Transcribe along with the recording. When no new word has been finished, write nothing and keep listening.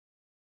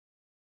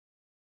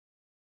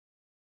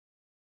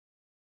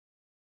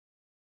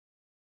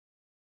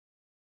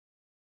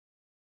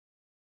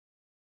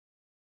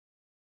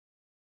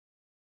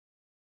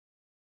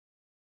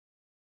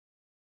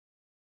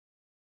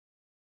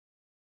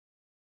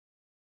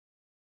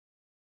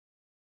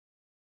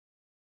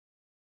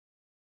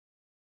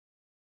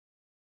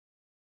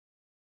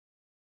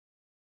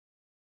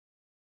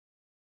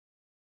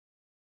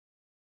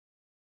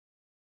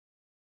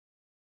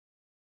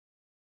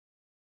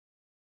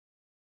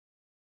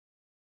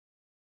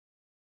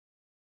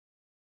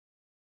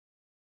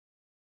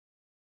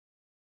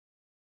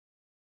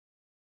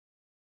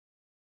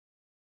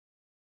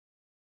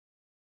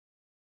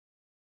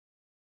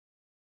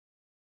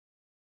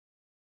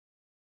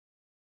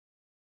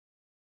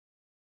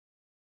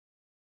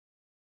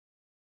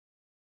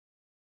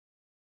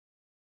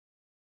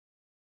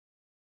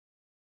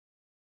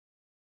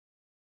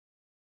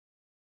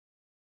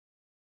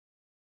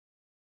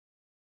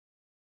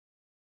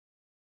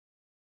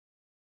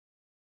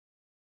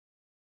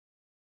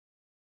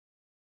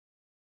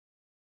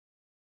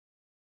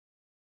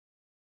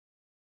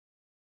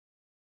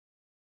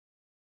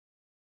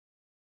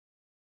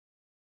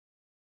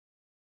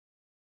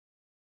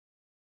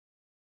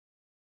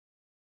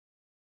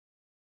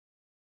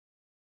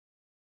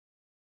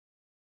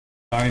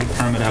Buying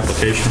permit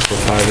application for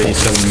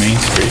 587 Main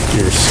Street,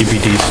 your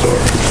CBD store.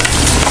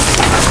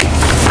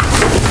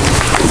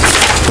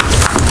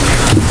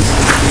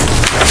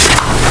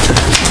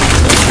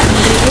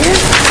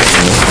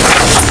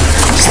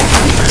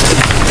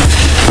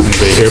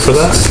 Anybody here for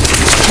that?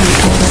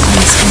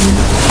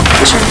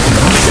 Sure.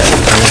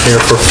 Anyone here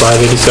for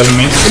 587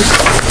 Main Street?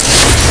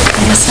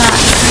 I guess not.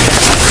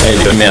 I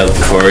emailed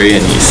Corey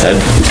and he said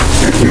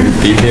he would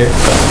be here.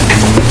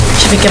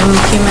 Should we give him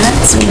a few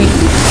minutes?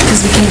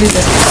 Because we can do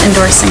the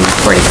endorsing of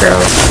 40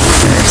 Grove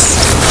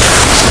first.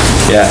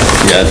 Yeah,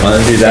 you guys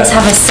want to do that? Let's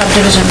have a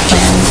subdivision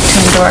plan to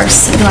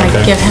endorse. If you want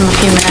to give him a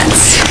few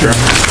minutes. Sure.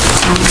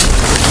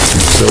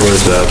 So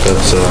where's that?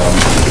 That's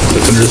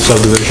under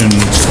subdivision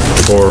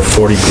for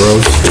 40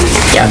 Grove Street.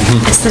 Yeah,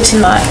 it's the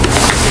 2-lot.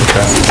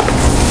 Okay.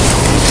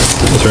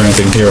 Is there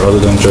anything here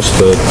other than just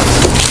the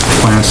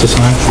plans to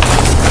sign?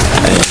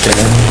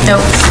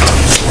 Nope.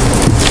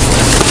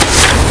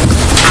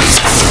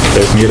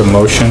 Okay, we need a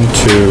motion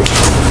to,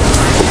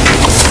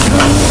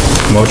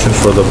 motion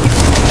for the,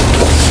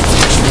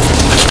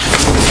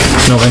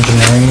 no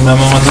engineering memo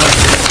on that?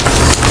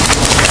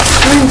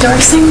 We're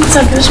endorsing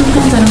subdivision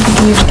plans? I don't think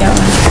we usually get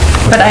one.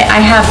 But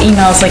I have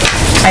emails, like,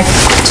 I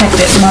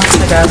checked it months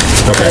ago.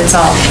 Okay. It's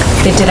all,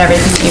 they did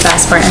everything that you've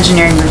asked for,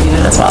 engineering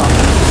reviewed it as well.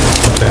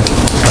 Okay.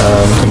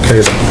 Okay,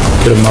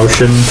 get a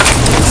motion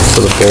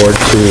for the board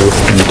to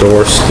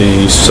endorse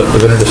the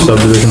definitive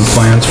subdivision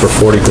plans for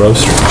 40 Grove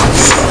Street.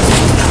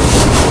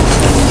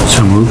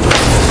 So moved.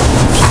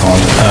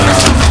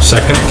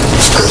 Second?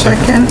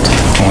 Second.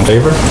 All in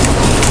favor?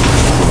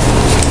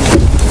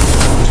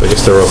 So I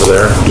guess they're over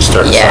there. Just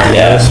start signing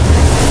Yeah. those.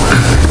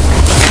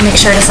 Make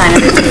sure to sign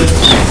every page.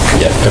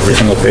 Yeah. Every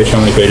single page, how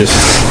many pages?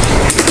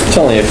 It's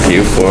only a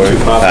few, 4,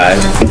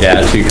 5.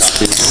 Yeah, 2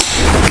 copies.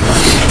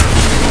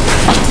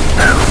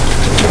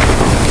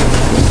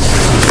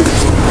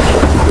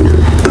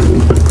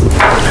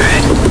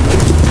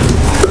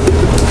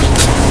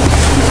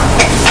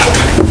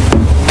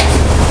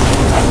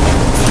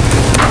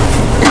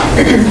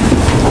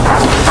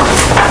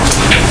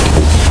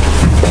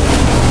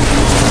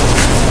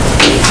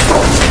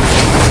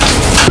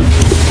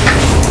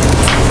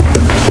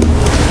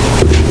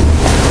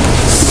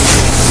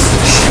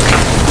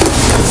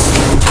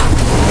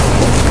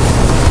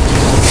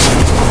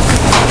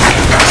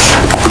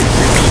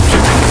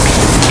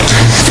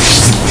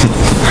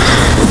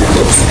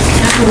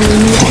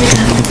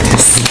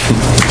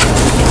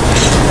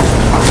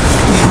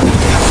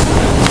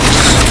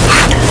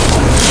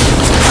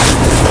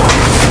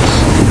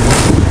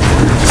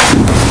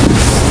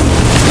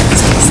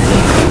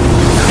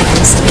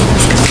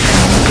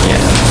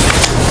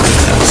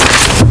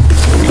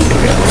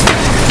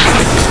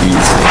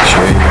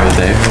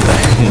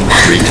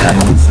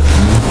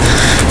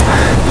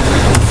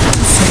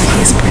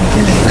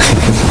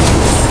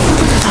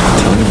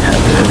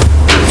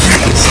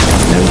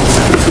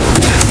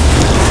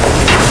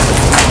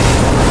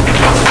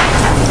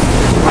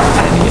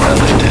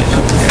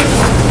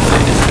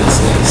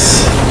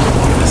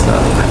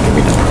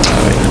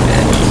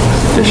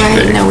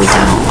 Right, no we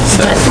don't.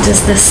 So. But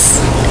does this,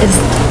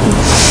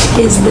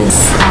 is this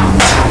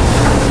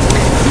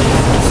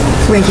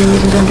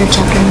regulated under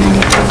chapter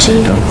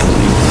 92G?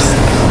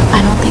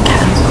 I don't think it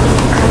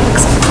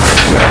is.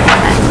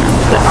 I don't know.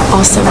 But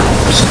also,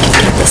 he could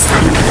get this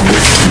thing.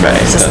 Right,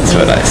 that's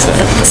what I said.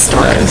 The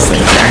store I was will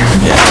be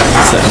thinking, there. yeah,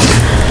 so.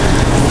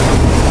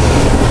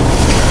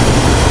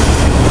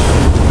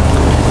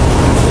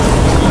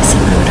 Also,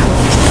 I would hope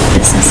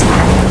business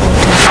area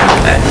will do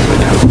I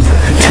would hope so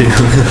too.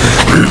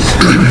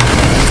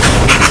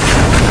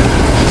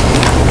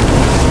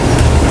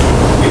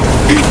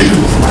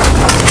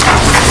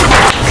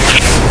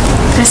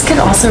 You guys could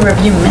also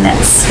review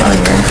minutes while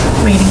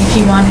you're waiting if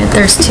you wanted.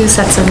 There's 2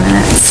 sets of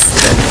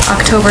minutes,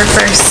 October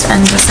 1st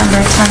and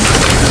December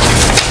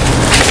 10th.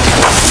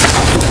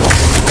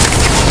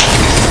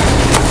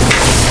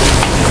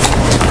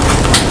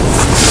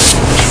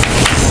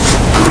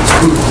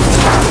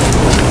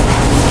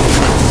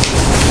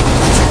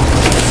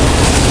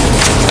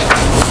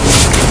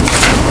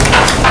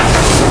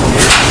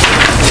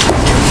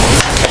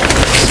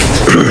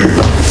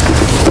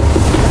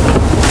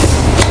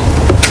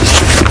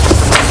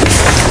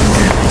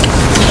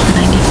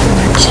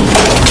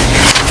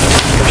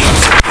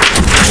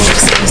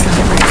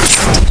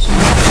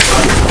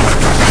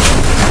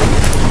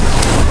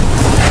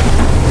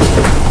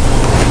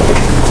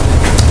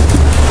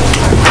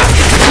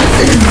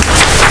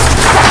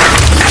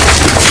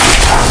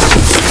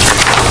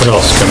 What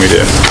else can we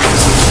do?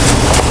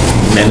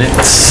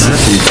 Minutes,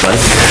 if you'd like.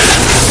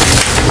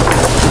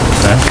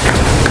 Okay.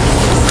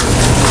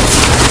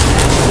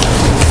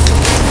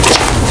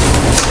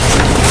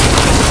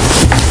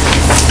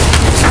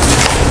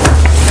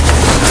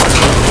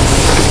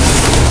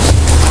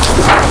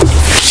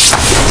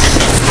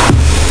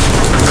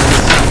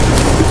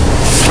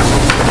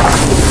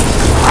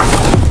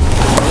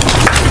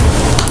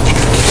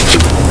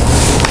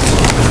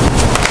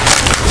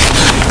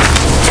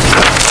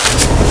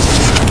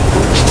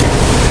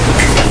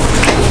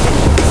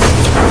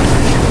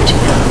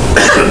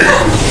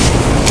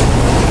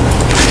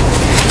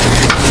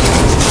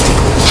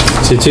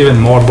 It's even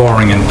more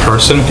boring in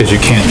person because you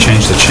can't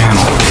change the channel.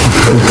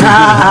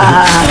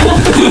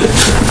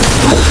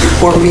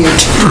 Or mute.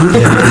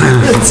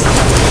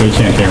 You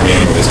can't hear me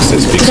anyways because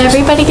it speaks. Did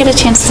everybody get a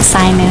chance to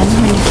sign in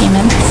when you came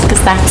in?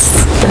 Because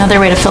that's another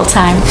way to fill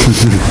time.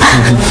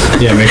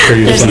 Yeah, make sure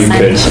you There's a sign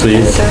sign. in,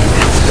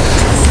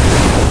 please.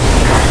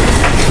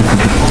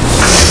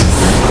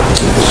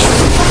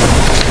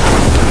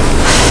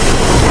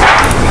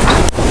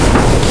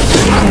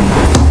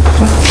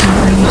 How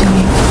are you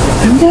doing?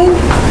 I'm good.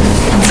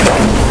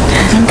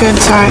 I'm good,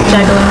 sorry.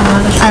 Juggling a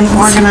lot of I'm things.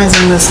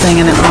 organizing this thing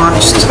and it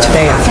launched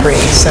today at 3,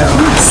 so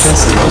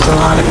just, there's a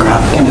lot of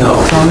crap getting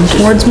thrown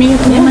towards me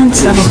at the moment,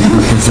 so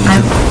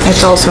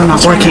it's also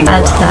not trying to working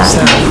add well, to that.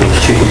 so.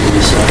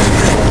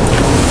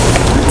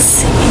 Let's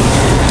see.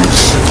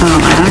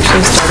 I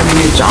actually started a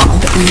new job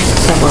in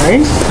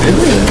February.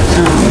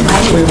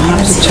 We will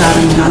have to chat,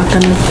 I'm not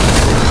gonna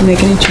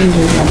make any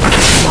changes yet, but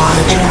there's a lot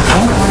of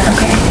travel.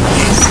 Okay.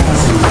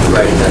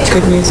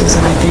 Good news is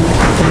that I think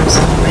there's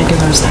a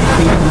regular staff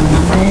meeting on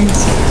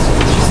Mondays.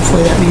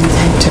 Hopefully that means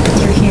I'm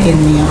typically in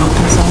the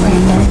office on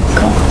Monday.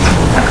 Cool.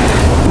 Okay.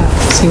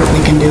 See what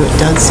we can do. It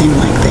does seem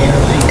like they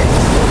are like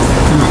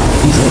not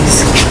easily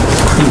scheduled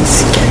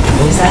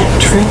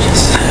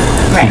trips,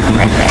 Right.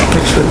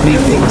 which would make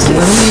things a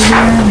little easier.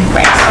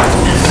 Right.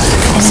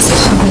 And is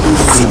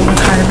it still with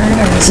Harvard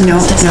or is it No,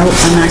 just-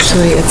 I'm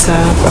actually, I'm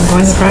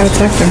going to the private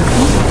sector.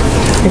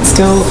 It's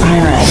still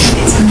higher ed.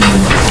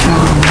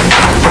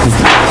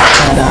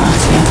 But,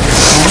 yeah.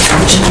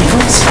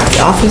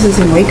 The office is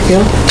in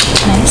Wakefield.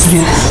 Nice.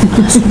 Yeah.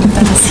 Awesome.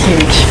 That is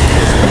huge.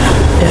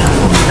 Yeah,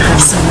 we have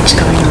so much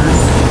going on.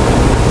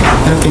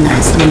 It'll be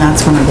nice. I mean,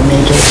 that's one of the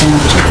major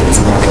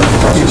advantages.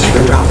 You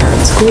can drop her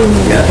at school.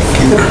 You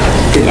can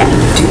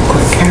do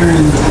quick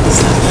errands and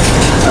stuff like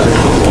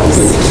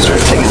that.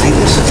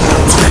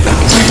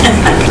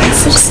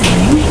 That's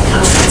exciting.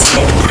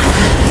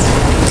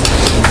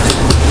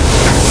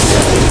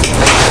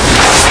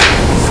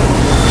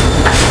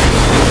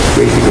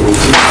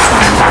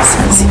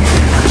 Says here.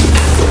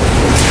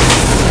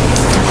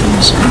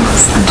 Definitions.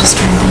 I'm just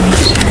trying to make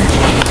sure.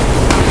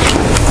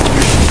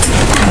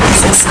 How is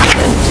this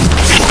good?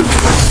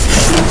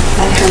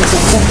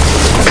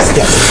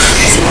 Yeah,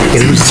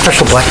 it was a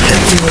special black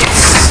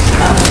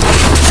pen.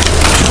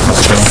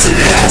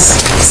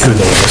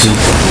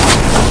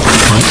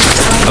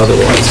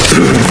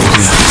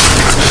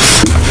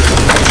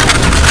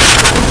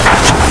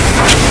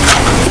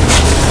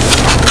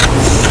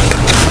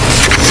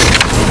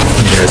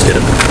 You guys get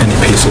any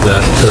piece of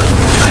that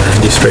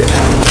I-90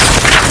 straightening?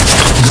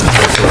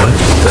 What?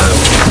 The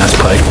Mass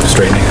Pike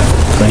straightening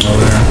thing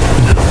over there?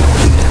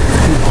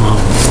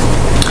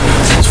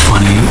 It's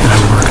funny, I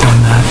worked on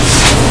that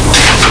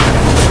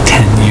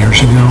 10 years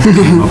ago,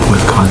 came up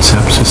with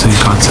concepts, the same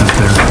concept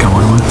they're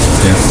going with.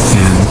 Yeah.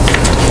 And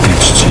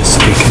it's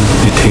just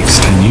it takes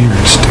 10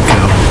 years to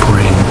go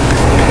bring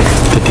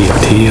the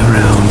DOT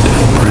around,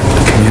 and bring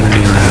the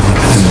community around,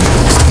 and,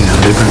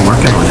 they've been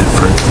working on it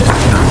for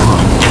not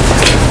long.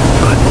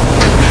 But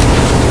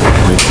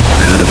we've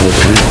had a whole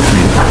plan,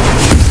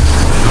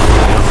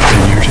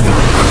 10 years ago.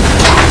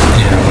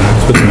 Yeah, when I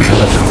was with my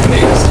other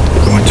company,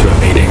 we went to a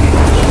meeting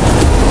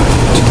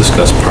to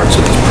discuss parts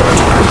of this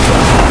project with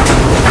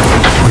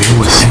Were you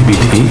with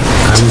CBT?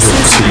 I was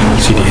with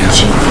CDM.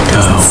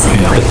 Oh,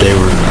 yeah. But they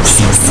were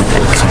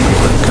something like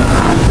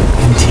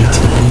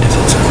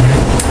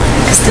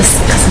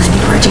Because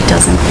 94G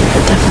does include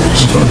the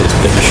definition, one of those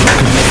definition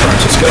kind of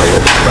firms that's got a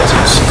local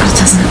presence. but it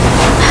doesn't.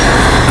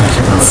 I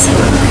can't remember.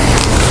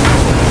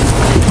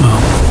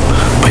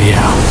 But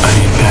yeah, I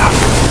mean, back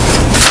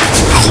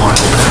a while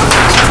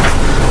back,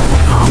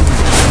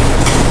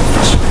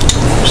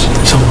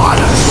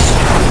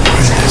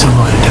 there's a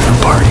lot of different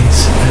parties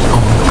that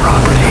own the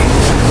property.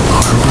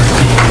 Harvard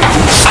being,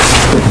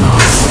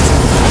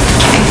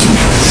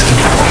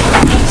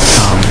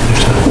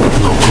 there's a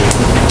local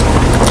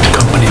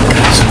company that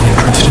has an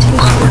interest in the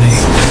property.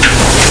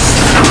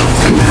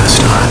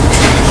 Mascot.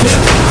 Yeah.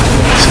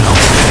 So,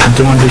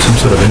 Do you want to do some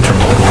sort of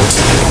intermodal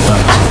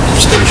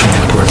station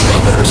like right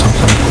above it or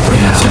something?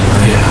 yeah.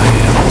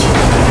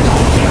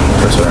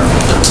 That's what I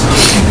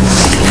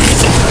remember.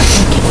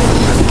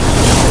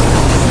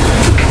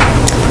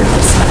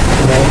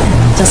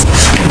 Just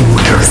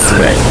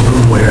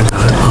where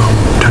the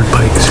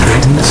turnpike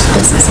straightens,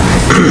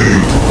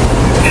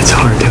 it's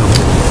hard to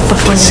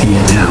see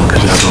it now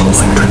because of all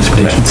like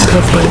transportation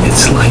stuff, but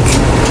it's like,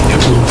 it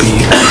will be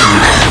the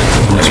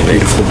most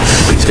beautiful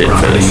piece of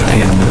property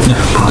in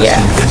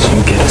Boston because you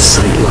get a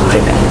sight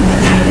line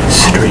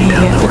straight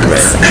down the river.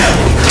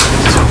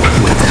 So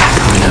with that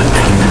kind of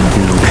thing,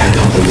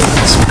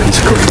 it's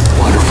basically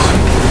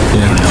waterfront,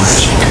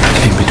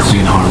 in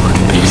between Harvard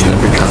and BU,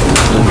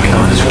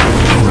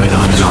 right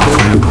on an off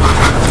ramp.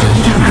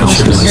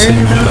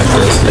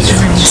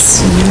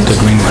 The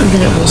green light.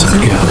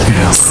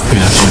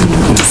 Yeah.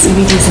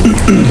 CBD's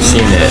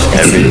Seen it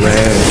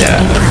everywhere,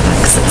 yeah.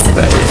 products.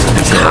 But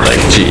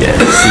like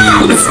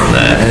GNCs and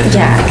that.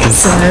 Yeah,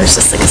 so I was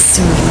just like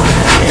assuming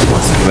that it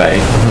wasn't. Right.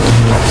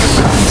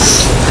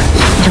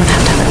 You don't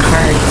have to have a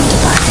card to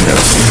buy it. No.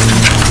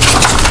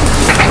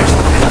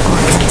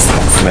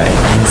 Right.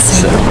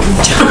 So,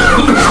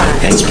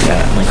 and you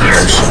got like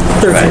motion.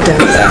 Right.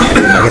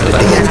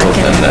 That told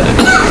them that it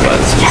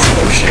was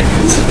motion.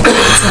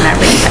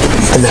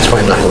 And that's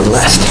why I'm not going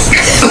last.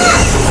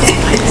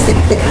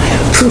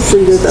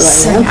 Proofreader that I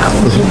So am.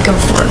 yeah, we can go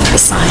forward with the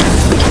sign.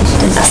 We can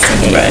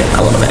investigate Right.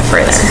 a little bit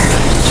further.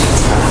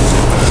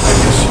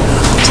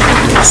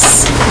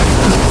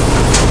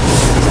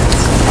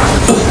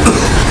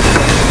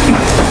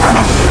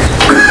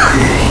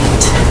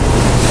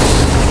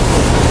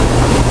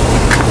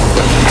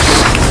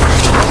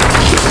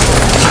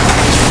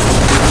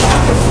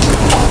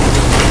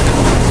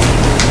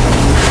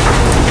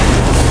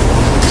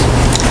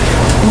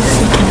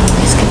 We can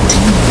always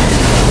continue it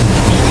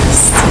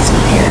because he's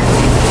not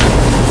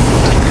here.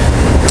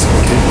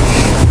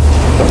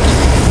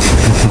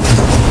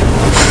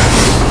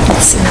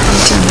 Let's see what the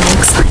agenda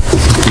looks like.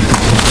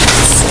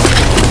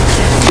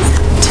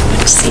 Too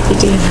much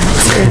CPD in that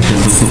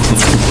experience.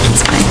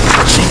 It's my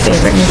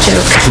favorite new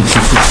joke.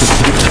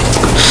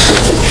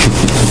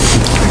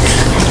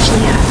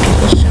 Actually, yeah,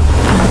 people show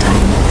up on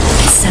time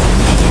at 7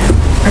 a.m.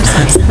 or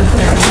sorry,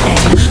 7:30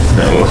 a.m.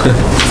 No.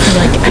 They're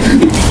like, I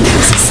forget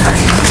anything, so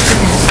sorry, I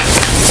forget.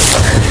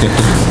 And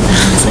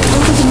I was like,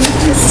 oh, the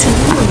meeting is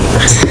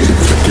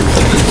too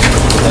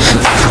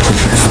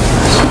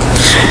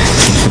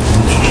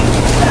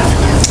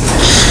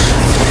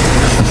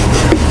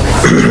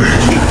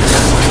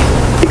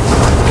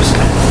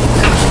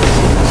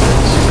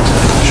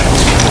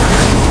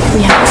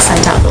We haven't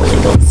sent out the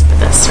legals for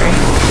this, right?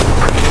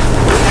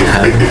 We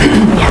haven't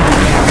yet,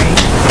 right?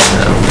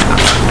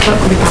 But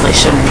we probably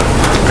shouldn't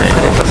put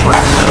it before.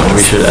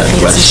 We should add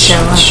He doesn't West show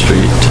up.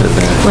 Street to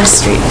that.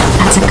 West Street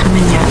hasn't come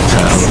in yet.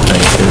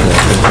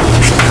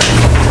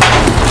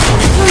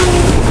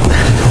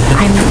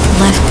 I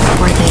left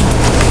before they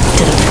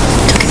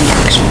took any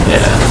action.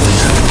 Yeah.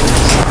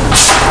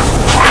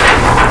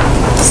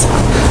 So.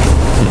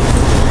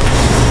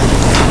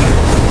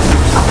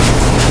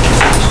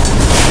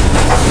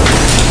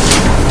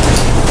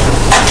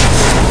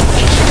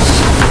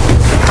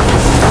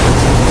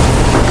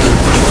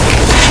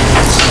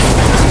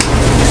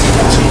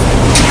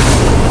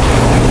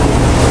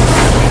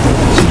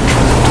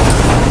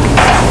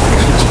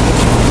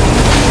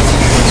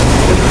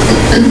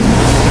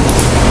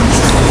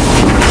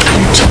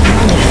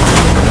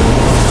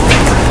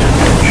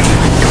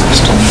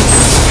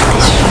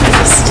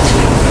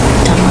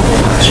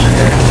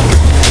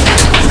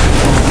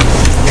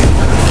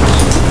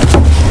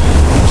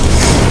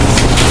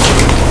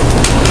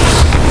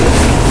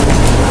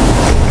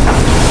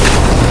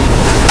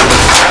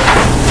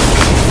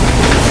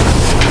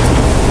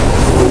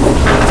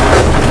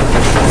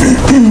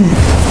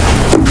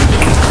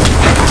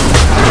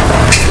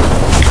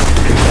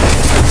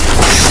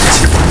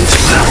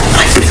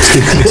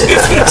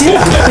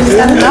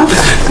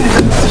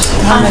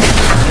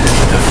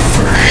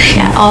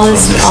 Yeah, all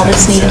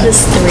that's needed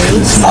is 3.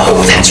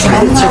 Oh, that's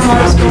right.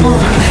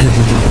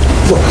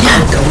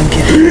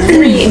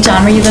 Three.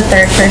 John, were you the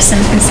third person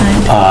who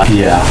signed?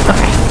 Yeah.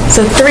 Okay.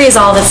 So 3 is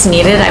all that's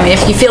needed. I mean,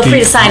 if you feel free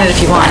to sign it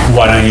if you want.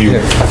 Why don't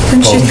you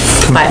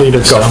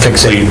Completed go stuff.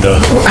 fix it?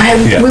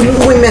 Yeah.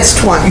 We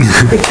missed one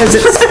because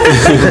it's.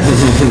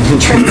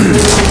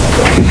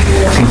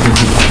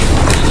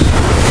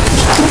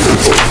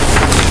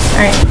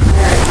 All right.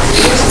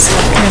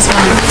 Here's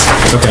one.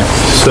 Okay,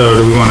 so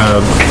do we want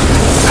to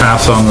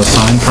pass on the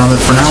sign permit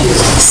for now?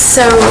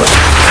 So,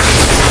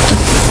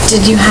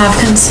 did you have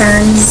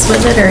concerns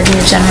with it, or are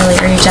you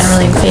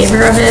generally in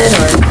favor of it,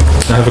 or?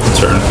 I have a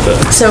concern with it.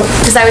 So,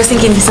 because I was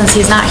thinking since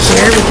he's not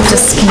here, we could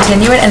just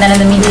continue it, and then in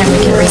the meantime, we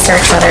can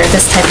research whether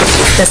this type of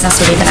business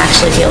would even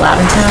actually be allowed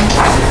in town.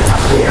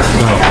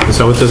 Oh, is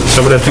that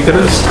what I think it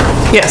is?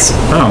 Yes.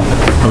 Oh,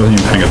 I wasn't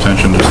even paying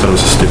attention, just thought it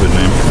was a stupid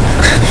name.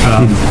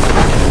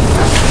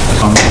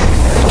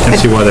 Can't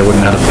see why they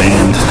wouldn't have a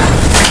band.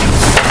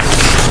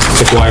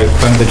 Like, why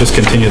don't they just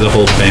continue the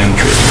whole band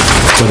trip,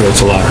 whether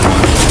it's allowed or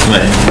not?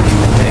 Right.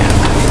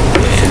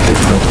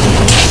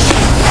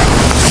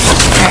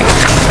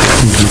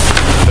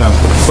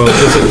 Well,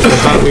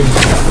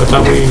 I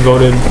thought we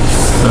voted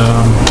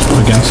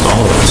against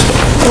all of that stuff.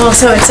 Well,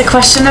 so it's a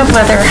question of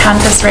whether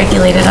hemp is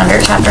regulated under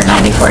Chapter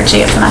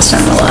 94G of the Mass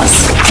General Laws.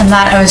 And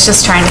that I was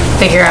just trying to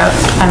figure out,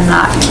 I'm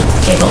not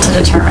able to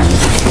determine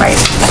right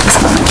at this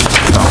moment.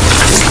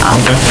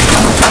 Okay.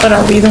 But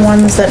are we the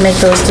ones that make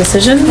those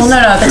decisions? Well,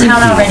 no, the town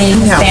already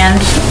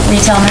banned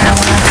retail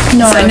marijuana.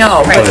 No, So- I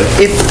know, right. but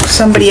if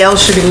somebody else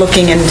should be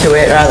looking into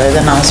it rather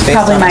than us based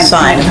Probably on my the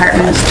sign.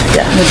 department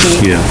Yeah. would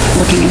be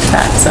looking into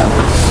that, so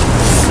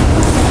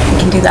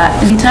we can do that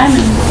anytime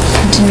and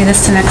continue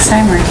this to next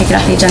time, or take it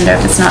off the agenda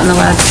if it's not in the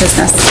last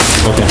business.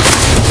 Okay,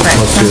 Right.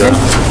 let's do that.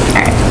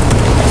 All right.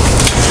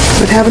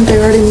 But haven't they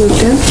already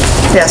moved in?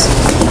 Yes.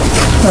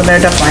 Well,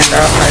 they're definitely in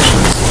their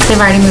operations. They've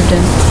already moved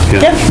in.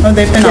 Yeah, well,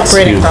 they've been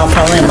operating for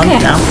probably a month Okay.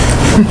 now.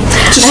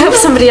 I hope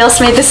somebody else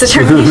made this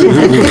determination.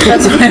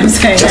 That's what I'm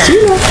saying.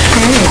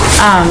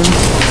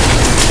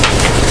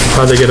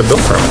 How'd they get a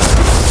build permit?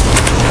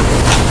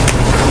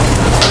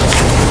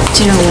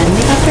 Do you know when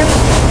they got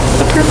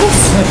the purpose?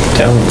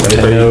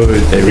 I know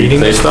they reading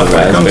the replaced the stuff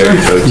that comes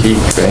Raspberry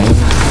in? Boutique, right?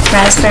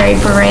 Raspberry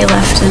Beret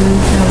left in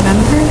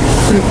November?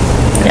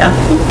 Yeah.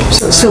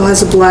 Still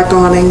has a black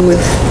awning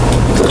with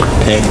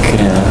Pink,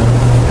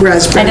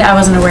 raspberry. I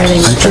wasn't aware they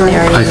moved the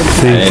area.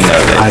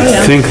 I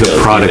think the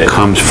product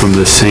comes from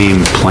the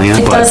same plant,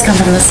 It does come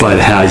from the same but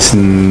has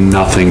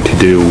nothing to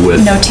do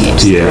with. No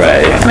THC. Yeah.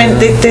 right. I mean,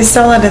 they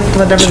sell it at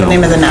whatever the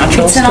name of the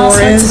natural It's in all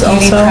store sorts is of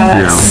beauty also.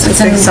 products. Yeah.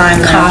 It's Big sign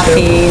in there, too.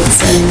 coffees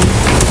and,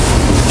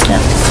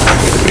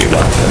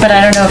 but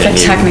I don't know if it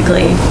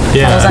technically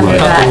falls under I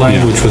thought the that.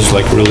 language was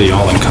like really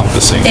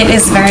all-encompassing. It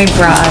is very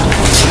broad.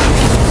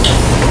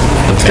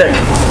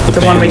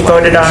 The one we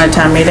voted on at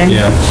town meeting?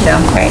 Yeah.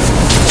 Yeah. Right.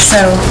 So,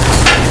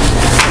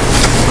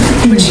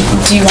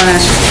 do you want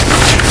to,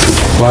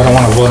 Well, I don't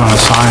want to vote on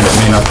a sign that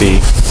may not be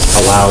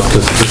allowed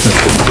because the business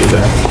shouldn't be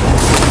there.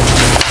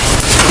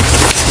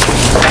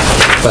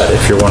 But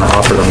if you want to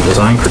offer them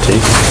design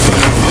critique,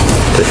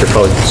 they should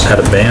probably add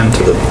a band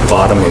to the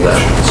bottom of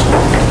that,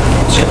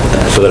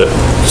 so that it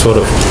sort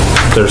of,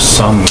 there's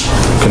some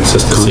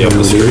consistency up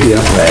the street.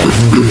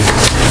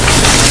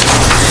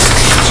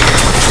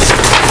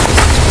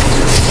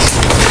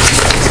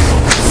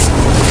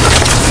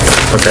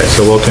 Okay,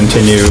 so we'll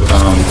continue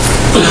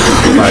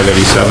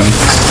 587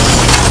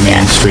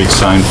 Main Street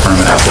sign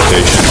permit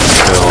application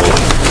until,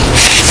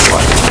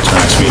 what, what's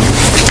our next meeting?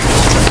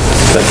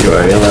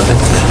 February 11th.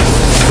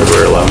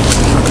 February 11th,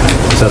 okay.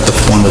 Is that the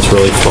one that's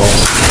really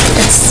false?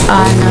 it's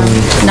on,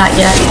 not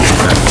yet.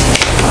 Okay.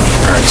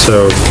 All right,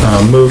 so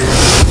move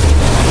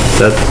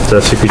that the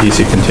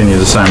Cpdc continue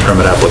the sign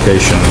permit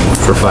application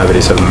for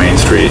 587 Main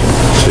Street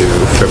to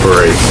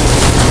February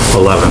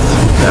 11th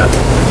at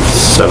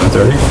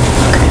 7:30.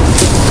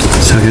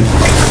 Second.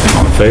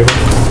 All in favor?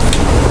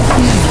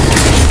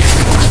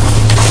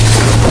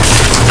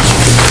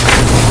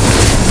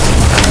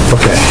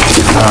 Okay.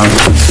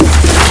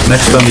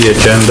 Next on the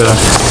agenda,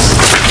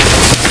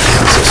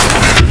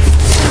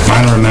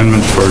 minor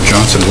amendment for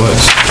Johnson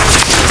Woods.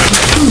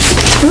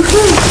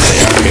 They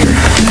are here.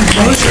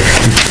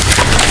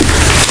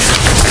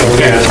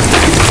 Okay.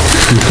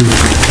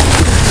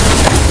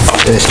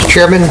 Mr.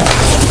 Chairman,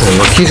 I'm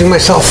recusing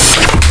myself.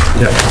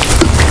 Yep.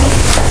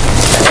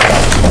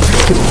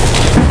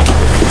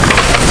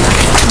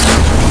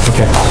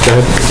 Okay, go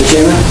ahead. Mr.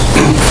 Chairman,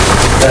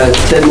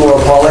 Ted Moore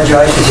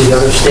apologizes. He's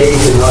on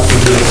stage and not to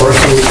be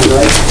personally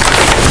tonight.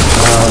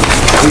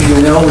 As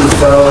you know, we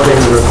filed a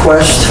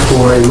request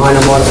for a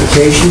minor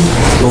modification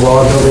to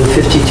allow Building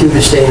 52 to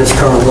stay in its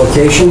current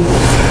location.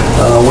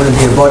 One of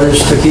the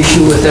abutters took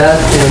issue with that,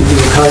 and he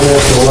was kind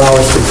enough to allow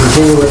us to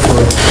continue it for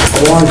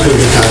a long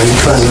period of time,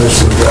 trying to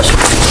address it.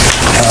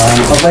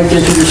 I'd like to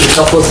introduce a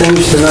couple of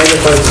things tonight,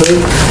 if I could,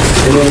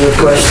 and then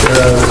request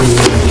the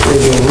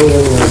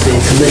ruling of the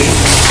commission.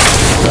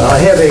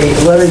 I have a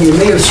letter, you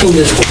may have seen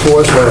this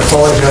before, so I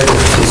apologize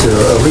if it's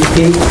a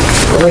repeat.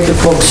 I'd like to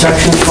quote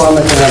sections from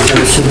it, and I'm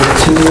going to submit it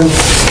to you.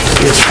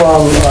 It's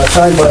from,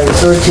 signed by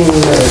 13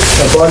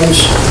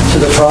 abutters to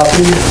the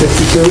property,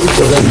 52,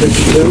 within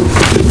 52,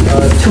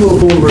 two of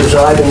whom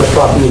reside in the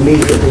property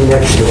immediately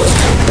next to it.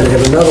 And I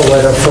have another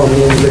letter from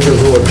the individual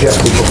who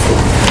objected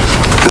before.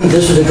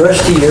 This is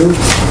addressed to you.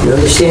 You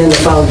understand the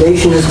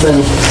foundation has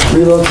been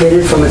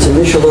relocated from its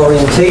initial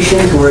orientation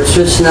to where it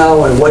sits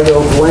now on White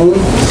Oak Lane.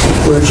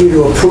 We're due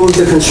to approve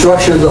the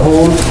construction of the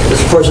home at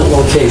its present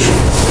location.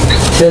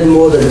 Ted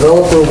Moore, the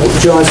developer of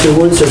Johnson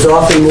Woods, has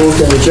often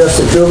moved and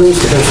adjusted buildings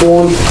to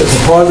conform to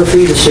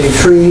topography, to save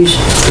trees,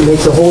 to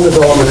make the whole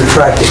development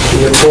attractive.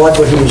 We applaud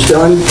what he's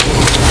done.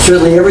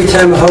 Certainly every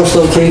time a house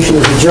location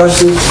is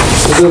adjusted,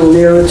 a little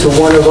nearer to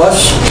one of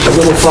us, a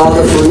little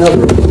farther for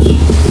another of us.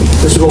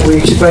 This is what we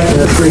expect in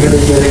a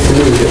 300-unit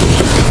community.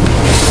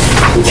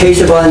 In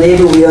case of our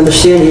neighbor, we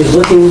understand he's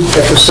looking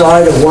at the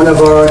side of one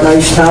of our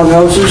nice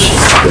townhouses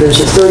that is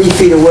 30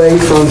 feet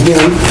away from him.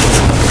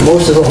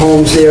 Most of the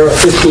homes there are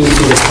 15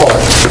 feet apart.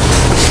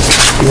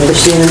 We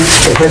understand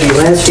that heavy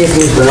landscaping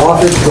has been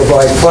offered to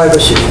provide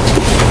privacy,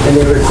 and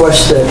they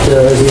request that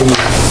the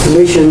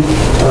commission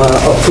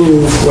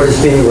approve what is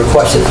being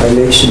requested. I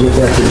may submit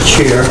that to the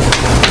chair.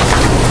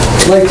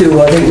 I'd like to,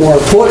 I think more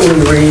importantly,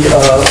 read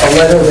a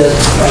letter that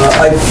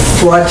I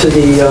brought to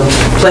the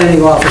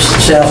planning office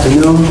this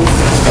afternoon,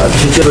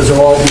 which was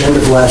all at the end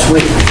of last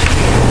week.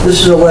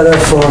 This is a letter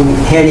from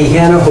Hanny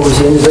Hanna, who is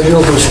the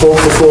individual who spoke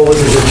before with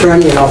his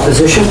attorney in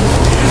opposition.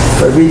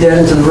 If I read that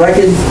into the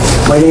record,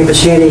 my name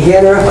is Hanny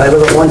Hanna. I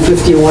live at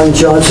 151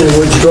 Johnson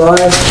Woods Drive.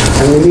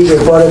 I'm the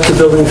immediate abutter to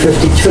Building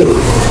 52.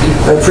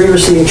 I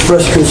previously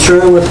expressed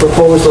concern with the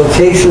proposed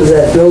location of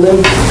that building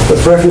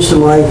with reference to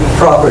my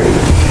property.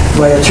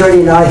 My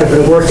attorney and I have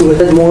been working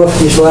with Ed Moore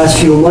these last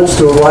few months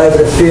to arrive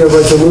at a fair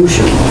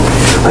resolution.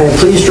 I am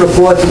pleased to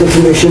report to the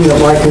Commission that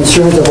my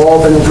concerns have all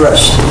been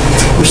addressed.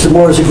 Mr.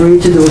 Moore has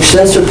agreed to do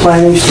extensive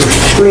plantings to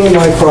screen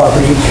my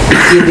property,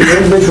 give the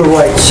individual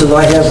rights so that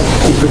I have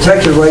the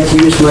protected right to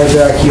use my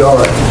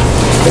backyard.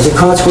 As a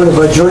consequence of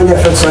our joint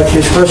efforts, I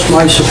express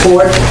my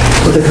support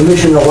for the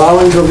Commission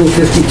allowing Building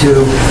 52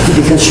 to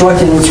be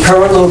constructed in its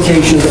current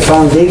location as the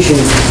foundation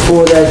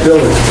for that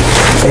building.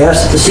 I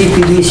ask that the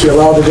Cpdc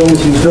allow the building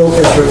to be built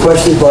as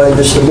requested by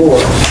Mr. Moore.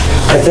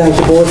 I thank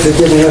the board for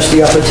giving us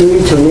the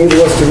opportunity to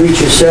enable us to reach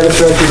a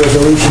satisfactory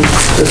resolution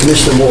with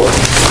Mr. Moore.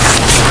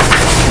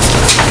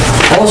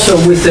 Also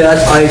with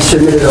that, I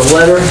submitted a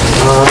letter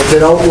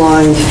that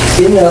outlined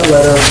in that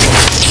letter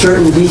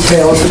certain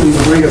details that we've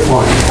agreed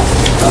upon.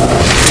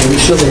 And we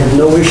certainly have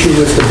no issue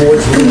with the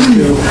board's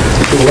will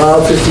to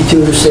allow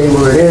 52 to stay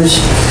where it is,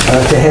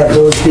 to have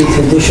those be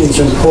conditions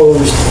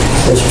imposed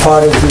as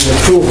part of the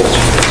approval.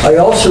 I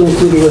also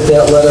included with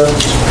that letter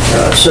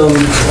some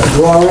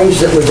drawings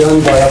that were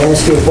done by a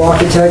landscape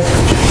architect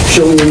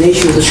showing the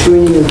nature of the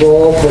screening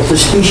involved, both the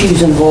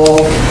species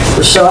involved,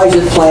 the size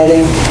of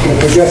planting, and the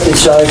projected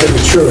size at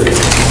maturity.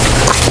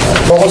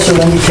 I've also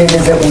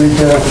indicated that we'd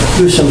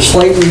do some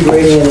slight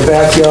regrading in the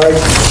backyard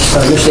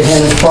of Mr.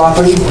 Hannon's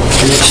property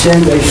and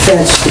extend a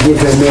fence to give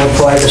him more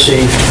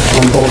privacy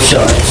on both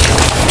sides.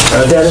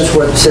 That is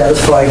what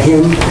satisfied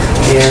him,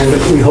 and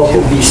we hope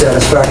it will be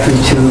satisfactory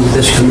to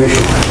this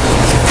commission.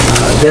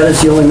 That is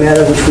the only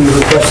matter which we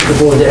requested the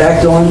board to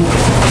act on,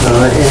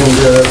 and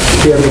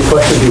if you have any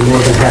questions, we'd be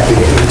more than happy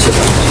to answer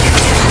them.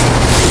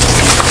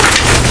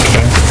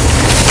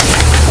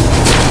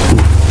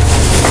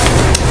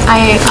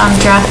 I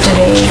drafted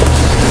a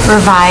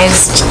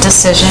revised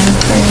decision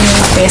for you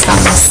based on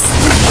this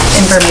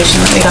information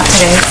that we got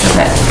today, so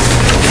that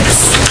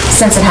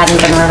since it hadn't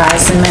been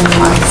revised in many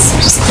months,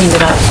 I just cleaned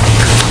it up.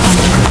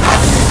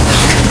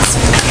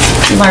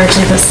 It's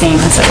largely the same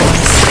as it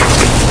was.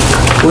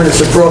 When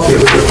it's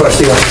appropriate, we request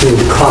the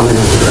opportunity to comment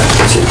on the draft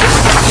decision.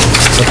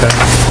 Okay.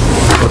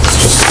 Let's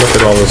just look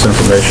at all this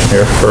information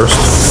here first.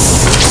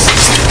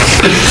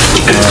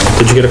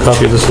 Did you get a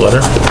copy of this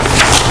letter?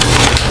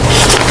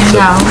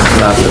 No.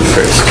 Not the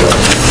first one.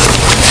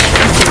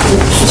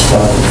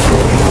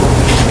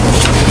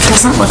 It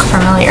doesn't look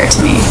familiar to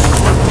me.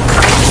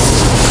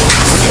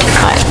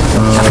 But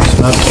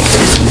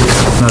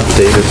It's not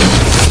dated.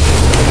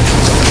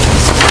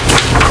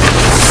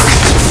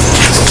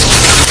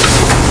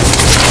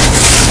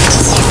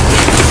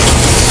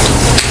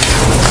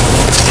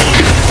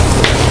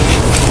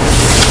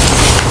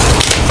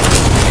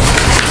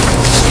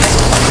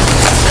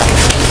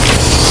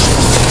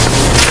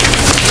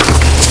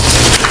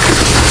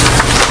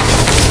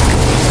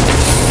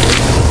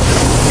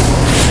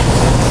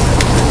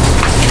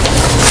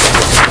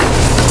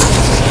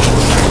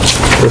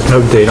 There's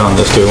no date on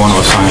this. Do we want to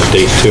assign a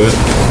date to it?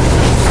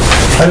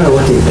 I don't know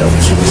what the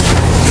adults are.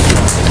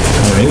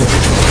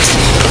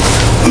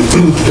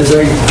 As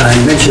I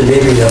mentioned,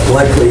 maybe not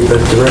likely,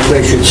 but directly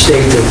I should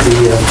state that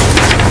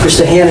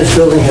Mr. Hannon's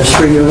building has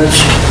 3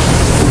 units.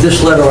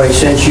 This letter I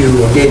sent you,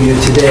 or gave you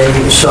today,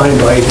 was signed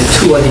by the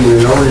 2 other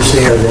unit owners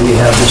there, then you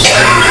have this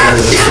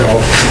letter itself.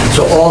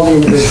 So all the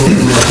individuals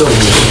in the building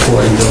are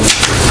supporting building.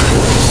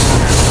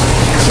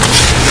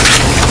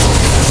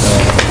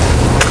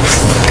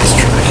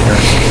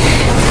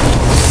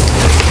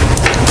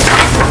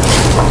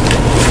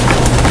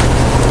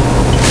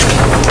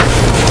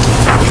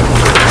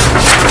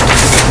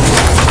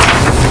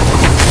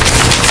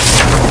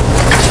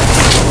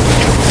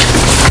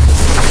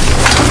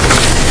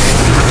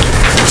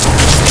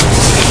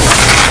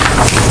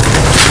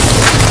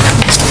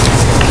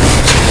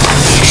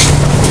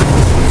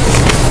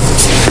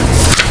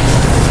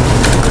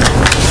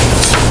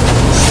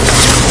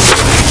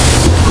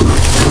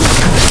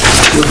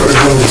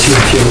 See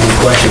if you have any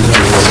questions on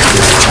the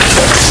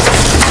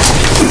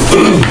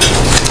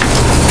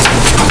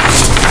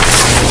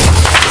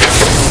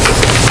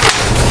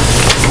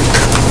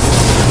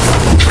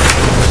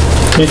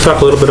Can you talk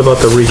a little bit about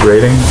the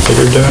regrading that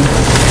you're doing?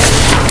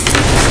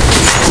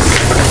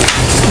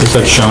 Is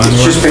that shown It's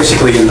anywhere? just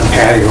basically in the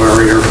patio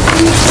area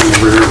in the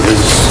rear of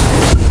his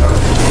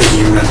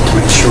unit to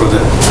make sure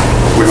that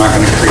we're not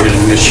going to create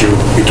an issue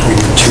between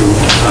the 2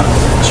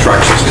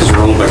 structures because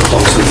we're a little bit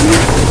closer than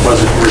it was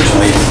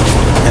originally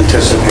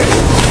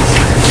anticipated.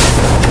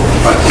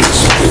 But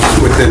it's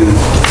within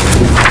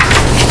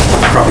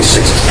probably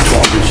 6 to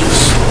 12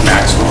 inches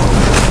maximum.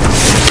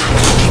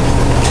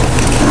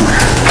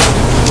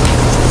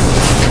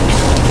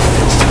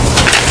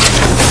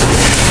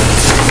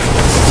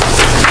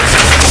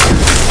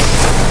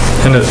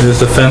 And is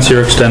the fence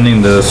you're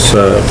extending this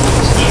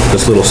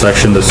this little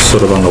section that's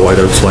sort of on the White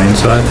Oaks Lane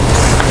side?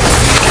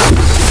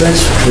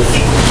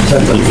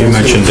 You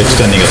mentioned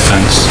extending a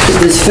fence.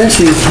 There's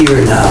fencing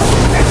here now,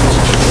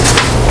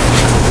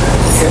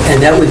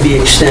 and that would be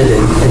extended,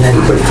 and then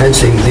put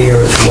fencing there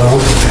as well.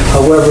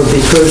 However,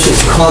 because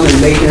it's common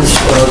maintenance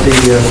of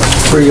the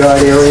free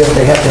yard area,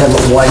 they have to have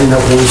it wide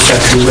enough one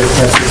section with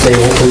have to stay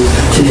open,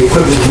 so the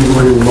equipment can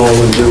go in and mow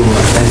and do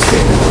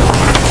landscaping.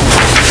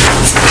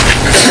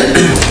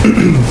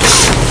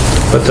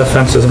 But the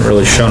fence isn't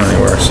really shown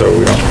anywhere, so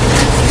we don't...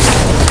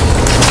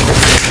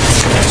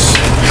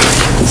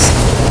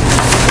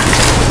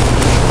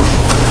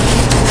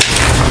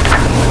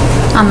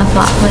 On the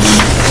plot plan.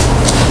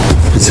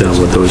 Is that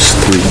what those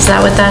three? Is that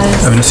what that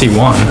is? I mean, I see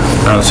one,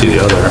 I don't see the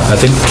other. I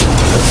think,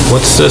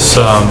 what's this,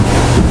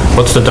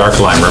 what's the dark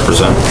line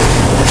represent?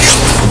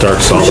 The dark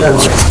solid line.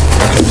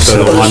 Okay,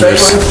 so the one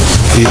there's,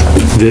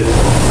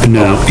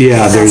 No,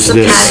 yeah, there's That's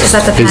the this. is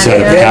that the Is that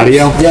a patio?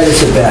 patio? That is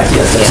the back,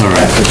 yes, that's the All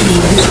back.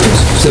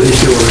 right. So these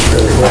two are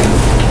really right.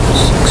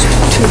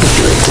 so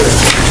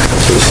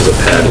this is a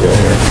patio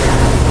here.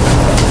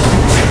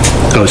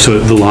 Oh, so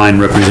the line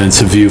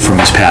represents a view from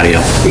his patio?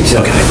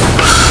 Exactly.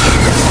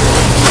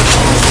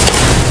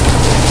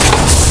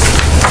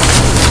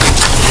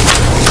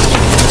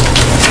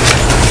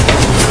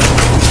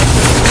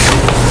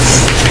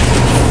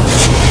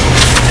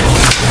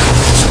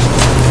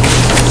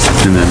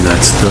 And then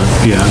that's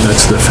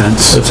the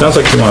fence. It sounds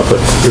like you're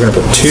gonna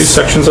put two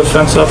sections of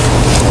fence up,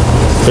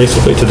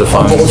 basically to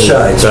define Both the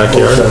sides,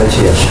 backyard? both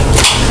sides,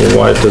 yes.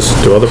 Why,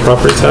 do other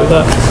properties have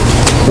that?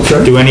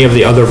 Okay. Do any of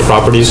the other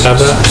properties have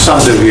that? Some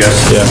do, yes.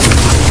 Yeah.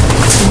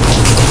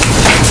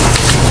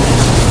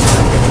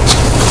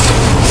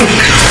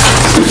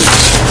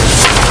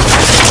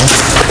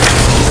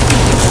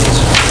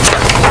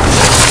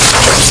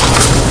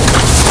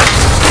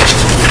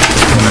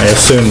 And I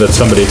assume that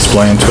somebody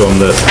explained to them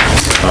that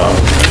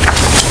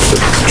the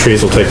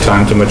trees will take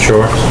time to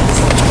mature?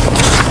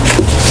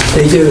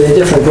 They do, they're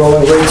different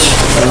growing rates.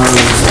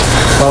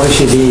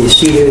 Obviously, the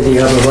cedar, the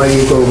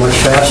arborvitae grow much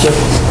faster.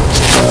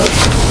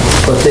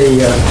 But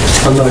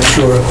I'm not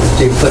sure if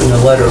they put in a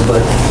letter, but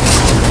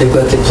they've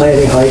got the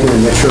planting height and the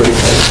maturity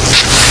height.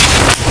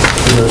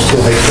 And those two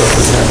heights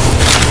represent.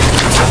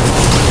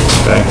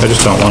 Okay, I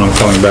just don't want them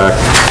coming back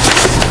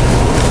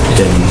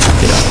in,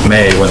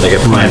 May when they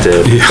get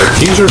planted. Like,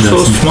 these are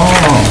so small.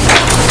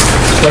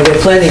 Well, the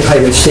planting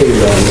height is stated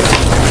on here.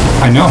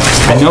 I know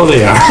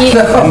they are.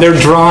 And they're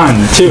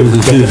drawn too,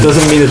 but it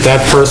doesn't mean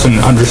that person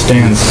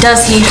understands.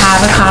 Does he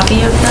have a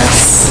copy of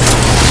this?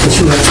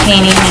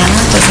 Painting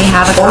Hannah, does he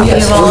have a copy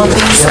Yes, of all of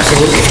yes, these?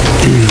 absolutely.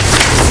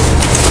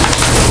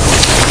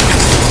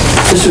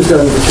 This was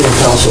done between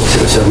council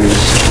too, so I mean,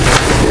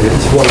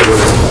 it's well aware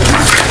of that.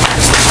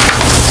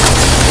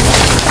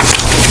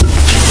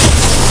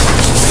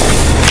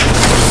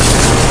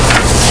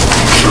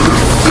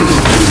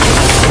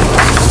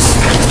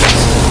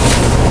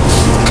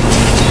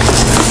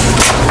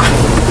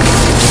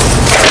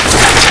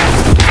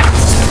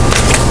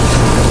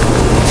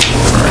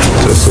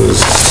 This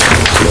is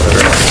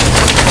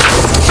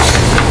letter.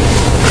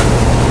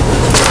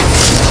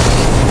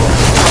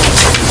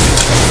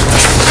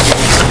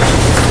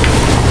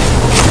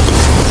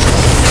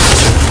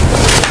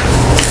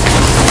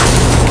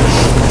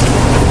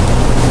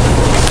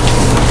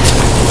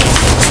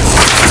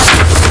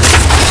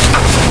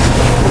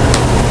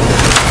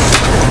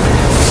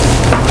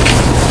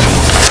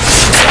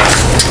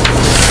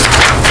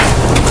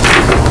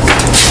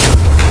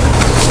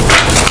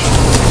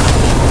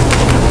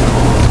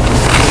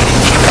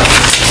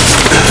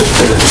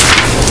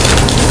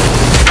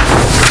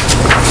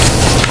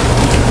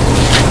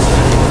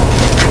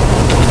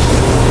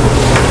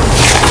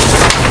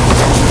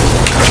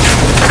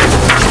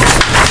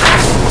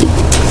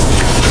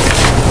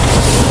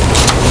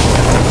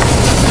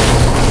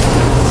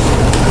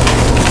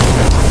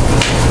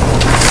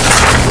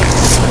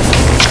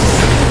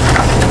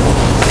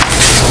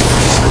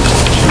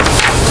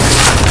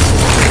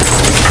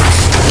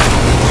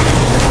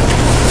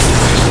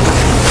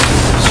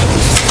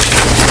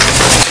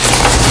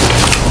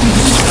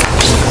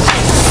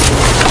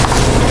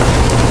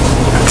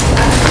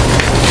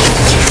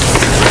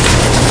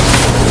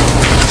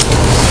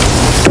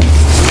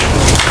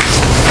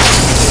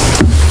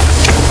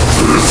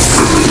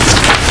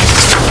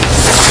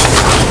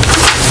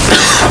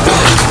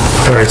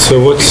 All right, so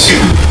what's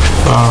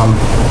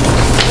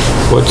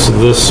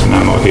this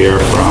memo here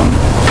from,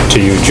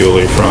 to you,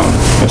 Julie, from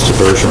Mr.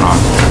 Bergeron?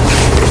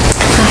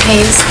 The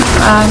Hayes,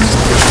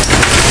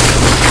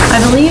 I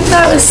believe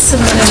that was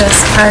submitted as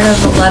part of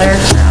a letter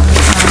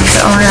from the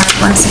owner of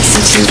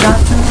 162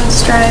 Johnson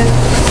Woods Drive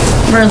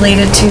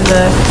related to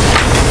the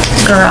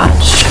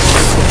garage.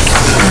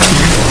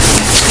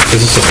 Is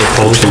this a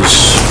proposal?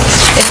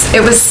 It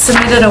was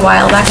submitted a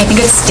while back. I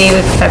think it's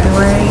dated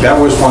February. That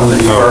was one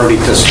that you already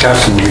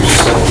discussed and you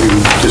said you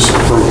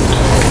disapproved.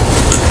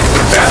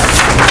 That.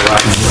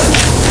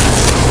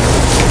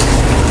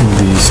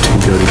 These two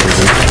go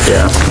together.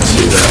 Yeah, I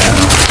see that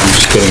now. I'm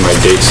just getting my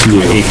dates,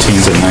 my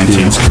 18s and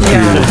 19s.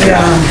 Yeah.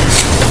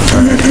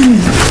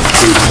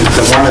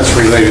 The one that's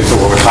related to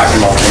what we're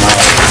talking about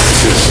tonight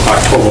is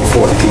October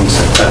 14th,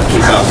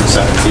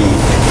 2017.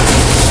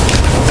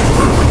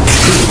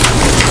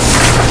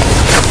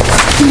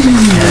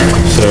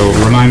 So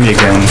remind me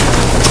again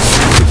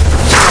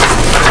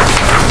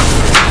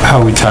how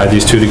we tied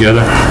these two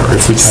together, or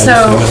if we tied So,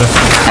 these together.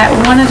 at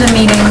one of the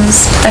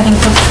meetings, I think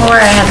before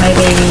I had my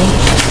baby,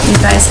 you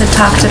guys guys had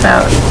talked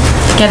about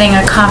getting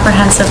a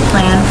comprehensive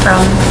plan from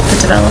the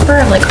developer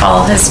of like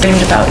all his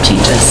dreamed about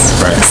changes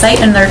to the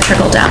site and their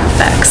trickle down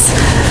effects.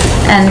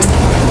 And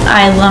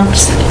I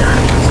lumped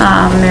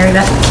Mary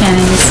Beth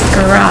Canning's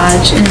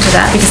garage into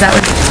that because that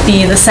would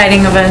be the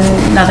siting of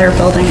another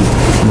building,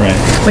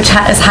 which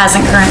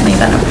hasn't currently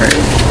been approved.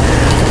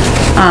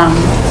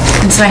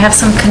 And so I have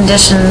some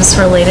conditions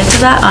related to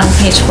that on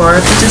page 4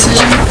 of the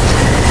decision.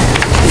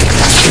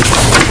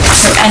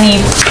 So any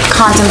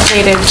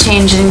contemplated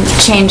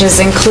changes,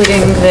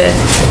 including the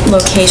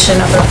location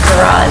of a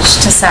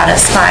garage to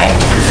satisfy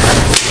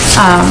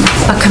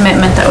a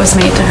commitment that was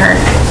made to her,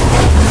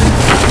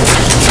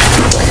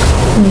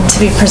 need to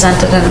be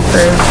presented and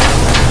approved.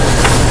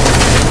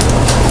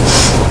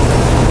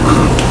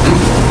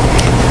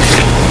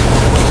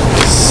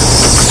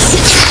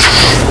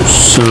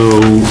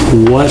 So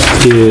what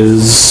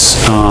is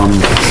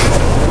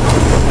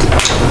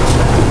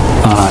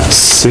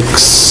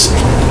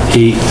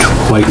 6-8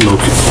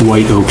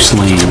 White Oaks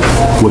Lane?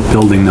 What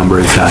building number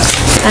is that?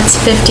 That's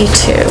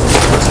 52.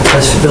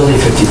 That's building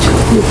 52.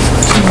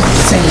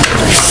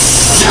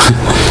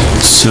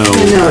 So,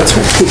 No, it's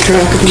hard to keep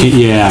track of.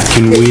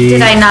 can we?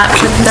 Did I not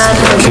put that?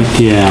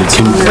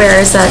 Where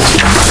is that?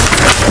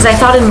 Because I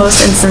thought in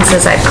most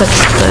instances I put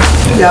the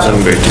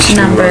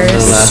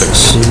numbers.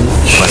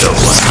 White Oak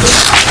Lane.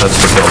 That's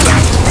the building.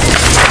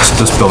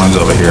 This building's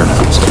over here. All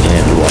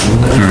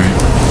right.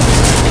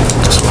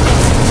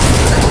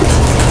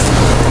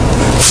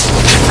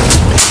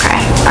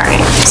 Okay, all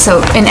right.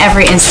 So in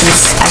every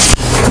instance,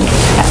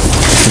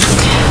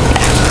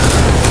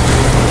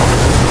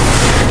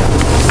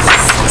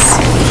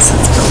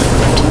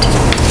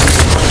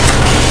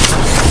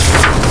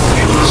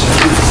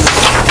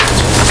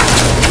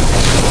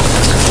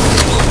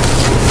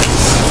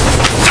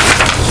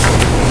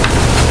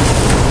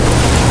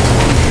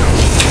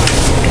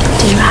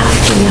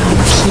 do you have the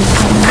key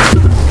plan?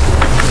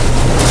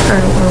 Or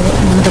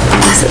one of the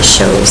plans that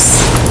shows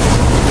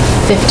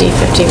 50,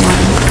 51?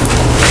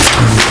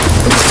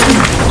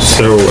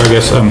 So I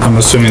guess I'm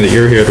assuming that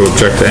you're here to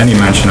object to any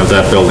mention of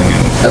that building in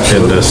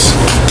this.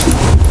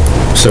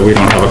 So we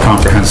don't have a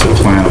comprehensive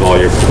plan of all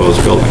your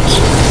proposed buildings.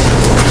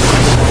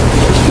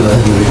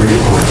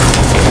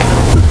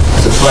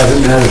 It's a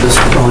private matter, this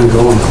is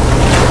ongoing.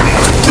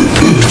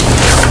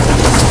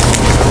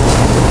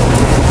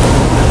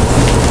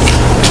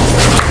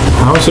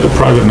 How is it a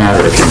private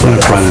matter if you brought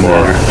it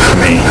before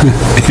me?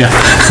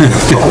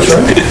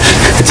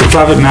 It's a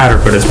private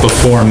matter, but it's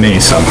before me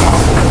somehow.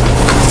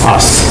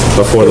 Us,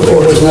 before the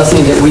Well, board. there's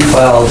nothing that we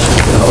filed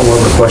or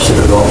requested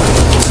at all.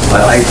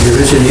 There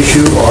is an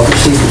issue,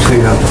 obviously,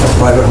 between a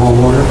private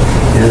homeowner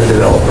and a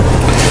developer.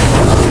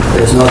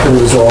 It's not been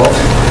resolved.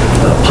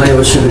 A plan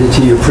was submitted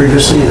to you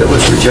previously that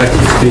was rejected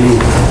as being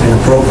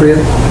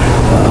inappropriate.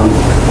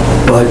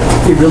 But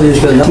it really has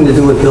got nothing to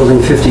do with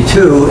building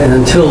 52, and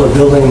until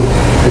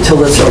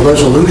it's a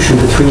resolution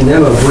between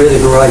them of where the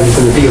garage is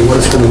going to be and what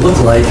it's going to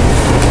look like,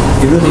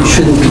 it really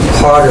shouldn't be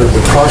part of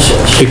the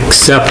process.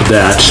 Except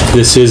that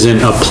this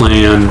isn't a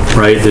plan,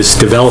 right? This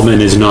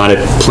development is not a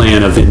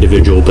plan of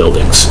individual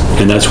buildings,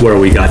 and that's where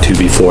we got to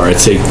before.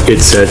 It's a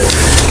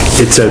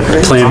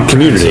planned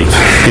community,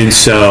 and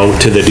so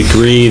to the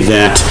degree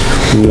that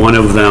one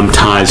of them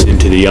ties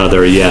into the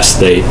other, yes,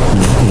 they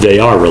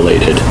are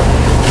related.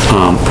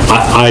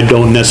 I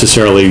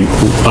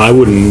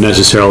wouldn't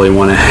necessarily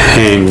want to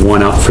hang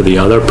one up for the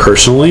other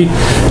personally,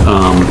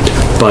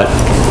 but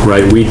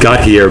right, we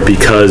got here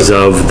because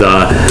of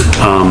the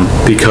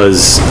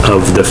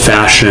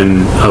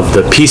fashion, of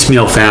the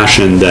piecemeal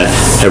fashion that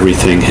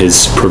everything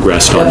has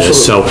progressed on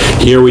this. So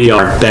here we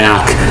are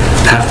back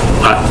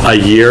a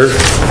year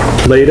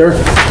later,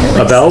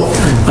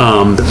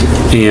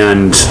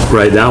 and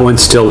right, that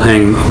one's still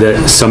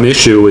some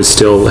issue is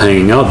still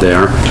hanging out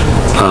there.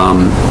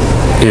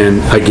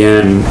 And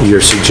again, you're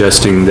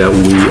suggesting that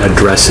we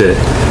address it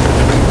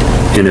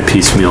in a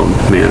piecemeal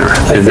manner.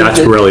 And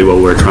that's really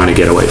what we're trying to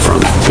get away from,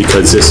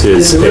 because this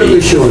is the real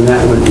issue on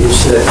that one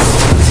is that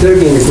there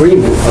be an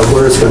agreement of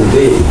where it's going to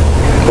be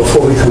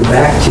before we come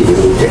back to you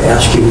to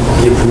ask you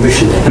your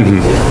permission to have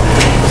it there.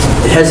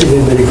 It hasn't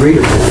even been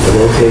agreed upon,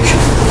 the location.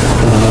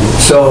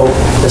 So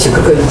this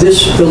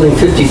building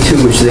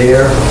 52 is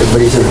there,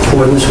 everybody's in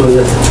accordance with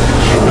it.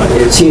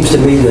 It seems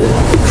to me that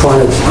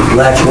trying to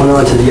latch one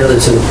onto the other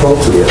is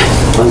inappropriate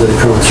under the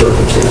current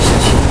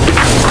circumstances.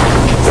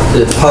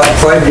 The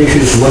private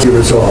issues must be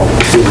resolved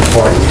between the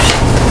parties.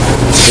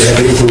 To have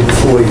anything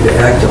before you to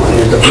act on.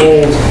 And to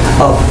hold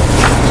up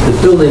the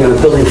building on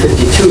building 52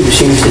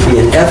 seems to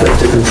be an effort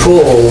to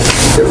control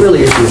that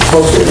really isn't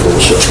appropriate under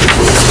the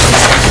circumstances.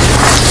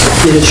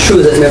 It is true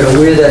that no matter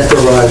where that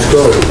garage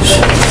goes,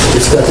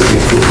 it's got to be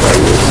approved by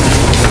you.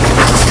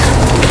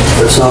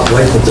 But it's not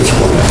ripe at this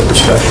point for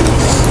discussion.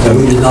 And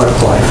we did not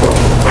apply for it.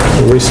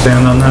 Where do we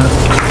stand on that?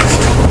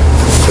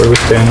 Where do we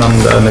stand on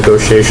the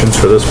negotiations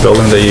for this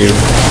building that you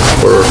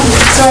were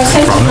So I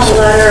sent a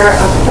letter,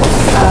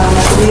 I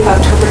believe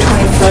October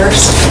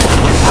 21st,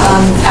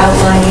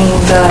 outlining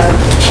the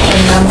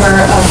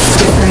number of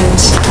different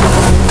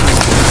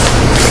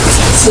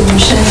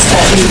solutions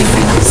that we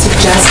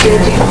suggested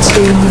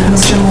to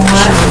Mr. Moore.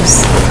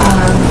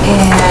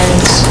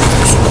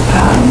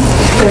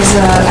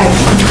 I've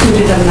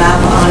included a map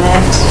on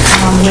it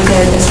with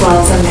it, as well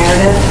as a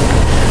narrative,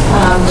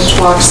 which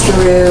walks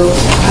through,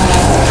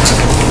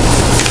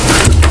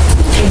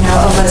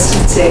 a list,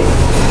 let's see,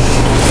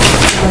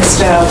 a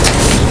list of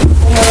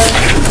 4,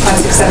 5,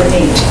 6, 7,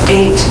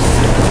 8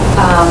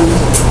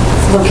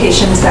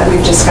 locations that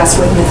we've discussed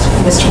with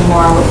Mr.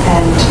 Moore,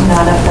 and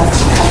none of them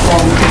have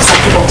been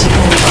acceptable to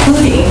him,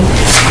 including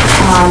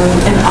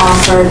an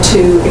offer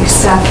to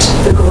accept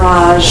the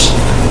garage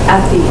at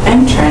the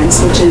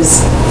entrance, which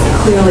is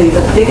clearly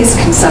the biggest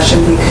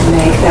concession we could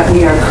make that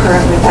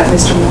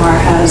Mr. Moore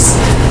has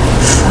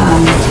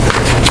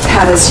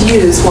had us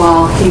use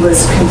while he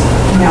was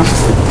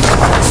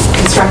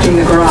constructing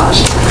the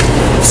garage.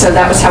 So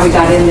that was how we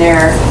got in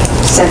there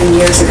 7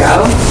 years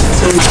ago.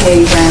 So we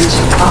pay rent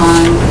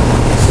on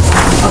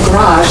a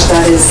garage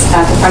that is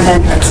at the front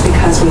entrance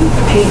because we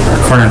paid for it.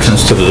 Front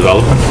entrance to the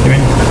development, you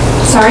mean?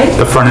 Sorry?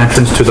 The front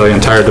entrance to the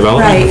entire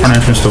development? Right. The front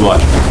entrance to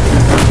what?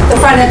 The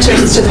front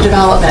entrance to the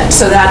development.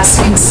 So that's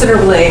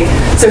considerably,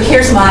 so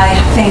here's my,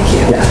 thank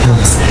you.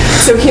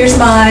 So here's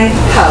my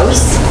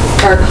house,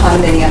 or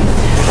condominium.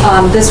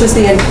 This was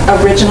the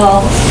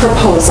original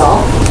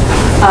proposal.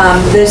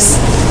 This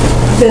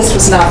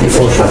was not the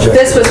original.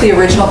 This was the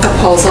original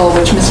proposal,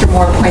 which Mr.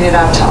 Moore pointed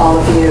out to all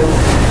of you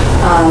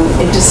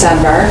in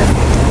December.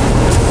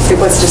 It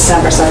was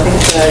December, so I think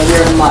it's a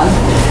year and a month.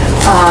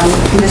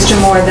 Mr.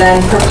 Moore then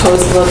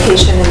proposed the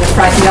location in the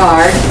front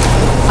yard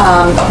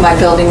of my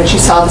building, which you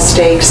saw the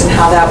stakes and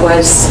how that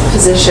was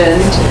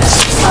positioned,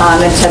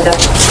 and said that,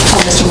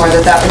 told Mr. Moore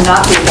that that would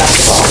not be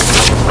acceptable.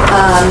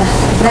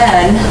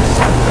 Then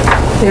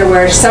there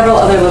were several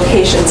other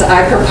locations.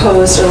 I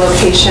proposed a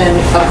location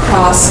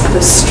across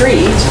the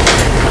street,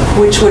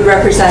 which would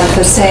represent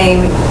the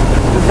same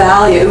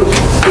value.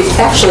 It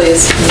actually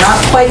is not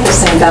quite the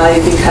same value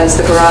because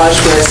the garage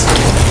was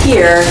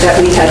here that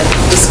we had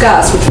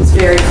discussed, which was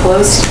very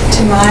close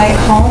to my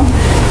home,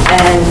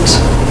 and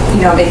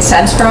it made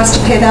sense for us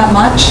to pay that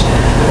much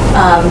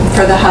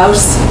for the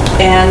house.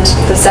 And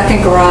the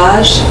second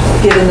garage,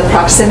 given the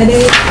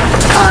proximity,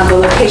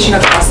 the location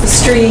across the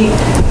street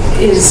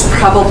is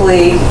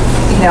probably,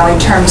 in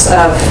terms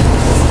of,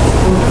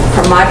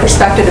 from my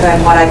perspective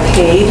and what I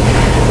paid,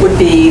 would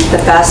be the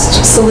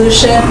best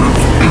solution.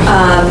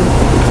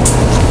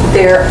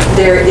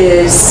 There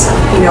is,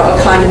 a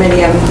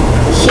condominium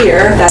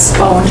here that's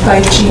owned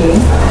by Jean,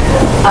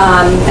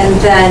 and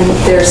then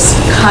there's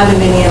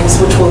condominiums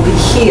which will be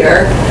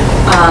here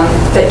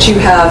that you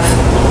have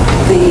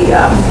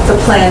the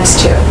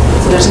plans to.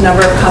 So there's a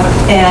number of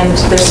and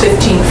there's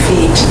 15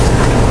 feet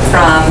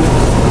from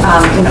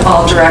in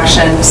all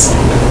directions.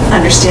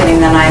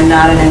 Understanding that I'm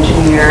not an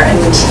engineer, and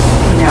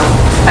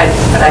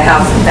but I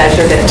have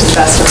measured it to the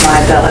best of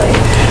my ability.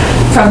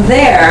 From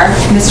there,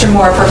 Mr.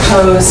 Moore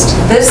proposed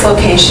this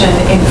location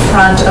in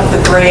front of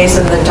the Grays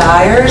and the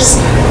Dyers,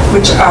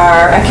 which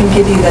are, I can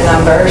give you the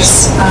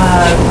numbers,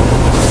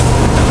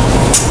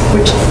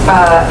 which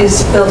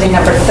is building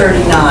number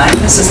 39.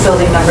 This is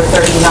building number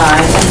 39,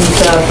 and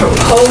the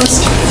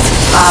proposed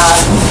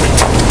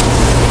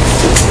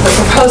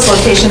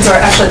locations, or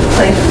actually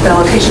the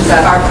locations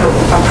that are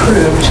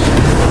approved,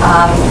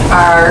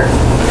 are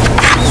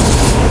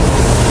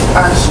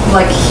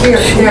like here.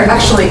 They're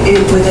actually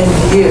within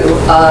view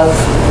of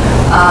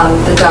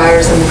the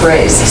Dyers and the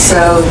Grays.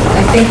 So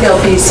I think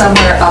they'll be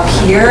somewhere up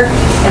here,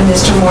 and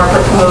Mr. Moore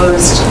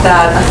proposed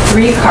that a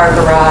 3-car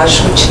garage,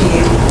 which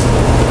he,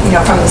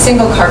 from the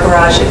single-car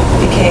garage, it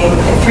became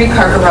a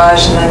 3-car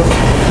garage, and then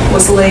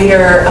was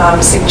later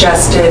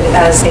suggested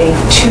as a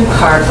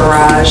 2-car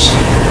garage.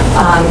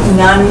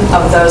 None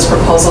of those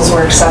proposals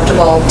were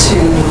acceptable to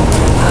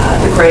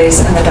the Grays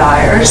and the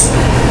Dyers.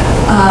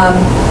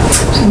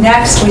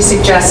 Next, we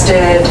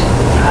suggested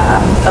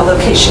a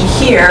location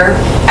here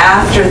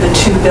after the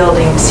 2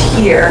 buildings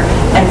here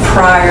and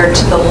prior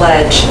to the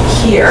ledge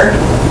here.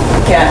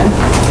 Again,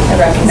 I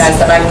recognize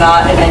that I'm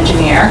not an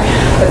engineer,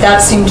 but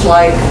that seemed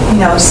like,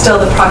 still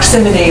the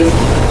proximity,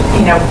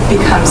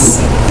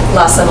 becomes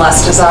less and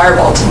less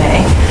desirable to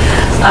me.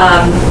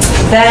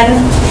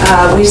 Then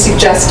we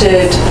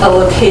suggested a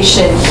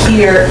location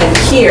here and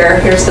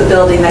here. Here's the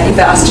building that you've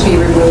asked to be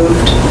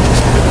removed.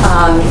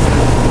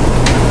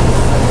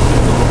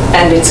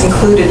 And it's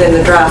included in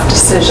the draft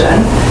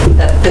decision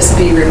that this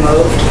be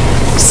removed.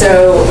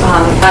 So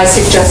I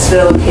suggested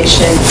a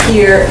location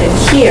here and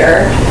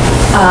here.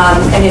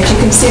 And if you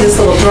can see this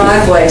little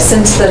driveway,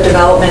 since the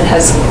development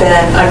has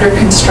been under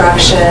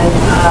construction,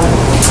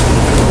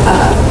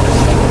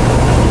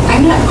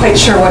 I'm not quite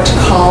sure what to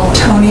call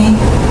Tony,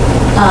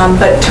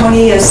 but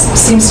Tony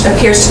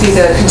appears to be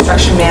the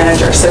construction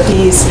manager. So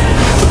he's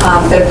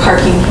been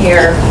parking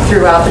here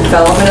throughout the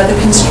development of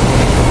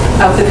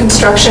the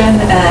construction,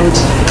 and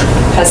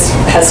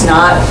has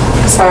not,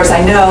 as far as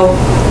I know,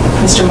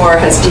 Mr. Moore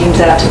has deemed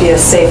that to be a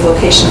safe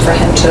location for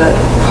him to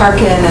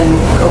park in and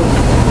go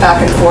back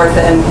and forth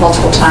and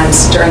multiple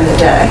times during the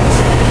day.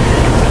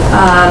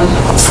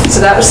 So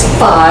that was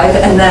 5,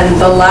 and then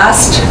the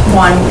last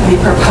one we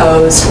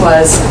proposed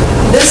was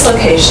this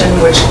location,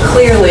 which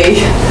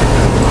clearly,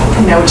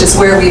 which is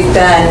where we've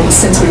been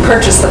since we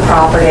purchased the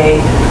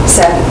property,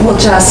 said we'll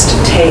just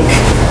take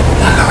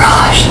the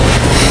garage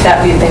that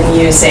we've been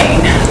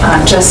using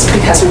just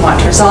because we want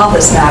to resolve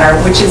this matter,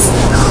 which is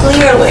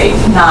clearly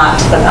not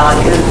the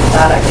value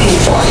that I paid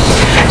for.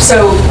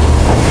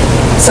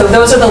 So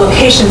those are the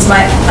locations.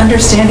 My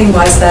understanding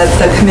was that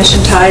the commission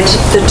tied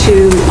the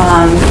two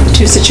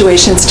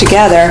situations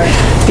together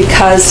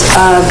because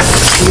of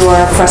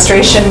your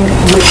frustration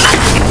with,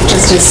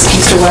 just as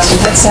Mr. Weston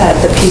had said,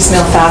 the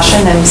piecemeal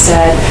fashion, and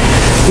said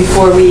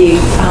before we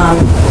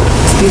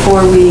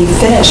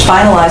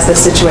finalize this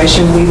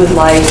situation, we would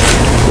like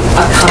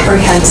a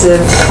comprehensive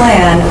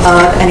plan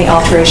of any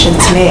alterations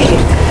made.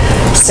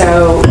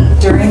 So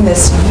during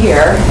this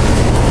year,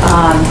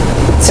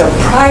 so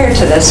prior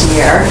to this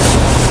year,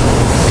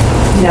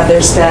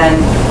 there's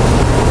been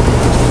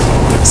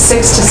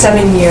 6 to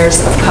 7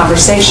 years of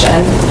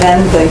conversation,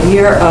 then the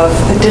year of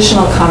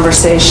additional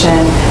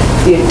conversation,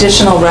 the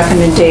additional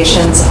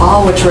recommendations,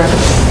 all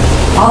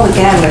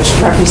again which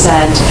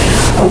represent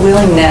a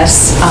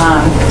willingness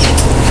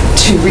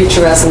to reach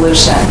a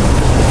resolution.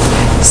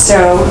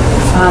 So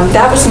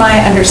that was my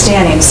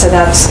understanding. So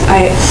that's,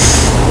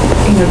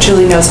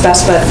 Julie knows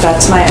best, but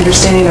that's my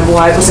understanding of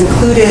why it was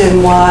included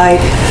and why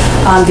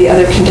the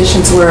other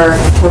conditions were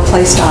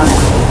placed on it.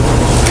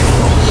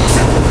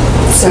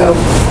 So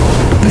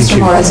Mr.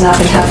 Moore has not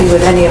been happy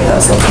with any of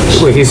those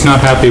locations. Wait, he's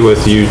not happy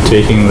with you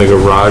taking the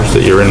garage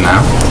that you're in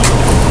now?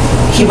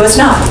 He was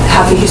not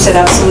happy. He said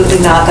absolutely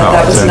not,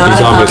 that was not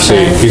an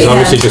option. He's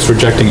obviously just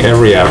rejecting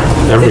every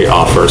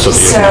offer. So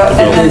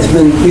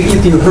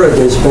you heard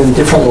there's been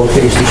different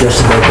locations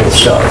just about both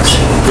sides.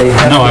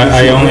 No,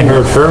 I only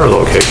heard her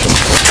location.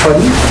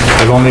 Pardon?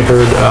 I've only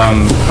heard,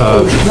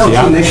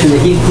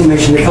 he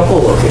mentioned a couple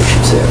of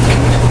locations there.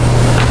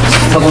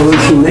 A couple of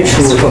which he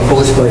mentioned were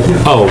proposed by him.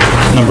 Oh,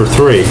 number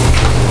 3.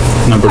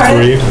 Number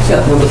 3?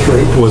 Yeah, number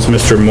 3. Was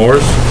Mr.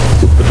 Moore's,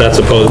 but that's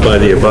opposed by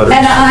the abutters.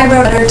 And I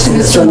wrote a letter to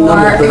Mr.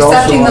 Moore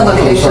accepting the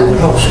location.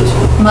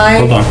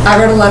 I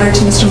wrote a letter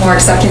to Mr. Moore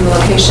accepting the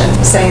location,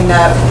 saying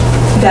that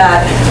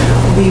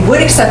we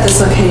would accept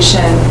this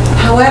location.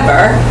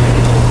 However,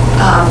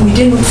 we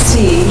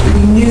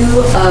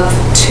knew of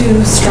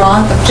 2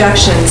 strong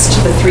objections to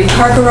the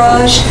 3-car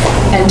garage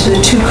and to the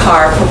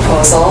 2-car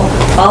proposal.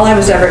 All I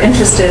was ever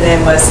interested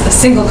in was a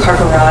single-car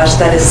garage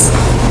that is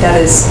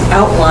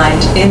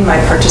outlined in my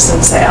purchase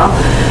and sale.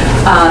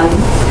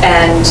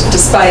 And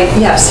despite,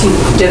 yes, he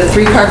did a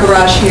 3-car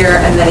garage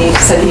here, and then he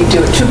said he'd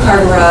do a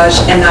 2-car garage,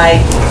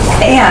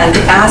 and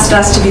asked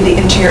us to be the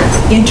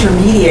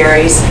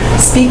intermediaries,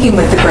 speaking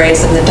with the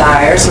Grays and the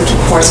Dyers, which of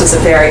course was a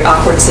very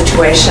awkward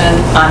situation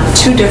on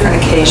 2 different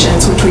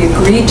occasions, which we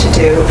agreed to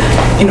do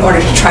in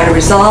order to try to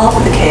resolve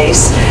the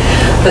case.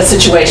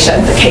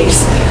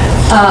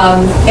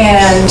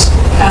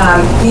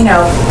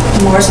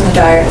 Moores and the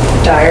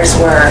Dyers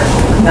were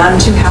none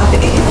too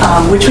happy,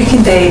 which we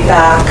conveyed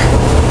back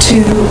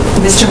to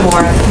Mr.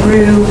 Moore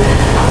through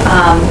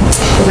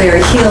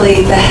Larry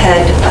Healy, the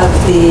head of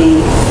the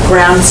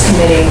grounds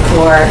committee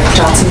for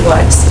Johnson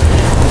Woods.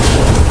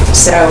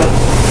 So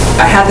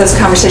I had those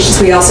conversations.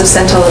 We also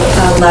sent a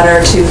letter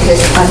to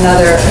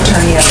another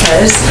attorney of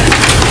his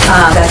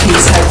that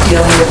he's had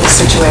dealing with the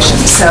situation.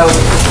 So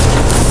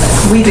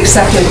we've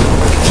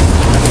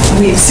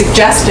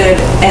suggested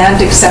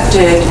and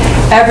accepted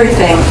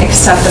everything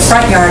except the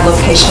front yard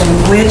location,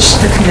 which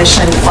the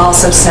commission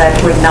also said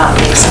would not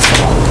be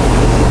acceptable.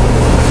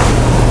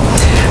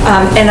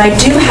 And I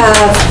do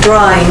have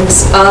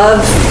drawings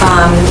of,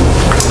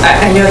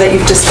 I know that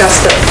you've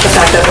discussed the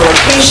fact that the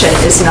location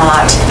is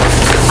not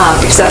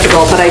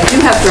acceptable, but I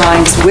do have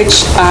drawings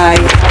which I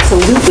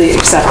absolutely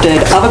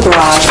accepted of a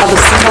garage, of a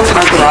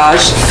single-car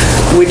garage,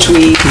 which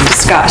we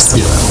discussed.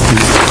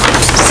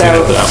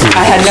 So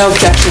I had no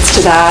objections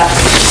to that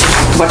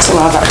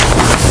whatsoever.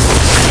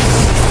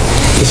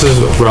 This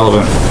is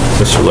relevant,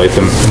 Mr.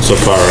 Latham,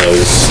 insofar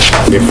as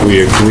if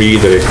we agree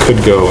that it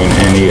could go in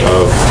any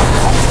of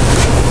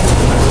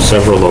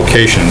several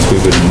locations, we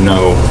would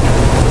know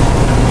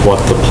what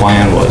the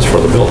plan was for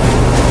the building.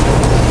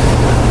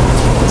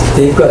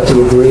 They've got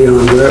to agree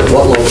on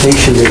what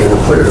location they're going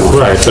to put it on.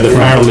 Right, but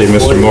apparently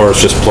Mr. Moore is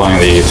just playing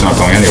the it's not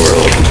going anywhere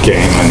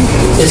game. And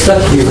it's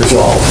got to be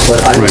resolved,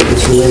 but I think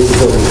it's related to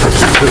building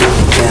 52,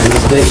 and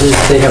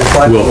they have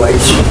private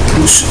rights.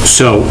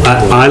 So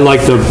I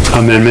like the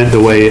amendment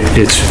the way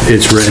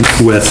it's written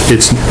with,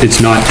 it's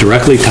not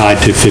directly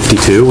tied to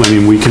 52. I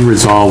mean, we can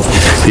resolve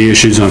the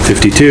issues on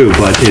 52,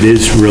 but it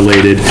is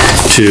related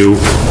to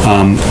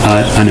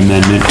an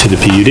amendment to the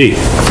PUD.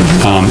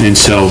 And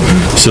so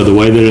the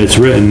way that it's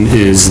written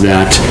is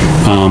that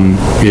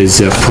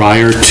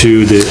prior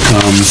to the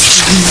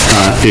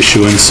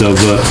issuance of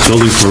a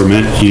building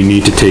permit, you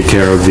need to take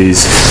care of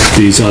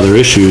these other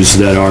issues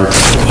that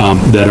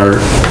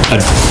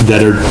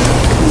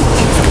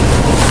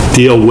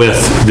deal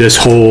with this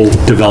whole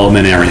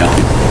development area,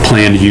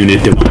 planned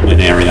unit development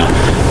area.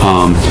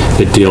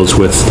 It deals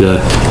with the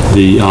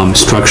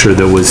structure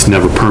that was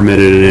never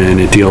permitted, and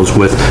it deals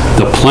with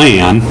the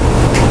plan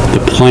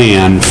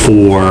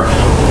for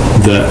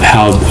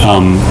how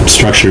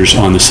structures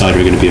on the site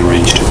are going to be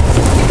arranged.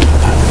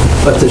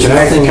 But there's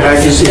nothing... Can I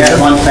just add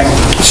one thing?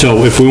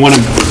 So if you want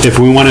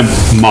to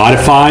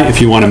modify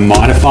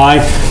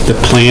the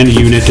planned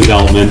unit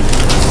development,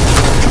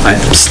 I'm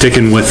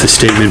sticking with the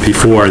statement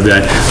before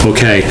that,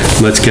 okay,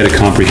 let's get a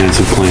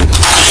comprehensive plan.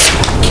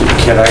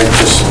 Can I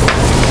just,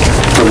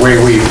 the way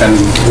we've been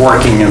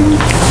working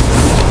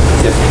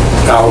it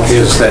out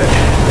is that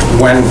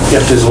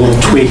if there's a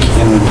little tweak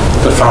in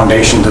the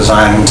foundation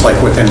design, it's like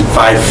within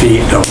 5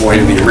 feet of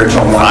where the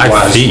original one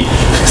was. 5 feet?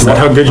 Is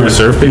that how good your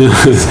survey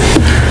is?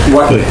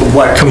 What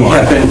we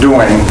have been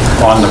doing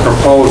on the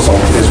proposal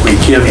is we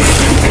give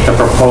the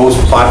proposed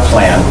plot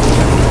plan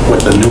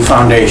with the new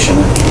foundation,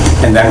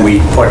 and then we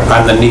put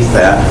underneath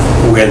that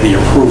where the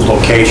approved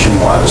location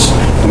was,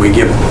 and we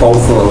give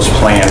both of those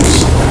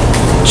plans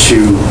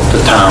to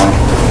the town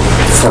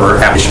for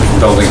application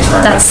for building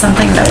permit. That's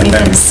something that we've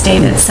been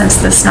stated since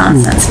this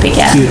nonsense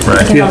began.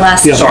 Right. In the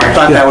last So I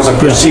thought that was a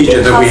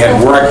procedure that we had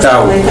worked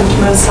out. Leave them to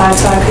one side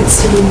so I could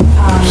see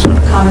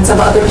comments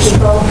of other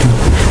people.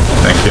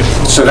 Thank you.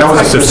 So that was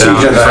a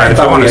procedure that I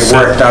thought we had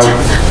worked out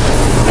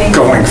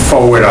going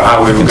forward, or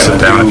how we were going to Sit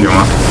down if you do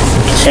want.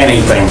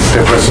 anything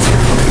that was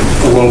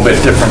a little bit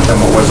different than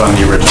what was on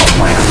the original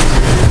plan.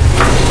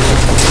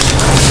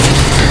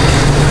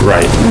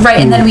 Right. Right,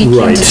 and then we can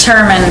Right.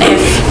 determine if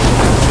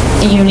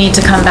you need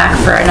to come back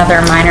for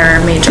another minor or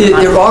major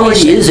modification. There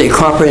already is a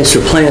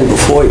comprehensive plan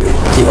before you.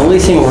 The only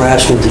thing we're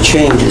asking to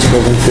change is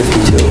building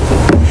 52.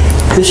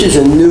 This is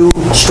a new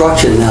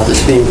structure now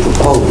that's being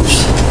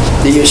proposed.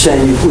 That you're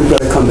saying we've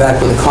got to come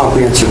back with a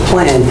comprehensive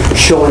plan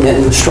showing that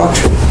new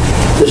structure.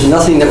 There's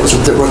nothing that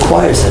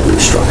requires that new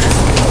structure.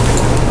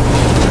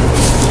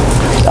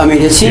 I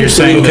mean, it seems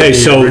to me... Okay,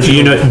 so,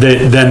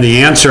 then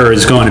the answer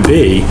is going to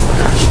be,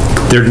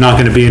 there's not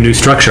going to be a new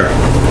structure.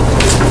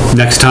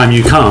 Next time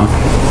you come,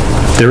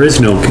 there is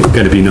going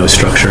to be no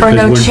structure. Or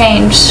no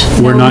change.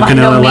 We're not going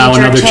to allow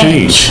major another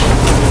change.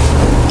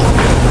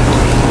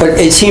 But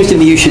it seems to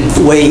me you should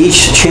weigh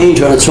each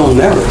change on its own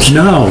merits.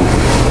 No,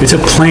 it's a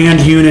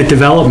planned unit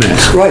development.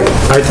 Right.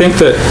 I think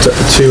that,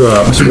 to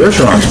Mr.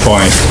 Bergeron's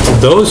point,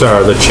 those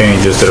are the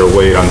changes that are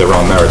weighed on their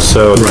own merits.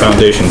 So the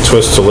foundation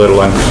twists a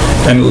little,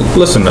 and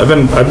listen, I've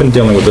been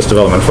dealing with this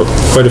development for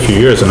quite a few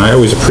years, and I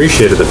always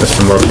appreciated that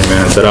Mr. Moore came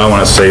in and said, I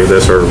want to save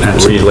this or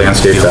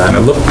re-landscape that, and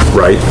it looked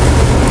right.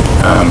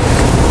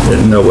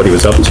 Didn't know what he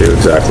was up to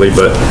exactly,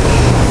 but,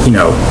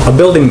 a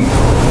building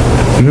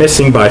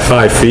missing by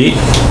 5 feet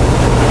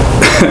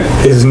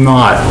is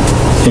not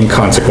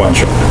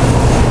inconsequential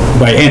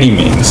by any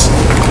means.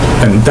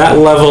 And that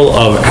level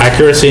of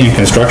accuracy in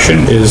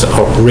construction is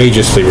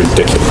outrageously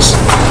ridiculous.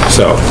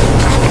 So,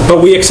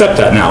 but we accept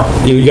that now.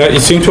 You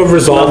seem to have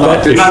resolved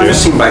that issue. They're not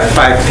missing by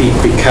 5 feet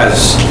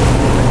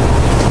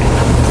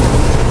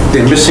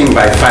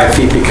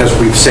because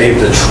we've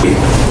saved the tree,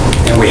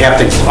 and we have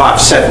to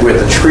offset where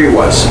the tree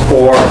was,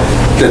 or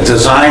the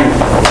design,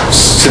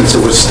 since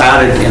it was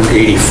started in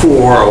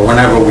 '84 or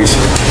whenever we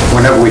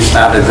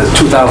started, the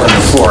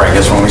 2004, I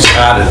guess, when we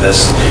started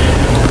this,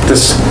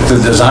 the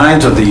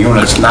designs of the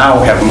units now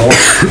have more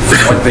than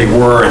what they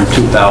were in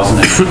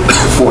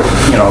 2004,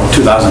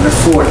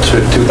 2004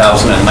 to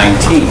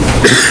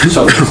 2019.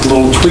 So there's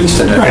little tweaks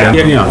that have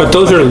happened. Yeah, but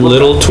those are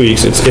little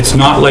tweaks. It's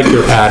not like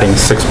you're adding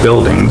 6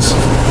 buildings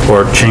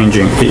or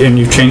changing, and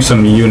you've changed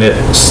some unit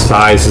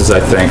sizes, I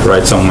think,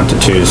 right? Some went to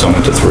 2s, some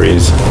went to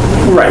 3s.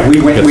 Right,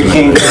 we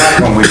came back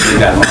when we did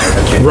that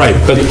modification. Right,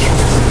 but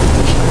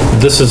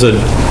this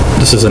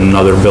is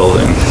another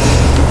building.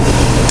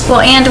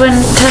 Well, and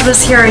when Ted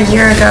was here a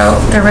year ago,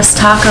 there was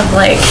talk of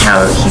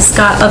how he's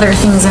got other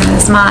things in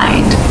his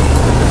mind.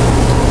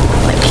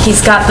 Like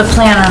he's got the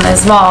plan on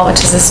his wall,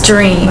 which is his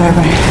dream.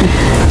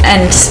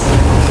 And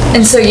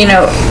so,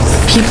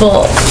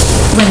 people,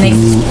 when they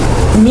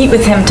meet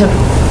with him to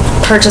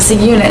purchase a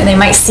unit, they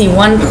might see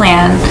one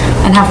plan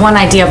and have one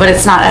idea, but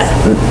it's not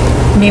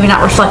maybe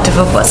not reflective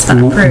of what's been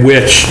approved.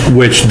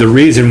 Which the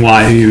reason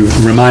why, you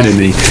reminded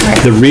me,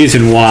 the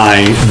reason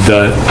why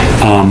the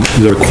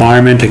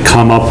requirement to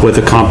come up with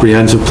a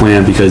comprehensive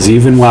plan, because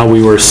even while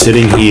we were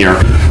sitting here,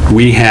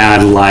 we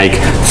had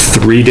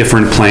 3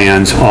 different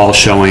plans, all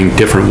showing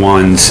different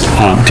ones,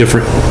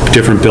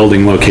 different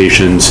building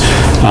locations,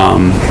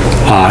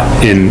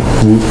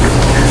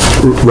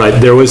 right,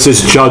 there was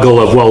this juggle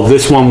of, well,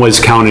 this one was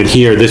counted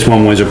here, this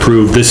one was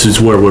approved, this is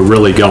where we're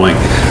really going.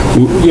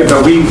 Yeah,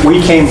 but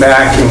we came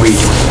back and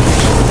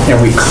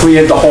we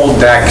cleared the whole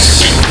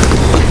decks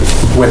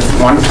with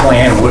one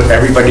plan.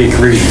 Everybody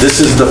agreed, this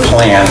is the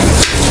plan.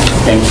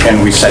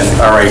 And we said,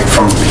 all right,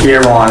 from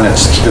here on,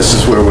 this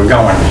is where we're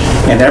going.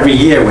 And every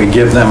year, we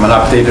give them an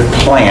updated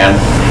plan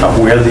of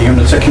where the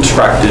units are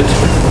constructed.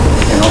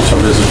 So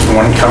there's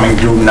one coming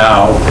due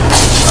now,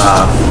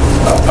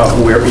 of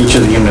where each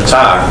of the units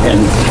are,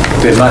 and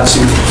they're not,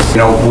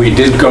 we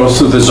did go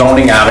through the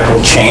zoning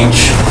article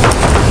change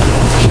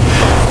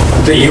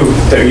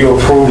that you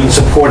approved and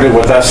supported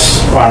with us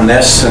on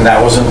this, and that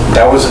was,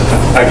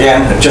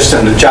 again, just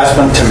an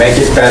adjustment to make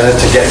it better,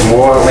 to get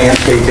more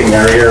landscaping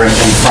area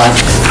in front,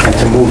 and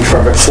to move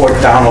Trevor Court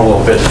down a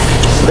little bit.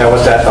 That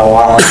was that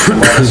allowance to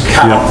let us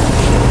count.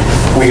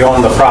 We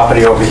own the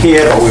property over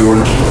here, but we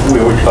were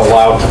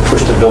allowed to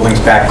push the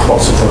buildings back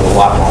closer to the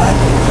lot line,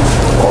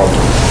 or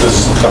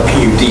the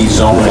PUD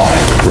zone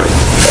line. Right.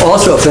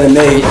 Also, if I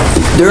may,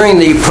 during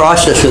the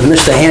process with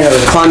Mr. Hanna,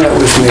 a comment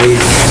was made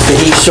that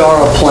he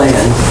saw a plan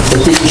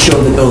that didn't show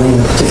the building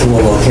in a particular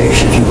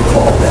location, if you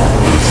recall that.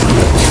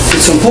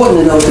 It's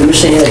important to note that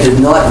Mr. Hanna did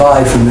not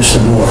buy from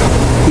Mr. Moore.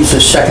 He's the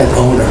second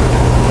owner.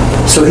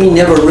 So he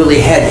never really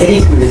had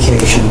any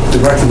communication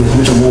directly with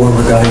Mr. Moore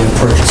regarding the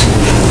purchasing of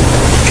the building.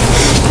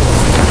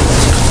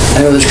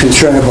 I know there's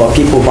concern about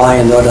people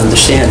buying and not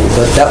understanding,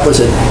 but that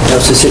was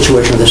the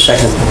situation with the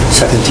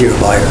second-tier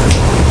buyer.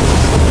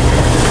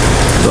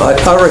 So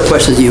our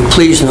request is that you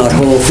please not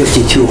hold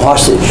 52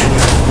 hostage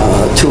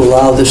to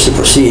allow this to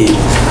proceed.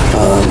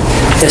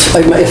 If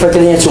I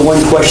can answer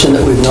one question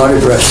that we've not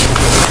addressed.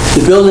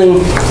 The building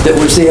that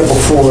was there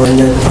before and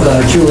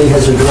that Julie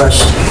has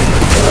addressed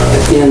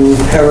in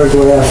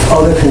paragraph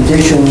other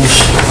conditions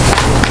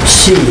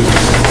C,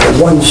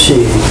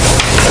 1C,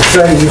 a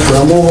strategy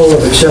for removal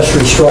of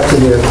accessory structure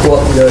near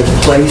courtyard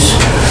place.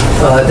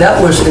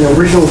 That was an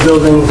original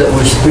building that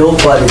was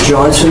built by the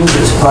Johnsons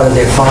as part of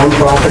their farm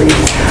property.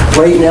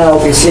 Right now,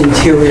 it's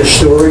interior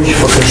storage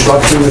for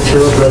construction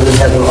materials rather than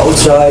having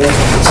outside,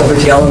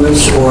 subject to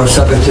elements or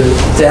subject to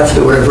theft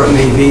or whatever it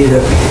may be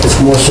that it's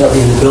more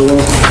certainly in the building.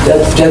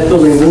 That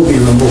building will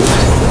be removed,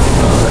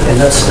 and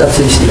that's at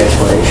least the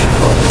explanation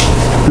for it.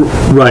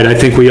 Right, I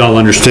think we all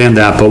understand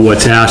that, but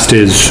what's asked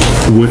is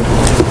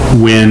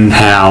when,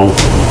 how,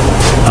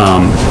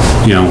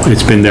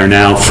 it's been there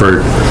now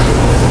for,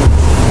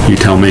 you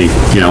tell me,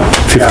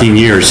 15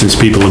 years since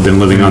people have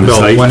been living on the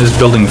site. When is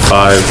Building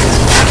 5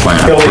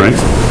 planned? Right?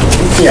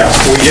 Yeah,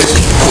 we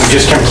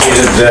just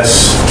completed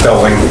this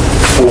Building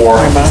 4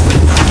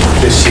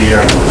 this year,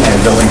 and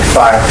Building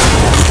 5.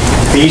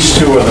 These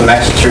two are the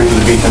next two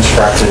to be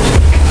constructed.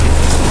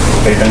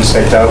 They've been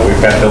staked out. We've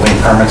got building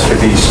permits for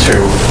these two,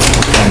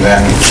 and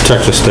then...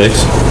 Check the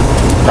stakes?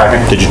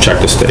 Pardon? Did you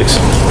check the stakes?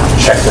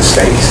 Check the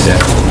stakes.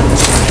 Yeah.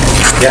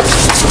 Yep.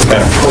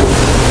 Been approved.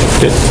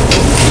 Good.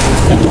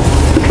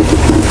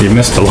 You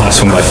missed the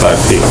last one by 5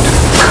 feet.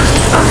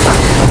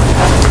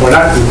 We're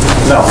not...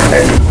 No.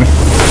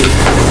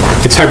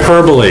 It's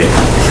hyperbole,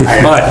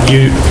 but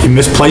you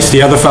misplaced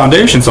the other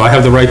foundation, so I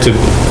have the right to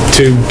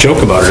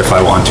joke about it if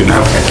I want to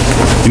now.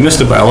 You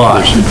missed it by a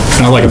lot. It's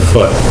not like a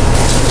foot.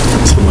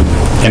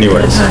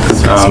 Anyways,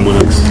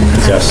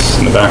 yes,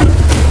 in the back.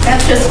 That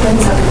just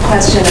brings up a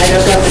question. I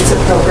don't know if it's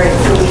appropriate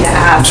for me to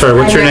ask. I'm sorry,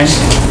 what's your name?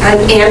 I'm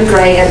Ann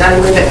Gray, and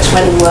I live at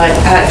 28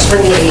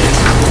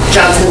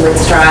 Johnson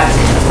Woods Drive.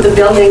 The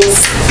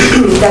buildings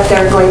that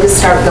they're going to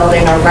start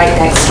building are right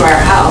next to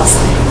our house,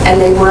 and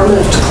they were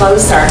moved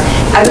closer.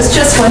 I was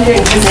just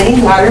wondering, has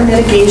any water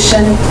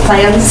mitigation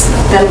plans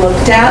been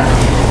looked at?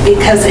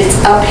 Because it's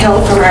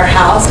uphill from our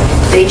house.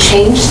 They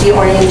changed the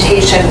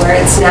orientation where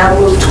it's now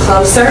moved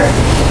closer,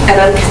 and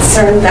I'm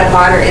concerned that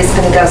water is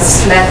going to go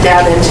smack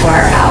down into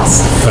our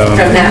house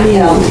from that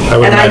hill.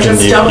 I would and I imagine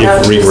just don't know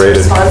who's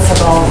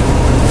responsible.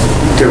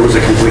 There was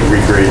a complete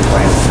regrade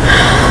plan.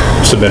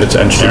 Submitted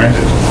to engineering?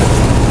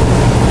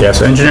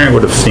 Yes, engineering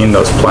would have seen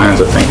those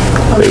plans, I think.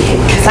 Okay,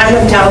 because I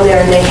went down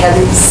there and they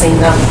hadn't seen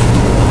them.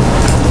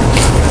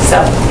 So,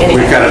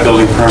 anyway. We've got a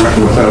building permit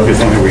with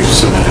everything that we've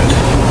submitted.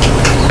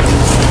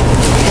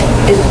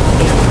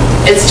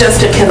 It's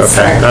just a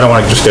concern. Okay, I don't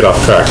want to just get off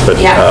track, but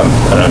I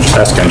don't know, just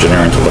ask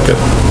engineering to look at,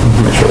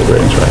 make sure the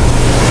grading's right.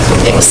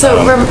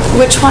 So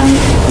which one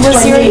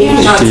was your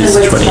unit? Johnson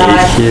Woods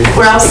Drive.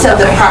 We're also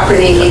the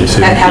property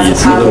that has a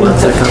problem with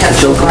the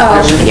potential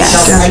garage.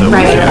 Yes,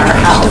 right in our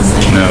house.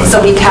 So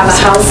we have a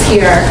house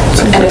here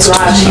and a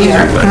garage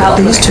here out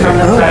from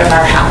the front of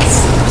our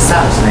house. So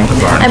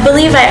I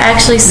believe I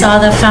actually saw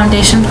the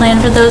foundation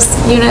plan for those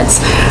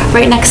units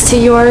right next to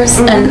yours,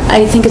 and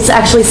I think it's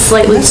actually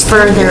slightly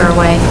further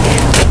away.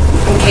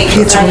 Okay,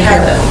 because I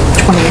have a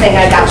thing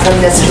I got from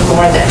Mr.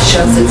 Moore that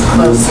shows it's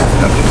closer.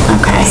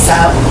 Okay. So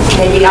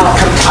maybe I'll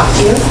come talk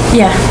to you.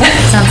 Yeah,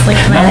 sounds like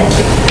a plan.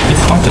 He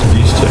haunted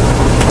these two.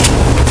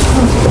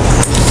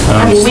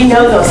 I mean, we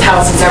know those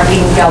houses are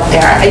being built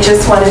there. I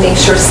just want to make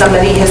sure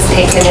somebody has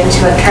taken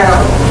into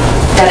account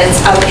that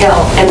it's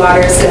uphill and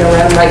water is going to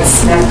run right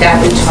smack dab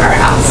into our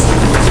house.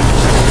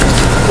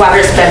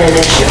 Water's been an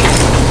issue.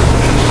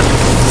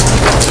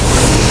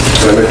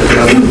 Can I make a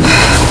comment?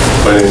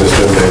 My name is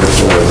Jim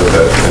Davidson. I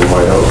live in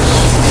White Oaks.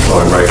 So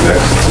I'm right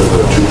next to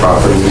the two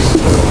properties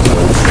that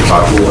I'm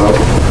talking about.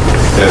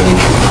 And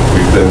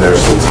we've been there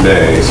since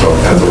May, so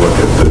I've had to look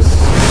at this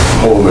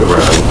hole in the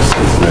ground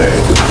since May.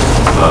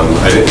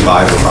 I didn't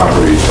buy the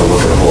property to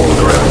look at a hole in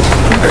the ground.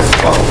 I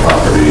bought the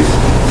property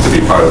to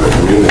be part of the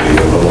community,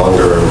 and the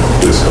longer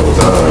this goes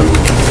on,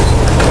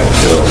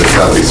 there's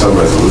got to be some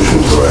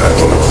resolution to it. I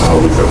don't know how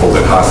we could hold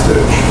it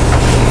hostage.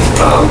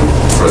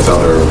 for its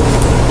other,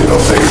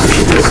 things. There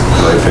should be,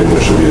 in my opinion,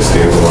 there should be a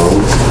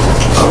standalone.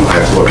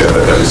 I have to look at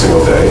it every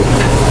single day,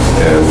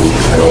 and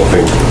I don't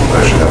think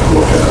I should have to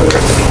look at it,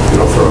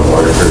 for a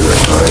longer period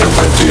of time.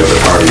 If the other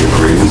party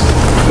agrees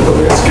that the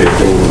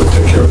landscaping would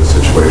take care of the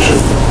situation,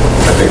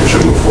 I think it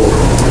should move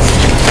forward.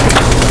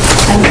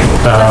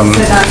 And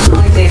that's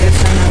not only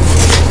Davidson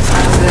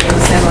in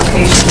the same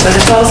location, but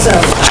it's also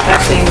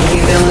affecting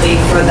the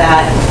ability for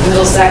that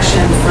middle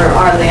section for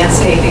our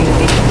landscaping to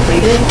be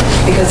completed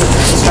because it's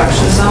a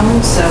construction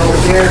zone. So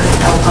we're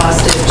held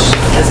hostage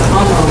as a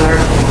homeowner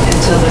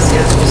until this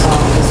gets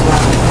resolved as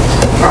well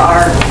for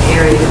our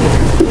area to be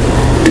completed.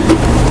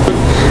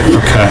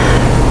 Okay.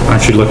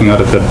 Aren't you looking out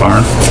at that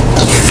barn?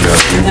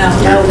 No,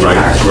 We're right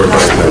next.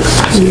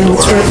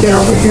 It's right there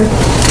over here.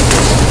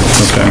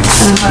 Okay.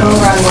 I'm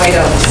over on White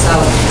Oak, so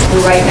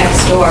we're right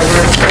next door.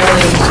 We're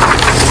fairly,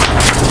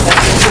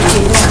 that's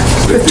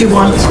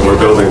 51. 51. So we're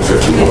building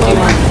 51.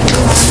 51.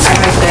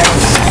 Right there.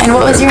 And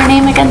what was your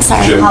name again?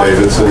 Sorry. Jim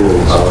Davidson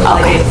and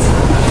Holly.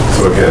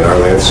 So again, our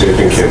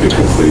landscaping can't be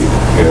complete,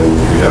 and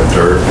we have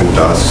dirt and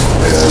dust,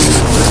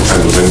 and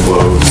the wind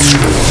blows.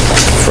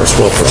 First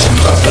world problem.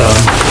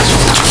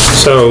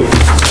 So,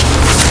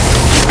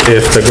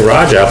 if the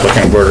garage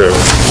applicant were to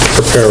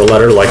prepare a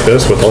letter like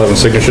this with 11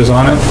 signatures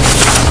on it,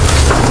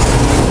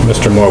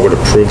 Mr. Moore would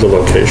approve the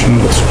location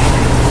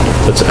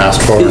that's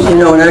asked for?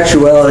 In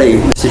actuality,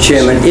 Mr.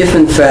 Chairman, if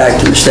in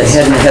fact Mr.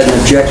 Hanna hadn't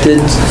objected,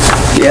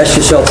 if you ask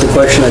yourself the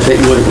question, I bet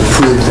you would have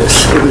approved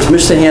this. It was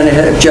Mr. Hanna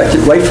had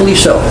objected, rightfully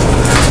so,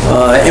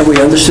 and we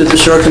understood the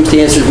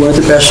circumstances weren't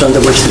the best under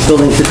which the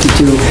Building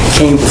 52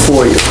 came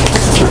before you.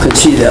 You could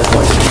see that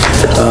point.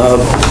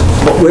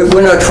 But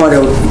we're not trying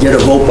to get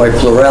a vote by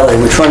plurality.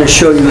 We're trying to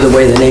show you the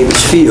way the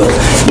neighbors feel.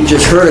 You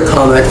just heard a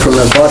comment from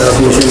a butter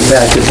who's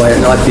impacted by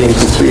it not being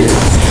completed.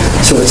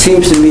 So it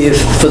seems to me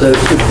if for the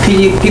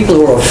people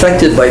who are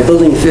affected by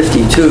Building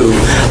 52,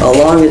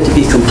 allowing it to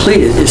be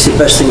completed is the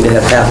best thing to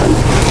have happened.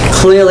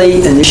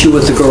 Clearly, an issue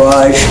with the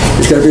garage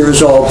is going to be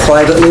resolved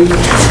privately.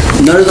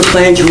 None of the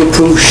plans you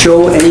approve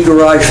show any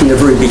garage from the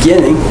very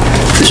beginning.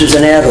 This is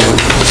an add-on,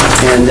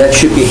 and that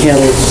should be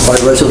handled by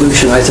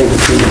resolution, I think,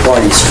 between the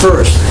parties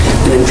first,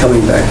 and then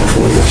coming back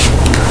before you.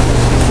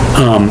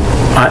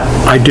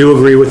 I do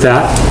agree with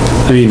that.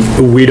 I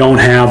mean, we don't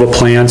have a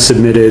plan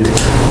submitted.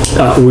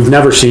 We've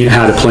never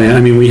had a plan.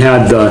 I mean, we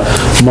had the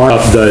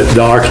markup,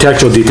 the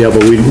architectural detail,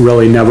 but we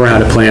really never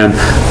had a plan,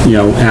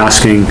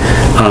 asking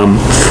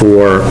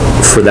for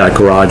that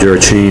garage or a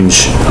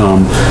change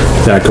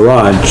that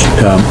garage,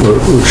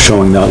 or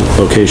showing that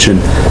location.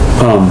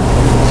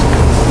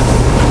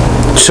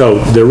 So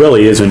there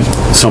really isn't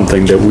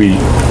something that we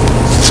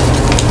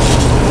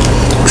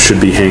should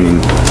be hanging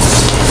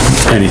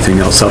anything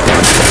else up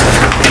on.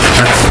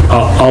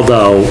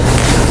 Although,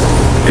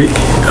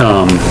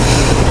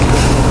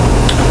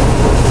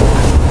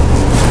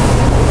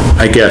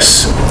 I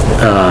guess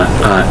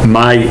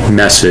my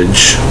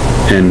message,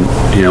 and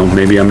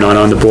maybe I'm not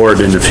on the board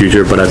in the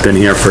future, but I've been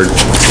here for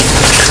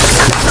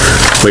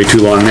way too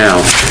long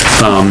now,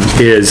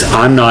 is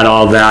I'm not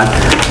all that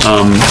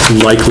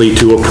likely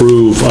to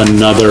approve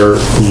another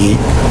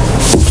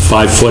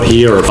 5 foot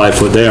here or 5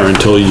 foot there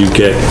until you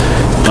get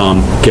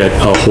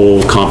a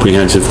whole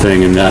comprehensive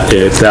thing, and that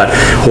if that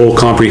whole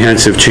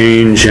comprehensive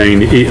change, I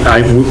mean,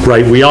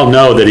 right, we all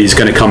know that he's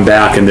going to come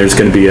back and there's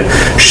going to be a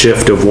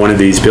shift of one of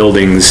these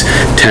buildings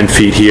 10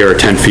 feet here or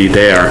 10 feet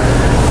there.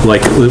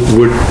 Like,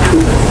 we're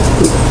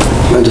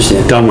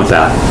done with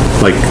that.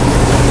 Like,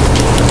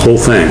 whole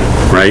thing,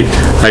 right?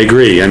 I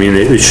agree. I mean,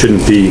 it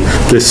shouldn't be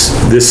this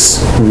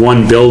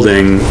one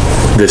building,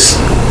 this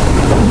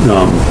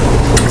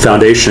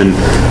foundation.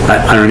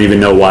 I don't even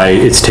know why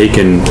it's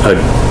taken a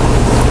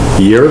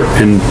year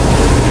and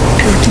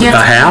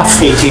a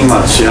half? 18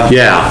 months, yeah.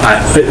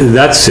 Yeah,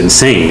 that's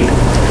insane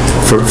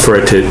for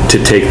it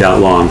to take that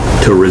long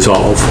to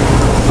resolve.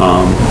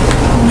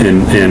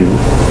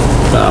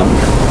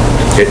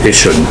 It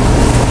shouldn't.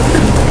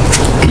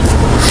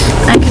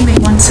 I can make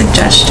one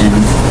suggestion,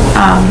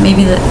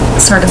 maybe that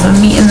sort of a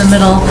meet in the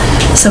middle,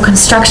 so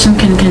construction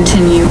can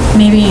continue.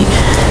 Maybe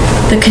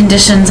the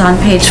conditions on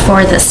page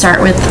 4 that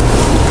start with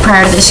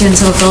prior to the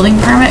issuance of a building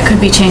permit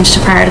could be changed to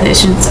prior to the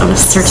issuance of a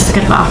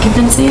certificate of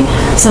occupancy,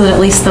 so that at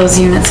least those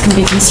units can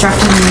be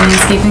constructed and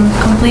landscaping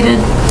completed.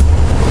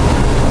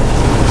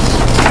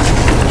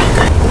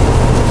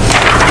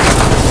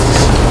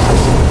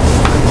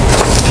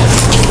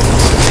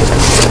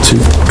 That's a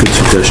good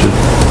suggestion.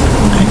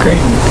 I agree.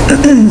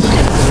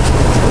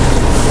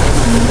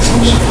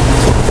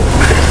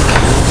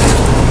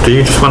 Do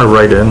you just want to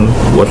write in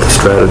what the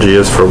strategy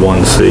is for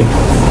 1C?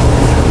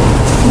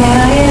 May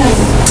I,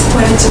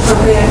 when it's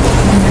appropriate,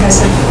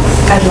 because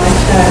I'd like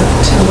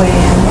to weigh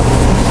in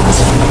if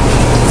possible.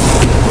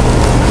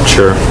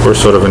 Sure. We're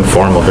sort of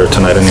informal here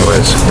tonight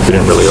anyways. We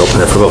didn't really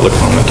open it for public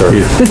comment, or...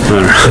 Go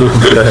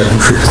ahead. I'm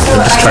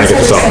just trying to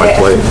get this off my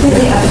plate. I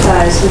completely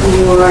empathize with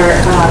your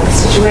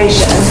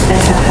situation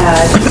and have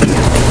had,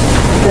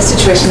 the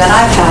situation that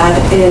I've had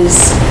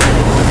is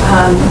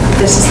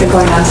This has been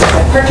going on since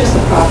I purchased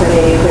the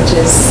property, which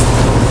is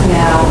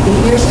now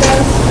 8 years ago.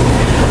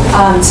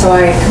 So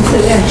I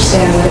completely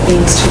understand what it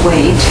means to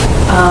wait.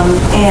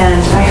 And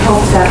I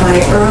hope that my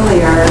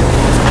earlier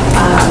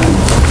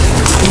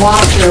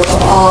walkthrough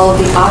of all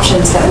the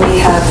options that we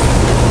have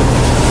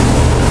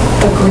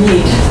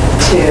agreed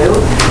to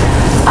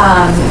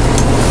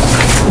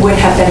would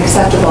have been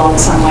acceptable in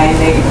some way.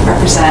 They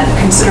represent a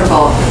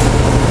considerable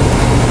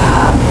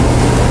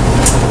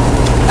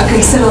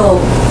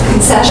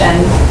concession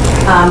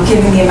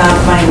given the amount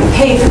of money we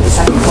paid for the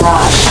second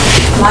garage.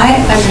 My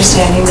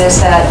understanding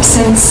is that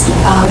since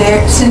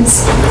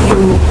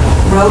you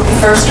wrote the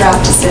first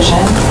draft decision,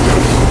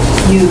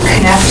 you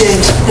connected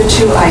the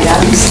two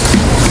items.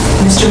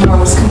 Mr. Moore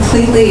was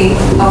completely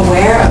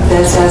aware of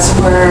this, as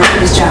were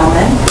these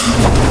gentlemen,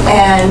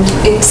 and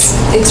it's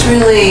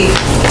really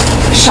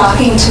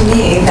shocking to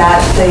me that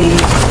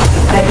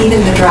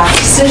even the draft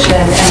decision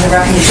and the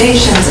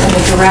recommendations and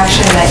the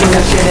direction that you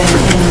have given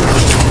in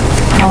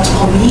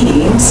multiple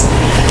meetings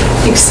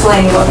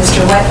explain what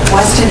Mr.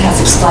 Weston has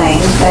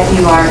explained, that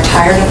you are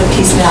tired of the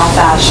piecemeal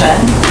fashion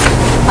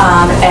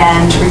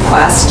and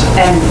request,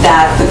 and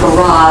that the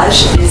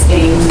garage is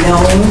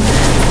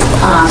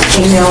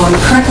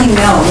currently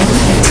known,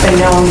 it's been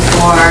known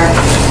for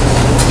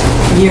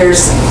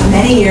years,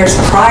 many years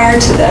prior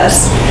to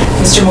this.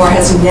 Mr. Moore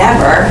has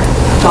never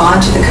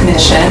gone to the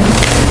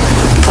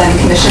Planning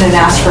Commission and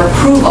asked for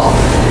approval.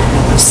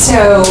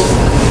 So,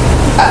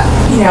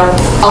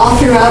 all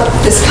throughout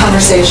this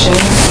conversation,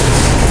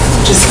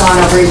 just gone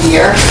over a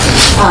year,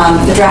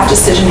 the draft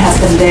decision has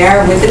been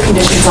there with the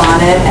conditions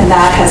on it, and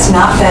that has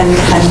not been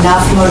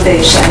enough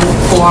motivation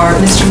for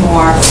Mr.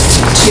 Moore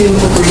to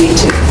agree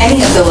to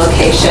any of the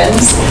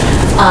locations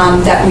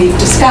that we've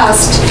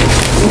discussed,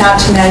 not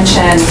to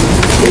mention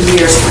the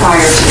years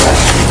prior to it.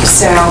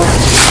 So,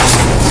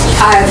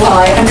 while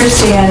I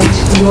understand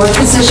your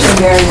position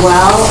very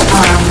well,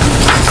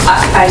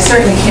 I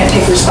certainly can't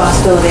take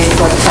responsibility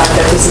for the fact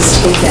that this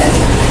has taken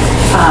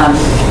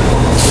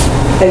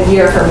a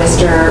year for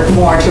Mr.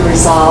 Moore to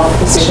resolve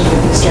the decision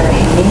with Mr.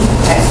 Haney.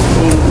 I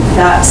mean,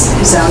 that's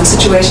his own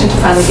situation to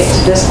finally get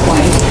to this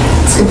point.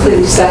 It's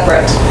completely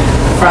separate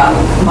from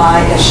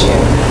my issue.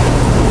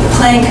 The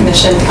Planning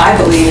Commission, I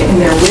believe, in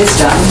their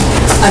wisdom,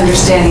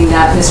 understanding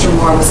that Mr.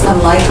 Moore was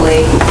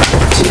unlikely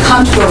to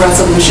come to a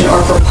resolution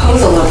or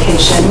propose a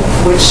location,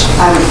 which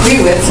I would agree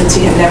with since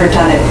he had never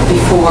done it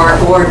before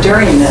or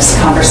during this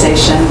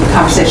conversation, the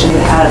conversation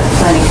we had at the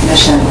Planning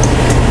Commission.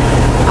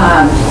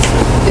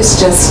 It's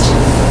just,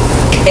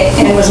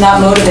 and was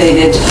not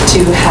motivated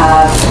to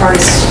have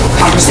hardest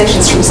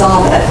conversations to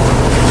resolve it,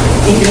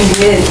 even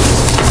with,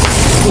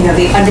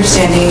 the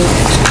understanding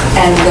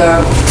and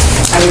the,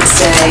 I would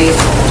say,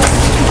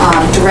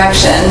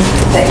 direction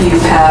that you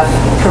have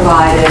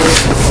provided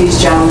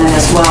these gentlemen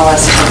as well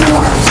as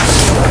more.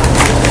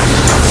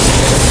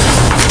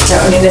 So,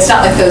 I mean, it's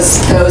not like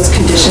those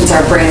conditions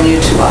are brand new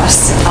to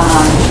us.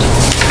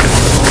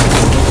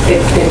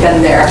 They've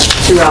been there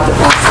throughout the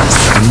process.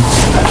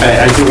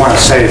 I do want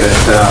to say that,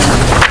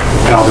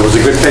 there was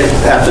a good faith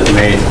effort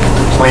made.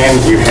 The plan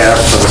you have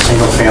for the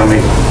single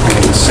family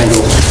and the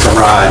single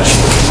garage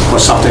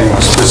was something that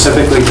was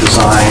specifically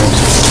designed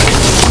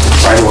to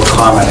try to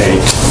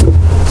accommodate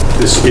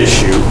this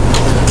issue.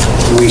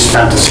 We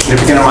spent a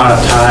significant amount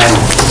of time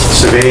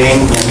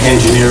surveying and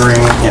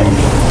engineering and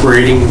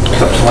grading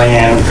the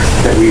plan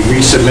that we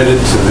resubmitted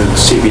to the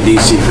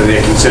Cpdc for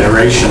their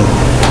consideration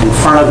in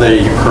front of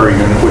her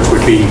unit, which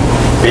would be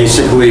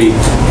basically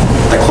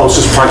the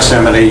closest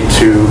proximity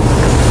to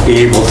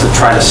be able to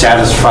try to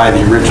satisfy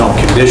the original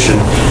condition.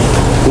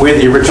 Where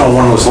the original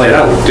one was laid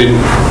out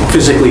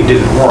physically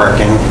didn't work,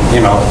 and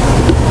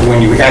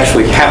when you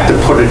actually have to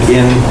put it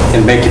in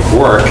and make it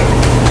work,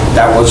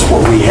 that was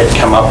what we had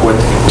come up with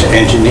to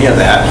engineer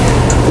that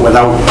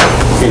without,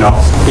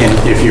 and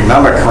if you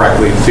remember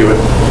correctly,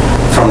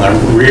 from the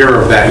rear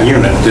of that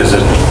unit, there's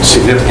a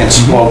significant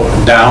slope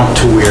down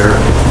to where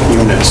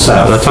units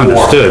That's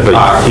understood, but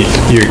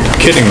you're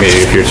kidding me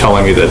if you're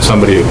telling me that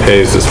somebody who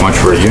pays this much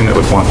for a unit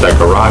would want that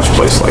garage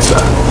placed like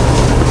that.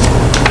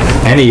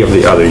 Any of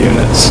the other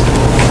units.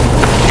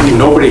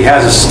 Nobody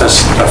has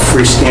a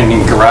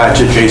freestanding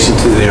garage adjacent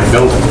to their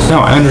buildings. No,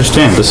 I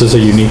understand. This is a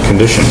unique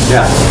condition.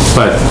 Yeah.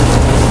 But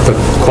the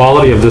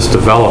quality of this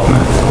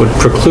development would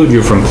preclude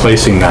you from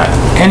placing that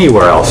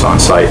anywhere else on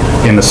site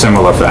in a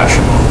similar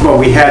fashion. Well,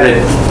 we had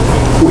it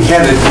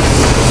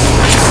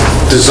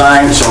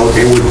designed so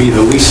it would be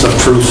the least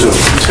obtrusive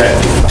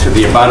to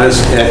the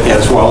abutters,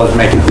 as well as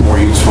making it more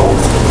useful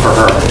for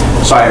her.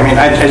 So, I mean,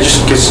 I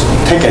just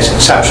take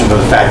exception to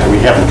the fact that we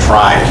haven't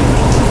tried.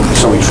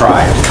 So we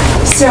tried.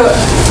 So,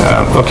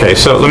 okay,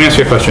 so let me ask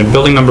you a question.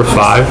 Building number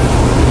 5,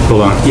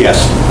 hold on.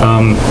 Yes.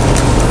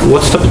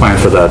 What's the plan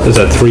for that? Is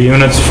that 3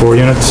 units, 4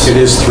 units? It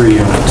is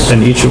 3 units.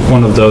 And each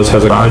one of those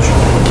has a garage?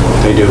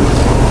 They do.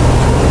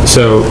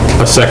 So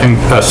a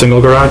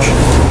single garage?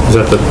 Is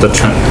that is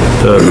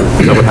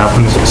that what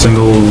happens?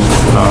 Single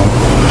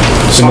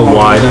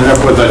wide? End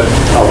up with a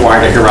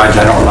wider garage.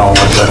 I don't know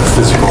what the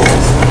physical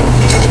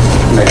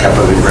makeup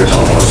of the original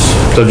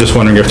So just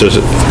wondering if there's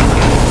a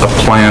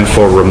plan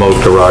for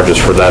remote garages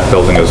for that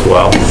building as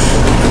well?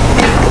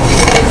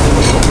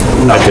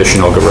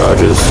 Additional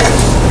garages?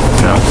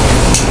 No?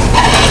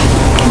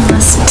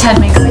 Unless Ted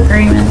makes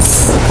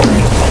agreements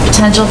with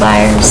potential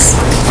buyers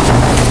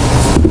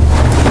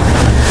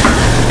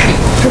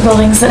for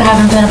buildings that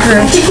haven't been I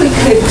approved. think we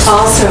could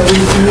also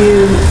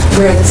review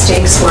where the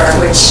stakes were,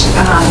 which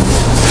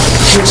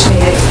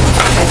made it,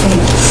 I think,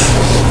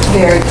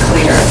 very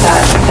clear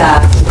that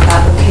that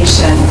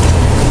location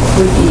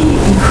would be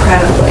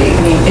incredibly,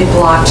 I mean, it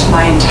blocked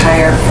my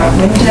entire front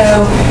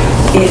window.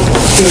 It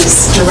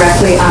is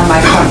directly on my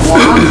front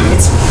walk.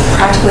 It's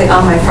practically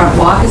on my front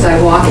walk as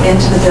I walk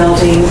into the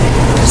building.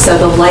 So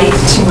the light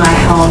to my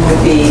home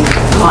would be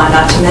gone,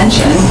 not to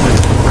mention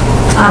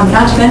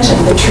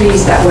the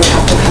trees that would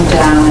have to come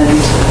down and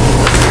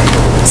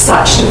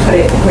such to put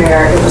it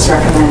where it was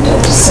recommended.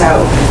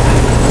 So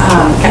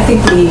I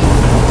think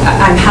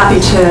I'm happy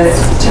to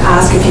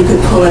ask if you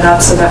could pull it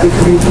up so that we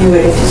could review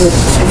it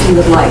if you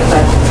would like,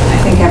 but I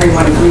think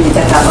everyone agreed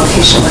that that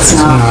location was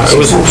not. It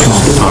was an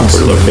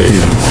awkward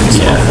location.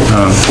 Yeah.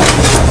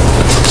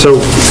 So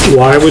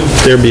why would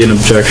there be an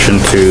objection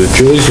to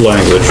Julie's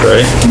language,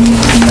 right?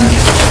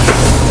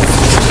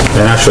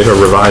 And actually her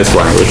revised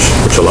language,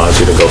 which allows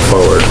you to go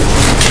forward,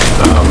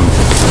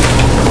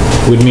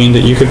 would mean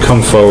that you could come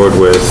forward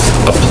with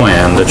a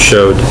plan that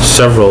showed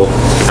several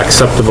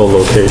acceptable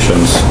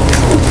locations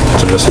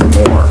to Mr.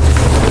 Moore,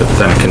 that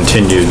then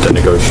continued the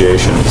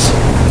negotiations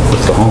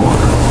with the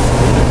homeowner.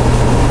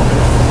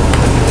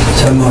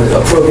 So I'm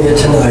approving it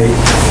tonight,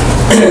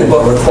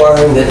 but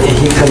requiring that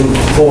he come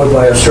forward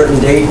by a certain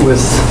date with...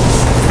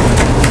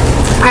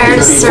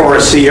 Before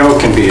a CO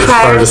can be...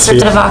 Prior to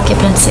certificate of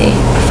occupancy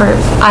for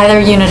either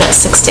unit at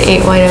 6 to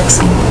 8 White Oaks.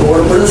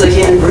 What if they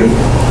can't agree?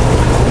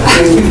 I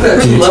mean, you've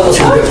got two levels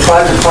here. You've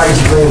got private parties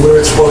agreeing where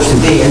it's supposed to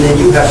be, and then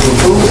you have to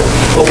approve it.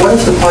 But what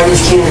if the parties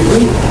can't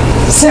agree?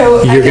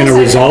 So You're going to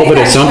resolve it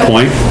at some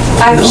point.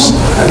 No,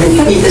 I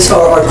mean, it's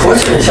our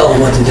court's going to tell them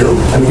what to do.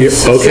 I mean,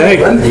 it's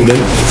Okay. a remedy.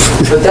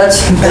 But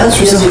that's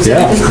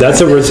Yeah,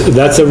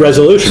 that's a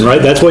resolution,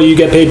 right? That's what you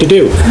get paid to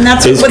do. And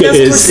that's what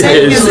we're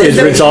saying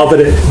is resolve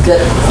it.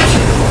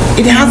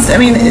 It has, I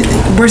mean,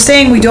 we're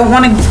saying we don't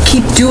want to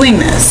keep doing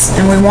this,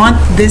 and we want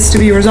this to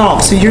be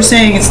resolved. So you're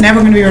saying it's never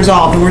going to be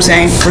resolved, and we're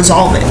saying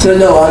resolve it.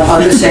 No,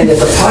 I'm just saying that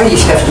the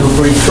parties have to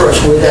agree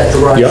first with that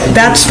garage. Yep.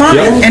 That's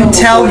fine,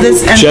 until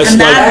this,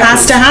 and that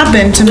has to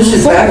happen to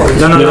move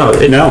forward.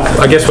 No.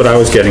 I guess what I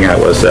was getting at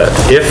was that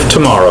if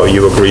tomorrow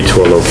you agreed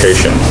to a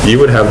location, you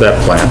would have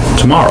that plan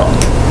tomorrow,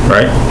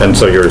 right? And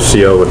so your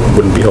CO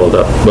wouldn't be held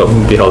up,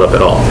 wouldn't be held up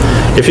at all.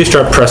 If you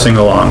start pressing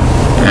along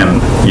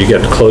and you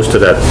get close to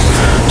that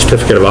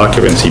certificate of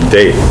occupancy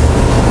date,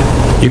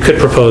 you could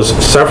propose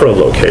several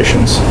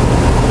locations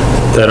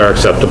that are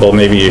acceptable.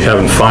 Maybe you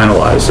haven't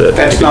finalized it.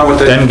 That's not what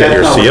then get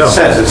your CO. It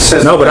says. It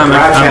says no, but the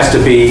garage I'm has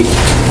to be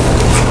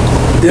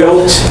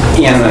built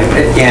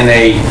in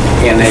a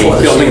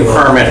building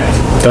permit.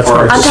 That's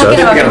or what I'm talking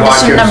about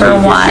condition number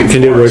 1.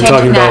 We're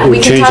talking about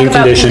changing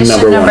condition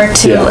number 1. Number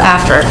 2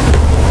 after.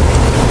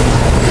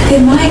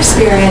 In my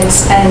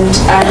experience, and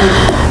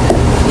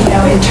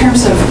I would, in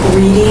terms of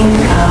reading,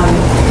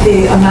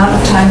 the amount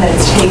of time that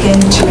it's taken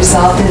to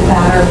resolve the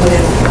matter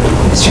with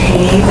Mr.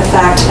 Haney, the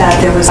fact that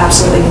there was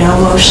absolutely no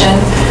motion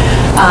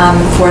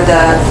for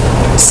the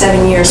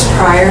 7 years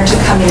prior to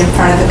coming in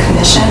front of the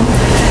commission,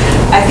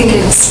 I think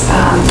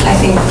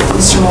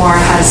Mr. Moore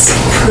has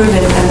proven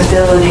an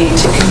ability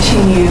to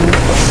continue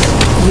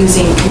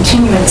using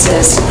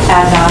continuances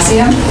ad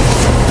nauseum,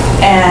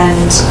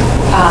 and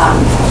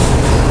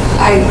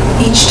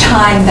each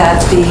time that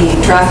the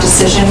draft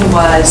decision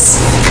was,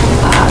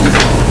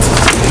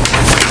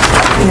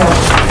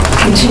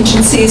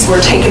 contingencies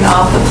were taken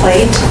off the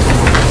plate,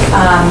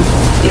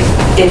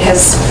 it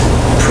has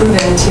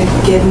proven to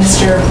give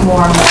Mr.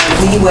 Moore more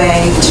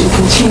leeway to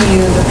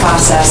continue the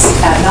process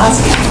ad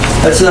nauseum.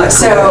 That's not correct.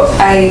 So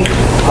I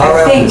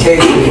think,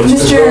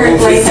 Mr.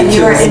 Latham,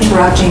 you are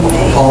interrupting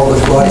me.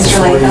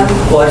 Mr. Latham.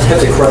 Well, I just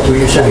have to correct what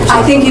you're saying.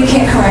 I think you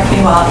can't correct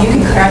me well. You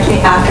can correct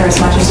me after as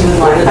much as you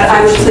would like, but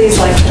I would please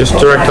like to... Just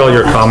direct all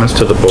your comments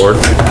to the board.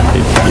 It'd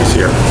be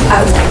easier.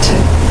 I would like to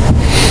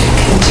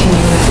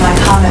continue with my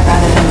comment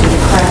rather than be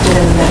corrected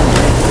in the middle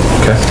of it.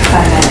 Okay. If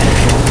I may.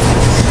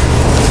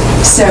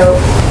 So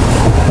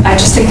I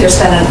just think there's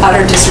been an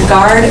utter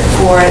disregard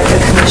for the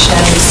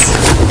commission's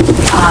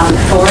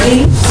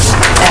authority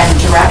and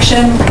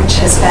direction,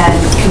 which has been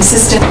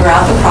consistent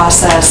throughout the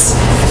process.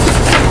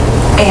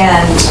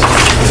 And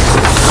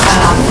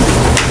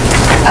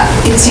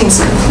it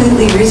seems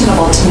completely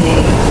reasonable to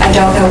me. I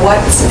don't know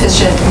what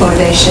sufficient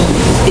motivation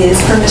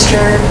is for Mr.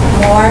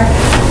 Moore,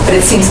 but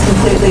it seems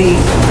completely,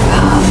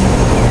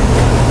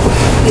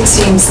 it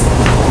seems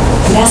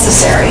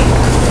necessary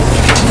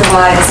to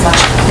provide as much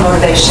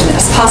motivation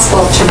as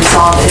possible to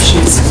resolve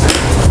issues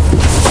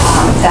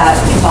that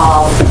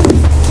involve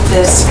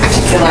this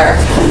particular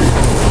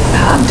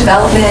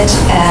development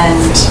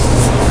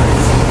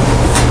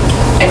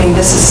I mean,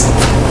 this is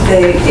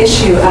the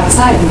issue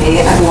outside of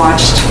me. I've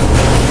watched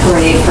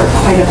Parade for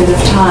quite a bit of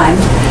time,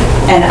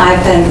 and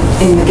I've been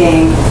in the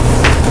game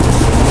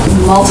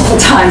multiple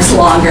times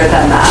longer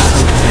than that.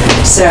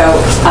 So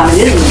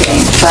it is in the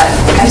game, but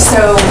I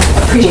so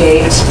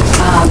appreciate,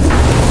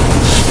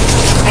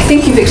 I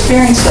think you've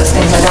experienced those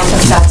things. I don't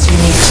think that's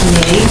unique to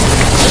me,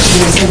 to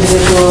these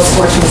individuals,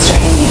 or to Mr.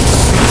 Haney.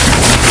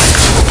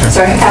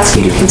 So I ask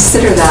you to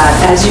consider that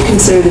as you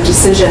consider the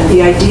decision,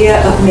 the idea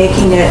of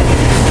making it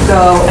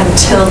go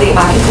until the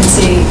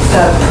occupancy,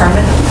 the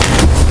permit,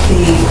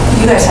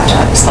 you guys have to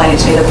explain it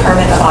to me, the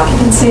permit of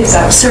occupancy, is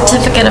that what it's called?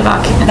 Certificate of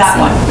occupancy. That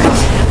one.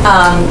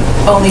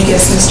 Only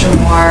gives Mr.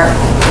 Moore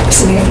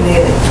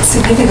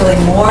significantly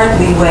more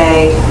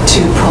leeway to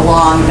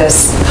prolong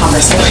this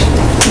conversation.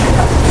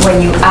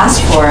 When you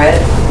asked for it,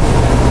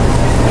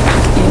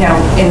 you know,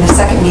 in the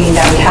second meeting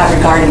that we had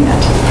regarding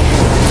it.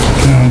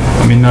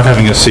 I mean, not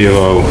having a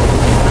COO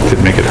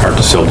could make it hard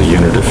to sell the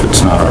unit if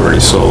it's not already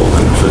sold,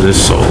 and if it is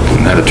sold,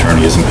 and that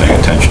attorney isn't paying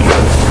attention.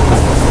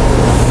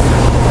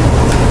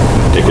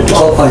 They could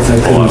just Well, I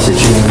think, pull out. Mr.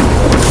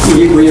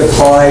 Chairman, we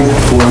applied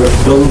for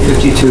Building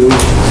 52,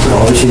 and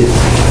obviously it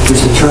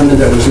was determined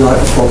that it was not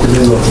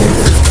appropriately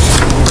located.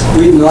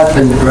 We've not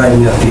been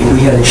dragging our feet.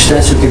 We had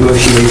extensive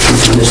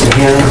negotiations with Mr.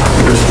 Hanna.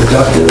 It was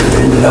productive.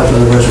 It ended up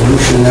with a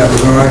resolution in that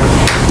regard.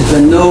 There's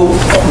been no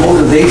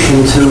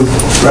motivation to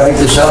drag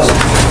this out.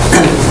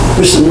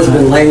 Mr. Moore's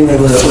been laying there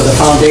with a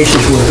foundation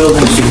to a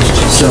building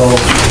season, so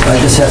I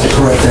just have to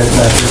correct that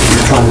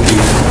you're trying to be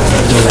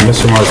delayed.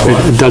 Mr. Morris,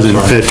 It doesn't,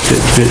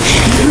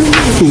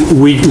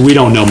 we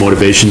don't know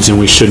motivations, and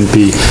we shouldn't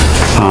be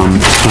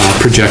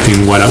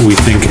projecting what we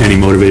think any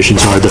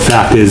motivations are. The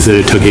fact is that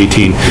it took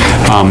 18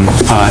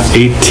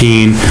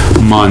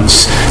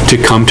 months to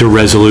come to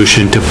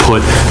resolution to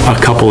put a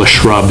couple of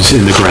shrubs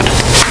in the ground.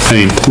 I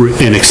mean,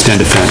 and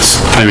extend a fence.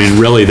 I mean,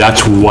 really,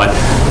 that's what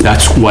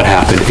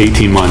happened,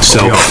 18 months,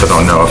 so. we also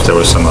don't know if there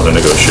was some other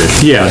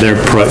negotiation. Yeah,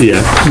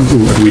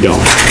 we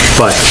don't.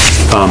 But,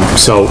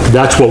 so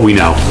that's what we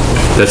know.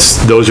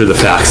 Those are the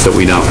facts that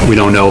we know. We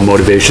don't know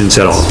motivations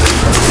at all.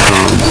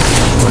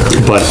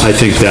 But I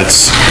think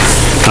that's,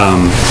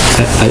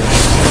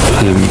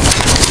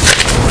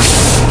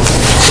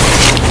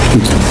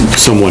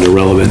 somewhat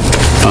irrelevant.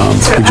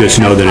 We just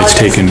know that it's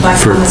taken for... My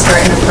comments were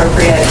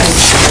inappropriate.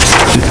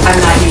 I'm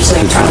not usually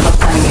in front of a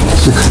planning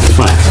commission.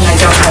 Fine. And I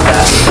don't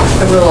know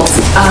the rules.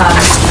 I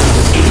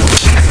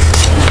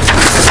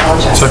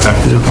apologize. It's okay,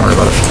 don't worry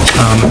about it.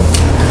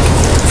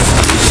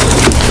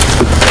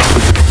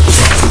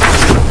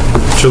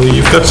 Julie,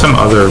 you've got some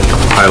other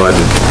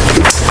highlighted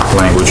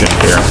language in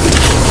here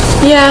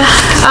Yeah,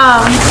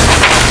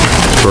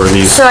 for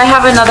these. so I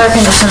have another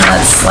condition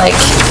that's like,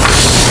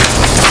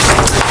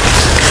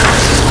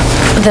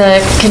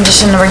 the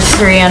condition number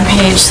 3 on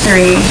page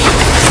 3,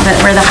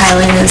 where the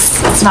highlight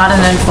is, it's not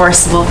an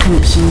enforceable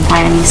condition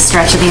by any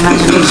stretch of the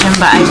imagination,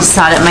 but I just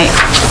thought it might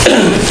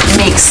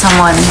make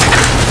someone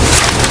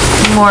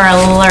more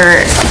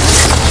alert,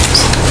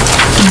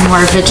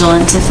 more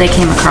vigilant if they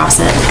came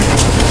across it.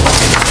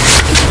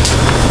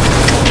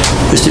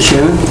 Mr.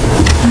 Chairman?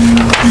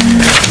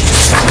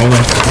 Hold on.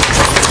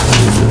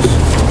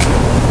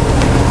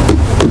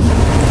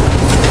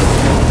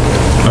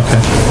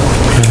 Okay.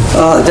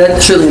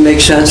 That certainly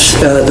makes sense.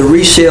 The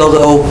resale,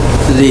 though,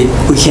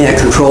 we can't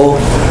control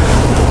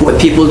what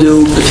people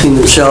do between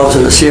themselves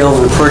and a sale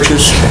and a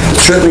purchase. It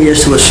certainly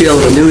is to a sale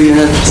of a new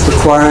unit,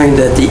 requiring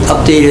that the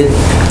updated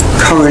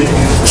current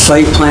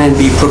site plan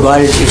be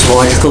provided is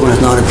logical and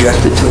is not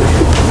objected to.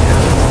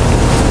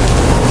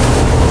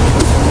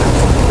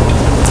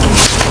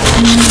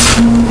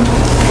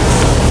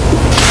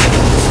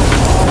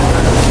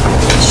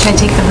 Should I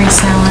take the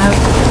resale out?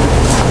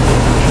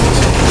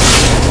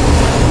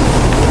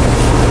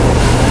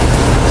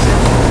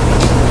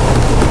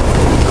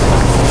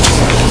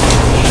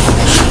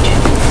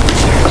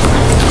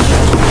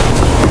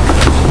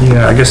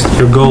 Yeah, I guess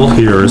your goal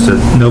here is that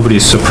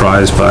nobody's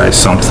surprised by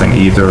something,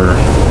 either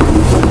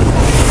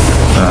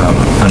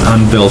an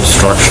unbuilt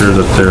structure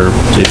that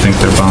they think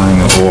they're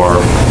buying, or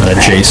an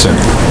adjacent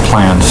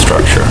planned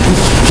structure.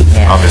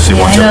 Obviously,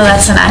 I know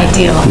that's an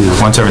ideal.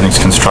 once everything's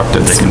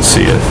constructed, they can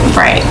see it.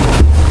 Right.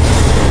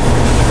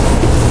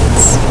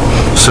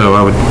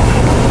 So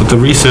with the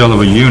resale of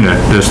a unit,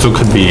 there still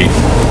could be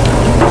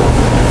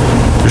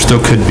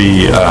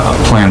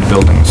planned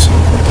buildings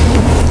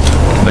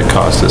that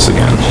cause this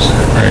again,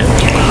 right?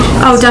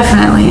 Oh,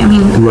 definitely. I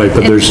mean... Right,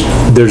 but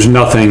there's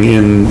nothing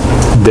in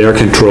their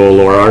control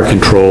or our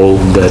control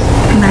that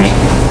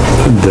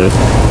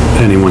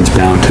anyone's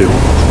bound to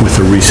with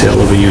the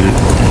resale of a unit.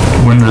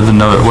 When are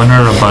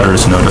the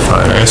butters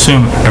notified? I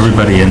assume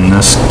everybody in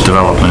this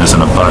development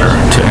isn't a butter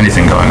to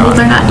anything going on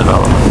in the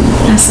development.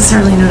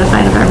 necessarily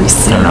notified of every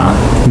sale. They're not.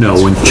 No,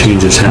 when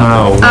changes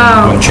happen.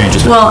 When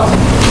changes happen. Well,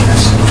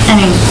 I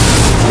mean,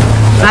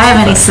 if I have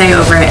any say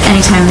over it,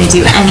 anytime they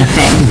do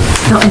anything,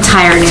 the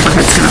entire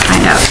neighborhood's gonna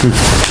find out.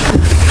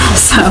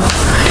 So,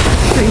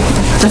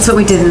 That's what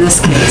we did in this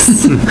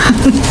case.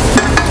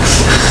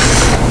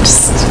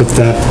 But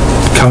that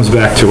comes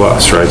back to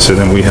us, right? So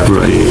then we have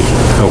to be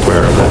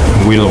aware of it.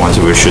 We're the ones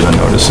who issue the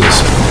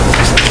notices.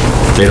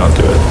 They don't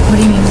do it. What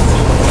do you mean?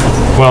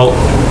 Well,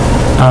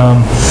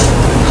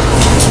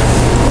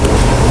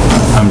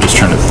 I'm just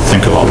trying to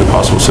think of all the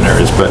possible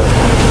scenarios, but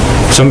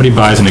somebody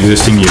buys an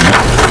existing unit,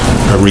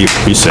 a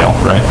resale,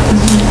 right?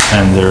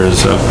 And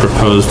there's a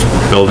proposed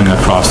building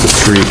across the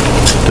street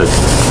that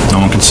no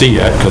one can see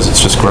yet because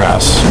it's just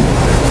grass.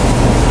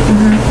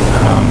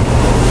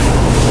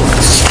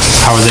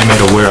 How are they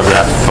made aware of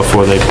that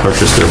before they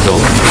purchase their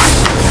building?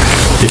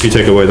 If you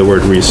take away the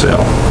word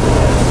resale.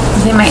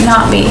 They might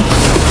not be.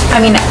 I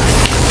mean,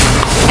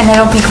 and I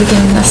don't think we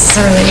can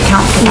necessarily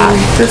account for that.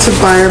 That's a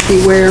buyer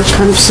beware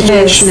kind of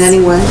situation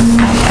anyway.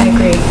 I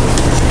agree.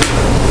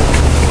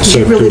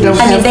 You really don't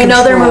have I mean, they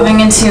know they're control.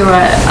 moving into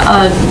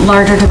a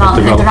larger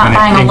development. They're not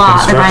buying a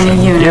lot, they're buying a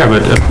unit. Yeah,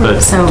 but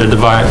they're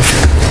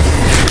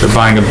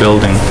buying a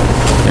building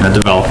in a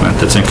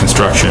development that's in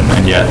construction,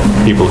 and yet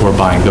people who are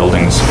buying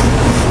buildings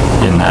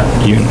in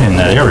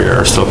that area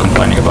are still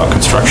complaining about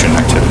construction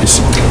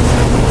activities.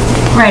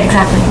 Right,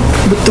 exactly.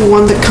 But the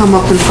one that come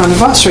up in front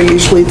of us are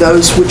usually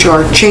those which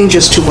are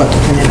changes to what the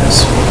plan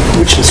is,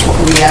 which is what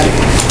we added.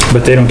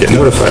 But they don't get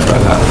notified by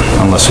that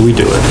unless we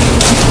do it.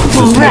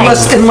 Right.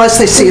 Unless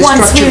they see a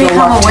Once structure we go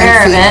become up 10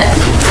 aware of feet it,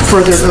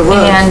 further to the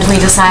road. and we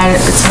decide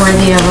it's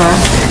worthy of a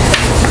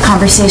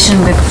conversation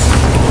with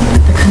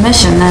the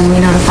commission, then we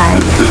notify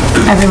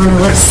everyone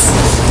who lives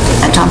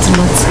at Johnson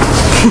Woods.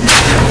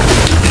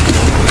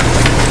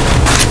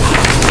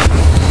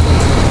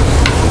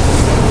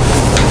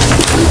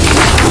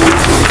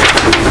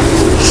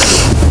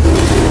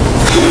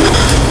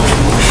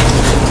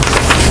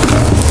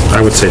 I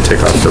would say take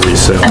off the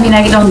resale. I mean,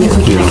 I don't think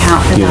we can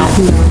account for that.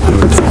 I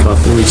would take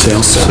off the resale.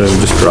 So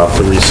just drop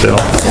the resale.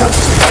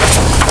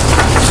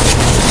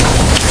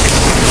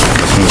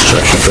 Some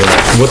instruction for that.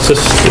 What's this?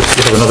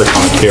 You have another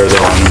comment here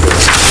though on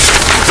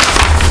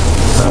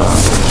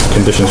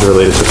conditions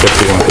related to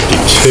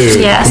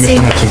 5152. Yeah, The see-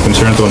 commission had some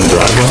concerns on the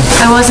driveway.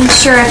 I wasn't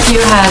sure if you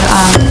had,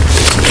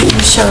 can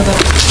you show the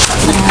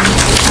plan?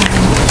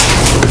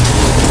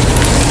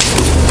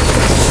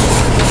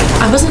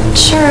 I wasn't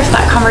sure if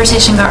that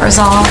conversation got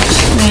resolved.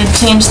 We had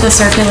changed the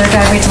circular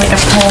driveway to like a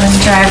pulling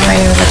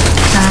driveway with a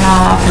turn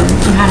off, and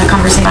we had a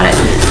conversation about it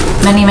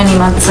many, many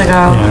months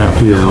ago. Yeah,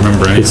 I don't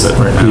remember any of it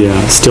right now. Yeah,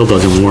 it still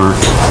doesn't work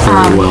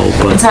very well,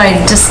 And but so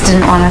I just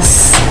didn't want to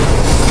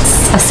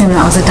assume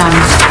that was a done.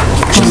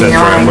 Is that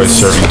driveway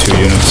serving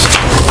 2 units?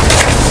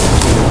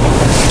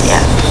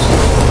 Yeah.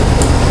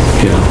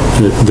 yeah,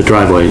 the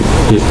driveway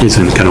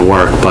isn't gonna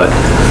work, but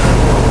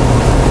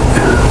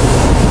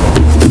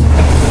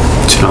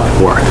it's not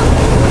gonna work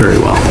very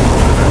well.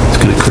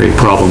 It's gonna create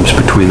problems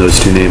between those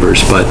 2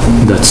 neighbors, but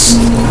that's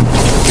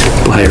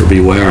buyer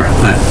beware.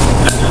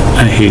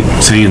 I hate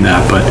saying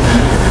that, but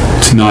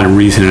it's not a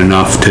reason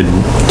enough to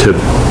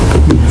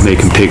make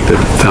them take the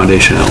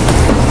foundation out.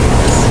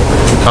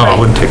 Oh, I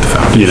wouldn't take the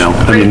foundation. You know,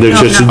 I mean,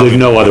 there's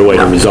no other way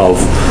to resolve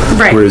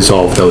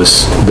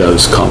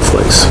those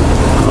conflicts.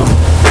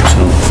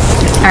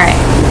 All right.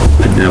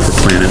 I'd never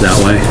plan it that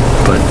way,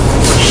 but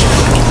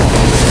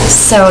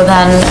So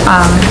then,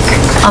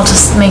 I'll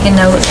just make a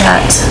note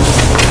that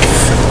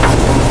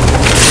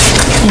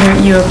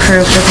you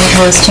approve the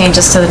proposed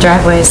changes to the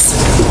driveways.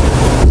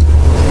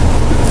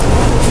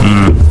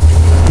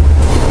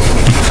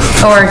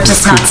 Or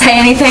just not say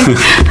anything?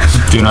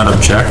 Do not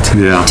object?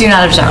 yeah. Do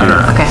not object,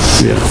 okay.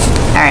 Yeah.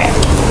 All right.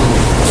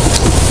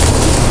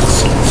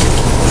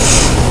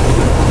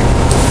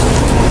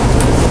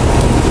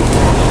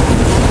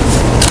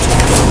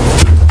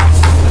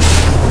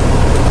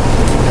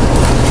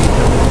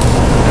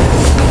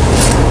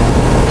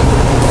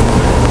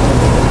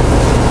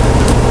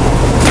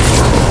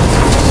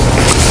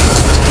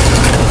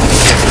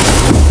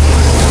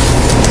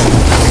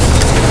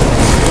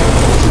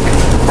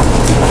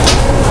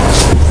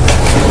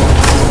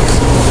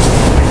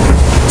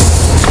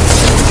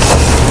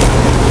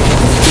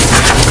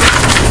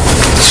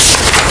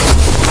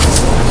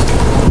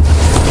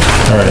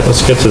 All right,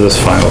 let's get to this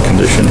final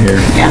condition here.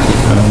 Yeah.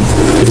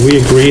 Did we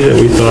agree that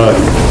we thought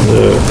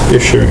the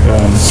issue,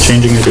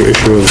 changing it to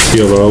issue of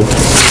CLO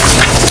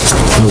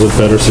was a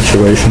better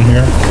situation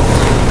here?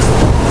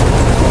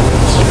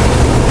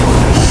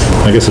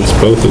 I guess it's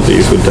both of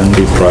these would then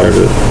be prior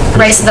to...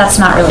 Right, so that's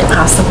not really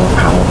possible,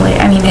 probably.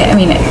 I mean,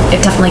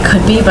 it definitely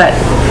could be, but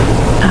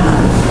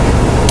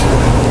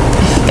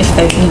if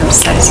they,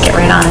 decide to get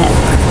right on it,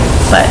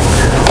 but...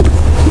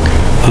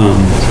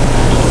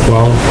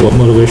 Well, what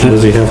motivation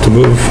does he have to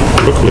move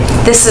quickly?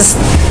 This is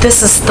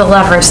the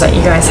leverage that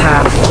you guys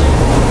have.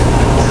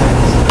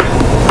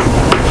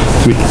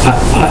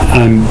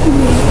 I'm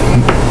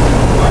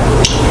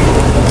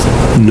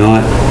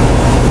not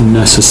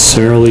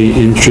necessarily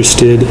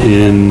interested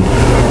in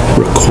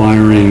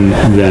requiring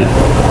that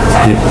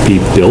it be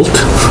built.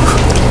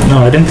 No,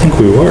 I didn't think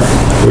we were.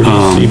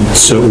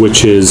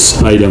 Which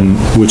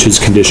is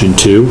condition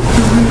 2.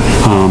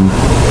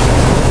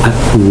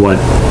 What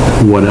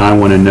what I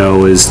want to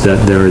know is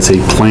that there is a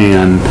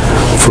plan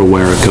for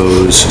where it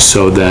goes,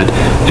 so that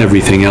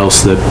everything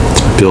else that's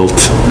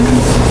built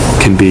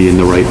can be in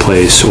the right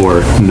place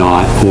or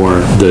not, or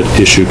the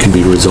issue can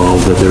be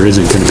resolved, that there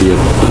isn't going to be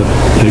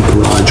a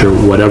garage or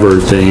whatever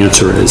the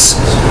answer is.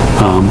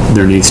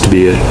 There needs to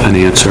be an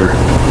answer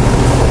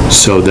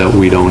so that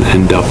we don't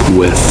end up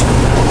with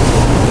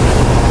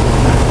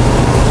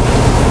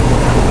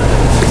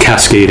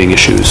cascading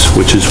issues,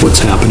 which is what's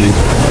happening,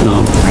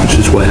 which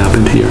is what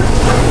happened here.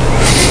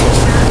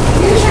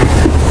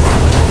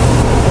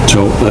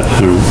 So I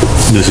don't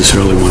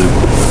necessarily want to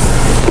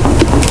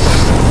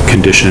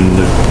condition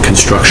the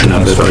construction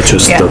of it, but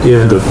just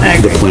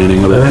the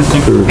planning of it. I didn't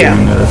think we were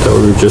doing that. I thought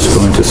we were just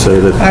going to say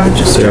that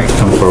they have to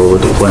come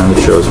forward with a plan that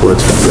shows where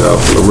it's going to go,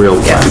 a real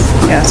plan.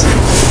 Yes.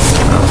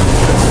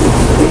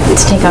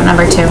 Let's take out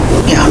number 2.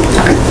 Yeah.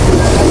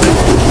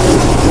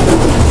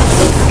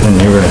 And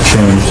you're going to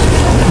change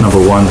number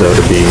 1 though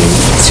to be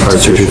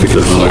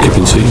certificate of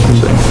occupancy.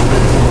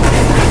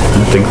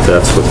 I think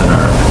that's within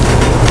our...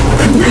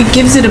 It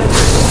gives it a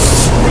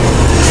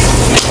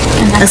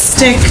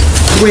stick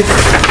with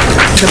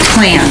the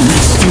plan.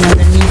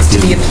 There needs to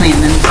be a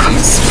plan in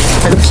place,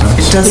 but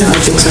it doesn't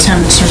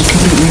attempt to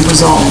completely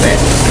resolve it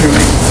through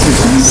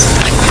this.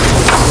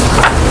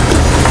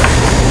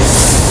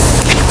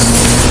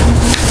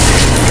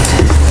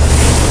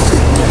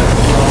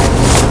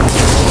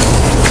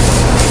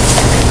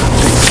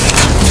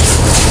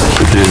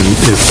 And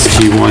if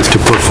he wants to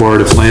put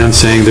forward a plan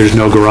saying there's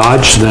no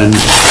garage, then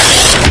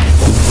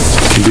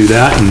can do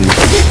that, and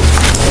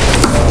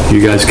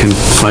you guys can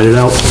fight it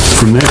out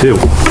from there too.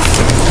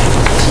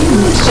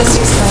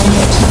 Just explain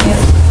it to me,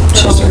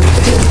 to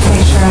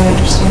make sure I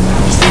understand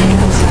what you're saying.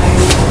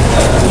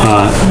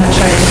 I'm not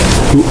trying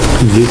to...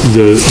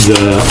 The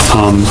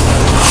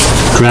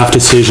draft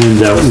decision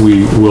that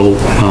we will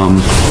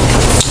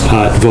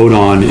vote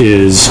on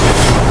is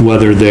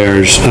whether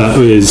there's,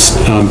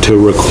 to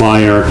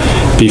require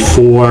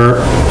before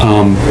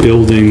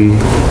building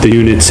the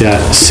units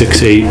at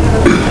 6-8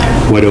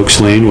 White Oaks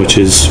Lane, which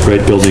is,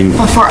 right, building...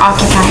 Before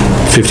occupying.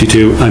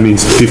 52, I mean,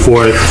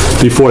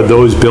 before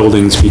those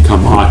buildings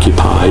become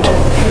occupied,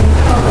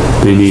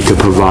 they need to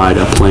provide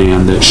a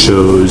plan that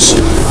shows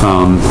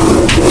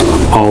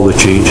all the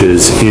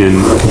changes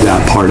in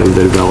that part of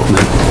the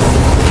development,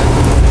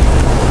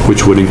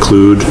 which would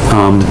include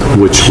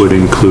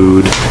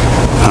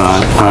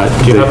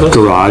the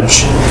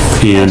garage,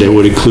 and it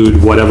would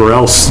include whatever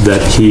else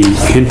that he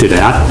hinted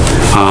at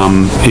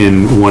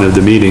in one of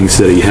the meetings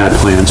that he had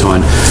plans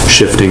on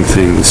shifting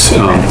things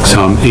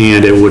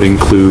and it would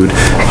include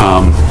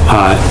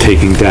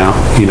taking down,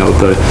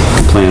 the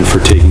plan for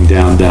taking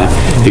down that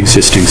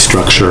existing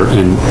structure,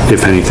 and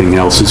if anything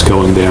else is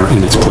going there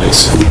in its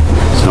place.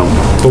 So.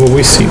 Well,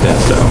 we see that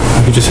though.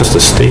 He just has to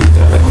state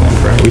that, I think,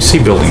 right? We see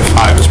building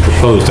 5 is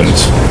proposed and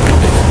it's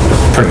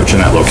pretty much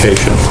in that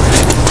location.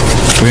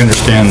 We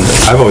understand,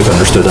 I've always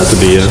understood that to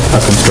be a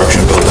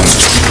construction building.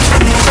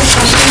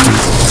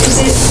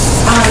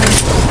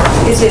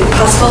 Is it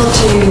possible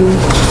to,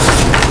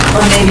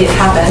 or maybe it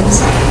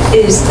happens,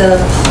 is the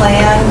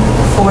plan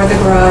for the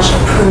garage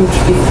approved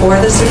before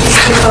the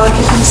certificate of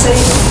occupancy?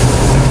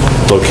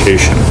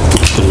 Location.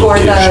 For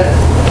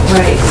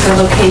the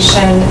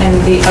location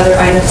and the other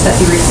items that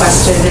you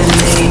requested in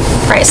the...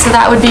 Right, so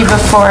that would be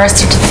before a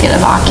certificate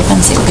of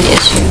occupancy would be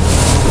issued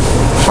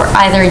for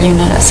either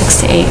unit at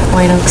 6-8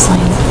 White Oaks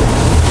Lane.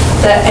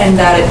 And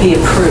that it be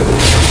approved.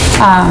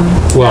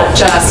 Not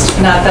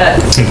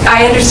that,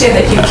 I understand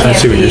that you can't be... I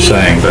see what you're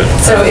saying, but...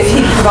 So if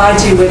he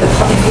provides you with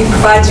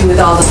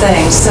all the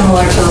things,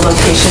 similar to the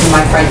location in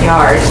my front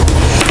yard,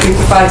 he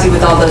provides you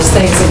with all those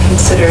things and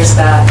considers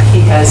that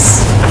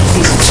he's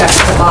checked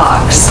the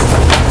box.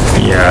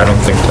 Yeah,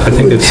 I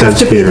think it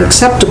says here... It would have to be an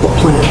acceptable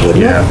plan,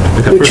 wouldn't it? Yeah.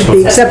 Which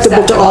would be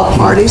acceptable to all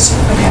parties.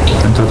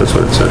 I thought that's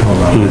what it said. Hold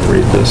on, let's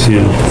read this.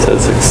 Yeah, it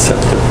says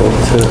acceptable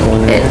to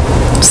one. It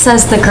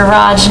says the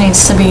garage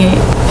needs to be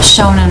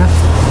shown in a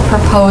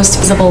proposed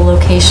feasible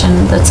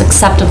location that's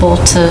acceptable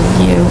to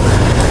you.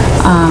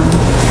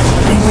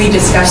 And we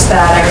discussed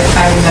that,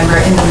 I remember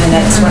in the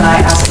minutes when I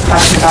asked the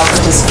question about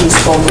what does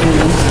feasible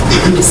mean,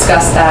 we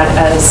discussed that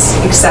as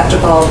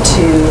acceptable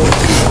to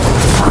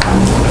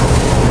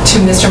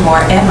Mr. Moore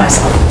and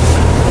myself.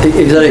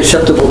 Is that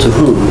acceptable to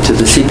whom? To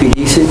the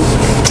CPDC?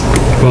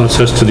 Well, it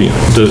says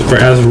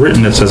as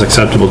written, it says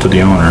acceptable to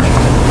the owner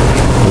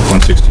of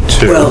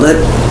 162.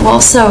 Well,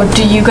 so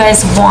do you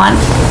guys want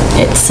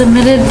it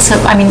submitted? So,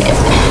 I mean, it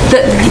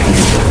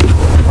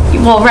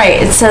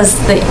says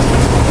that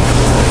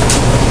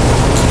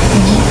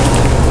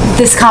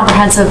this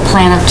comprehensive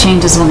plan of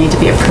changes will need to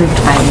be approved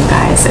by you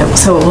guys.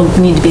 So it will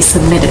need to be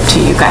submitted to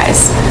you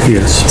guys.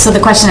 Yes. So the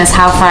question is,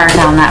 how far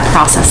down that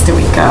process do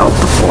we go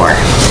before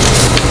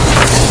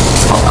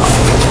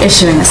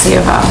issuing a C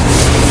of O?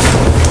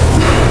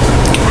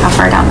 How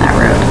far down that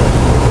road?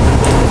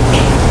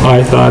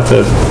 I thought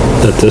that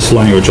this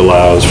language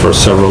allows for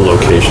several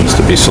locations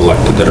to be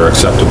selected that are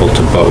acceptable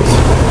to both,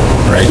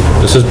 right?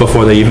 This is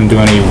before they even do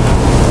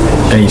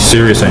any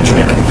serious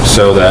engineering,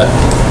 so that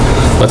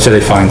let's say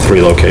they find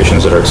 3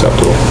 locations that are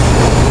acceptable.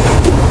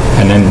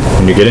 And then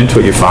when you get into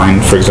it, you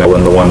find, for example,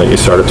 in the one that you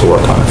started to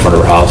work on in front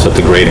of our house, that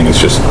the grading is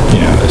just,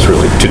 it's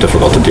really too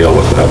difficult to deal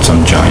with without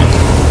some giant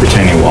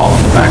retaining wall on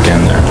the back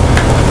end there.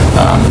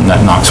 And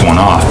that knocks one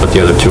off, but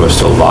the other 2 are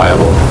still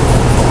viable.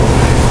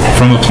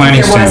 From a planning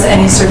standpoint. There was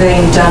any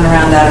surveying done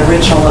around that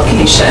original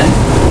location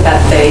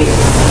that they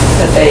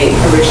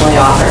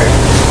originally offered.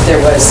 There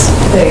was,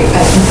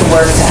 I think the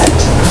work that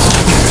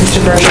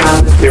Mr. Bergeron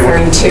was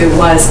referring to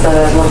was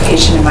the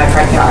location in my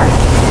front yard.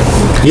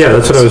 Yeah,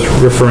 that's what I was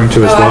referring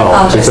to as well.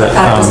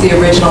 That was the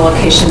original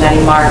location that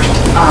he marked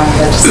on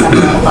the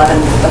December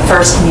 11th, the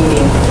first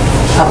meeting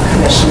of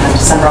commission on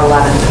December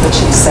 11th, which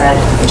he said,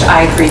 which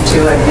I agreed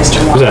to, and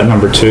Mr. Moore. Was that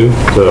number 2,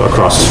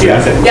 across the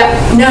street? Yeah,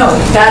 no,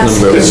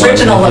 that's the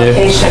original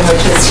location,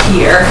 which was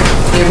here.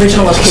 The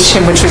original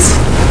location, which was,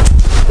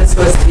 this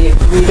was the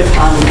agreed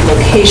upon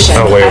location.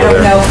 Oh, way I over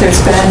don't there. know if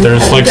there's been.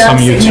 There's like some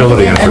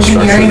utility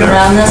infrastructure engineering there.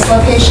 around this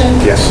location?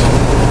 Yes.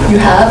 You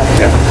have?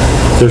 Yeah.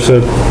 There's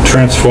a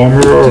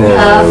transformer or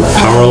a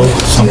power,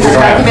 something. You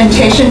have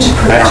documentation to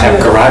prove. I don't have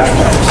garage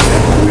plans.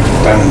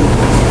 We've done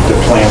the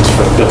plans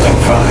for building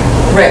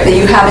 5. Right, but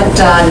you haven't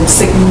done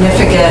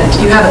significant,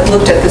 you haven't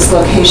looked at this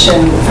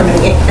location from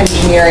an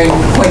engineering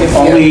point of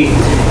view.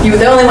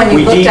 The only one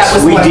you looked at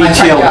was the one in my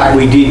front yard.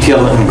 We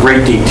detailed in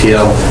great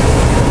detail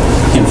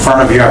in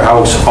front of your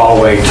house all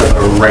the way to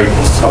the right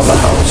of the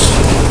house.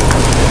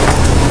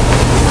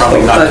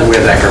 Probably not to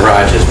where that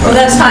garage is, Well, but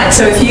that's fine,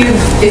 so if you.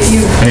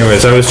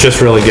 Anyways, I was just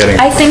really getting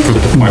I think to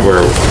the point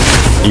where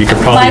you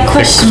could probably my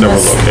pick question several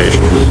was-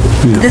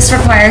 locations. This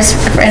requires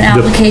an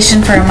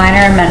application for a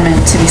minor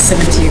amendment to be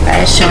submitted to you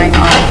guys showing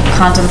all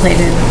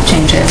contemplated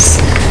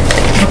changes.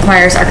 It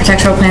requires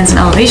architectural plans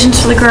and elevations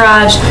for the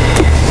garage.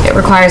 It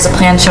requires a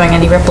plan showing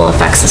any ripple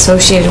effects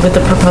associated with the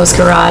proposed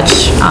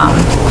garage,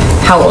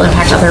 how it will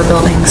impact other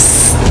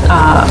buildings,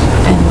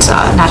 and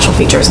natural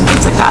features and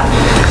things like that.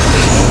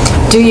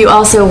 Do you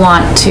also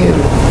want to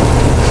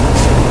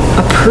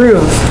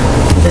approve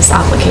this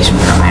application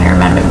for a minor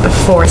amendment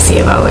before C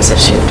of O is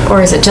issued?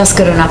 Or is it just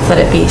good enough that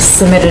it be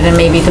submitted and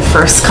maybe the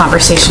first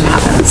conversation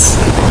happens?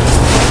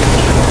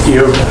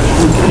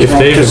 If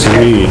they've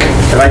agreed.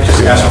 Can I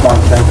just ask one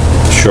thing?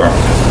 Sure.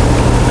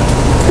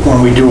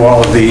 When we do all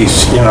of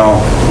these,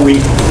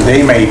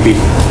 they may be,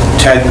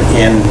 Ted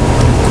and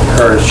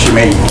her, she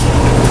may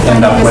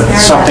end up with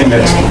something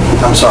that's,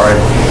 I'm sorry,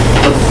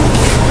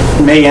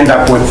 may end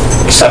up with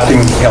accepting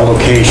a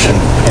location,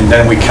 and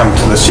then we come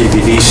to the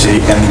Cpdc,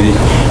 and the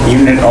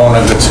unit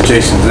owner that's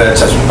adjacent to that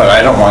says, but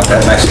I don't want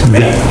that next to me.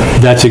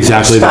 That's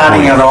exactly the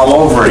point. Starting it all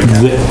over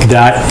again.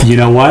 That, you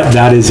know what?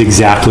 That is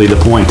exactly the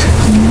point.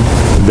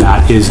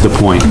 That is the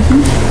point.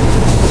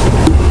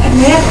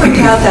 May I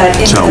point out that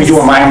We do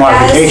a minor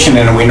modification,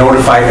 and we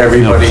notify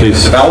everybody in the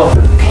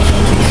development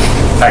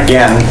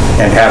again,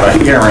 and have a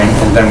hearing,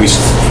 and then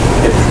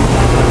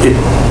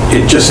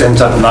it just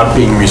ends up not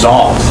being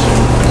resolved.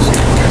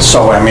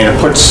 So, I mean, it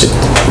puts...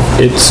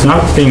 It's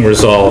not being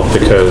resolved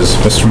because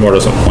Mr. Moore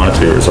doesn't want it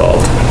to be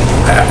resolved.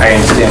 I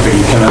understand, but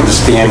you can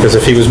understand... Because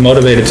if he was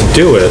motivated to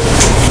do it,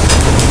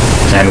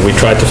 and we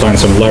tried to find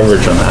some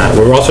leverage on that,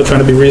 we're also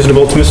trying to be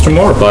reasonable to Mr.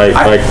 Moore by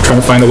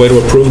trying to find a way to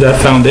approve that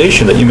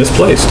foundation that you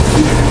misplaced.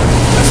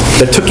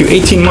 That took you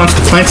 18 months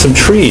to plant some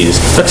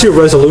trees. That's your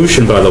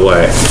resolution, by the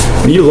way.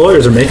 You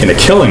lawyers are making a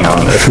killing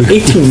on this.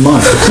 18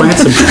 months to plant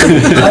some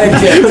trees.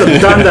 You could have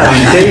done that on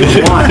day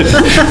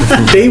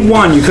 1. Day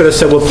 1, you could have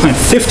said, we'll plant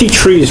 50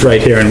 trees right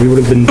here, and we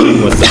would have been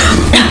done with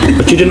them.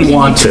 But you didn't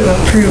want to.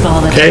 Approve all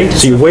the Okay?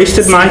 So you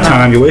wasted my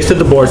time, you wasted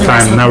the board's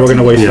time, and now we're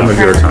going to waste some of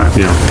your time.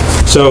 Yeah.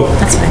 So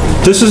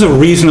this is a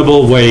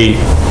reasonable way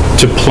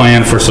to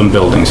plan for some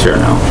buildings here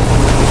now.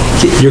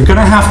 You're going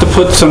to have to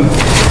put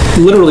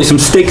literally some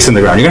stakes in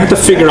the ground. You're going to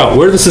have to figure out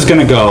where this is going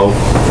to go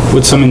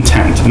with some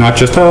intent, not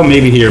just, oh,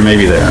 maybe here,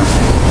 maybe there.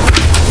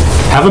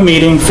 Have a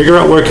meeting, figure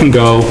out where it can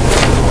go,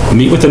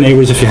 meet with the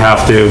neighbors if you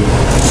have to.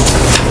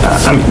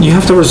 I mean, you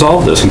have to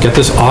resolve this and get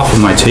this off of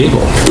my table.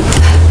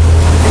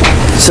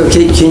 So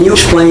can you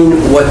explain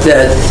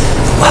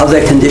how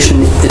that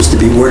condition is to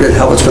be worded,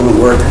 how it's going to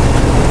work?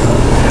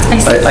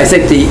 I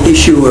think the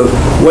issue of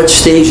what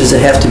stage does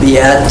it have to be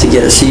at to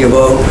get a C of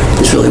O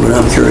is really what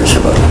I'm curious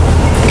about.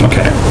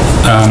 Okay.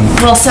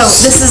 Well, so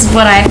this is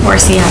what I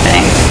foresee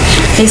happening.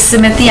 They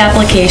submit the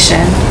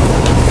application.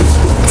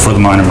 For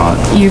the minor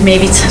mod. You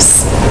maybe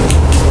just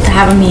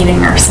have a meeting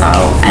or so,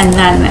 and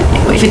then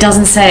if it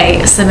doesn't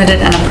say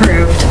submitted and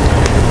approved,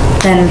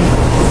 then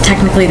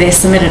technically they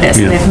submitted it,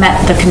 so they've met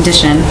the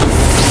condition,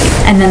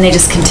 and then they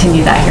just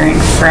continue that hearing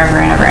forever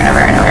and ever and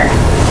ever and ever.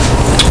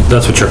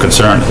 That's what your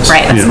concern is.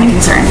 Right, that's my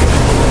concern.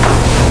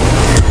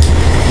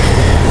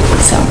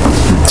 So,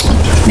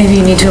 maybe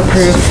you need to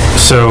approve.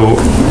 So,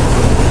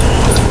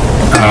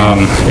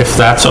 if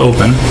that's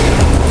open,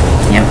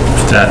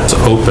 if that's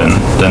open,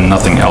 then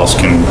nothing else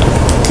can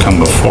come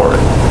before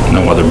it.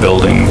 No other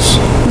buildings.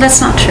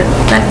 That's not true.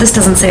 This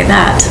doesn't say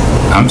that.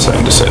 I'm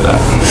saying to say that.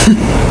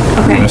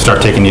 Okay. We're going to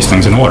start taking these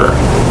things in order.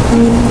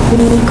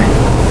 Okay.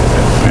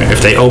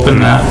 If they open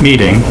that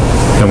meeting,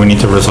 And we need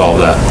to resolve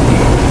that.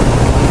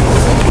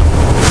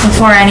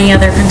 Before any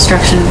other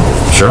construction,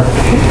 Sure.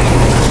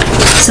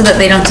 so that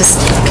they don't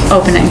just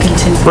open it and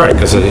continue. Right,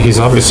 because he's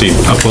obviously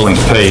not willing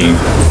to pay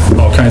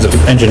all kinds of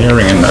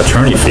engineering and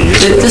attorney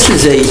fees. This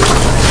is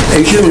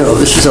as you know,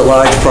 this is a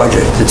large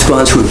project that's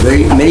gone through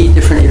many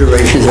different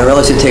iterations. I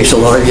realize it takes a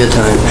lot of your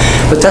time,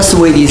 but that's the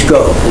way these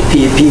go.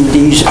 The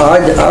PUDs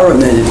are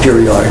amended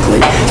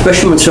periodically,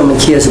 especially when someone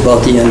cares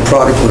about the end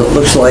product, what it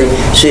looks like,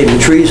 saving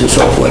trees and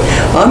so forth.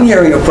 I'm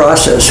hearing a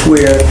process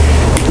where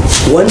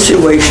one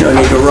situation on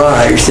a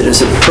garage that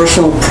is a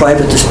personal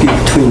private dispute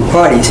between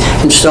parties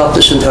can stop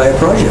this entire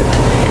project.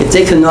 If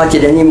they cannot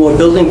get any more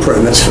building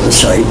permits for the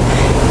site,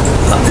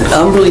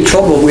 I'm really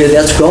troubled where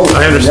that's going.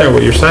 I understand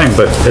what you're saying,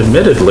 but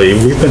admittedly,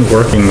 we've been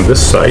working this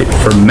site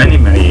for many,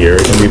 many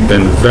years, and we've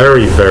been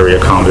very, very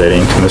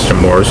accommodating to Mr.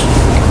 Moore's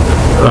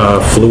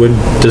fluid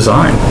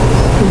design.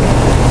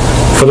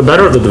 For the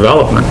better of the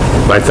development,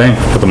 I think,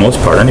 for the most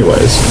part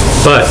anyways.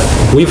 But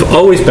we've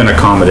always been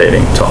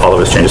accommodating to all of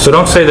his changes. So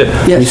don't say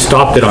that we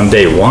stopped it on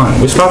day one.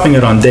 We're stopping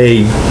it on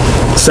day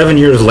 7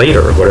 years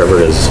later, or whatever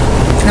it is.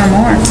 Or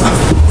more.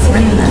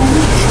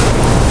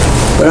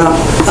 But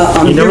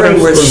I'm hearing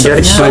where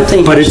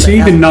something... But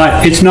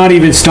it's not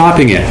even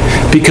stopping it,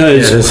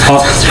 because,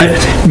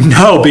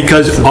 no,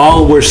 because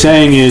all we're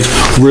saying is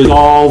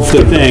resolve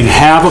the thing,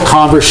 have a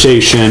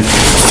conversation,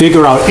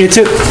 figure out, it's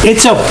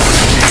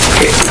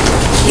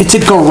a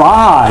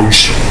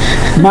garage.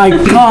 My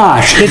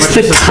gosh, it's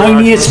the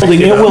tiniest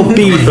building. It will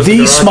be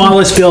the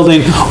smallest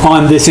building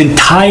on this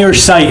entire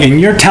site, and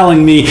you're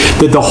telling me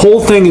that the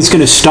whole thing is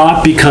going to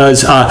stop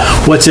because,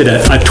 what's it,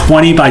 a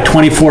 20 by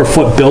 24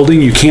 foot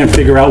building, you can't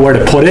figure out where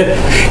to put it?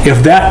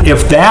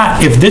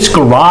 If this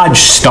garage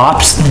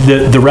stops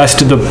the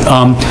rest of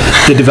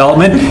the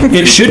development,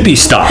 it should be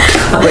stopped.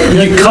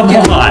 Come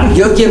on.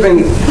 You're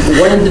giving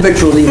one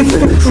individual the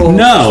control.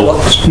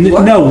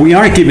 No, we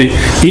aren't giving,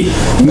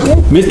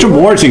 Mr.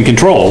 Moore's in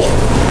control.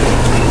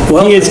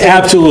 Well, he is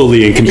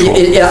absolutely in control.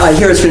 Yeah, I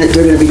hear there are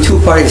going to be two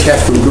parties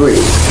have to agree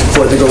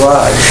for the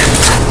garage,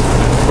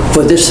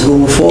 for this to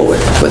move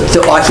forward, but to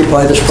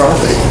occupy this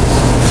property,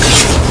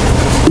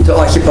 to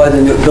occupy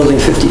the new building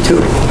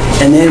 52.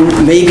 And then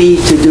maybe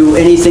to do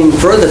anything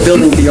further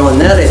building beyond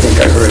that, I think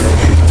I heard.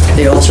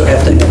 They also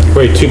have to...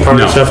 Wait, two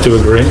parties have to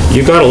agree?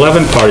 You got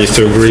 11 parties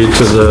to agree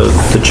to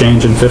the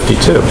change in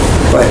 52.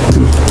 Right.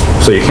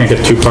 So you can't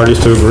get two parties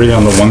to agree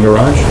on the one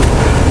garage?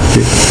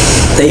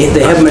 They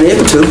haven't been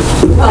able to,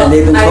 and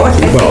they've been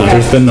talking. Well,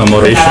 there's been no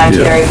motivation. I'm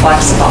very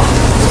flexible.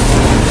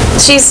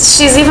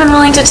 She's even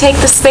willing to take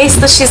the space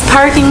that she's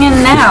parking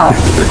in now.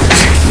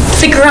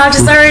 The garage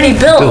is already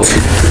built.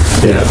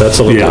 Yeah, that's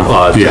a little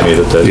odd to me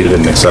that you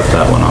didn't accept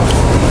that one off.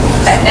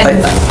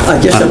 I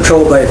guess I'm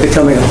troubled by it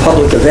becoming a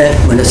public event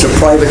when it's a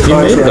private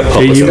contract.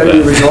 It's got to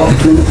be resolved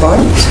between the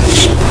parties.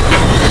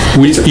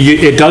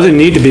 It doesn't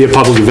need to be a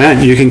public event.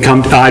 You can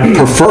come, I'd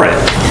prefer it.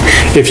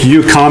 If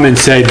you come and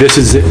say, this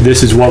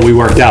is what we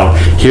worked out,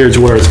 here's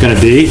where it's going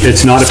to be,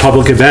 it's not a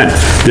public event.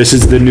 This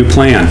is the new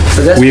plan.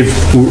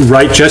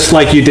 Right, just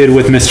like you did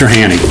with Mr.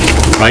 Hanning,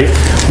 right?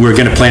 We're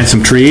going to plant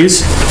some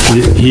trees.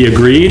 He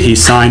agreed, he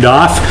signed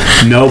off,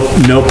 no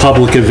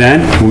public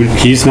event.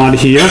 He's not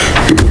here,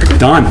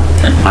 done.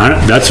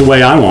 That's the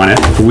way I want it.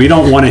 We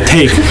don't want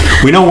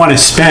to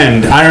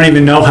spend, I don't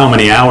even know how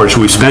many hours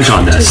we've spent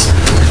on this,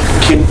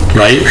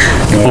 right?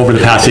 Over the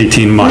past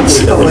 18 months.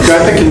 We've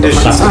got the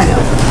conditions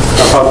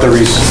about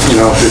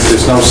if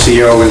there's no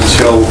CO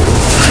until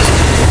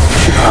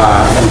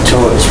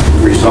it's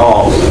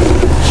resolved.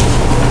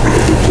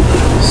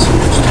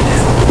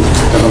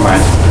 Never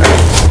mind,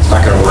 it's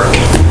not going to work.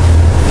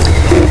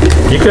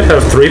 You could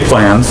have 3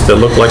 plans that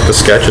look like the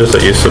sketches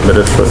that you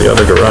submitted for the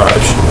other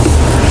garage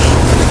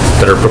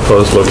that are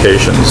proposed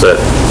locations that,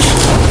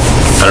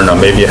 I don't know,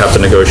 maybe you have to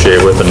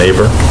negotiate with a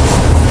neighbor,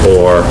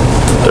 or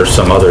there's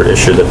some other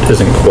issue that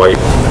isn't quite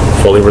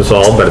fully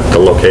resolved, but the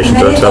locations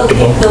are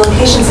acceptable. The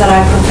locations that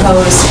I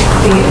proposed,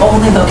 the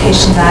only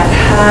location that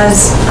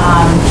has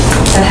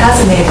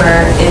a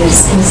neighbor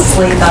is Mrs.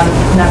 Latham,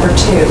 number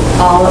 2.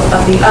 All of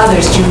the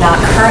others do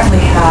not currently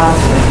have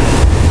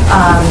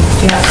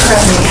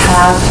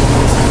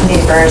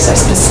neighbors. We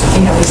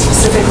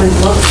specifically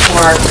look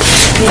for,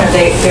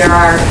 there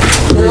are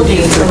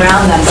buildings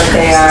around them, but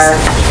they are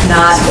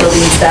not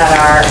buildings that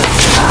are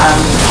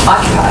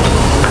occupied.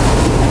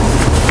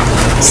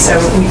 So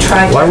we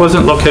tried to... Why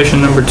wasn't location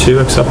number 2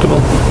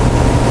 acceptable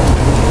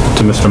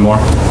to Mr.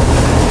 Moore?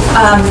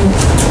 I'm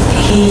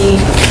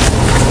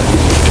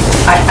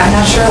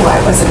not sure why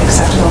it wasn't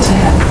acceptable to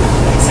him.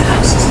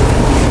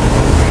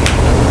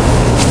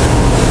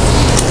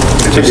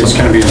 I think it's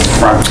going to be in the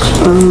front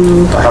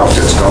of the house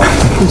that's going.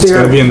 It's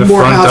going to be in the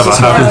front of a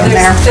house.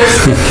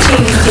 There's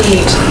 15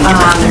 feet.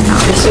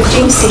 There's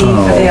 15 feet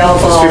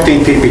available. It's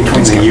 15 feet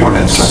between the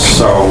units,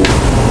 so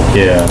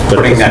yeah,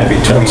 putting that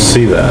between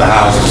the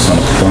houses on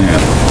a plan.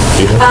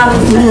 I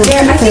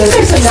think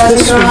there's another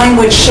drawing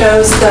which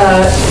shows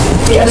the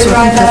other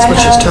drawing that I have. That's what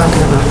she's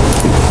talking about.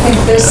 I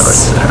think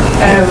this.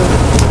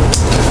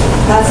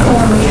 That's the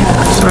one we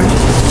have. Sorry.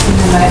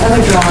 my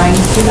other drawing.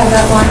 Do you have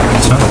that one?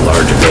 It's not a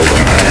large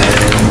building.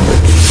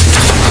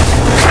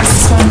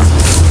 This one?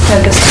 No,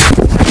 this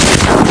one.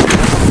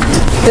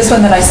 This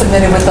one that I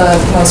submitted with the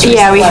most recent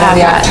Yeah, we one, have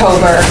the that.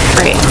 October.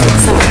 Right.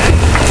 So,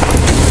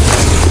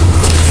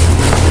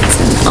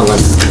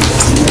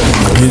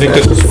 Do you think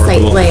this is site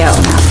workable? layout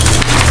map.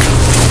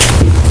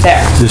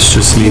 There. This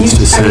just needs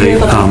to Are you say,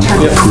 able to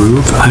turn it?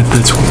 approve.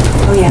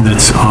 yeah.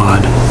 That's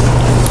odd.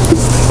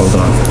 Hold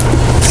on.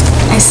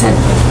 I said,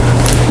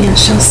 yeah,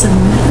 she'll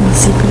submit and the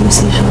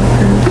Cpdc shall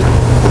approve.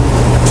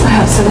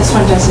 Oh, so this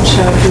one doesn't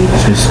show it either.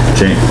 She's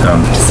Jane.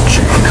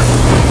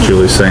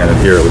 Julie's saying it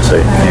here. It would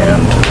say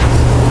and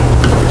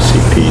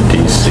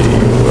Cpdc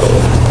will.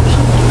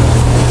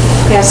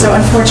 Yeah, so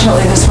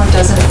unfortunately, this one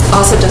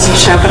also doesn't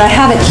show, but I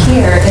have it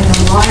here in the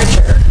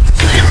larger,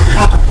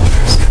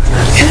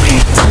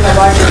 in the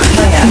larger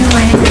plan. No,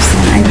 I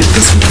understand. I need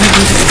this one.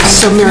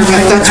 So Mary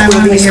Beth, that's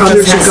where these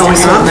others are going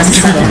up? I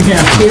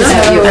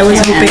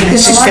was hoping that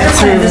she'd get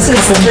through This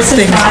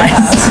is my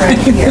house right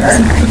here,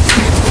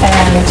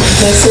 and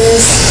this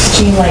is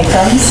Jean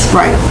Latham's.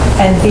 Right.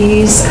 And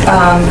these,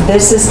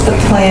 this is the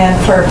plan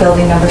for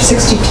building number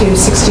 62,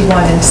 61,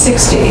 and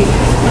 60.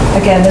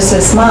 Again, this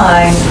is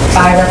mine.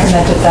 I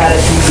recommended that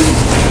it be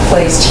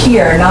placed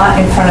here,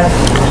 not in front of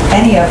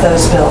any of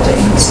those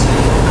buildings,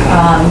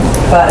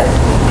 but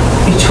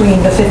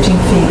between the 15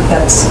 feet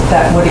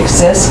that would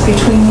exist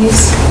between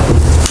these,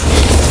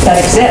 that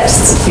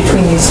exists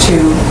between these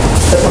two,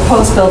 the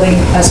proposed building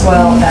as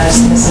well as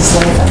Mrs.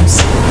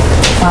 Latham's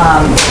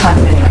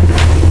condominium.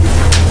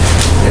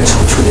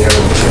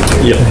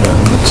 Yeah,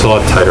 it's a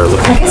lot tighter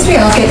looking. I guess we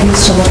all get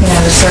used to looking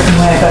at it a certain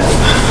way, but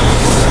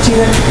do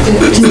you?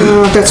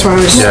 No, that's what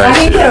I was. Yeah. I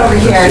can get over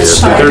here.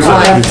 It's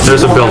fine.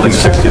 There's a building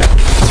 60.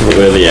 That's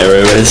where the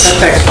arrow is.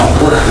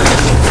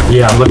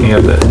 Yeah, I'm looking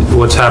at it.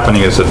 What's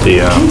happening is that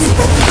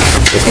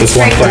this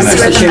one plan I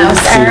This is where the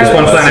mouse arrow this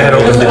one plan I had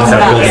opened didn't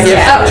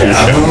have building.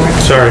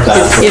 Sorry.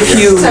 If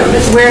you. So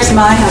where's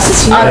my house?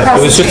 It's here. It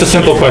was just a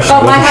simple question.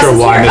 I Oh, my wasn't sure house is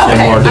why here. Ms.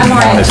 Okay, Moore didn't I'm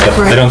want it.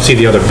 oriented. I don't see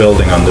the other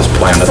building on this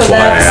plan, that's So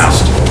why I that's-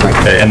 asked.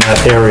 Okay, and that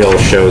aerial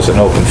shows an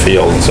open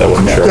field, so I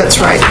wasn't sure.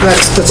 That's right,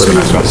 that's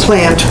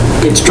planned.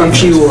 If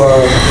you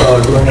are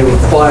going to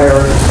require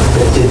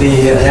that there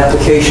be an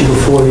application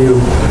before you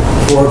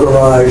for a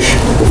garage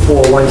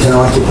before one can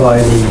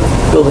occupy the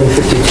building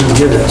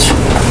 52 units,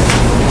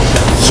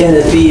 can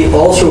it be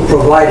also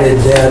provided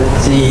that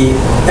the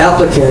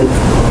applicant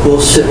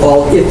will,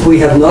 if we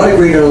have not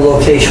agreed on a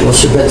location, will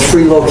submit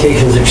 3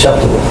 locations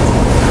acceptable,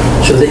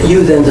 so that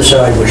you then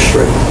decide which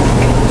 3?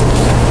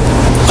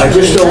 I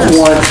just don't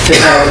want to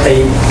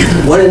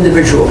have one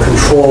individual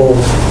control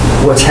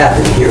what's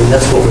happening here, and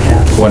that's what we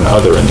have. One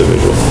other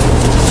individual.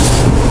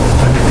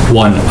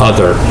 One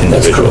other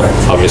individual,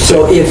 obviously.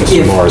 So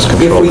Mr. Moore is if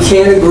we controlling.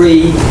 can't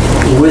agree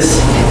with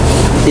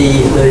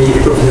the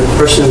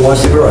person who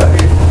wants the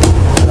garage,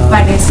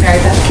 My name's Mary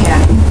Beth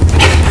Cannon.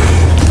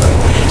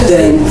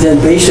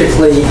 then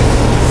basically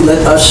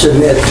let us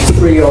submit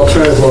 3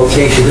 alternative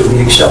locations that would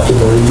be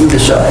acceptable, and you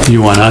decide.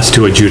 You want us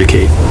to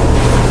adjudicate?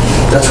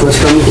 That's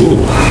what's coming to you.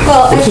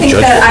 Well, I think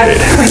that I've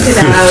pointed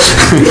out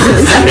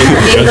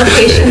 8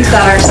 locations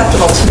that are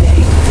acceptable to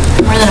me.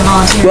 More than a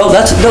volunteer. Well,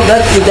 that's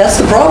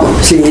the problem.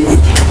 See,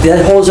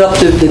 that holds up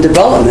the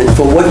development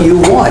for what you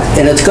want,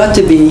 and it's got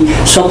to be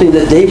something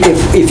that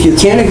if you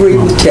can't agree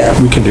with Ted,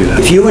 We can do that.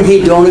 if you and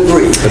he don't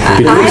agree,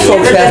 I've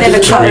never been in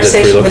a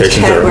conversation with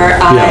locations Ted are- where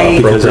I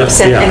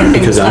said yeah, anything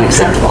because was I don't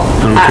care. unacceptable. I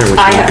don't care which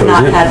I one have goes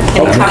not in. had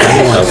any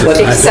conversations But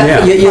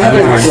except. you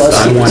haven't.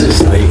 I want a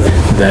site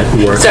that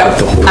works So with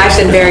the whole. I've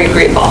been very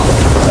agreeable.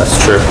 That's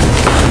true.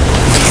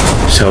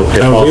 So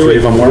if all 3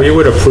 of them work, We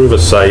would approve a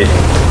site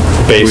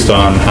based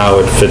on how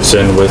it fits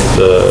in with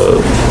the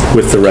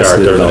with the rest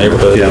of the character of the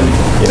neighborhood. Yeah. And,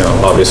 you know,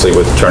 obviously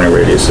with turning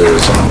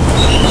radiuses and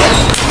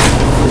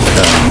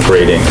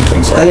grading and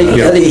things like I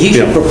that. think he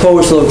should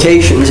propose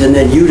locations, and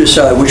then you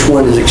decide which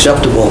one is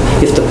acceptable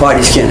if the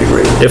parties can't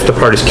agree. If the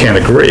parties can't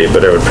agree,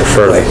 but I would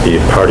prefer that the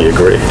party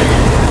agree.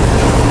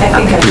 I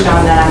think I've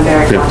shown that I'm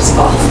very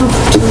flexible.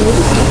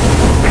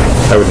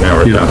 I would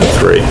narrow it down to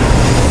 3.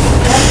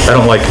 I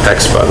don't like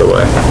X, by the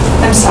way.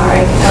 I'm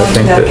sorry. I I'll do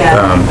think that that,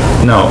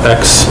 again. no,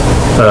 X,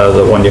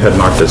 the one you had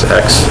marked as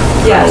X.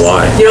 I Yes. don't know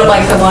why. You don't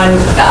like the one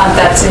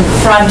that's in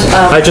front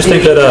of I just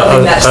think that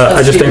I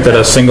I just think that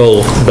a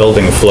single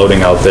building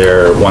floating out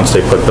there, once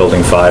they put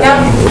building 5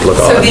 in, would look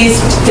So odd.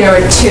 there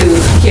are 2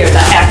 here,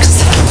 the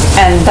X,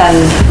 and then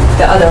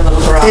the other little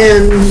garage.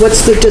 And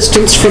what's the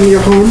distance from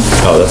your home?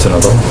 Oh, that's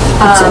another one.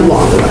 It's a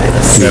long way.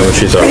 Yeah,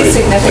 which is already.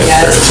 significant.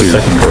 It's the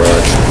second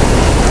garage.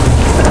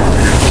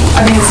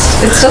 I mean,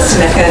 it's still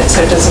significant,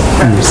 so it doesn't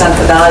represent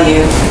the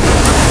value.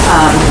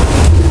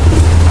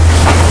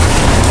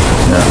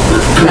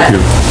 But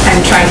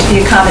I'm trying to be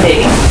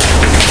accommodating.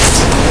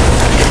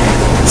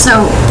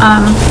 So,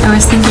 I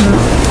was thinking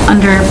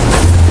under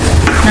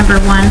number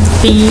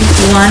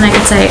 1B1, I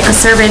could say a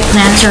survey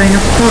plan showing a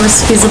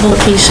proposed feasible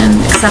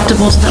location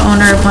acceptable to the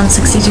owner of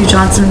 162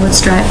 Johnson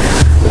Woods Drive,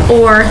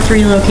 or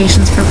 3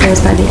 locations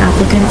proposed by the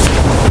applicant.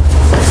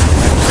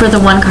 for the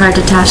one-car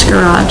detached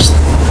garage,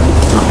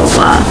 blah, blah,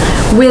 blah,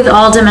 with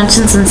all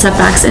dimensions and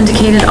setbacks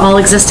indicated, all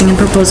existing and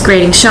proposed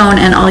grading shown,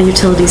 and all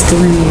utilities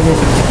delineated.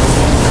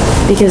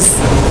 Because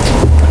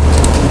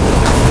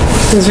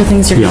those are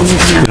things you're going to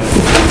need to know.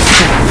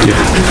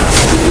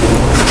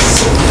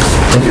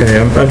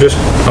 Okay, I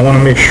want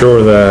to make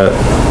sure that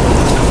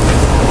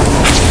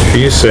if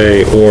you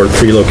say, or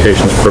 3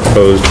 locations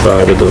proposed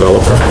by the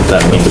developer,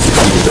 that means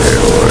either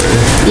or.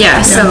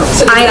 Yeah, so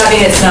So does that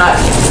mean it's not?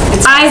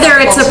 either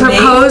it's a acceptable to me?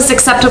 proposed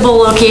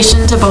acceptable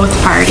location to both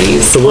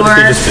parties, So what if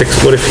he or just picks,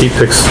 what if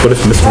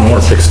Mr.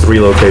 Moore picks 3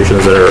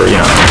 locations that are,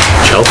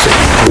 Chelsea?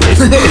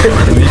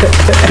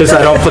 Because I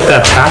don't put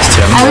that past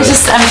him. I'm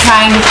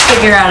trying to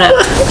figure out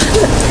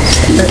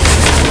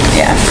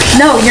yeah.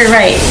 No, you're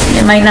right.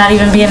 It might not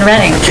even be in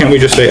Reading. Can't we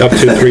just say up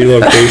to 3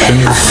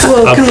 locations?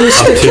 Well, can we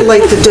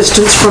stipulate the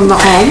distance from the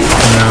home?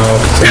 No,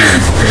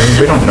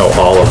 we don't know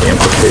all of the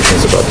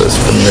implications about this.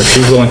 I mean, if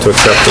she's willing to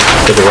accept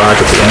the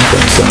garage at the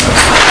entrance, then that's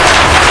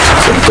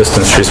some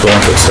distance she's willing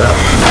to accept.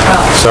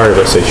 Sorry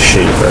if I say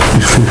she, but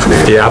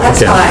the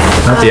applicant,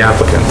 not the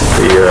applicant,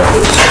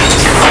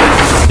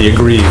 the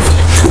aggrieved.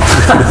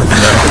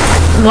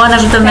 One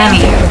of the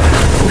many.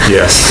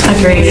 Yes.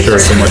 Agreed. I'm sure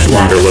it's a much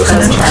longer list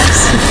than that.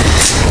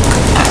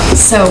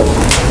 So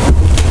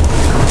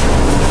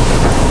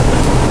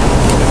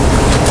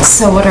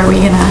what are we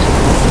gonna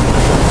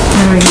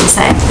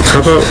say? How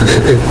about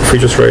if we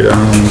just write,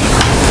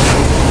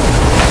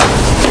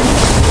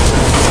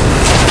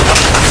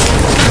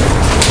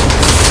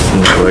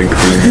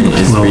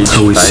 Well,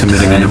 are we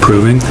submitting and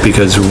approving?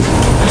 Because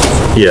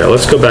yeah,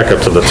 let's go back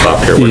up to the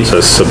top here where it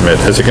says submit.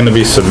 Is it going to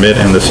be submit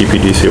and the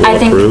CPDC will I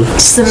think approve?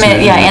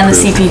 submit, yeah, and the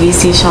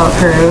CPDC shall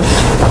approve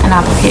an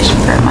application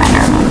for a minor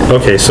amendment.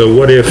 Okay, so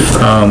what if,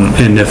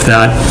 and if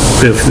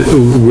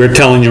we're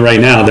telling you right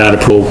now, that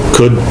approval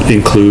could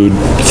include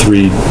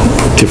 3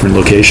 different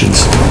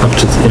locations. up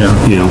to,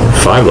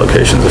 5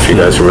 locations, if you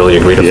guys really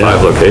agree to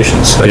 5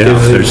 locations. That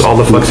gives you all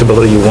the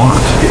flexibility you want.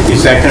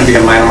 Is that going to be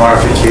a minor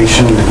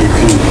modification that you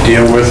can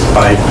deal with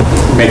by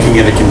making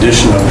it a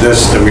condition of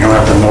this, that we don't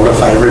have to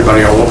notify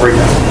everybody all over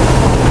again?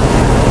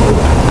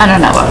 I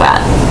don't know about that.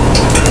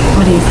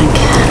 What do you think?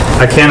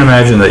 I can't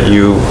imagine that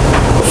you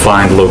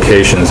find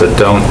locations that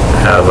don't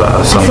have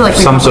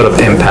some sort of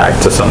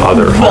impact to some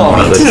other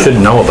homeowner that should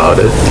know about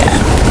it.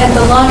 And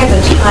the longer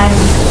the time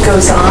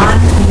goes on,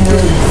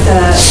 the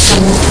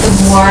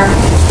more,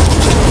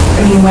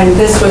 when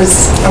this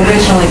was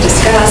originally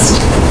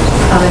discussed,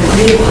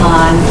 agreed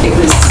upon, it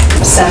was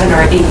 7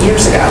 or 8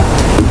 years ago.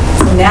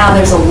 Now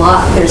there's a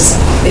lot of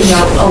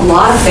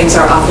things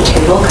are off the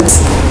table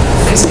because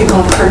people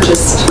have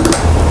purchased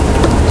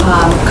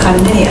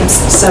condominiums.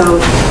 So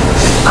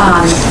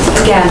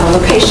again, the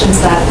locations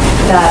that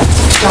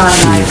John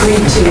and I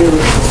agreed to,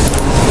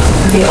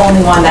 the only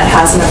one that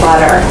has an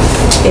abutter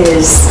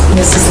is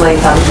Mrs.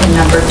 Latham in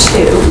number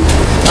 2.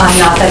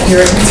 Not that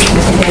you're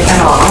insignificant at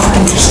all, I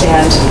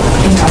understand,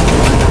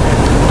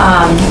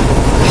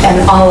 and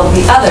all of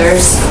the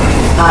others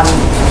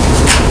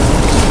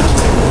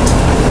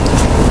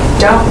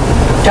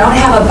don't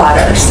have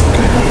abutters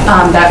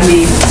that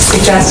we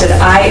suggested.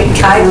 I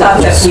thought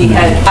that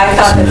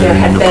there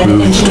had been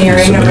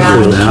engineering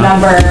around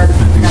number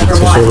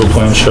 1. Survey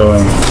plan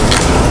showing,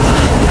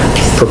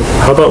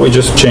 how about we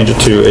just change it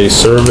to a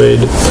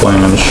surveyed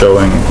plan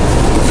showing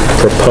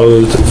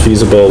proposed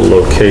feasible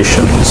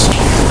locations,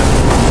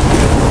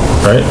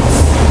 right?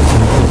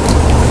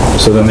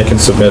 So then they can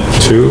submit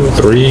 2,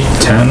 3,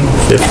 10,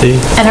 50.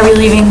 And are we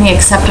leaving the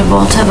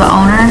acceptable to the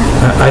owner?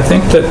 I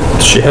think that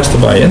she has to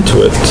buy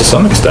into it to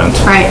some extent.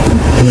 Right.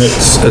 I mean,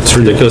 it's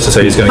ridiculous to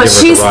say he's going to give her But the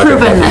she's garage.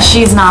 proven that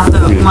she's not the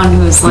one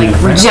who's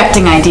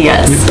rejecting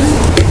ideas.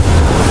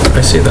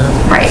 I see that.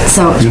 Right,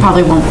 so it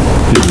probably won't,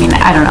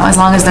 I don't know, as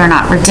long as they're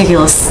not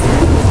ridiculous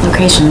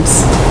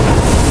locations.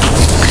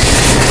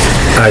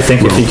 I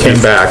think if he came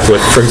back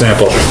with, for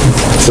example,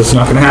 this is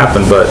not going to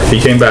happen, but if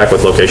he came back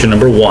with location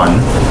number 1,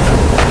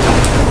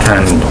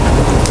 and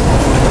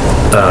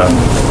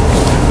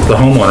the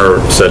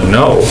homeowner said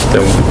no,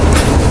 then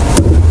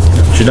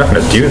she's not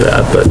going to do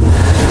that. But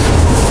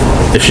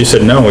if she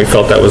said no, we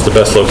felt that was the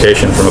best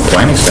location from a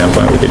planning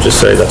standpoint, we could just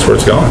say that's where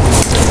it's going,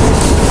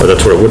 or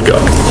that's where it would go.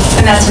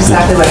 And that's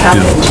exactly what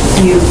happened.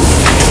 You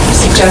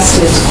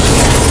suggested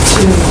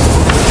to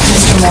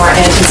Mr. Moore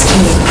and his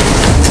team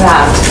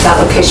that that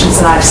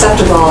location's not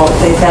acceptable.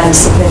 They then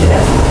submitted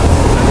it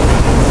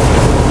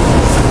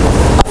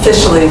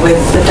officially with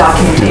the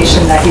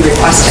documentation that he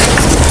requested.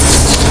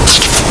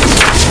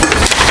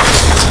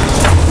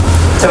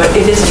 So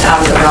it isn't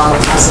out of the realm of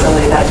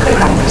possibility that it could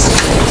happen.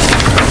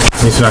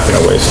 He's not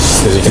going to waste,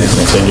 is he going to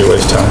continue to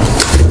waste time?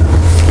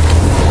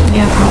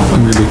 Yeah,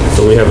 probably.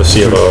 So we have a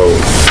CFO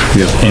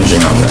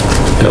hinging on that,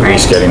 at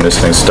least getting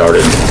this thing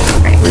started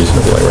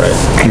reasonably, right?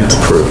 And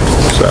approved,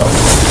 so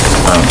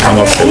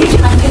I'm okay with it.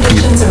 Are there any time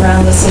conditions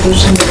around the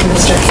solution with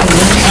Mr. King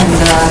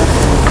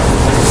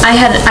and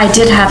I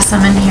did have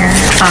some in here.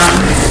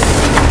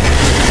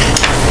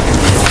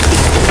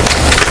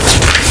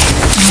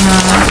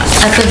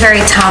 At the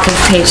very top of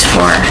page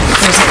 4.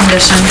 there's a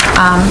condition,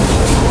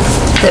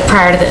 that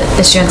prior to the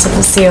issuance of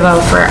the C of O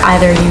for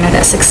either unit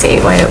at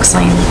 68 White Oaks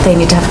Lane, they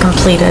need to have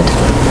completed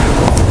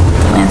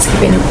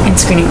landscaping and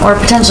screening, or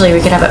potentially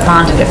we could have it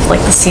bonded if like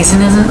the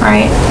season isn't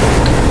right.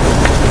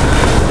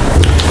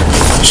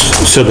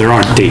 So there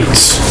aren't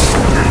dates.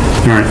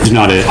 There's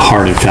not a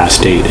hard and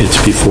fast date. It's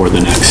before the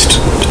next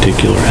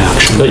particular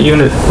action. That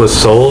unit was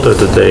sold, or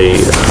did they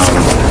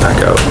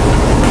back out?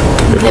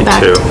 Did they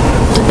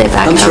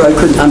back I'm out? sorry, I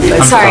couldn't, I'm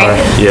Sorry.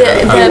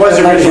 Yeah. It was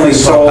originally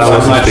sold, I I'm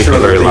wasn't not speaking sure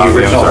that very the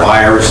loudly, I'm original sorry.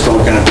 buyer is still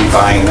going to be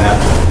buying that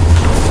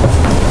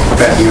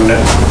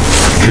unit.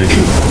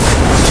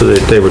 So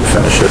they would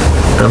finish it.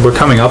 And we're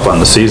coming up on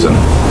the season.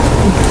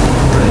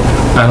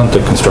 I don't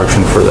think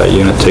construction for that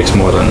unit takes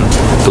more than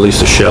at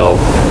least a shell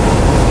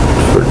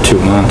for 2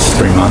 months,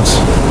 3 months.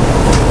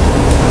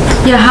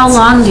 Yeah, how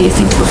long do you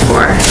think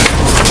before a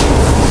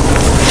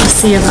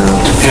C of O?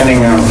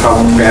 Depending on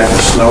how bad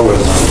the snow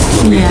is.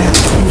 Yeah.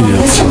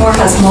 Mr. Moore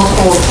has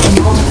multiple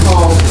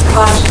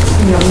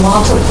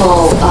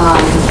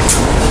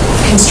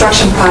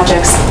construction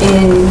projects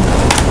in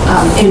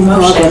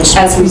motion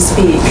as we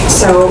speak.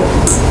 So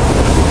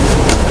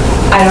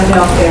I don't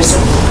know if there's,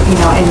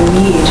 any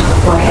need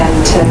for him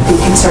to be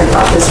concerned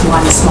about this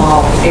one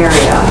small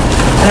area.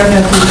 I don't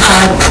know if he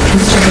had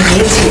concerning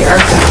needs here.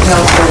 I don't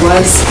know if there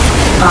was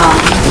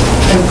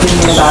an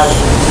opinion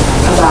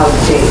about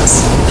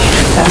dates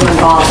that were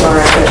involved,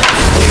 or if it's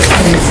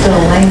still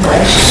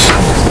language.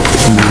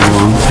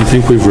 I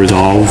think we've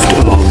resolved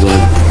all the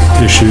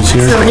issues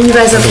here. So are you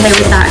guys okay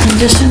with that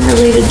condition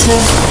related to?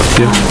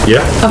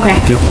 Yeah. Okay.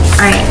 Yep.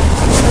 All right.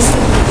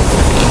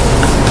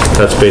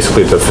 That's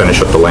basically to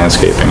finish up the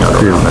landscaping out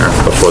around there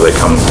before they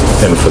come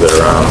in for their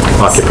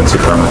occupancy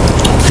permit.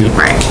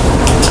 Right.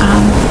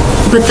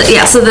 But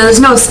so there's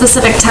no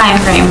specific time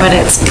frame, but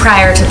it's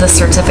prior to the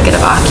certificate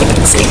of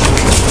occupancy.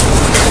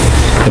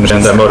 And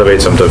that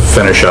motivates them to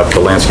finish up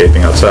the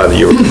landscaping outside that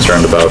you were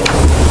concerned about,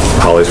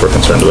 Holly's were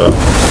concerned about.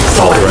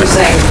 Holly, right?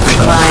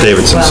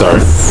 Davidson,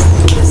 sorry.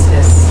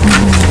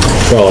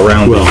 Well,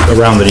 around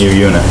the new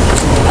unit.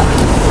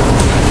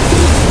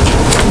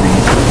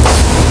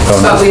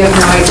 But we have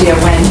no idea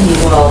when he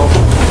will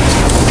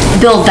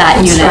build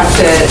that unit.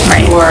 construct it,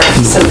 Right. or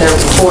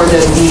the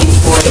need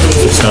for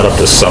It's not up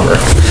this summer.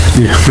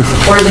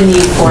 or the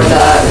need for the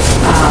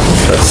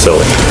That's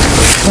silly.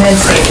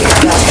 landscaping.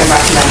 That's been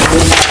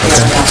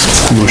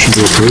recommended. Motion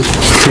to approve?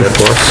 That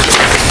works.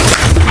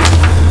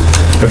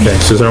 Okay,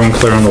 so is everyone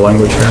clear on the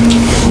language here?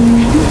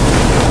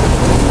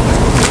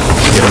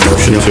 Get a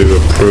motion to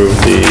approve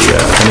the,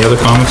 any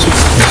other comments,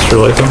 Mr.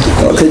 Latham?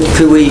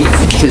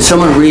 Could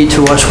someone read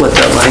to us what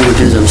that language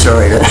is? I'm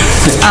sorry.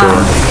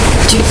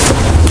 Do you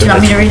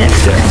want me to read it?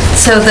 Yeah.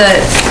 So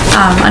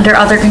under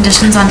other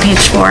conditions on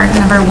page 4,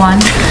 number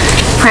 1,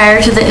 prior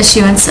to the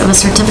issuance of a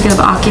certificate of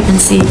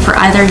occupancy for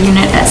either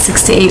unit at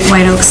 6 to 8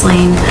 White Oaks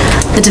Lane,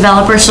 the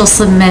developer shall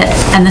submit,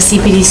 and the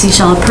CPDC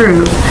shall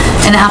approve,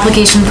 an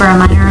application for a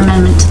minor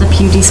amendment to the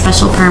PUD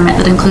special permit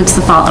that includes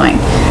the following.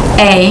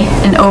 A,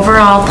 an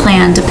overall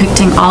plan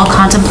depicting all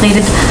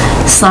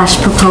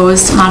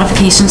contemplated/proposed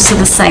modifications to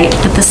the site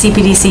that the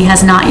CPDC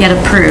has not yet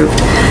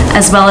approved,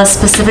 as well as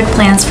specific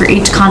plans for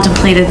each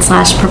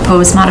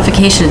contemplated/proposed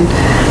modification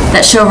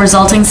that show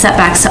resulting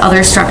setbacks to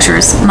other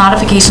structures,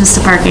 modifications to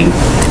parking,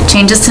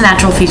 changes to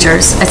natural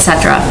features,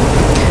 etc.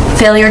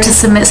 Failure to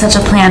submit such a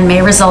plan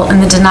may result in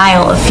the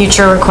denial of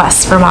future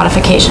requests for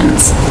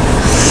modifications.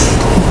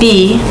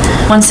 B,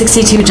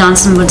 162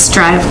 Johnson Woods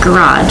Drive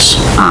Garage.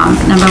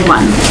 Number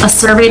 1, a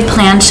surveyed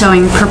plan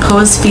showing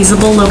proposed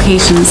feasible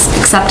locations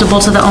acceptable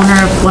to the owner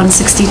of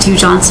 162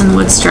 Johnson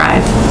Woods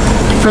Drive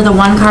for the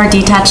one-car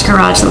detached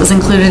garage that was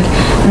included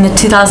in the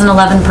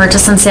 2011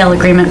 purchase and sale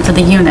agreement for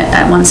the unit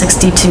at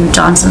 162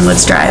 Johnson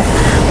Woods Drive,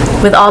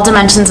 with all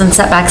dimensions and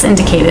setbacks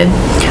indicated,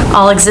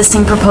 all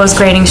existing proposed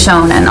grading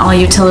shown, and all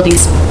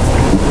utilities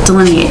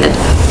delineated.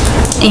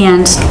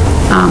 And,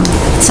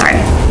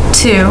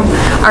 2,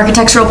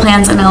 architectural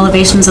plans and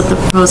elevations of the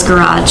proposed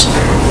garage.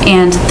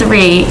 And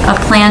 3, a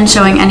plan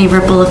showing any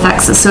ripple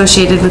effects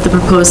associated with the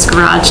proposed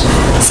garage,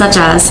 such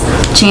as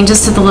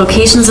changes to the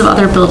locations of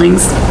other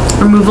buildings,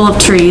 removal of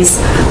trees,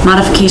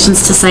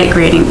 modifications to site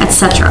grading,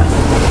 etc.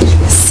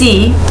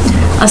 C,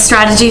 a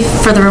strategy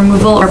for the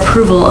removal or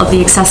approval of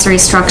the accessory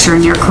structure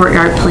near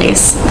Courtyard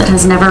Place that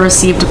has never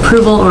received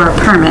approval or a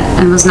permit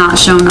and was not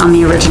shown on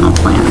the original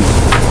plan.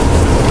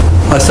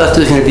 I thought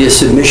there was going to be a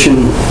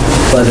submission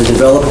by the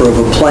developer of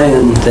a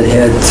plan that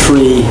had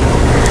 3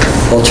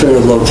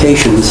 alternative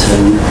locations,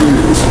 and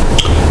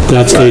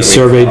That's a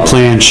surveyed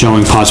plan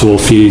showing possible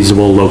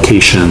feasible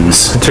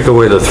locations. I took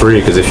away the 3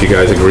 because if you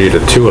guys agree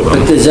to 2 of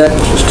them. is that,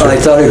 I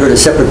thought I heard a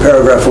separate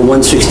paragraph from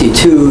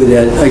 162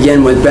 that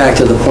again went back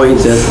to the point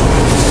that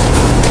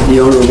the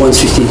owner of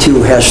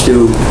 162 has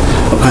to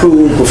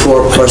approve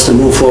before us to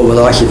move forward with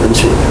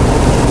occupancy.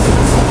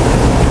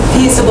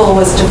 Feasible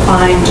was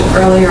defined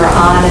earlier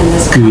on in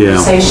this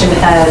conversation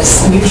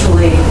as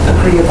mutually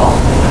agreeable.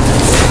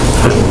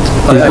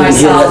 I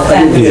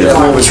didn't hear that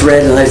when it was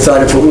read, and I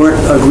thought if it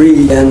weren't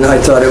agreed, then I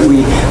thought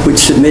we would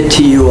submit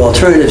to you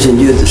alternatives and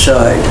you'd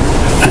decide.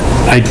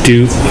 I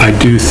do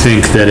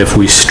think that if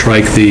we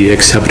strike the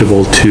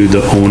acceptable to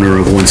the owner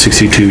of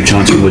 162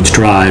 Johnson Woods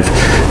Drive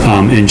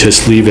and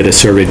just leave it a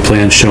surveyed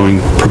plan showing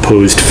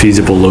proposed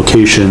feasible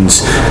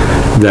locations,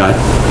 that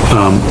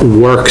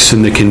works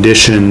in the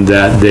condition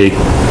that they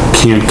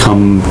can't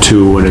come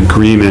to an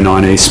agreement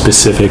on a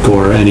specific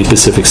or any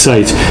specific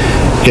sites.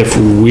 If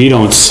we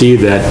don't see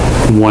that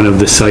one of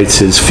the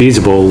sites is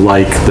feasible,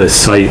 like the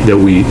site that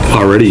we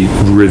already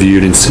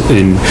reviewed and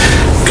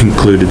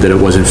concluded that it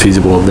wasn't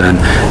feasible, then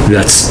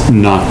that's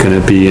not going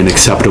to be an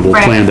acceptable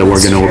plan that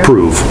we're going to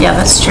approve. Yeah,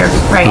 that's true,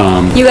 right.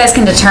 You guys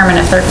can determine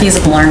if they're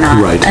feasible or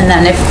not. Right. And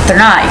then if they're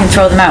not, you can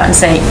throw them out and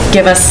say,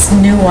 give us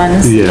new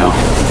ones. Yeah.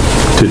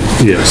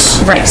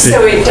 Yes. Right.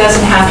 So it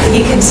doesn't have,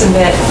 he can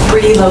submit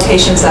 3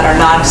 locations that are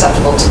not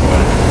acceptable to me.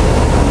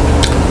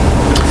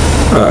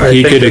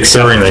 He could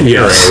accept during the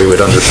hearing, we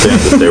would understand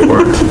that they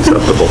weren't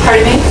acceptable.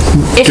 Pardon me?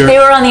 If they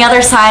were on the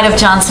other side of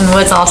Johnson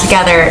Woods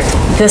altogether,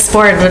 this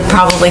board would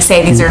probably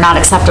say these are not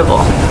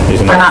acceptable.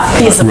 These are not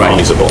feasible.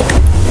 Feasible.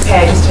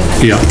 Okay, I just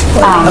didn't. Yeah.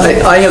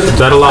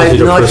 That allows you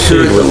to I've not proceed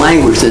heard the with.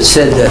 language that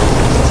said that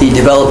the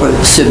developer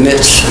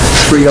submits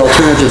 3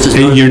 alternatives.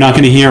 You're not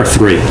going to hear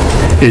 3.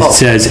 It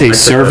says a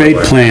surveyed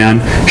plan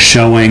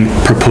showing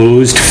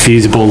proposed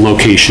feasible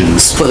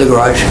locations. For the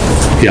garage?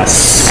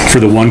 Yes, for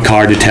the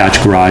 1-car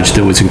detached garage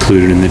that was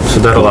included in the... So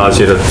that allows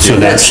you to... So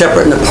That's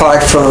separate and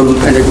apart from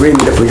an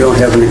agreement. If we don't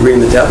have an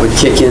agreement, that would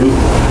kick in.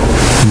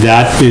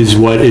 That is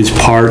what is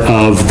part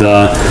of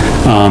the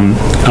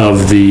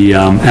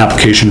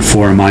application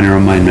for a minor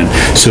amendment.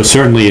 So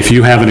certainly, if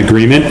you have an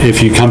agreement,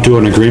 if you come to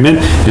an agreement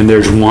and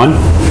there's one,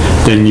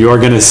 then you're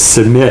going to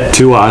submit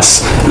to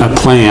us a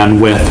plan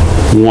with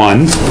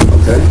 1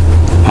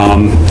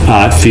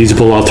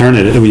 feasible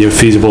alternative,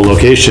 feasible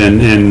location,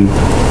 and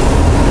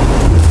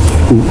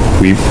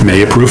we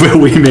may approve it,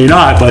 we may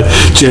not, but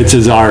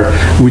chances are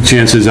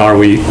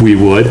we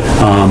would,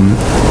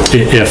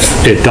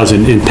 if it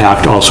doesn't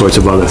impact all sorts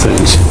of other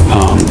things.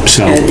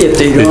 So And if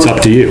they don't, it's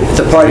up to you.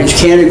 The parties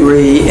can't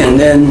agree, and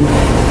then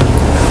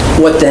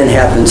what then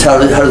happens? How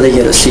do they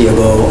get a C of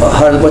O?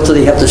 What do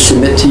they have to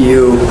submit to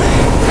you?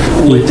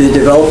 Would the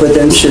developer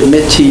then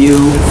submit to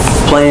you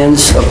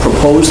plans of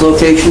proposed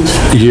locations?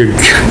 You're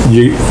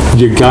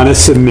gonna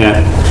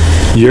submit.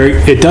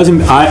 It doesn't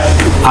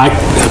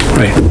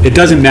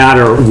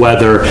matter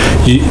whether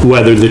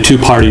the 2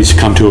 parties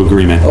come to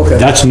agreement. Okay.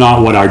 That's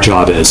not what our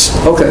job is.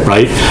 Okay.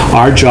 Right?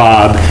 Our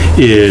job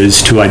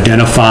is to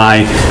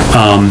identify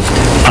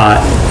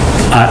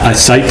a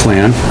site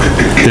plan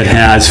that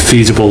has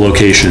feasible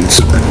locations.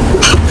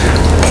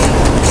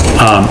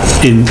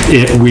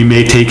 We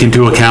may take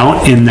into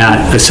account in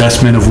that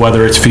assessment of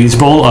whether it's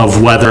feasible,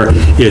 of whether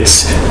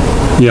it's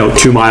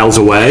 2 miles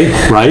away,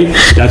 right?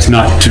 That's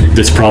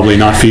probably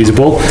not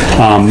feasible.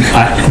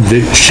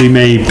 She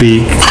may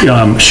be,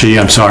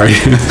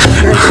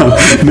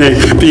 may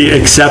be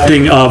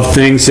accepting of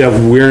things that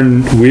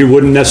we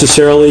wouldn't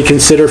necessarily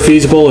consider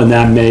feasible, and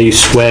that may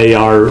sway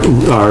our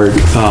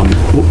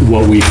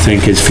what we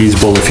think is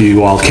feasible if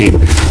you all came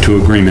to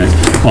agreement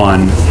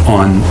on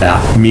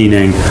that,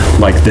 meaning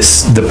like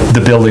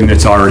the building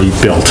that's already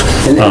built.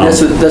 And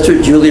that's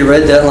what Julie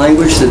read, that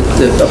language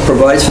that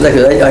provides for that?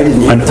 'Cause I didn't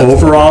hear An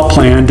overall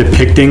plan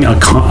depicting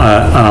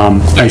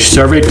a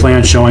survey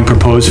plan showing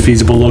proposed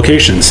feasible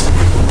locations.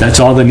 That's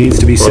all that needs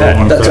to be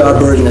said. That's our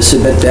burden to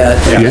submit that.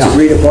 If it's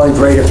agreed upon,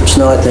 great. If it's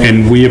not, then...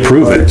 And we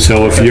approve it.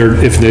 So if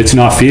it's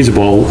not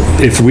feasible,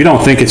 if we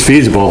don't think it's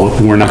feasible,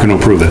 we're not going to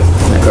approve it.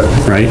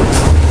 Right?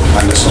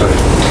 Understood.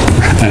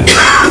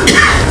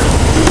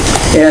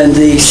 And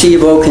the C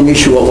of O can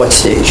issue at what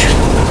stage?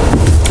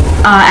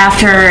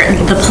 After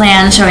the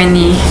plan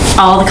showing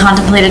all the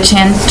contemplated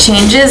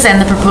changes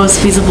and the proposed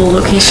feasible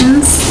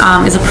locations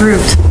is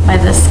approved by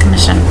this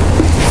commission.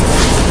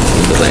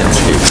 The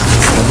landscape.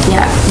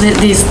 Yeah,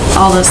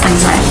 all those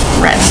things I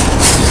read.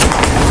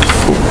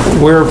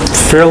 We're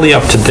fairly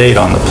up to date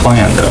on the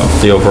plan, though,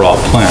 the overall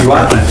plan. You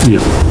are.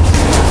 Yeah.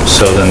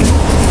 So then,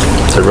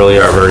 there really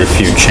are very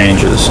few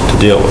changes to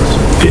deal with.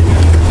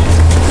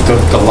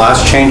 The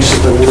last changes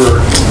that were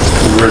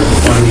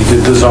when we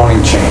did the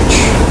zoning change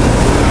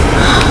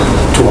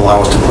to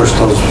allow us to push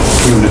those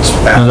units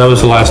back. And that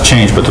was the last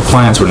change, but the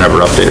plans were never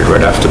updated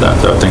right after that,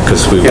 though, I think,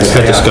 because we had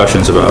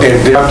discussions about...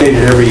 They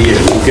updated every year.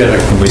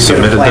 We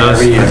submitted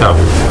those? I thought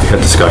we had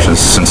discussions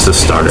since this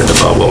started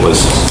about what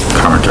was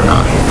current or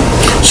not.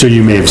 So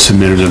you may have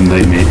submitted them,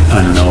 they may,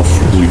 I don't know if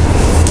we've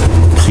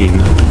seen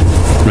them,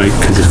 right?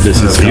 Because if this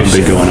has been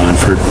going on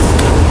for...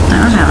 I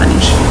don't have any.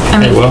 I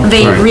mean,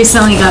 they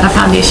recently got a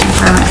foundation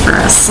permit for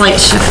a slight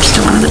shift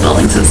to one of the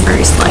buildings. It was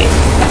very slight.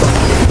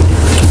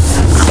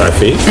 5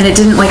 feet? And it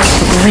didn't like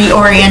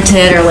reorient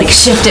it or like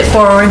shift it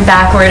forward and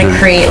backward and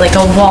create like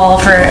a wall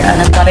for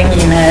an abutting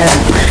unit.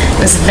 It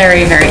was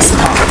very, very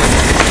small.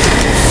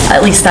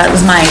 At least that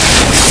was my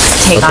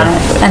take on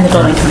it, and the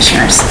building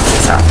commissioners,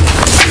 so.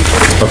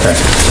 Okay.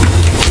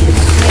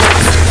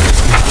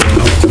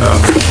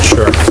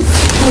 Sure.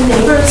 Can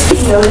neighbors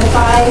be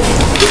notified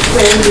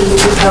when the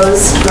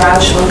proposed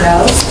garage will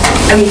go?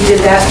 I mean,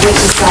 did that get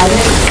decided?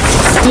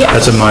 Yeah.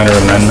 That's a minor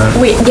amendment.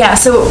 Yeah,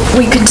 so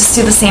we could just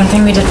do the same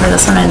thing we did for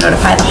this one and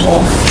notify the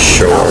whole.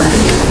 Sure.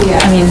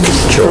 Yeah. I mean,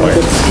 Sure.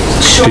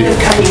 Short of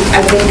coming,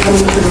 I've been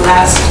coming for the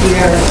last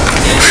year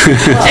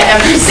to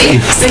every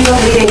single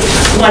meeting,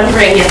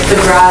 wondering if the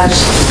garage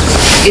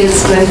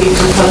is going to be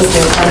proposed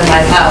in front of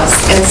my house.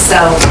 And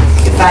so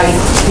if I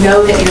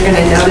know that you're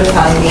going to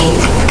notify me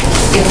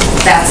if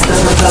that's the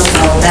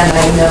proposal, then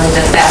I know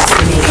that that's the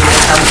meeting that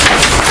comes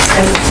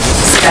and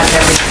step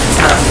every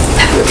time.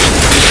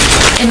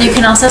 and you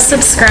can also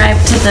subscribe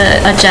to the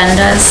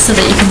agendas so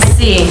that you can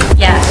see,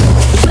 yeah.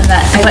 And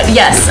that, but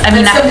yes, I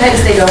mean. But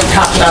sometimes they don't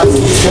talk about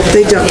specific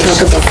They don't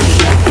talk about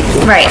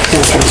Right,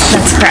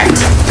 that's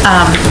correct.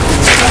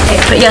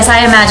 But yes,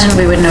 I imagine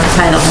we would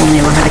notify the whole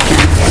neighborhood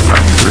again.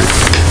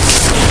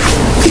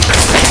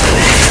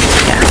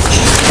 Yeah.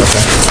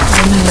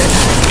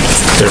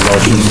 Is there a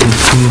motion?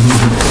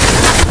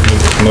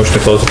 Motion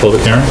to close the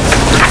public hearing? Do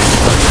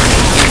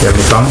you have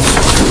any comments?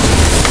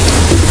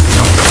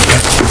 No?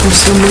 Okay.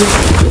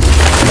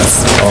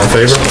 All in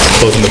favor?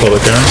 Closing the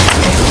public hearing?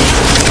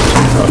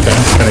 Okay.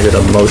 Can I get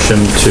a motion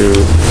to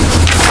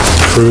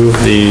approve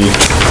the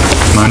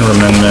minor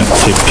amendment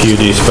to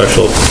PUD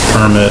special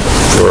permit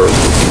for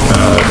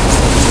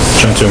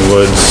Johnson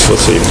Woods,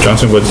 let's see,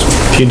 Johnson Woods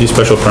PUD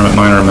special permit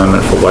minor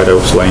amendment for White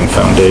Oaks Lane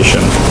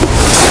Foundation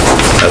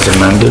as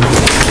amended?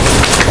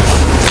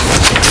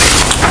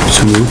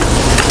 So moved.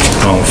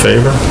 All in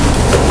favor?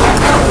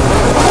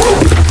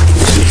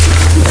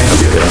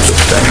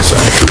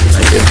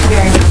 Thank you.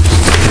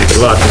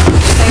 Good luck.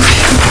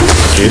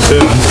 See you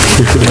soon.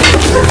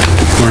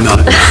 Or not.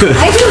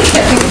 I really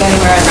can't think of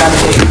anywhere I'd rather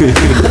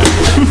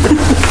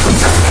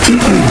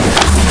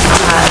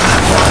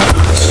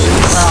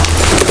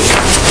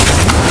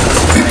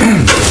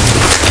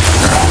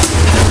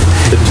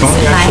Did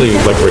Tony actually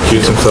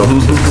recuse himself?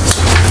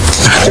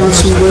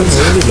 Johnson Woods.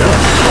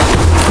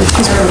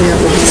 He's probably out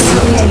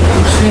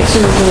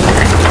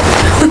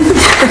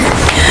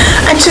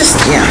I just,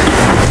 yeah.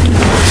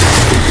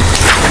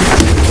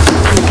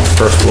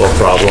 First world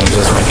problems,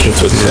 as my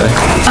kids would say.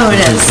 Oh, it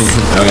is.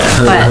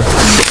 But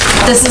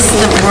this is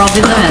the world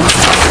we live in.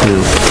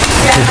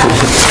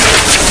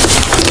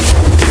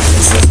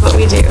 This is what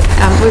we do.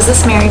 Was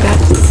this Mary Beth?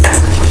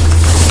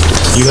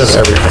 You have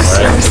everything,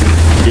 right?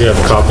 You have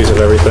copies of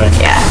everything?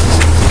 Yeah.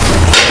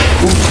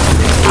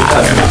 I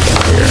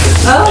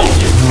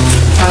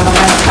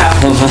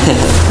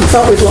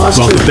thought we'd lost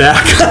you. Welcome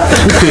back.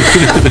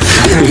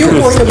 You're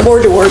going to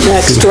Mordor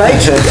next, right?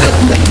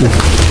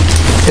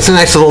 It's a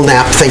nice little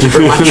nap, thank you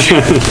very much.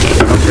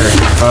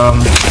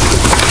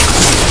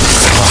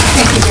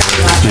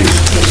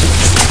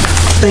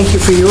 Thank you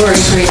for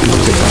yours.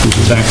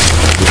 Thanks.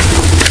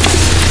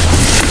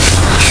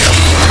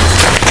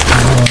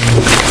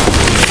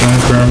 Sign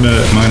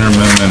permit, minor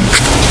amendment.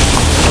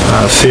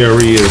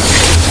 CRE is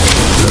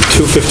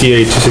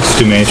 258,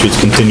 262 Main Street's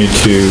continued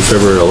to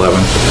February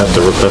 11th at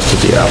the request of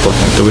the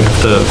applicant. Do we have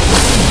to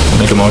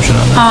make a motion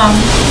on that?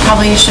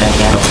 Probably you should,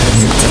 yeah.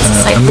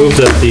 I move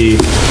that the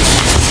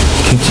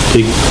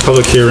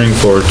public hearing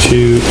for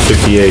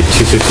 258,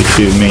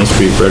 262 Main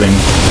Street, Reading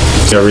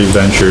CRE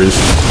Ventures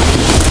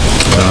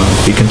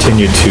be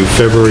continued to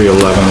February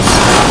 11th,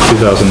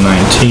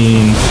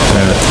 2019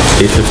 at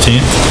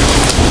 8:15?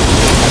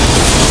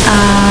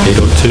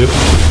 8:02?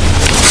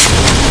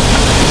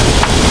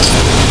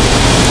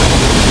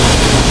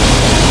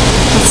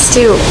 Let's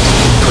do,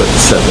 Put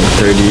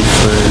 7:30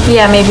 for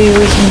yeah, maybe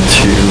we can,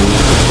 2.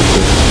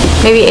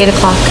 maybe 8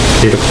 o'clock.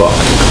 8 o'clock.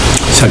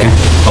 Second.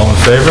 All in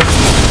favor?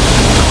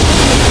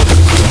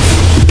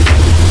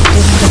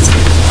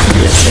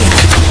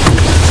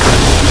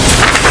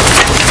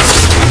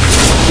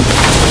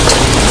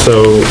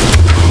 So,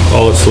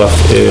 all that's left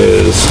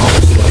is,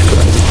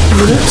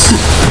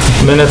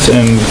 minutes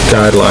and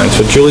guidelines.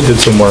 So Julie did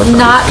some work.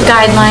 Not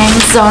guidelines,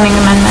 zoning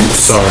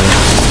amendments. Sorry.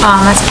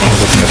 That's okay.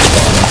 Looking at the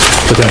bottom.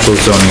 Potential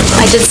zoning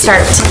I amendments.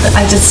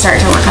 did start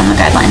to work on the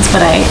guidelines,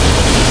 but I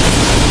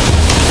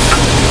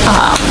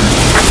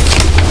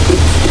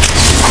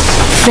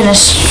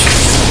finished,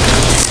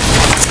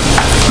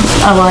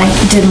 well, I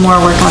did more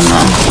work on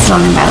the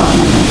zoning bylaw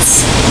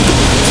amendments.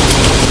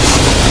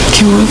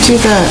 Can we do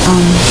the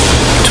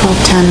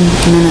 12:10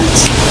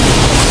 minutes?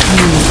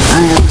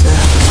 I have to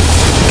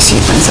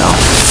excuse myself.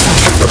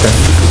 Okay.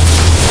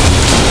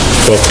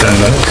 12, 10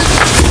 minutes.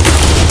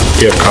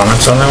 Do you have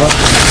comments on that one?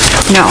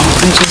 No,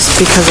 I just,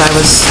 because I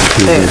was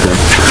there.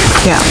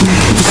 Yeah.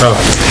 Oh.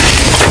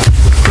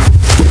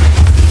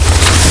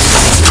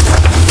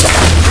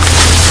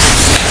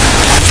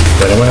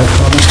 Does anyone have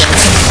comments on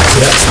that?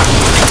 Yeah.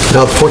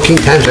 No, 14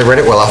 times I read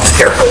it while out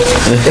there.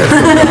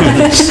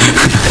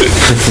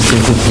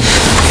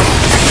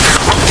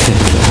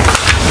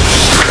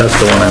 That's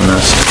the one I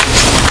missed.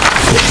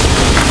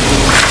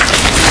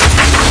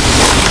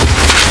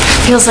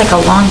 Feels like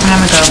a long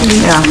time ago.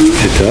 Yeah.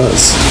 It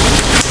does.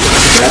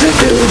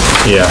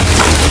 Yeah.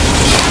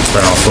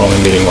 But we're only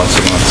meeting once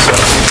a month, so.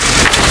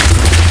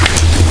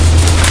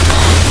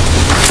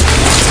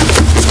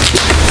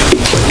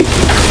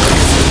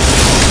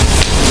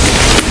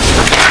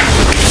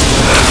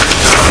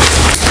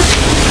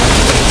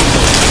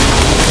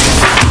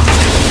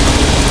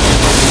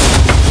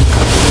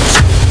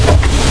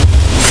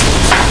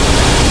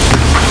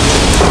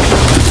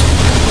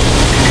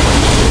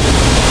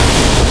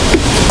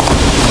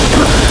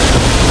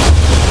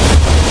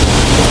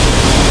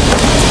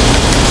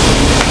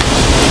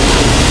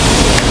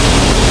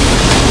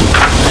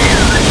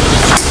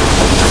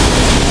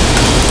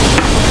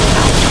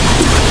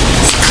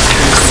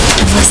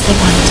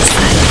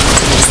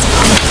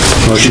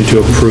 Motion to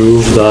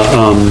approve the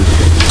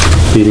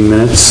meeting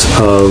minutes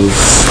of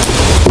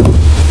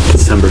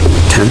December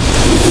 10th,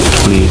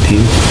 2018.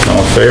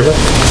 All in favor?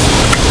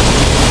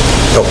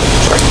 Oh,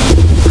 sorry.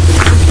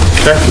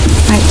 Okay.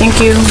 All right, thank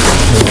you.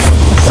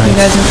 See you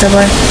guys in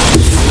February.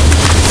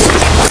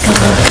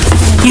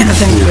 Yeah,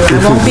 thank you.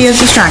 I won't be as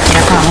distracted,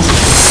 I promise.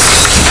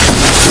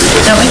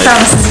 Don't make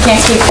promises you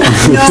can't keep.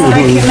 No,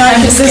 not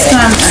this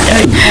time.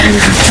 I'm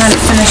trying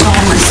to finish all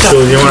my stuff. So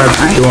you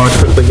want to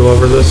quickly go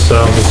over this,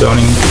 the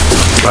zoning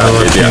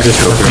bylaw changes?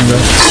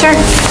 Sure.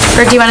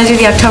 Or do you want to do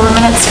the October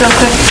minutes real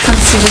quick?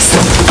 Let's do this.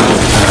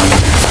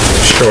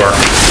 Sure.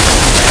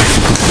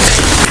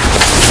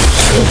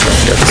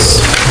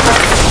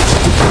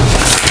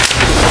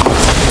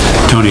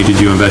 Tony, did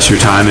you invest your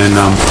time in,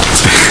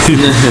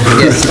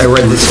 Yes, I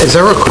read this. As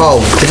I recall,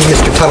 didn't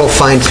Mr. Tuttle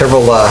find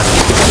several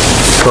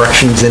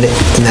corrections in it,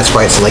 and that's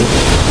why it's late?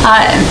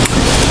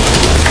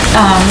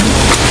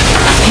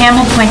 Pam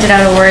had pointed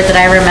out a word that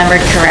I remembered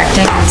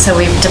correcting, and so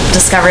we've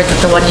discovered that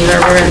the one you were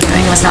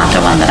reviewing was not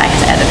the one that I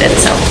had edited,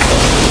 so.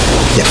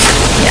 Yeah.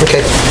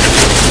 Okay.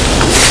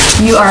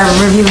 You are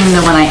reviewing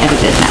the one I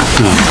edited now.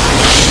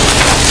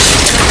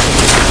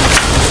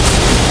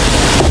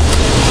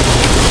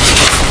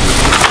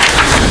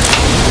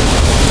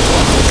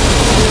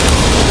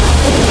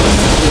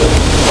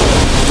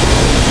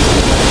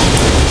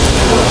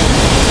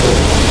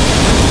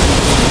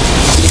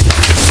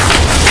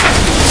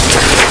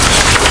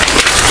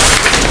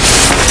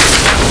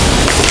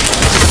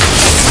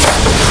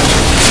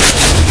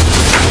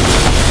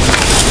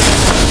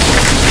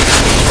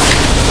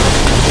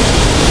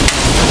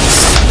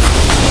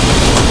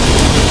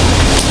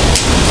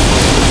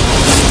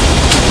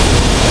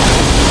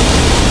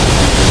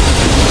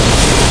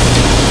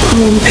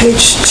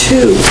 Page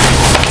 2,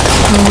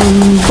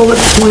 bullet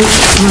point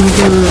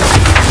number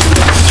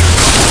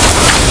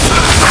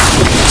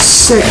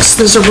 6,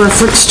 there's a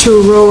reference to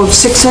a row of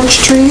 6-inch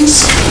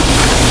trees.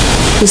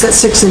 Is that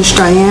 6-inch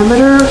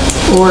diameter,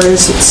 or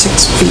is it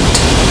 6 feet?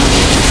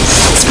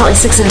 It's probably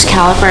 6-inch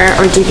caliper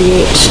or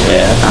DBH.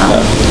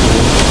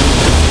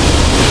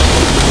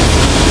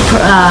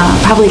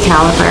 Probably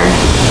caliper.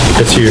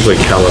 It's usually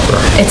caliper.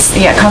 It's,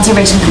 yeah,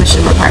 Conservation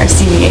Commission requires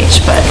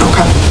CVH, but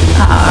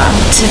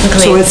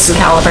typically So it's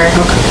caliper.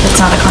 It's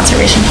not a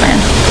conservation plan.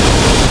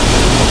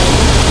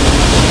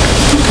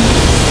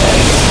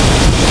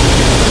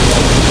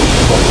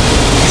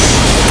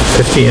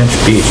 50-inch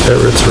beech.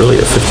 It's really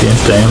a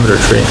 50-inch diameter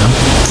tree, huh?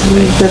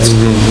 That's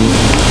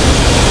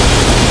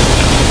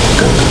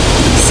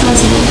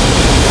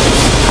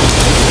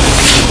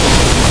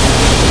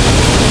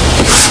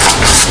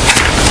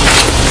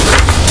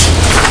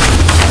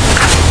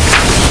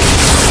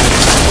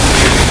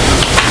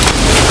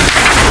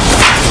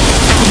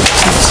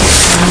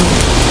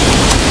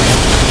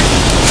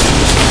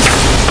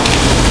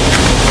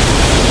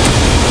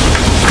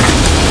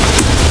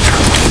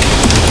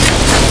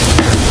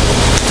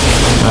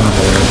I don't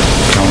have any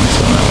comments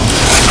on that one.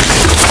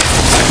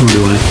 Or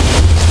do I?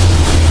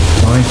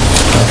 Why?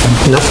 Nothing?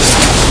 Nope.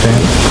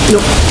 Dan?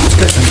 Nope.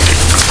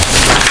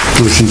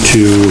 Motion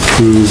to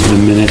approve the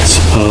minutes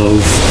of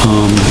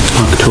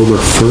October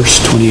 1st,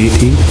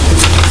 2018.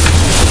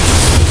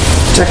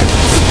 Second.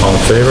 All in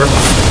favor?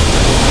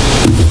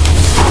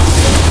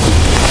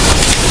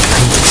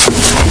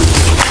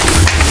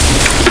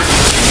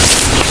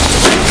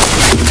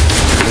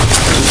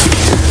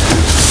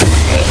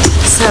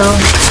 So,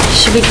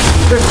 should we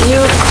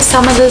review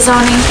some of the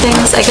zoning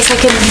things? I guess I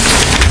can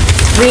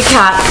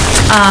recap,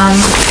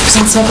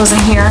 since Nick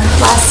wasn't here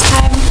last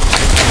time.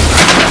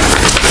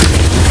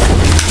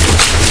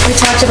 We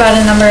talked about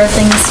a number of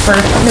things for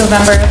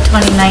November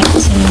 2019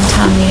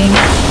 town meeting.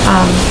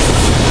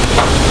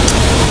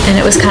 And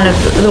it was kind of,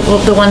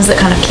 the ones that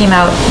kind of came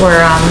out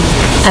were,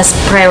 as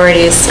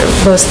priorities,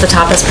 rose to the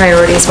top as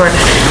priorities were,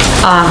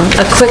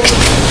 a quick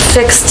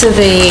fix to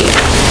the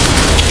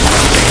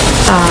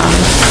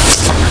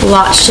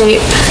lot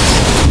shape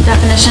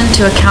definition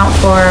to account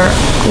for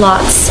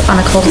lots on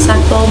a cul-de-sac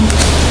bulb,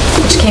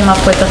 which came up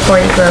with the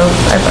 40 Grove,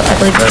 I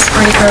believe it was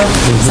 40 Grove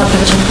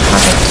subdivision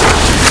project.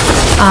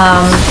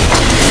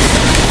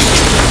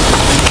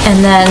 And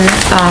then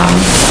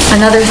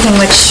another thing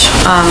which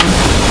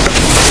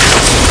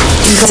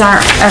you guys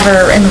aren't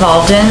ever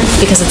involved in,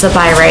 because it's a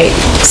by right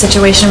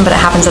situation, but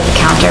it happens at the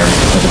counter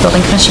with the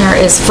building commissioner,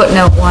 is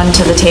footnote 1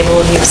 to the table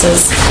of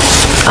uses.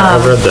 I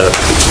read that.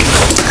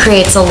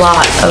 Creates a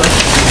lot of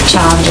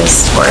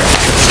challenges for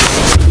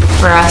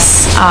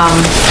us.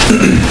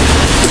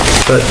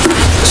 But,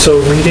 so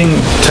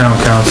reading town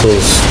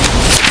council's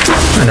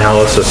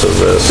analysis of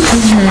this,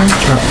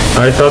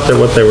 I thought that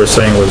what they were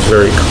saying was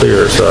very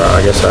clear, so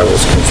I guess I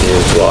was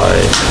confused why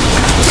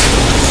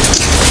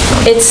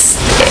It's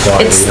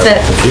we have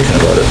that, confusion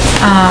about it.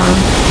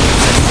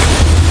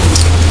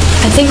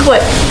 I think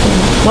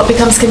what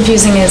becomes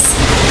confusing is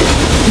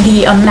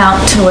the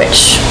amount to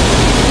which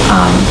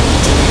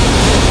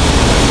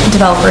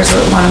developers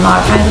would want to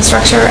modify the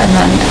structure, and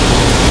then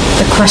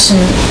the question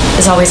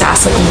is always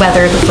asked, like,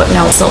 whether the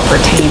footnote still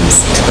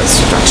pertains to the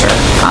structure.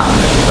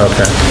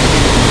 Okay.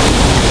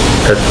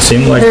 It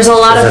seemed like There's a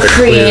lot they of had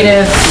clear-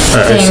 creative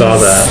I things saw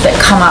that. that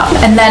come up.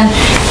 And then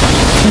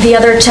the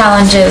other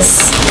challenge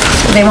is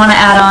they want to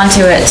add on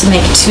to it to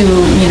make 2,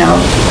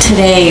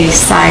 today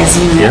size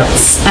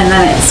units. And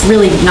then it's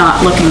really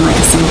not looking like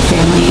a single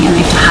family, and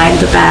they have to hide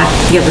the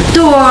other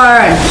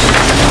door, and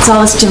it's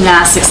all this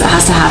gymnastics that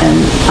has to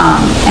happen.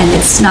 And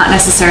it's not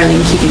necessarily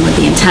in keeping with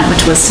the intent,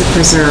 which was to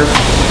preserve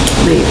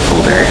the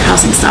older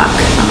housing stock,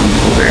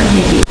 older,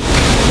 maybe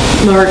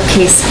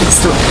lowercase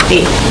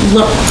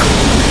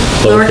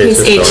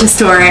h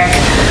historic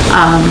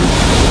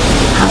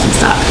housing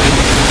stock.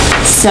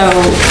 So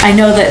I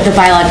know that the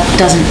bylaw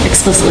doesn't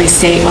explicitly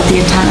state what the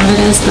intent of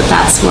it is, but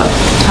that's what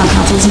town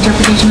council's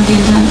interpretation of the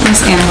intent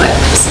is, and what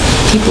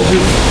people who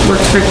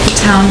worked for the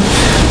town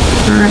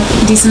for a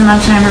decent amount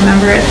of time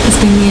remember it as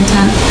being the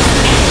intent,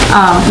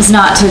 was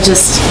not to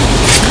just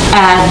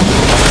add,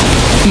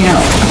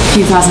 a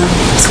few thousand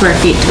square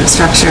feet to a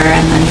structure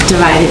and then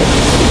divide it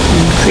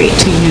and create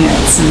 2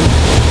 units and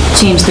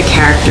change the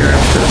character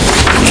of the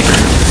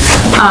neighborhood.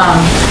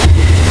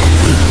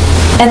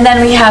 And then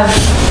we have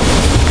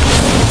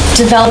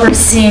developers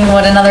seeing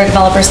what another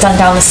developer's done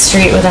down the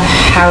street with a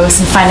house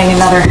and finding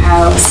another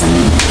house and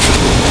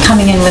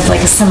coming in with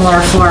like a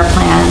similar floor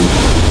plan,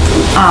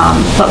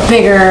 but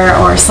bigger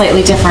or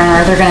slightly different,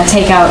 or they're going to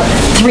take out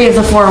 3 of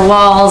the 4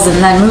 walls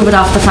and then move it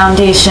off the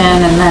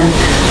foundation, and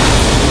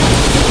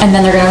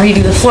then they're going to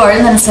redo the floor.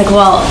 And then it's like,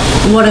 well,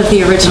 what if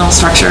the original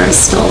structure is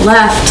still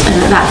left? And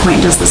at that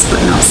point, does this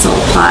footnote still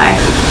apply?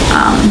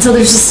 And so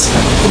there's just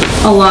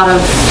a lot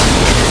of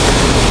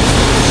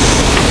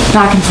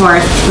back and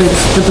forth with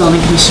the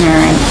building commissioner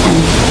and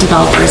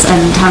developers,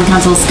 and town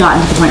council's gotten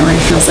to the point where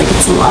it feels like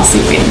it's a lawsuit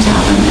waiting to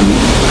happen, and we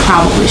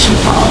probably should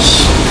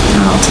abolish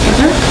it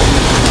altogether.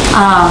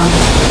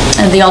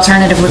 And the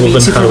alternative would be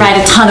to provide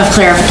a ton of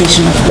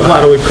clarification of Well,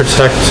 how do we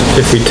protect,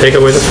 if we take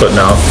away the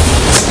footnote,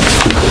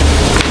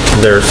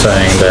 they're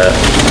saying that,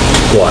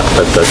 what,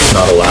 that that's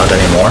not allowed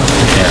anymore?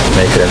 You can't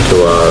make it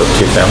into a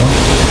 2-family?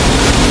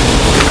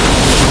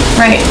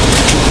 Right.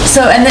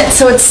 So,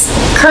 so it's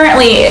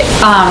currently,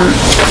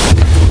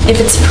 if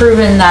it's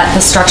proven that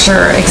the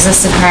structure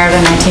existed prior to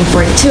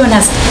 1942 and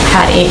has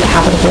had 8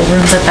 habitable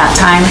rooms at that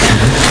time,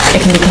 it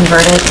can be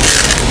converted.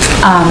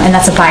 And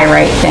that's a by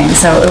right thing.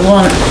 So it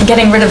won't,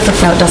 getting rid of the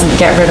footnote doesn't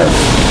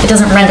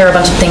render a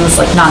bunch of things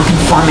like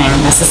non-conforming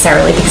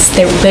necessarily, because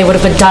they would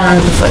have been done under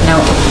the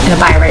footnote in a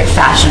by right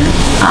fashion.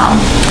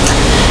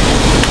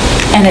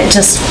 And it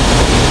just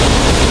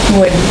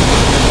would,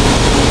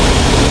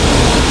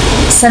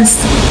 since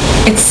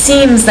it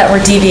seems that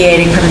we're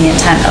deviating from the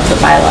intent of the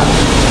bylaw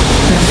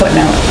in the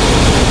footnote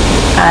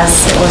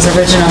as it was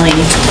originally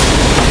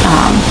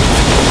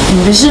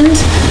envisioned,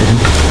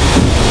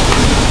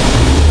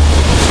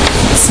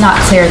 it's not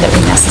clear that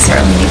we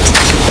necessarily need to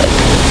keep it.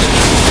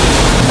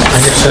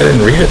 I guess I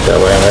didn't read it that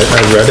way.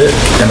 I read it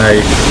and I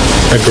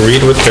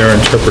agreed with their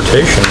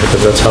interpretation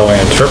because that's how I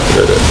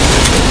interpreted it.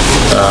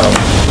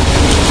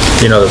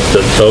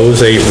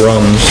 Those 8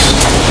 rooms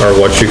are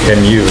what you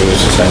can use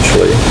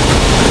essentially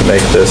to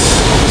make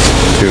this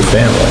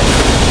 2-family.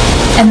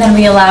 And then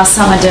we allow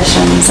some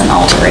additions and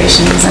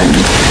alterations and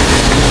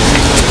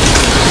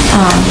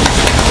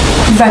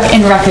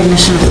in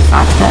recognition of the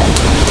fact that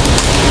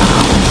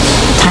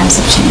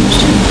times have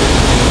changed and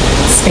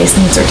space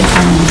needs are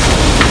different.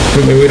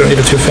 Maybe we don't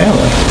need a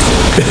 2-family.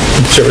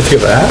 Did you ever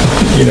think of that?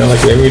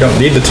 Maybe we don't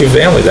need the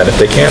 2-family then. If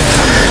they can't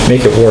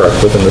make it work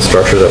within the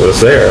structure that was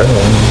there,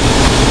 then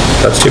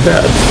that's too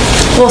bad.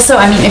 Well, so,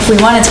 if we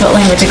wanted to put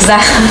language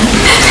exactly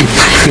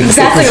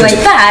like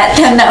that,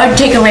 then that would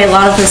take away a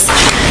lot of this.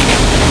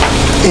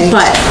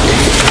 But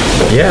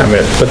yeah,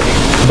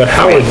 but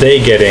how are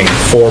they getting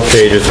 4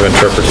 pages of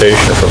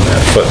interpretation from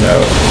that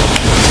footnote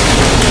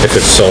if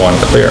it's so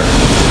unclear?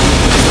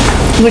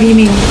 What do you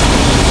mean?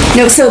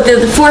 No, so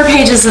the 4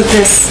 pages of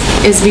this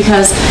is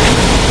because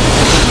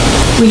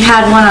we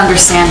had one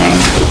understanding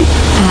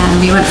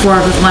and we went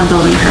forward with one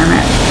building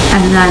permit,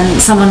 and then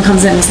someone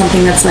comes in with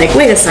something that's like,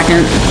 wait a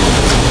second,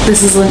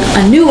 this is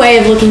a new way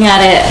of looking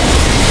at it,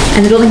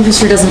 and the building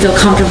commissioner doesn't feel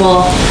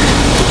comfortable.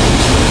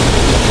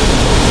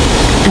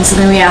 And so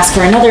then we ask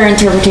for another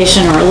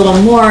interpretation or a little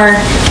more,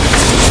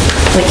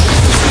 like,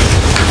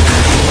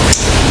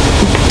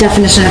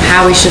 definition of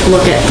how we should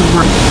look at the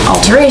word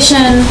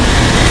alteration.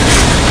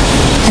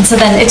 And so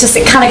then it's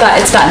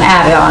gotten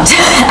added on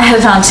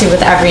to with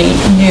every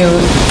new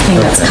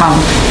thing that's come.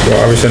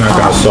 Well, obviously not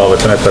going to solve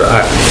it tonight, but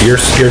you're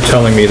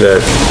telling me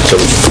that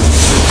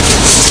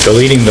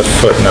deleting the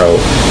footnote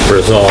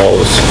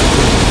resolves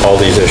all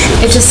these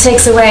issues? It just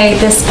takes away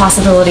this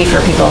possibility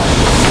for people.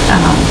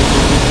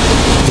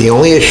 The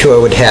only issue I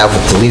would have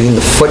with deleting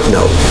the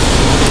footnote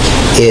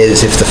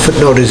is if the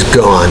footnote is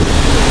gone,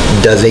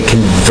 does a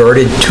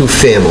converted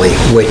two-family,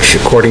 which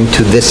according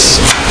to this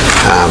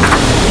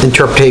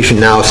interpretation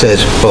now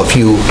says, well, if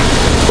you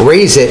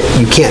raise it,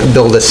 you can't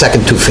build a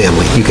second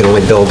two-family. You can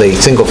only build a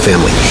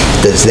single-family.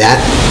 Does that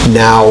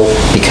now,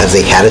 because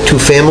they had a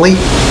two-family,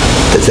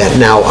 does that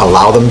now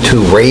allow them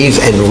to raise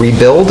and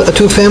rebuild a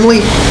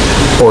two-family?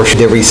 Or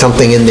should there be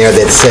something in there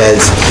that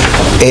says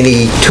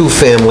any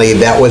two-family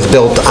that was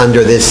built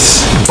under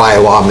this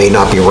bylaw may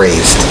not be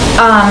raised?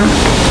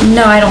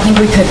 No, I don't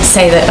think we could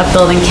say that a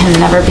building can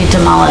never be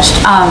demolished.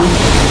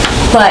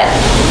 But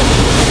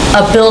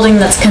a building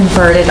that's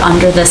converted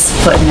under this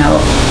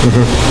footnote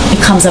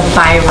becomes a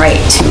by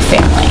right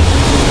two-family.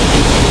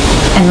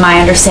 And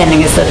my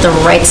understanding is that the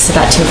rights to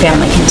that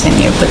two-family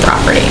continue with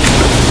property.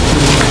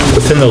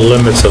 Within the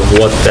limits of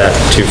what that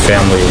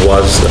two-family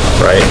was, though,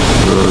 right?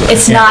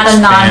 It's not a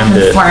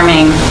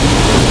non-conforming.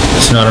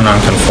 It's not a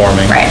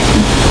non-conforming. Right.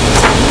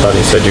 I thought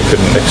he said you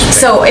couldn't expand.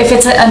 So if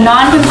it's a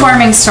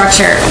non-conforming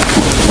structure,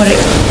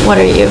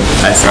 what are you?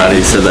 I thought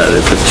he said that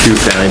if a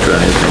two-family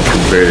dwelling has been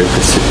converted,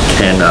 this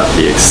cannot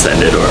be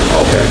extended or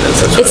altered.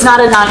 It's not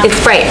it's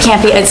right, it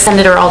can't be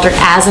extended or altered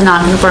as a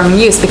non-conforming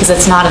use because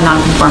it's not a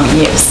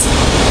non-conforming use.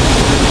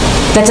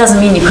 That doesn't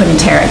mean you couldn't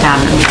tear it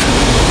down and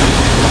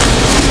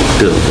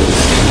build it.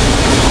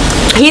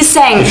 He's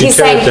saying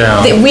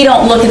that we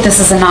don't look at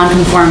this as a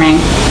non-conforming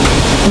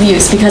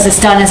use because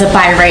it's done as a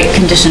by right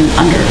condition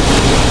under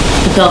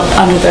the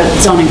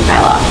zoning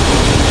bylaw.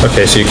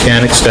 Okay, so you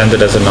can't extend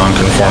it as a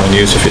non-conforming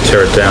use. If you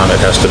tear it down, it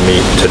has to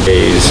meet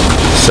today's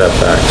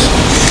setbacks.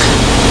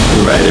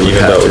 Right,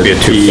 even though it would be a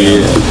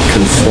two-family.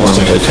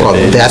 Well,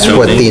 that's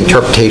what the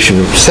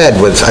interpretation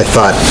said was, I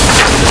thought,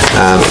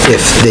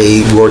 if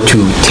they were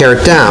to tear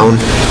it down,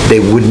 they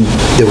would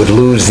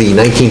lose the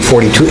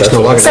 1942, it's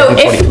no longer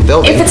 1942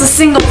 building. If it's a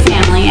single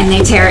family and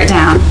they tear it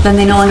down, then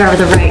they no longer have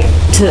the right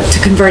to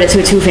convert it to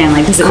a two-family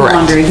because it no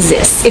longer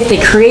exists. If they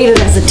create it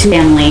as a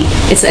two-family,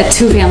 it's a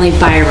two-family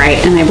by right,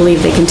 and I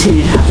believe they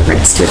continue to have the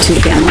rights to a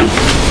two-family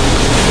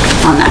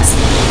on that.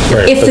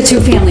 Right, if the two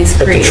families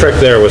create. The trick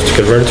there was to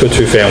convert it to a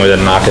two-family,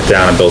 then knock it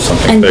down and build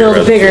something bigger. And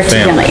build a bigger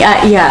two-family,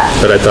 yeah.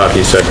 But I thought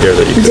he said here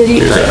that you could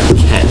do that.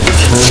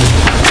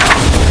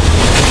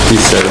 He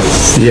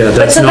says. Yeah,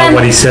 that's not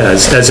what he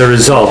says. As a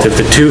result, if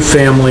the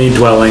two-family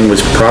dwelling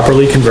was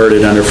properly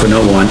converted under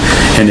footnote 1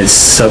 and is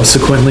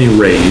subsequently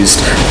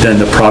raised, then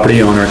the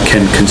property owner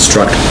can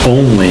construct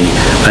only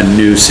a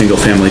new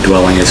single-family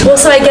dwelling as well,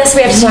 so I guess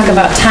we have to talk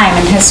about time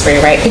and history,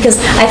 right? Because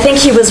I think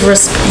he was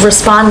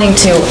responding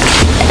to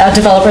a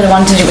developer that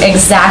wanted to do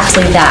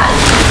exactly that.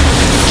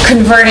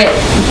 Convert it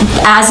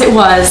as it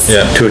was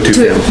to a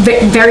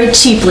two-family. Very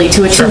cheaply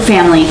to a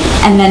two-family,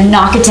 and then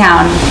knock it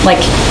down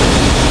like,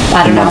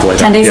 I don't know,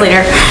 10 days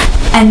later,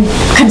 and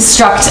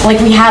construct,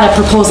 like we had a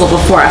proposal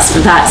before us for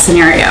that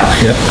scenario.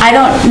 I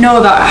don't know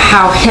about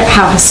how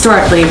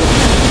historically,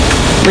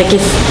 like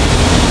if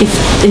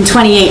in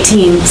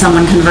 2018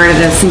 someone converted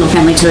a single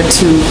family to a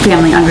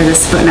two-family under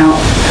this footnote,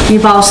 we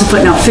abolished the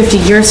footnote 50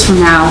 years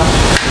from now.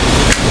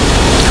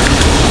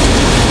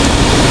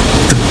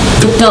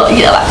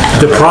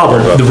 The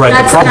problem with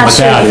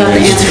that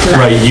is,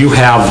 right, you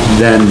have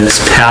then this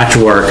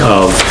patchwork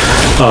of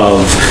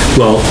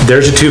well,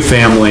 there's a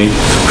two-family,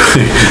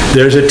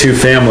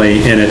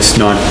 and it's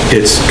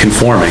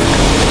conforming,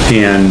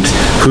 and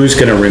who's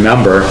going to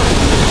remember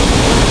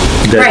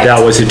that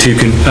that was a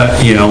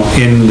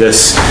in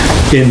this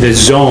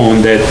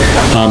zone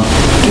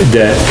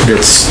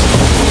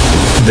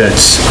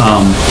that's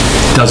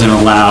doesn't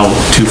allow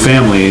two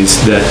families,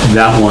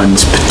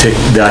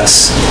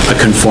 that's a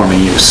conforming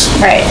use.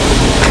 Right.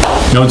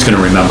 No one's going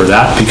to remember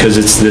that because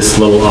it's this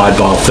little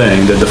oddball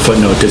thing that the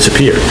footnote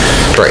disappeared.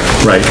 Right.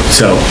 Right,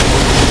 so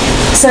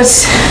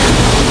it's,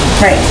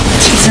 right,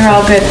 these are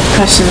all good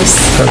questions.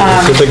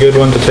 It's a good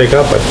one to take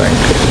up, I think.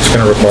 It's going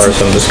to require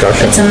some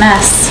discussion. It's a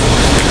mess.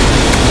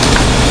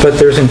 But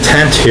there's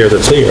intent here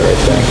that's clear, I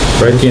think,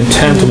 right? The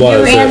intent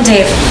was you and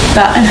Dave,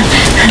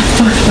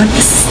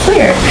 this is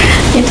clear.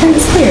 The intent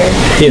is clear.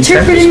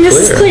 Interpreting this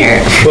is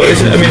clear. Well,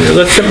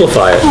 let's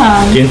simplify it.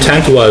 The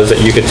intent was that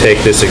you could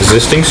take this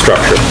existing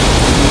structure,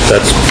 that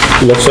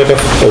looks like a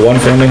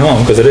one-family home,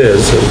 because it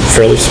is,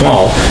 fairly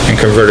small, and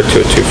convert it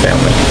to a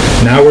two-family.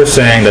 Now we're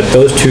saying that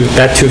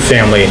that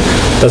two-family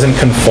doesn't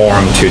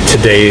conform to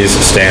today's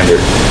standard,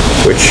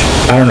 which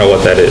I don't know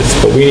what that is,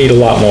 but we need a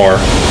lot more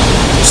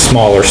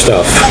smaller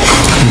stuff.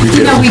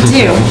 No, we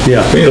do.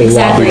 Yeah, we need a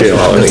lot more Exactly.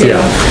 smaller. We do.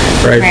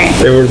 Yeah, right? Right.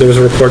 There was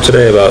a report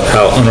today about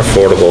how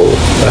unaffordable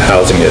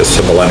housing is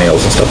to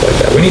millennials and stuff like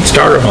that. We need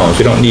starter homes.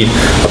 We don't need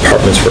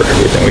apartments for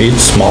everything. We need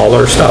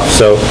smaller stuff.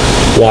 So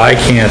why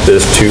can't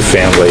this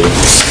two-family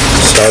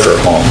starter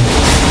home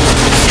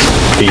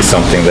be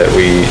something that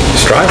we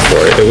strive for?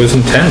 It was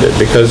intended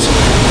because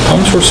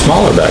homes were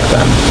smaller back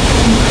then.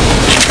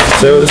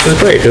 So this is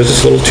great. There's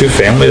this little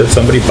two-family that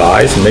somebody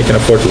buys and they can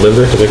afford to live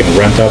there because they can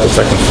rent out the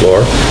second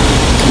floor.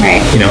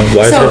 Right. You know,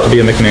 why does it have to be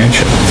a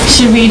McMansion?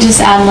 Should we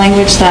just add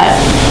language that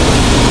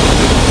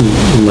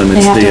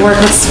Limits they have the... to work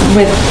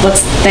with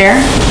what's there?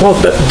 Well,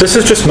 this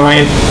is just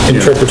my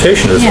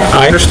interpretation. Yeah.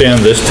 I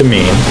understand this to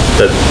mean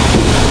that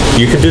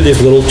you could do these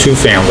little two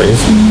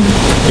families,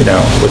 you know,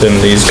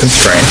 within these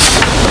constraints,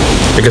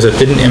 because it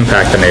didn't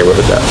impact the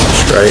neighborhood that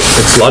much, right?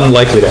 It's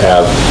unlikely to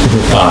have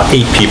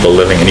 8 people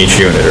living in each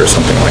unit or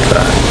something like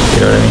that.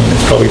 You know what I mean?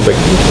 It's probably like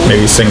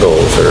maybe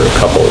singles or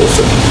couples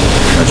and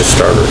just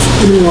starters.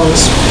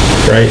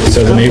 Right?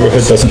 So the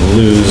neighborhood doesn't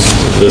lose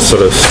the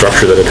sort of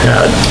structure that it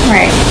had.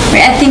 Right.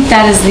 I think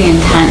that is the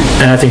intent.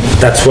 And I think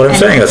that's what I'm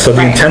saying. So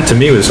the intent to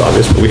me was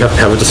obvious, but we have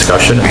to have a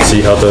discussion and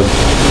see how the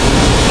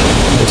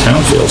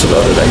town feels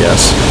about it, I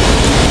guess.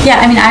 Yeah,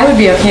 I mean, I would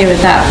be okay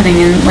with that, putting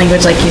in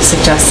language like you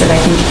suggested.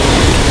 I think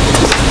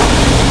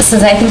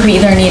we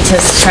either need to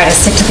try to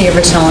stick to the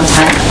original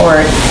intent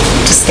or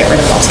just get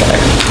rid of it altogether.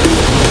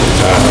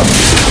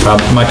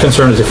 My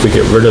concern is if we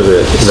get rid of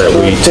it, that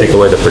we take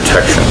away the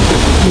protection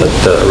that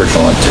the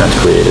original intent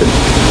created.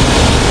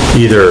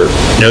 Either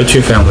no two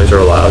families are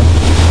allowed,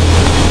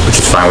 which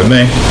is fine with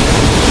me,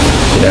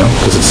 you know,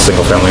 because it's a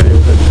single family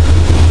neighborhood,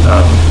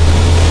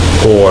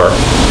 or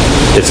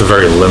it's a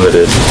very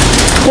limited.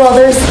 Well,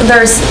 there's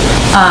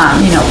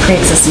you know,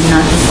 pre-existing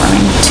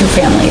non-conforming two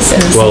families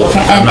and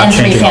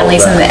three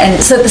families, and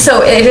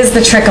so it is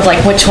the trick of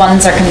like which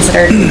ones are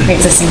considered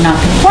pre-existing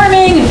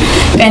non-conforming,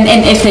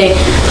 and if they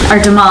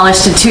are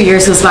demolished in 2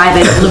 years goes by,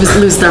 they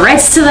lose their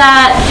rights to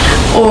that,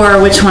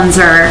 or which ones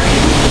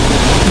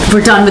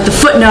we're done with the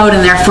footnote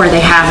and therefore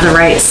they have the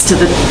rights to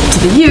the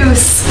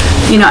use.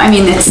 You know, I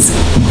mean, it's.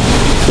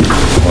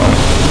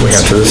 We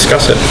have to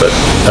discuss it, but,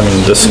 I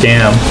mean, the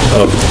scam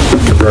of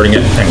converting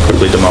it and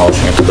quickly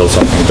demolishing it to build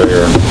something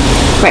bigger.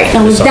 Right,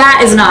 and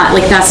that is not,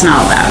 like, that's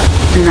not allowed.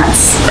 And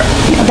that's,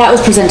 you know, that was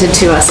presented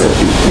to us.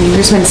 I mean,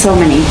 there's been so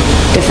many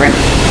different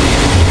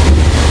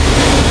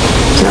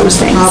That was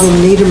the things. problem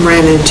Needham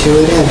ran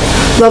into. It had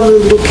lovely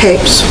little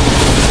capes.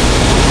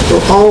 They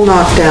were all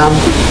knocked down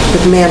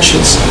with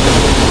mansions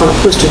on a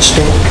postage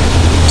stamp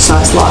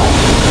size lot.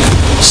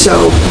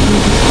 So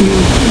you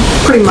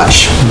pretty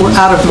much were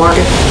out of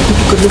market. You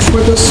could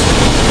afford those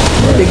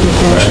big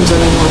mansions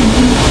anymore.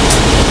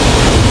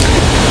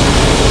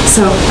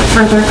 So,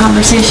 further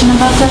conversation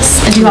about this?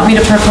 Do you want me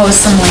to propose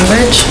some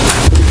language?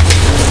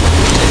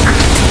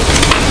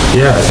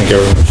 Yeah, I think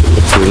everyone should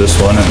look through this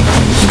one and.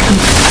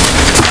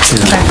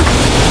 Okay.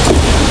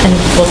 And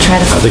we'll try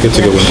to. I think it's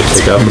a good one to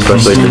take up,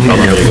 especially if you're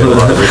probably going to get a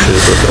lot of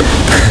issues with it.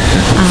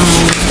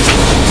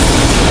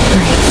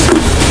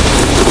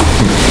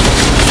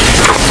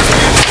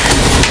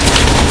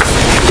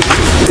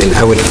 And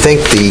I would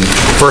think the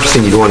first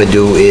thing you'd want to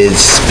do is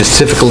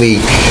specifically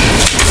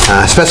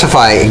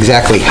specify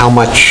exactly how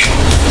much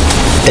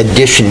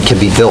addition can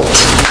be built.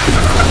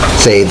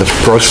 Say the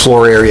gross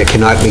floor area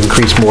cannot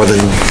increase more than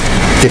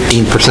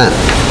 15%.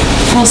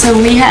 Well, so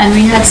we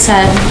had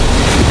said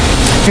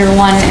for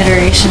one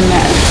iteration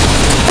that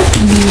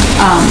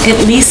at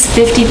least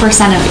 50%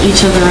 of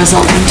each of the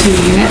resulting 2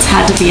 units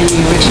had to be in the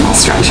original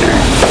structure.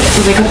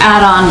 So they could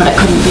add on, but it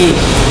couldn't be,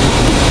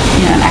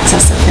 you know, in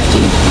excess of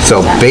 50%.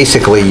 So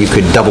basically, you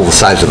could double the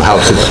size of the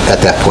houses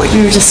at that point.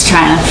 We were just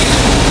trying to.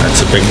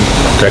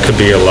 That could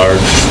be a large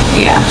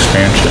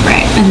expansion.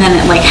 Right, and then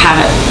it like have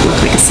it look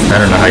like a single. I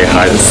don't know how you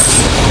hide it.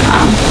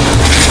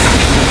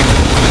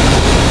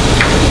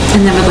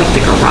 And then with like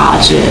the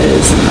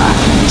garages and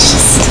it's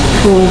just.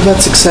 Well,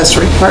 that's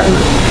accessory apartment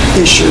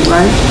issue,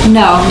 right?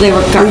 No, they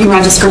were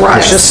garages.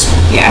 Garages.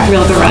 Yeah,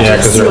 real garages. Yeah,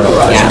 because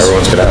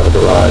everyone's going to have a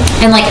garage.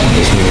 And like,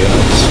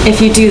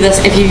 if you do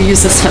this, if you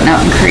use this footnote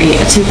and create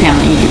a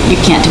two-family, you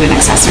can't do an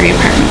accessory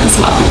apartment as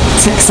well.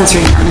 So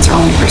accessory apartments are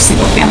only for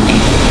single-family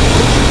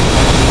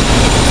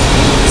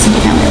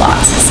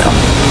lots, so.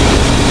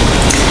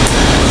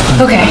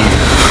 Okay.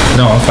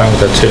 No, I'm fine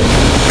with that too.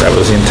 That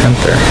was the intent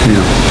there.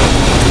 Yeah.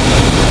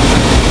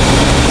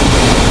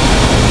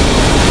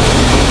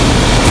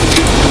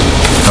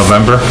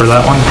 November for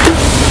that one?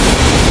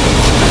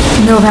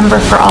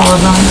 November for all of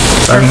them.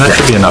 I mean, that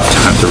should be enough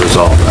time to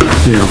resolve that.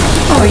 Yeah.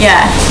 Oh,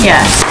 yeah. We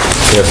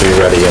have to be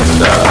ready in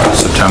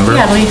September?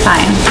 Yeah, it'll be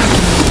fine.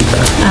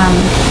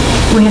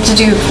 We have to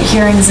do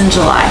hearings in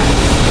July.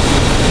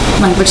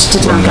 language to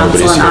town When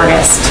council nobody's in here.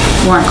 August,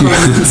 warrant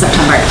closing in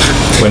September.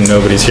 When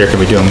nobody's here, can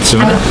we do them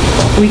sooner?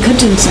 We could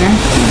do them sooner.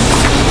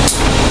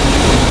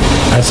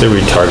 I'd say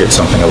we target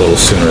something a little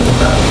sooner than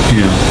that.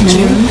 Yeah.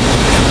 June?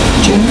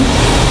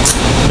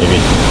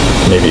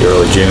 Maybe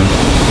early June,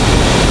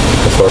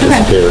 before it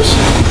disappears.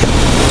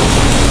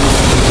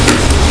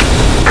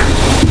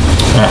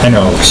 I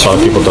know some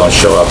people don't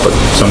show up, but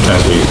sometimes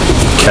we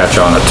catch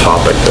on a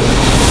topic that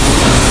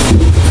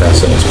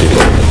fascinates people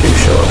and they do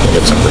show up and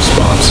get some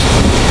response.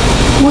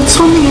 What's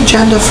on the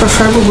agenda for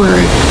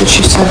February that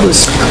you said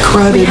was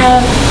crowded?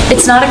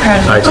 It's not a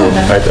crowded I did,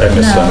 agenda. I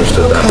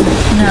misunderstood that.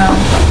 No.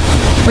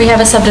 We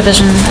have a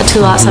subdivision, a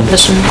 2-lot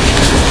subdivision.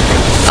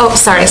 Oh,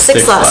 sorry,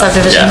 6-lot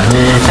subdivision.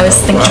 yeah. I was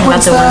thinking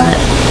about the one that,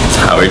 It's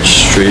Howard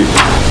Street.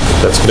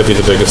 That's gonna be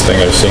the biggest thing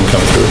I've seen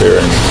come through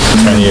here in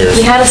 10 years.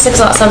 we had a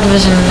 6-lot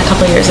subdivision a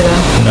couple of years ago.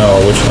 No,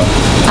 which one?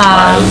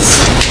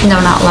 No,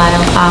 not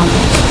Lyle.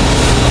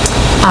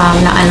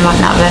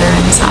 Not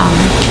veterans.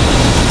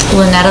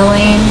 Lynetta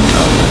Lane,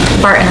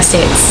 Barton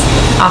Estates,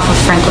 off of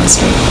Franklin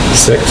Street.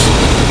 6?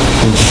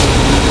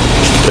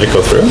 Did it go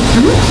through?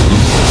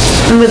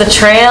 And with a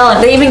trail,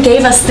 and they even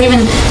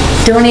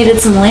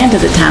donated some land to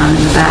the town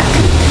in the back.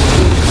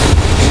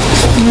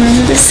 You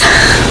remember this?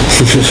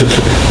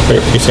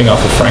 Wait, you saying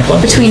off of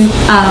Franklin? Between,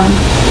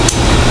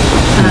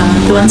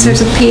 the one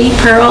starts with P,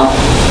 Pearl,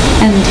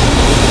 and,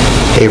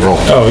 Haverhill.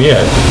 Oh,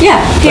 yeah.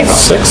 yeah, Haverhill.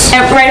 6?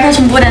 Right across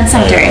from Wood End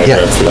Cemetery. I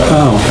read through that.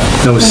 Oh,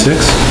 that was 6?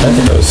 I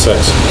think that was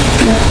 6.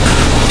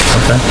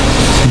 Okay.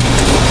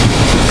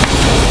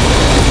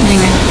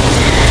 Anyway.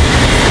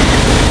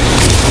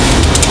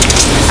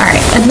 All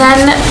right, and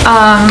then,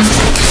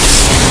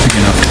 Big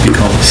enough to be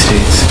called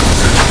estates,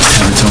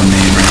 have its own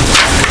name, right?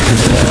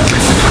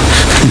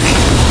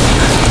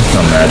 No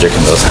magic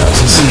in those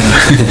houses.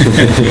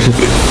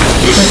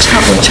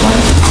 which one?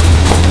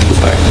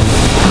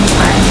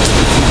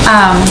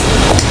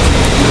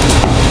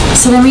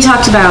 So then we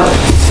talked about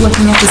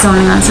looking at the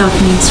zoning on South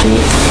Main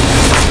Street.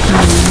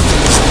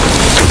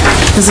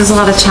 Because there's a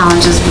lot of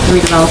challenges with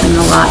redeveloping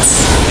the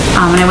lots.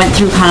 And I went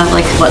through kind of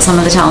like what some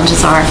of the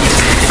challenges are.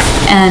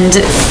 And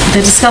the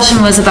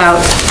discussion was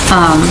about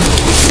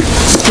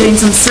doing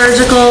some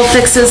surgical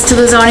fixes to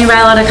the zoning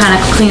bylaw to kind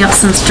of clean up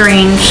some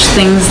strange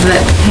things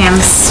that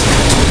hamstring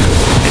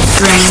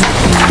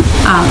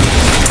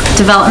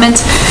development.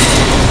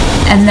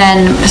 And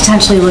then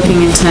potentially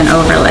looking into an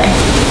overlay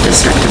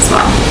district as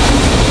well.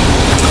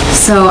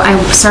 So I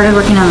started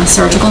working on the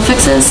surgical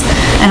fixes,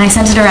 and I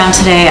sent it around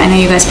today. I know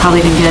you guys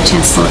probably didn't get a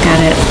chance to look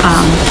at it,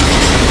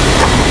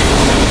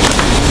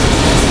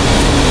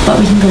 but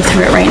we can go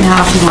through it right now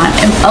if you want.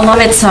 And a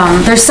lot of it's,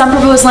 there's some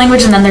proposed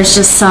language, and then there's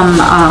just some,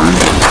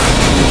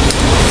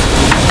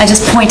 I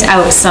just point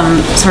out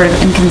some sort of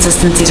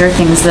inconsistencies or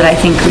things that I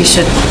think we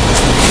should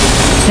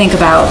think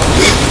about.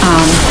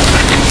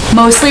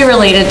 Mostly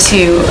related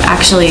to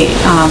actually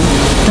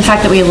the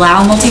fact that we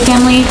allow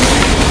multifamily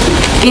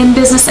in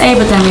Business A,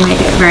 but then we make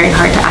it very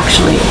hard to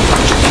actually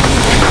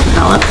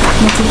develop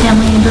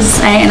multifamily in Business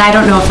A, and I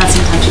don't know if that's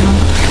intentional,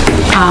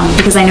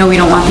 because I know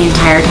we don't want the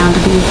entire town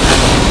to be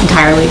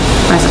entirely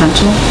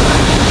residential.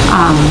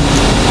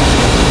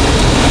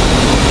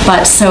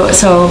 But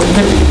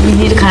we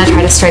need to kind of try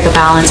to strike a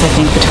balance, I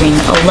think, between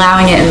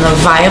allowing it in the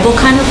viable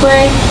kind of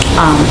way,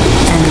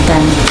 and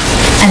then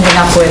ending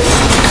up with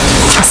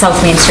a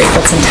South Main Street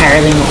that's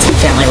entirely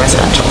multifamily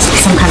residential, so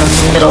some kind of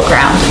middle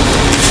ground.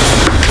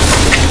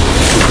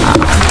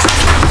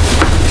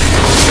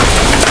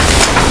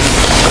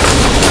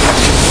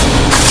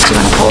 Do you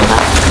want to pull it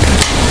up?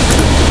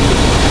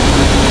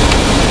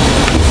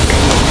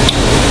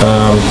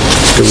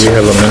 Do we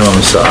have a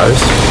minimum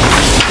size?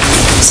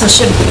 So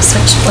should we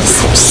switch? Let's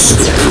switch.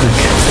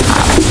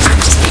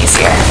 Just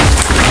easier.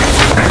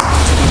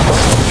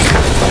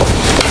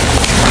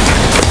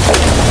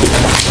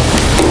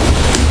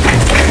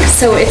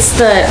 So it's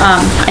the,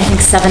 I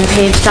think,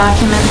 7-page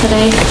document that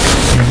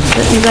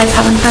you guys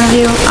have in front of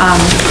you.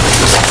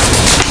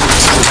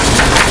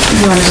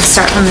 You want to just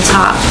start from the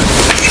top?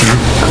 Sure.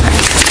 Okay.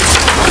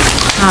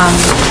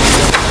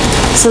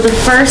 So the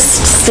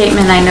first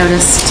statement I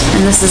noticed,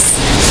 and this is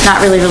not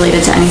really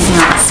related to anything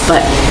else,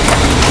 but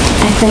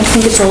I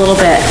think it's a little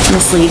bit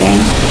misleading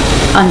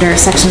under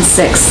section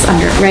 6,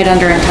 right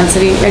under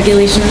intensity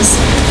regulations,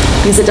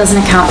 because it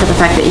doesn't account for the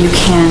fact that you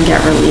can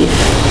get relief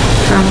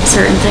from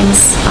certain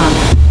things.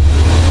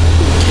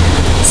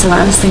 So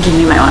I was thinking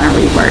we might want to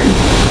reword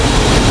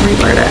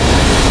it.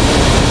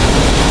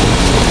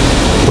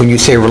 When you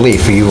say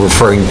relief, are you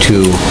referring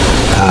to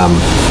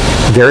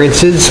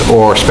variances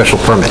or special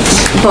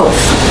permits? Both.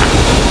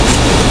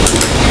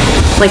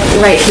 Like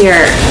right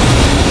here,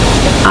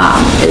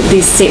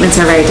 these statements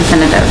are very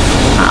definitive,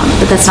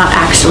 but that's not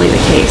actually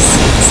the case.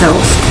 So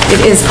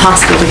it is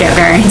possible to get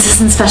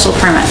variances and special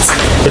permits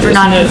for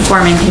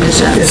non-conforming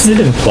conditions. Isn't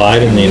it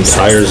implied in the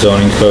entire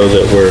zoning code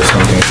that where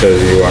something says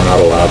you are not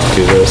allowed to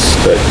do this,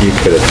 that you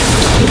could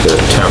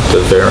attempt a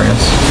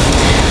variance?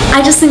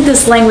 I just think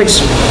this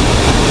language,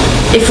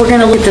 if we're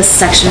going to look at this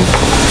section,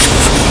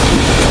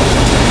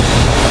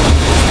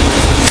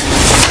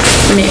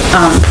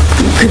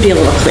 could be a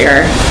little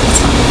clearer.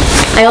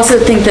 I also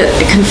think that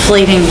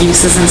conflating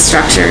uses and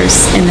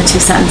structures in the two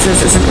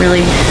sentences isn't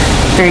really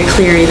very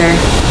clear either. I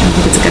don't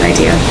think it's a good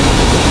idea.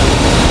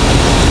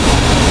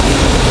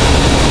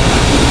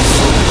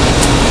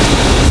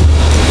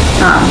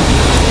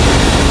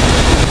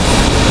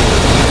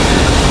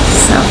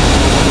 So,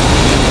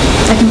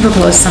 I can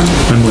propose some.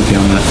 I'm with you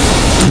on that.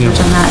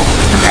 Language on that.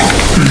 Okay.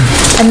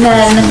 And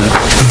then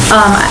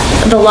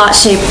the lot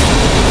shape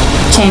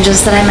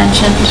changes that I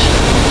mentioned.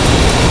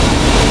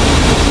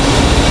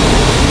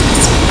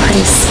 It's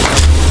pretty,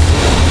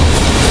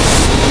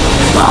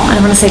 well, I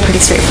don't want to say pretty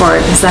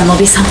straightforward because then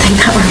there'll be something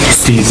that we're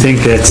missing. Do you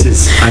think that's,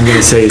 I'm going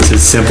to say it's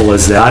as simple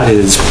as that,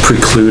 is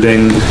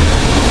precluding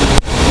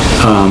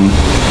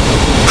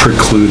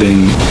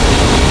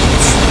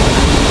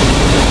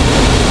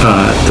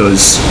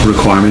those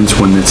requirements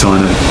when it's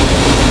on a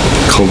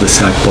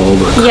cul-de-sac bulb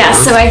or curve? Yeah,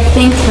 so I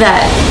think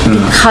that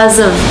because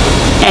of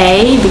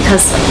A,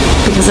 because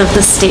of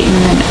the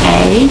statement in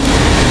A,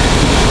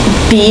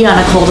 B on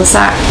a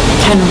cul-de-sac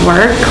can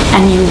work,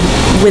 and you,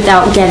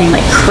 without getting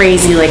like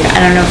crazy, like, I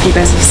don't know if you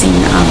guys have seen,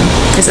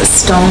 is it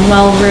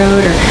Stonewell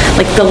Road, or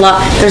like the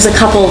lot, there's a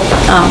couple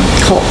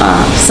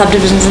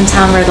subdivisions in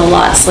town where the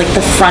lots, like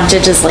the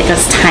frontage is like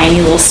this tiny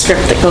little strip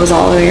that goes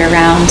all the way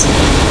around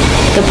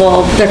the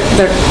bulb.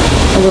 They're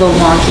a little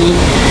wonky,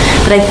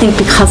 but I think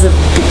because of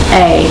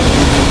A,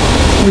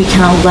 we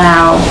can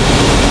allow,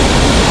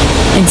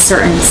 in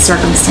certain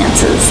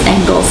circumstances,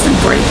 angles in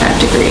 45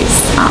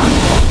 degrees.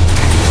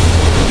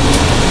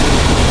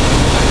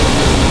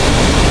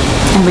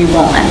 And we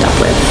won't end up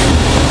with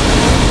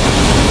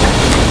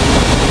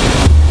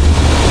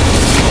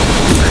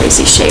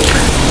crazy shape.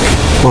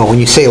 Well, when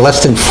you say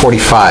less than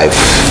 45,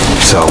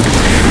 so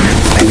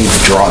I need to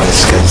draw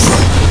this because...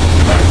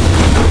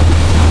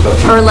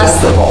 Or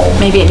less than,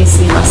 maybe it needs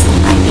to be less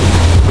than 90.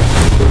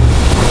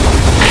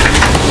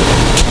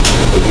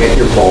 You get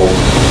your bulb.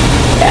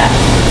 Yeah.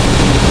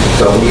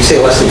 So when you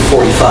say less than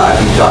 45, are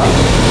you talking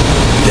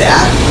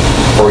that?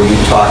 Or are you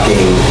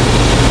talking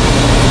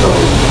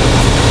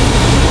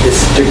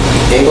this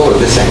angle or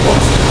this angle?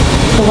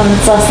 The one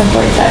that's less than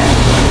 45.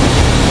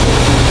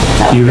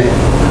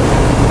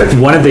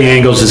 One of the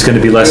angles is going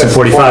to be less than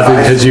 45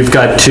 because you've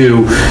got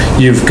two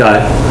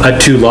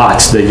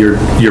lots that you're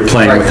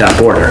playing with that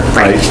border,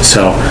 right?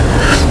 So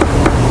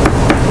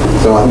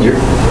I'm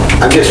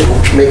just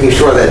making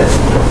sure that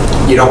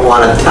you don't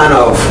want a ton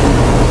of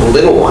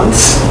little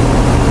ones.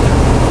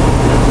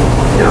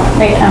 You know.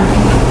 Right.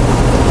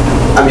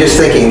 I'm just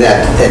thinking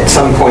that at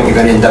some point you're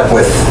going to end up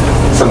with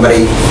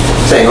somebody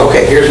saying,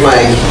 okay, here's my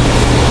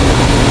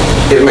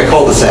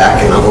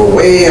cul-de-sac, and I'll go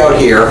way out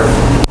here,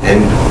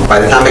 and by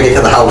the time I get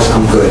to the house,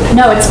 I'm good.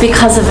 No, it's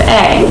because of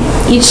A.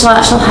 Each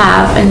lot shall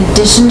have, in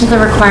addition to the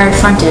required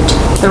frontage,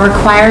 the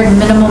required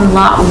minimum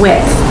lot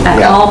width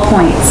at all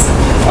points.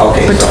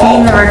 Okay.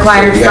 Between the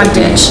required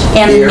frontage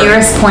and the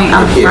nearest point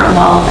on the front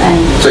wall. And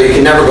so you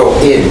can never go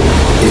in,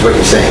 is what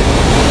you're saying?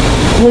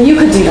 Well, you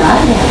could do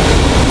that, yeah.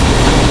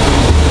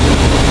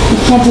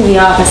 You can't do the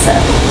opposite.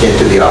 Can't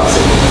do the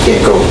opposite.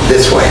 Can't go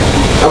this way.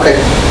 Okay.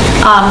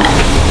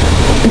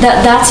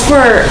 That's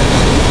for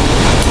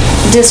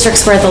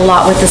districts where the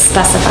lot width is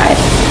specified.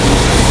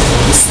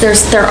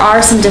 There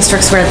are some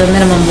districts where the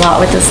minimum lot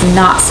width is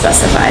not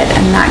specified,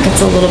 and that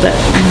gets a little bit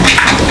more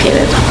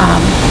complicated.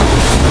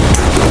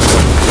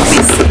 Let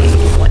me see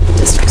what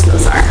districts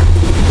those are.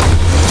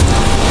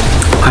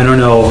 I don't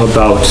know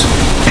about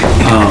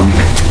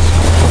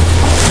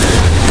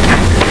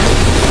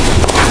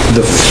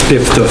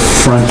if the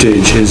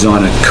frontage is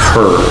on a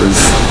curve,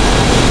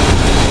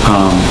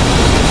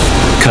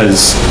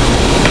 because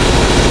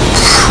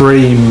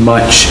pretty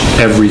much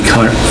every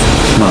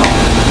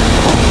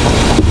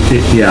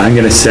I'm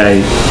going to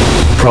say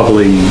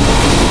probably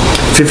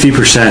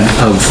 50%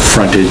 of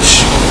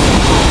frontage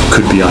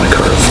could be on a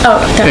curve.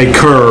 Oh, a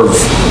curve,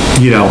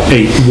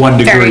 a 1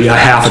 degree, a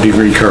half a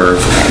degree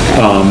curve,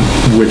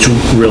 which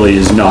really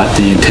is not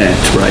the intent,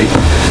 right?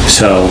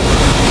 So,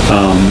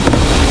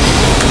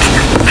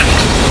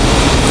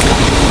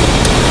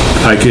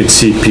 I could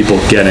see people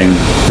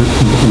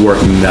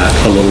working that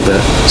a little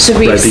bit.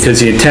 Right, because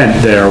the intent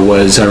there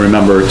was, I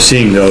remember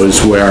seeing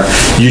those where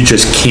you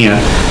just can't,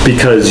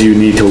 because you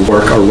need to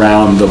work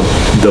around the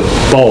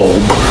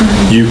bulb,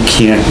 you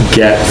can't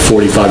get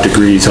 45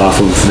 degrees off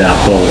of that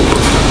bulb.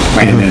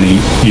 Right. And then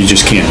you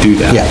just can't do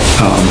that. Yeah.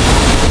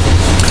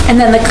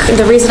 And then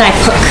the reason I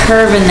put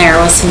curve in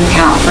there was to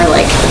account for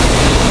like,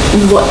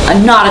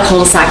 not a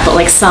cul-de-sac, but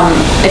like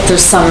if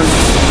there's some...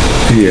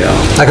 Yeah.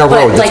 Like a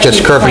road that's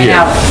just curving.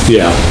 Yeah.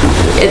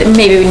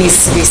 Maybe it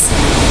needs to be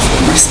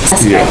more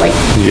specified, like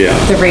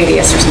the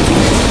radius or something.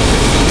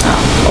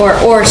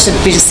 Or should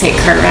we just say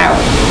curve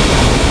out?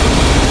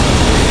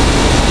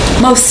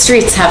 Most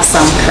streets have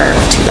some curve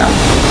to them.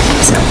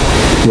 So.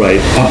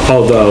 Right.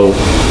 Although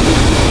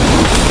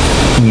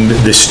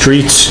the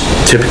streets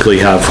typically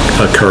have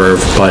a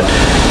curve, but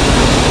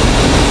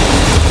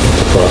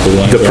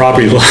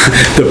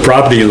the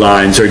property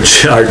lines are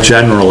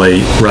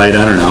generally, right,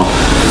 I don't know,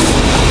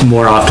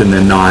 more often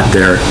than not,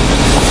 they're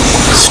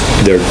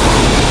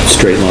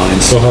straight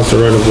lines. So how's the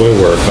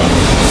right-of-way work on the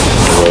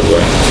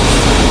roadway?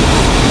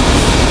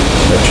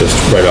 That's just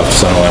right off the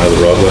center line of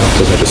the roadway?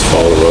 Doesn't it just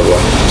follow the roadway?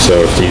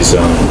 So if these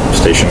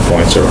station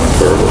points are on a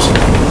curve or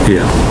something?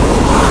 Yeah.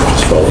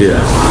 Just follow?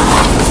 Yeah.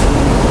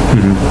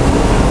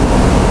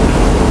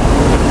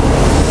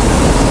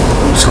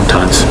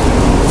 Sometimes.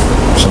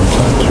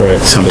 Sometimes,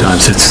 right.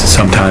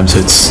 Sometimes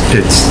it's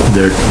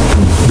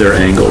their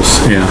angles,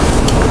 yeah.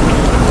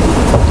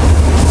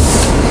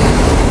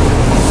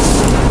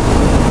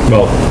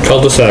 Well,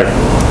 cul-de-sac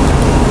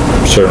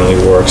certainly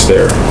works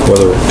there.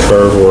 Whether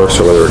curve works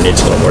or whether it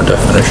needs a little more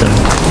definition,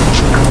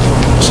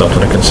 something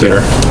to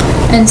consider.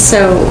 And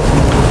so,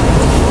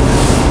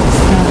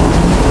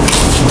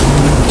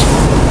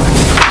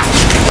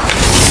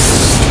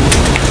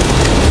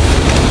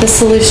 the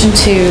solution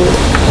to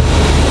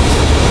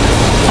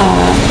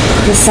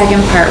the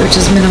second part, which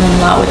is minimum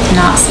lot width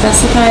not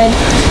specified,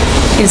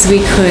 is we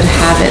could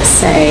have it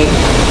say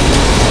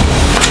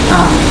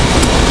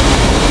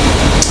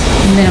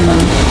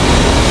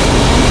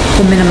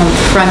the minimum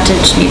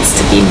frontage needs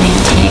to be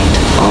maintained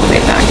all the way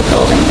back to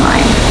building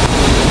line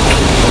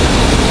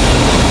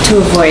to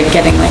avoid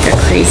getting like a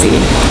crazy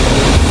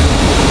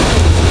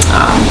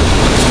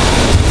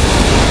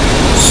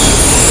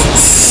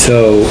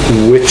So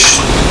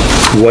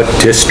what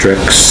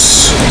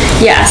districts?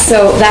 Yeah,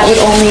 so that would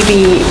only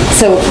be,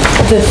 so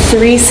the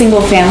 3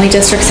 single-family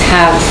districts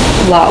have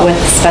lot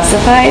width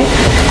specified.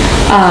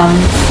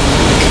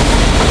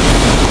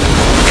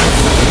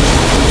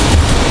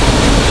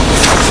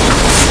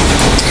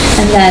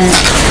 And then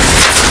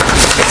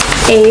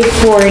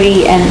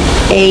A40 and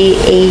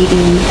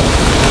A80,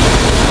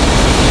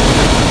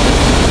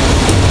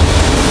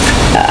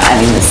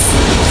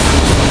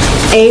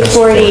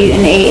 A40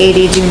 and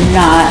A80 do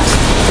not,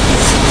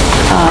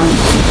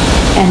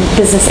 and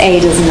Business A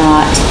does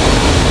not,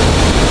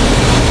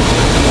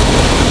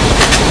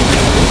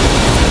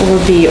 or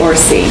B or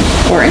C,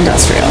 or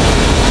industrial.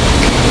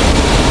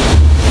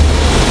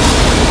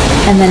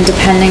 And then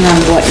depending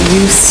on what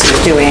use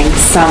you're doing,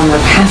 some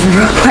have a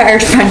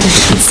required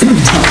frontage and some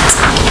don't.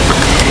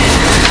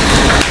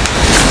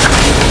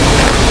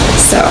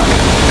 So.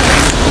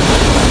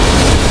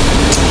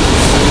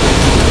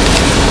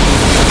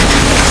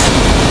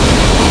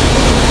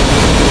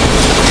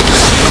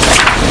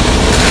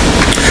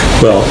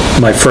 Well,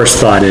 my first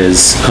thought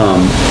is,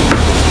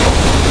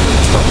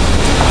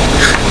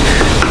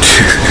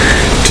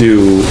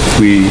 do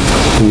we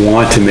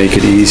want to make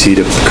it easy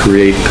to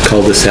create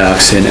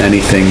cul-de-sacs in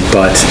anything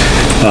but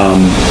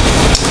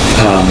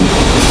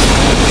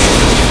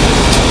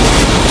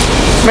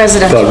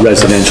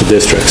residential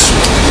districts?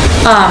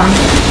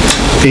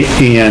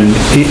 And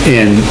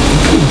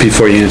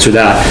before you answer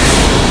that,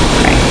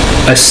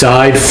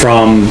 aside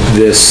from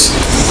this,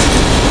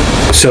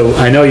 so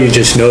I know you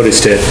just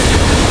noticed it,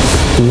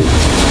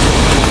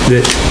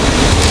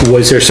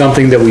 was there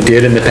something that we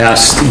did in the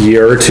past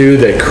year or two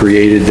that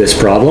created this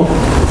problem?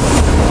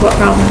 What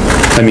problem?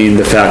 I mean,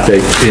 the fact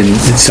that in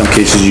some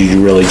cases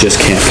you really just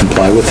can't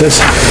comply with this?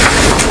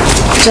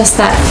 Just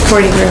that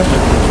 40 Grove.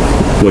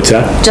 What's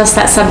that? Just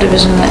that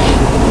subdivision that,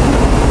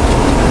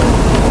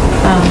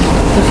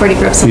 the 40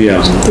 Grove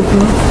subdivision.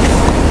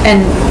 Yeah.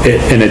 And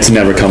it's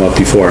never come up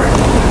before?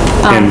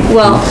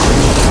 Well,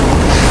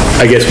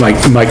 I guess my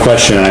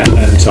question,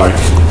 I'm sorry,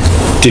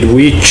 did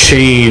we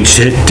change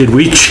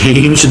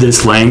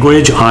this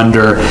language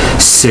under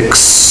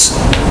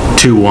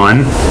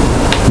 621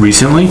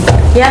 recently?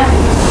 yeah,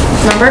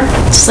 remember?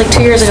 Just like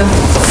 2 years ago.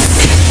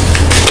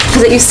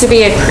 Because it used to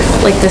be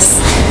like this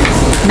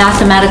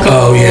mathematical.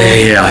 Oh,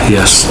 yeah,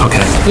 yes,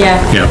 okay. Yeah.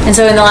 And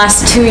so in the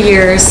last 2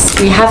 years,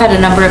 we have had a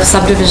number of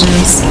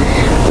subdivisions.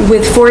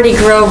 With 40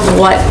 Grove,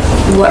 what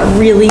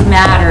really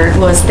mattered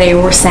was they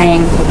were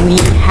saying, we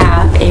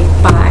have a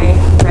by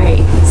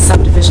right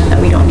subdivision that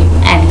we don't need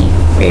any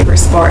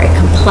waivers for. It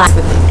complies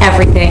with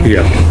everything.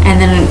 Yeah. And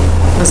then,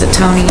 was it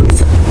Tony?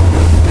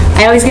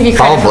 I always give you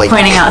credit for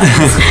pointing out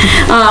this.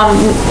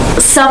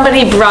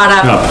 Somebody brought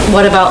up,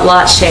 what about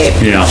lot shape?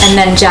 Yeah. And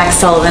then Jack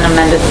Sullivan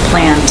amended the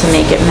plan to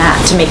make it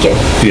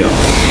Yeah.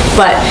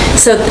 But,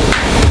 so,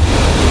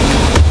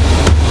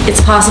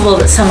 it's possible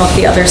that some of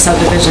the other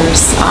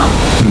subdivisions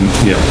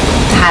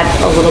had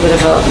a little bit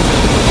of a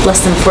less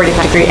than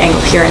 45-degree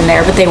angle here and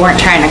there, but they weren't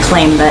trying to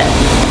claim that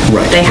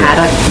they had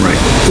a... Right.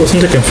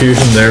 Wasn't the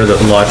confusion there that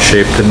lot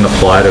shape didn't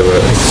apply to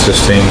an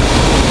existing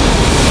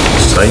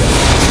site?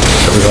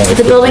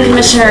 The building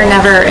commissioner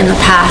never in the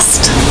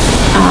past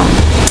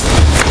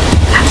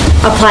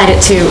applied it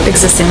to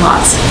existing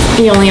lots.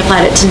 He only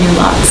applied it to new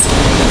lots.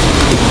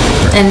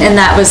 And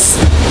that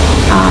was,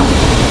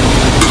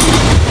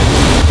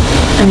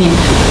 I mean,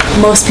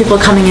 most people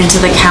coming into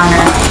the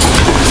counter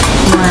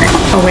weren't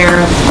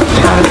aware of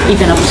how to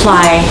even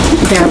apply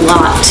their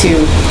lot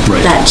to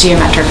that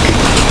geometric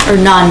or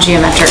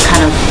non-geometric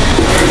kind of,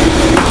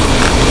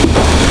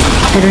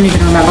 I don't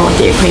even remember what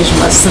the equation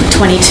was, some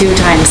 22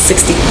 times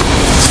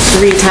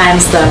 63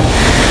 times the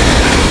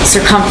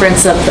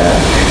circumference of the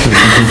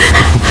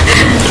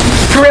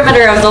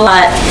perimeter of the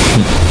lot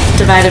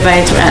divided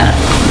by 2.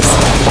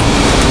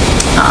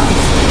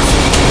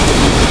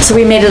 So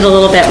we made it a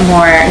little bit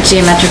more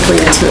geometrically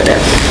intuitive,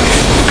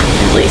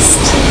 at least.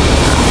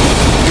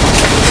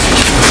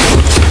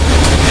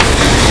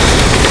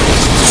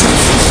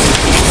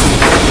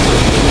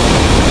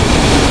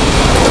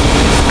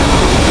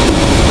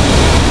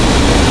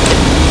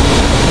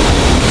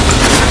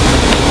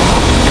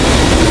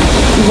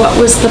 What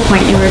was the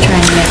point you were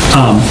trying to make?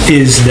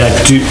 Is that,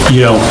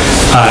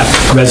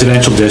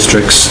 residential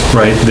districts,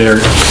 right,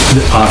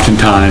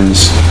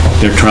 oftentimes,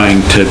 they're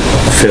trying to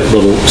fit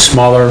little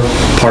smaller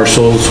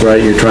parcels,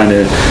 right? You're trying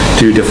to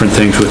do different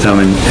things with them,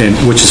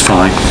 and which is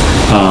fine.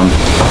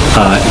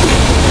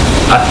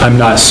 I'm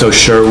not so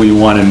sure we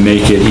want to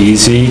make it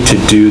easy to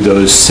do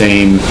those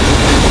same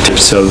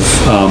types of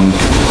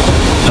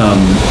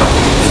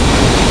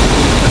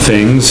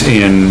things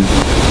in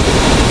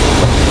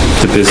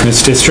the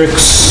business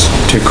districts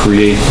to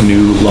create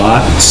new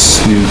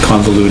lots, new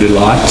convoluted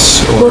lots.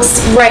 Or,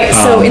 right,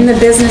 so in the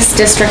business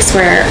districts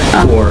where...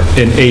 or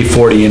in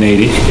A40 and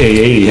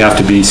A80 have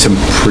to be some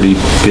pretty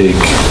big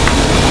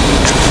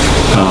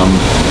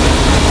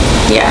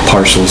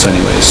parcels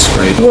anyways,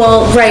 right?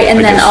 Well, right, and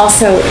then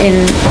also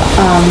in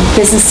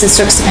business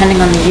districts,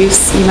 depending on the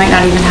use, you might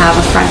not even have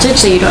a frontage,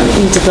 so you don't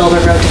need to build a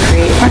road to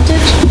create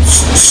frontage.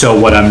 So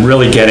what I'm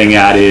really getting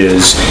at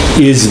is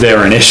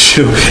there an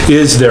issue?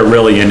 Is there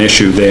really an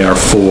issue there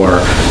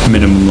for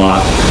minimum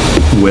lot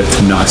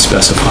width not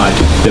specified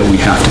that we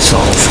have to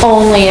solve?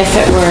 Only if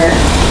it were,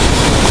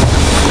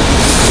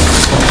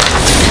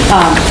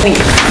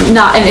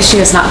 not an issue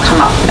has not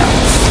come up, no.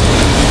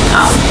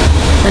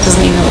 That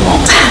doesn't mean it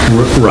won't.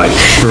 Right.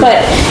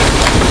 But,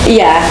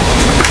 yeah,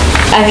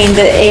 I mean,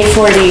 the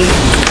A40...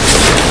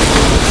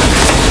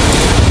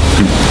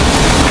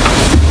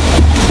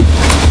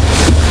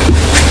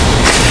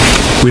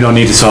 We don't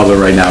need to solve it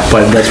right now,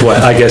 but that's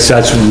what, I guess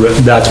that's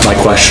my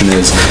question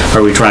is,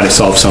 are we trying to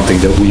solve something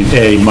that we,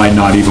 might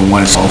not even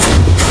want to solve?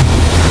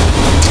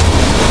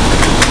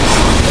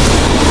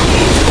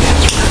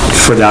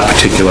 For that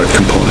particular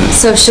component.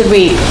 So should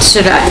we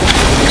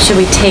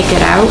take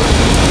it out?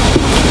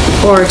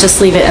 Or just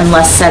leave it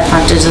unless said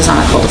frontage is on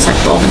a cul-de-sac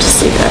bulb and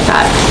just leave it at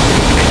that?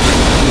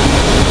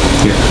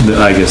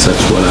 Yeah, I guess that's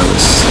what I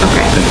was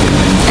thinking.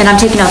 And I'm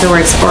taking out the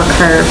words or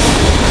curve.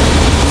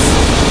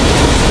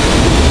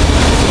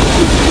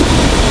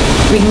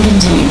 We can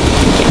continue.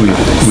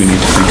 We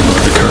need to think about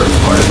the curve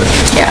part of it.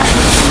 Yeah.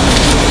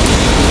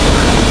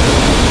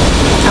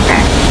 Okay,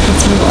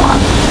 let's move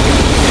along.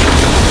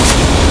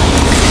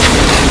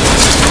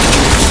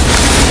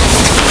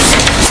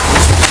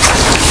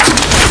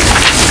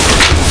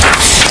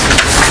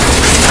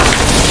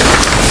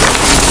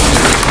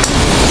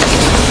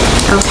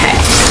 Okay,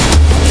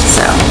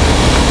 so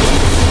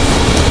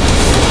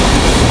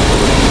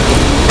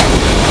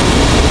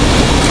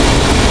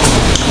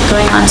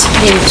going on to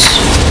page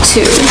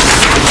 2.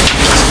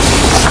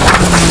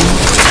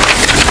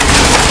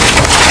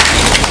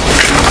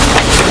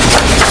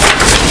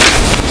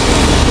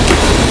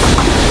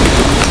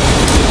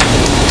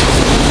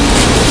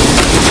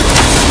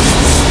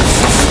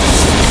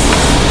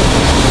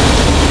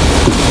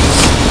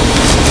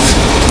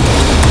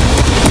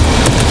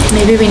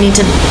 Maybe we need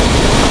to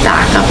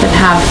back up and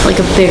have like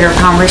a bigger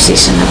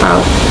conversation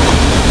about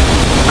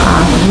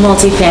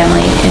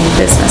multifamily in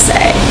business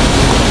A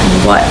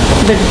and what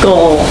the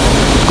goal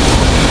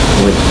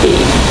would be.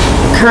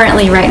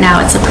 Currently, right now,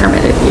 it's a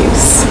permitted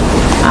use.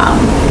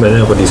 But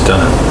nobody's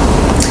done it.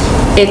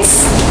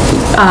 It's,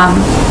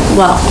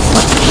 well,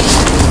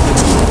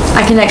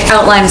 I can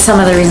outline some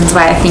of the reasons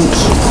why I think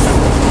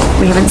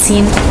we haven't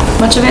seen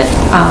much of it.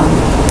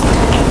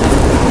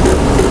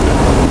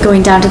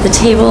 Going down to the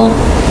table,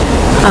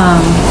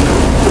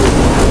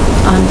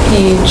 on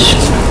page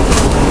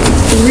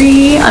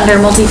 3, under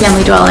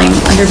multifamily dwelling,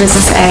 under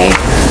business A,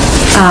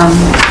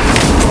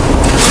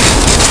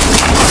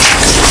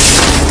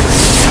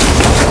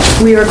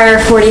 we require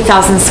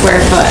 40,000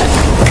 square foot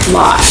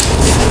lot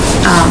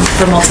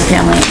for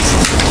multifamily.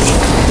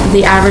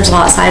 The average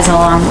lot size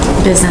along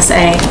business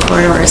A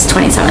corridor is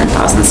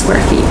 27,000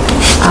 square feet.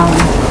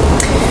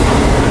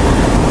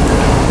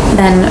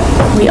 Then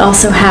we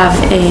also have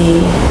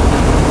a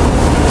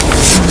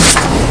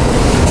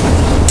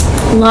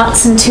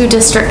lots in 2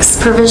 districts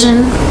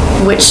provision,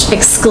 which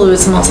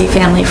excludes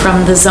multifamily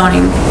from the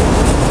zoning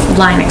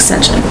line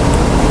extension.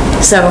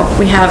 So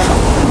we have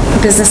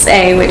business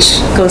A,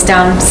 which goes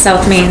down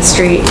South Main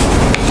Street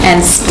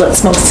and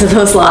splits most of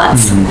those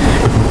lots.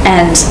 Mm-hmm.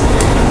 And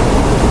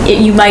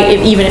you might,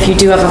 even if you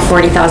do have a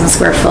 40,000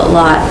 square foot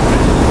lot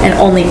and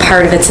only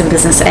part of it's in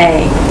business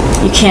A,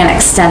 you can't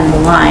extend the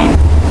line.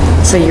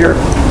 So you're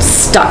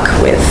stuck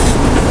with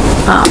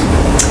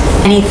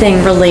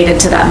anything related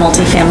to that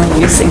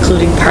multifamily use,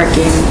 including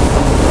parking,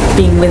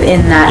 being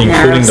within that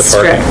narrow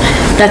strip.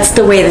 That's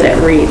the way that it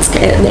reads.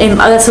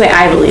 That's the way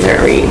I believe it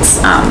reads.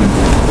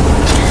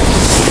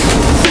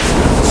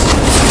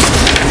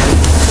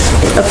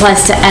 It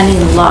applies to any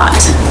lot.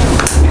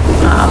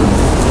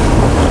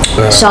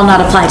 shall not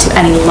apply to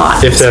any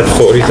lot. If that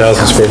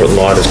 40,000 square foot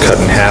lot is cut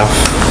in half,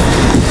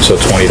 so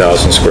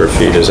 20,000 square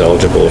feet is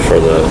eligible for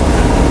the,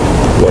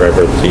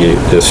 whatever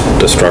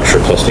the structure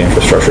plus the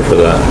infrastructure for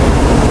that.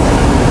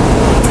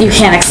 You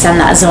can't extend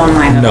that zone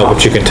line at all. No,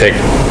 but you can take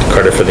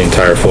credit for the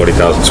entire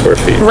 40,000 square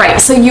feet. Right,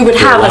 so you would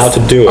have allowed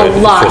to do a it,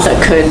 lot it's just-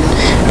 that could,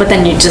 but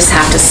then you'd just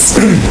have to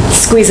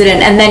squeeze it in,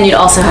 and then you'd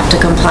also have to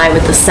comply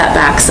with the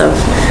setbacks of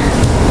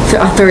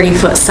a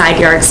 30-foot side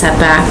yard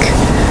setback,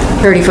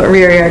 30-foot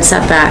rear yard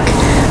setback,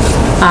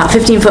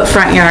 15-foot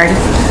front yard,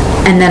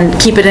 and then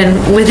keep it in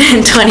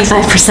within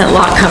 25%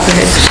 lot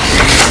coverage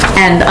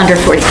and under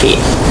 40 feet.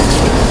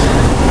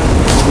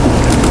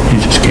 You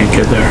just can't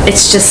get there.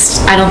 It's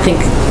just, I don't think,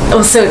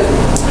 also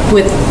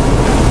with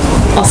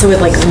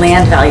like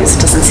land values, it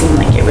doesn't seem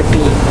like it would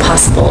be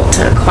possible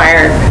to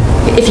acquire,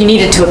 if you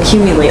needed to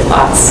accumulate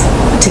lots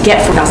to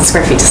get 4,000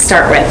 square feet to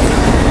start with,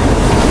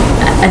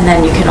 and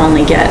then you can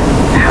only get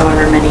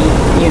however many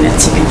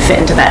units you can fit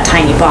into that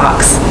tiny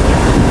box.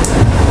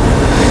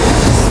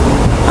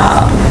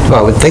 Well,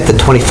 I would think the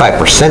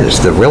 25% is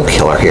the real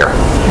killer here.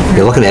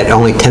 You're looking at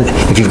only 10,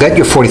 if you've got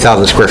your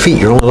 40,000 square feet,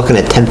 you're only looking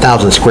at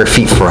 10,000 square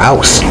feet for a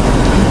house.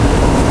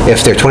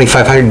 If they're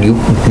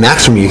 2,500,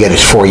 maximum you get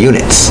is 4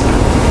 units.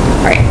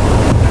 Right.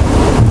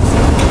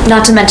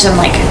 Not to mention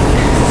like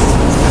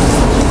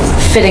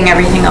fitting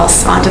everything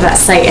else onto that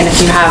site, and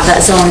if you have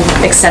that zone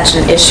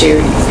extension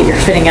issue,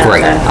 you're fitting it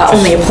Right. onto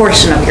only a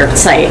portion of your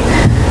site.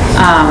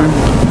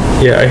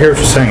 Yeah, I hear what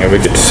you're saying, and we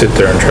could sit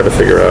there and try to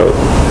figure out,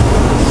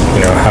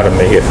 you know, how to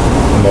make it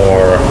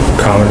more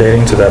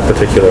accommodating to that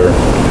particular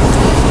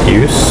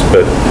use,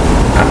 but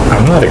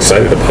I'm not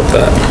excited about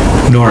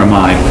that. Nor am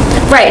I.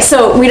 Right,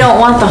 so we don't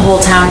want the whole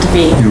town to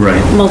be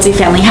Right.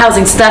 multifamily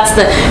housing, so that's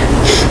the,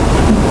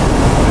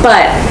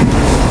 but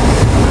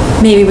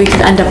maybe we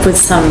could end up with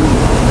some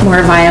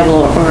more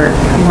viable or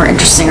more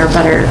interesting or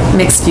better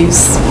mixed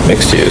use.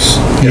 Mixed use.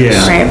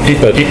 Yeah. Right.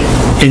 But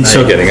And now so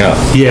you're getting up.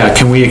 Yeah,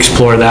 can we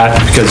explore that?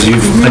 Because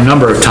a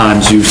number of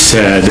times you've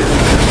said,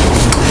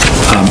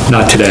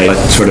 not today, but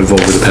sort of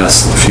over the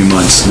past few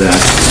months, that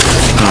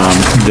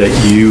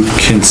you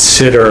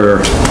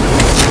consider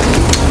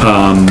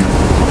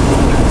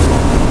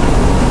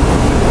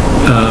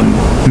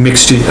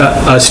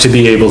us to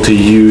be able to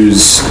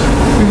use,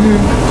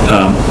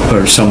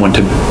 or someone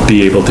to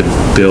be able to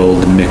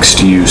build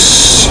mixed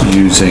use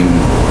using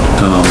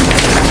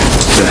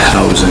the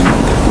housing.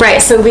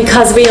 Right, so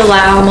because we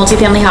allow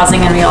multifamily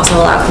housing and we also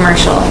allow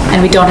commercial,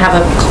 and we don't have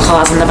a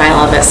clause in the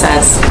bylaw that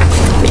says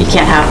that you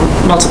can't have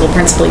multiple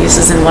principal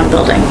uses in one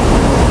building.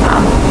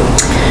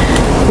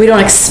 We don't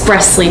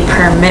expressly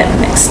permit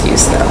mixed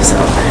use though, so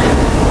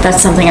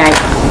that's something I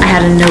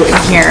had a note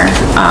in here,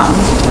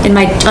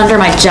 under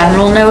my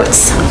general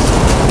notes,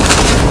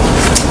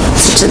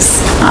 which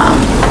is,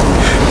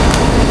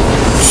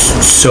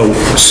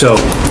 So,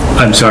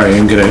 I'm sorry,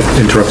 I'm going to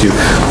interrupt you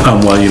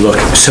while you look.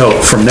 So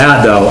from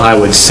that though, I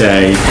would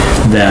say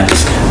that,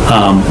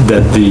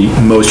 that the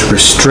most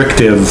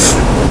restrictive,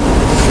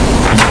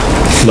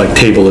 like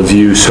table of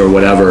use or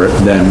whatever,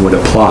 then would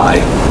apply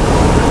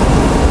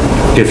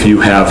if you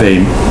have a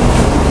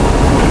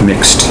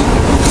mixed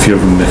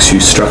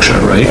use structure,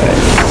 right?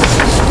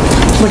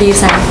 what are you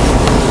saying?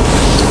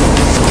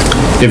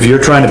 If you're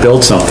trying to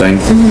build something,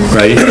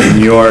 right,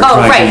 and you're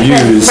trying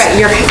to use, that's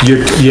you're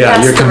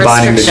the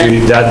combining the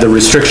restriction. two, the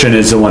restriction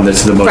is the one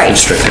that's the most Right.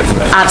 restrictive.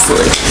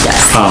 Absolutely,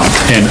 yes.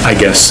 And I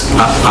guess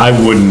I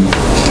wouldn't,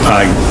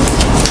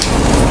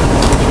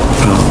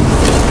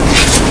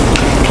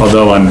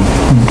 although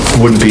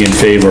wouldn't be in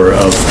favor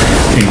of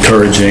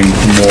encouraging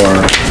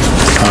more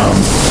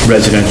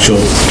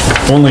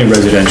only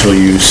residential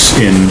use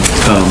in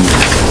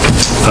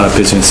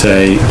business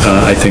A,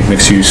 I think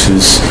mixed use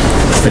is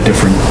a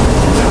different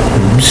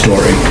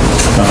story.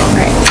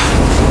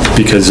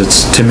 Because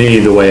it's, to me,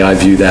 the way I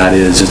view that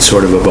is it's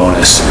sort of a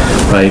bonus,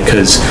 right?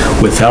 Because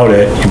without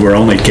it, we're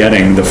only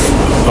getting a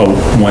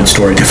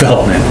one-story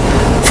development,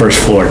 first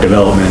floor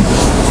development.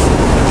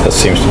 That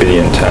seems to be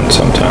the intent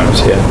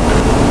sometimes, yeah.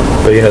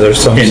 But yeah, there's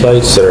some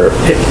sites that are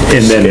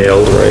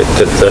scaled, right,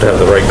 that have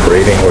the right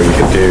grading where you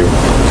could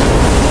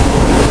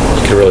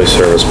really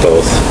service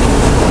both,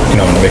 you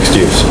know, in mixed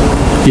use.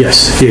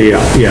 Yes,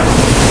 yeah.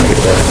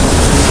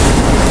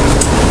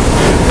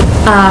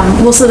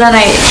 Well, so then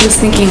I was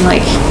thinking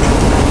like,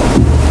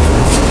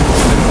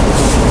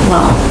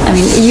 well, I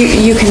mean,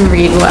 you can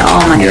read what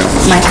all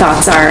my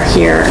thoughts are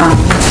here.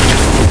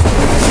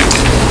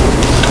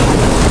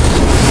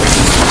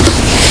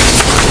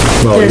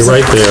 Well, you're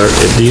right there.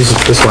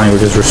 This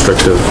language is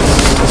restrictive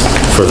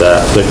for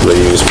that particular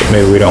use, but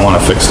maybe we don't want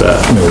to fix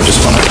that. Maybe we just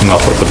want to come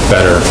up with a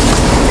better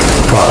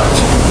product,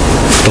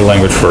 the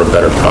language for a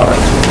better product.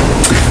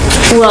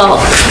 Well,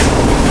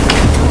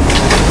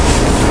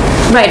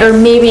 right, or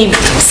maybe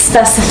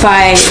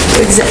specify,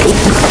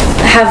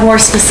 have more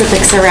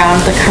specifics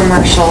around the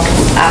commercial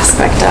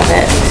aspect of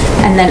it,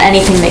 and then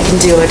anything they can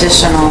do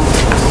additional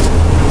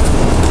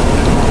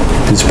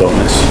It's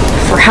bonus.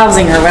 for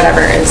housing or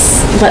whatever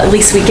is, but at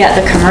least we get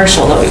the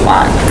commercial that we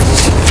want.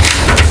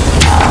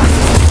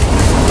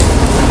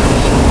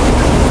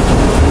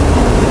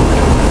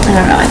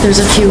 there's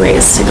a few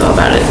ways to go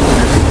about it.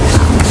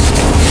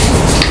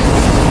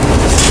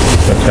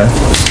 Okay.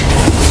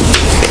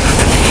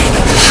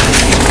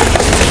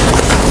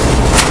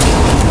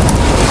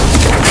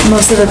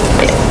 Most of the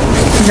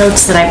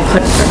notes that I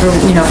put,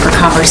 you know, for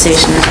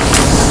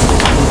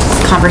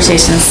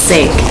conversation's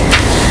sake.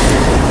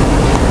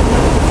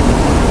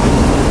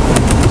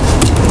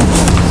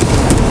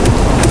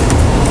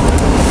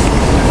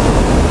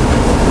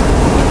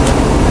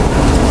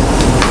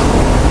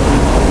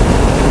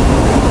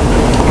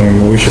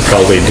 We should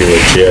probably do a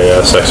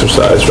GIS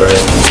exercise,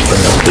 right? Bring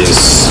up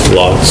these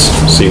lots,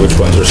 see which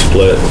ones are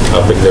split,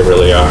 how big they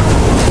really are,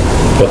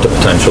 what the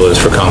potential is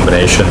for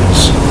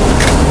combinations,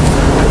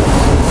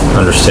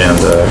 understand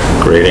the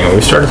grading. We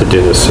started to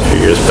do this a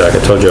few years back. I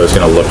told you I was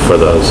going to look for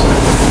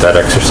that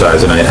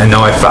exercise, and I know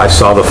I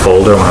saw the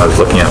folder when I was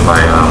looking at my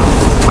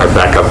my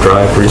backup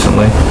drive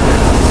recently.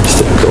 I just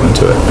didn't go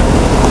into it.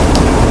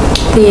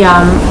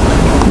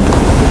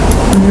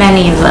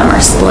 Many of them are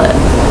split,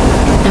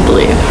 I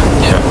believe.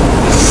 Yeah.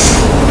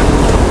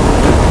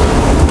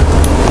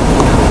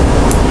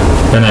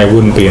 And I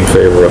wouldn't be in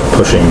favor of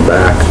pushing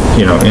back,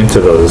 you know, into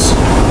those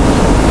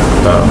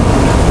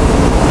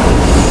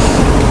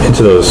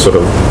sort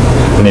of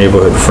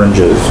neighborhood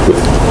fringes with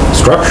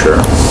structure,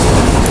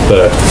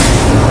 but,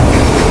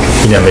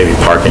 you know, maybe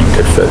parking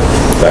could fit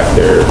back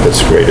there if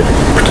it's graded,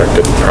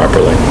 protected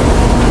properly.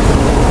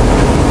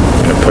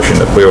 You know,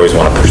 we always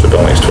want to push the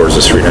buildings towards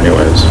the street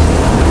anyways.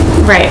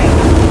 Right.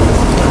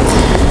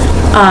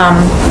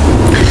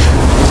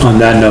 On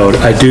that note,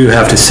 I do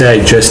have to say,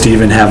 just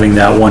even having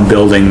that one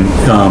building,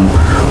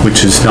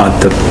 which is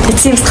not it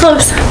seems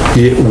close.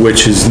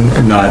 Which is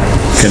not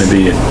going to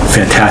be a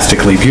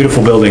fantastically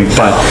beautiful building,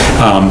 but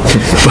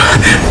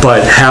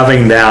but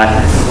having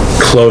that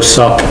close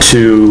up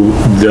to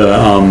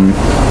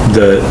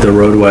the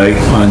roadway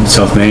on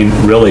South Main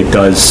really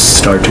does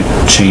start to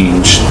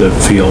change the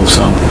feel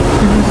some.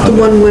 The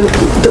one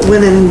that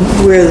went in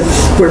where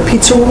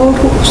Pizza World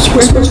was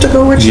supposed to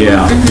go originally?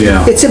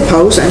 Yeah. It's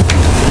imposing.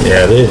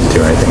 Yeah, they didn't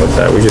do anything with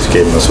that. We just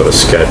gave them a sort of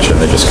sketch and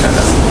they just kind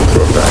of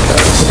threw it back at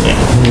us.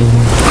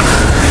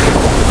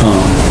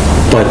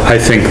 But I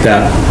think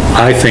that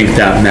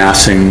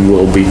massing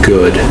will be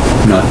good,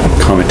 not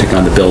commenting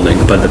on the building,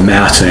 but the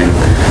massing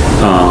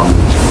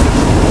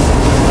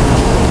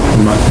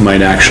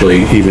might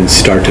actually even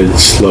start to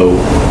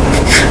slow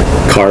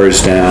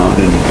cars down,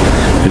 and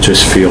it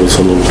just feels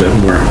a little bit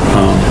more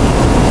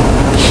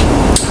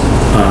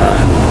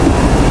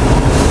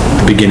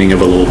the beginning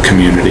of a little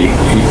community,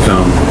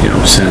 you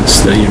know,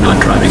 sense that you're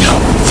not driving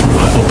out through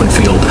an open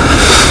field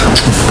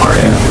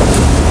parking.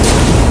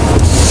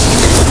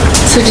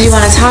 So do you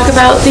want to talk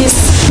about these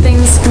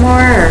things more?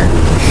 Or?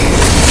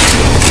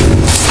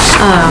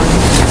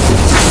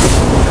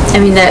 I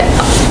mean,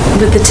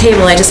 with the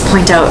table, I just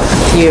point out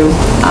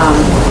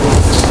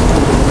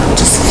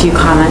just a few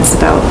comments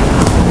about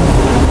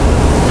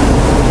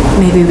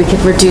maybe we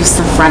could reduce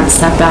the front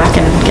setback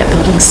and get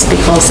buildings to be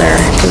closer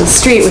to the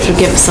street, which would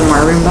give some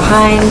more room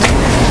behind.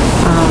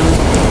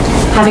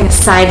 Having a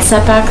side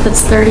setback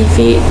that's 30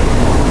 feet,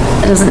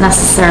 it doesn't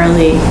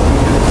necessarily,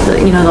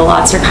 you know, the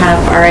lots are kind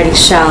of already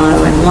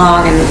shallow and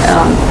long, and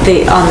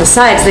on the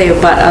sides they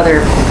abut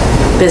other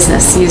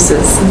business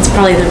uses. And it's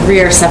probably the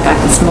rear setback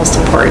that's most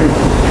important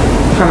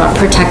from a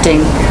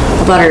protecting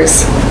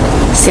abutters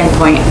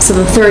standpoint. So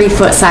the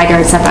 30-foot side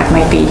yard setback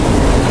might be,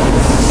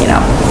 you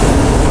know,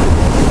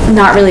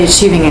 not really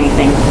achieving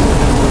anything.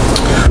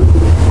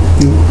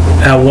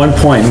 At one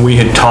point, we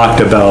had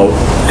talked about,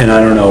 and I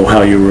don't know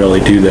how you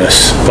really do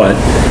this, but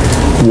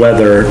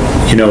whether,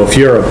 you know, if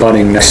you're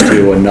abutting next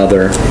to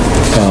another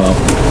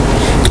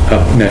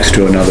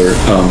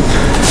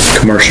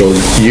commercial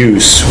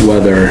use,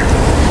 whether,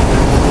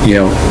 you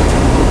know,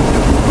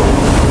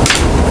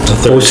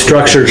 those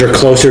structures are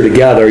closer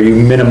together, you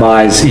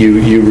minimize,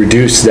 you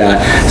reduce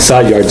that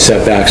side yard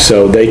setback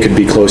so they could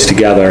be close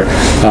together,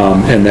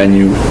 and then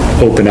you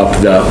open up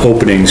the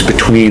openings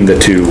between the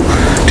two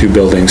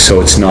buildings,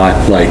 so it's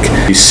not like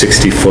these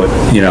 60-foot,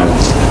 you know,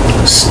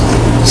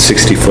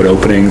 60-foot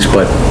openings,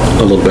 but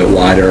a little bit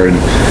wider, and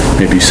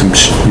maybe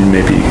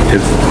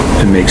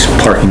it makes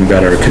parking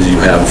better because you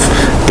have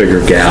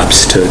bigger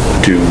gaps to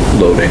do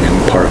loading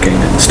and parking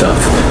and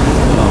stuff.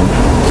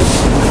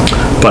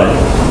 But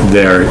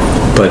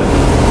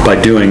by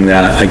doing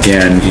that,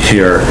 again,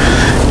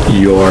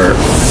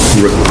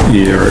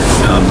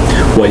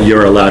 what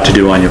you're allowed to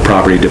do on your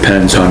property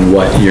depends on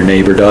what your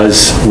neighbor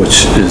does,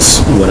 which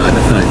is what I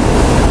don't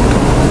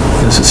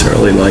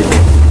necessarily like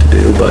to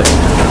do, but...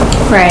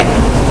 Right.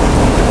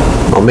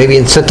 Well, maybe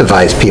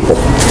incentivize people.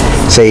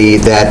 Say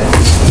that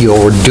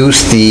you'll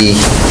reduce the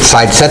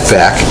side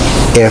setback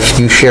if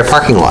you share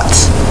parking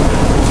lots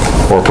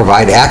or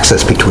provide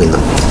access between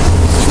them.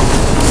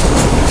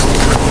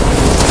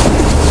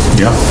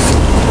 Yeah.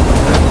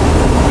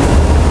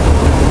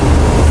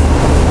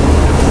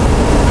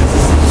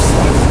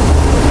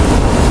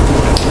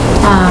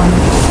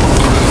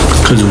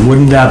 Because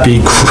wouldn't that be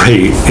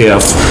great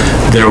if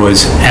there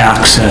was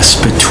access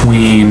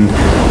between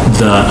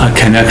a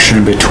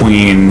connection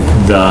between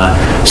the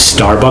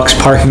Starbucks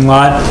parking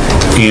lot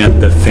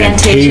and the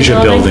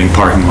Fantasia building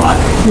parking lot.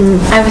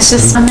 I was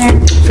just on there.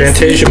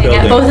 Fantasia at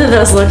building. both of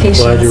those locations.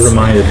 Glad you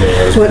reminded me.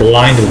 I was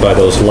blinded by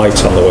those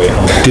lights on the way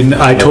home. Didn't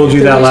I told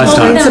you that last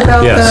time?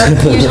 Yes.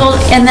 You told,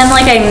 and then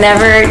like I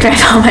never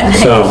drive home at night.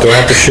 So do I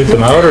have to shoot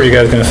them out, or are you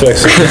guys going to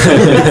fix it?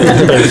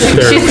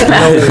 There's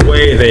no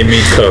way they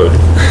meet code.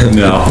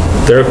 No.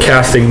 They're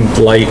casting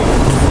light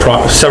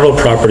several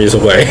properties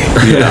away.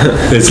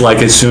 Yeah. It's like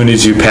as soon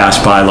as you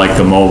pass by like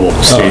the mobile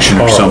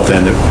station or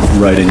something,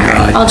 right in your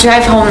eye. I'll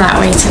drive home that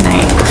way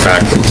tonight.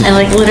 Exactly. I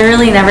like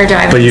literally never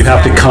drive. But you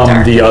have to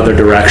come the other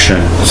direction.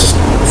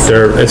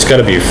 It's got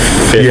to be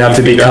 50 You have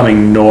to be feet up.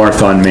 coming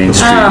north on Main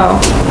Street. Oh.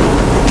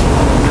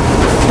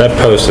 That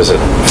post is at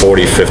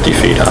 40, 50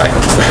 feet high.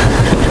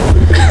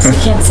 So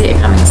you can't see it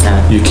coming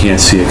south. You can't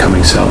see it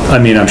coming south. I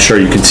mean, I'm sure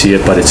you can see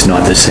it, but it's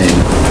not the same.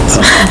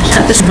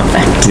 Not the same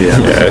effect.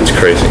 Yeah, it's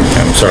crazy.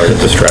 I'm sorry to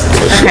distract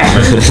you. Okay.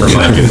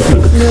 Remind you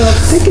of it. No,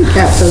 they can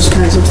cap those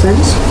kinds of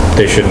things.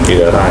 They shouldn't be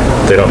that high.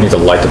 They don't need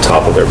to light the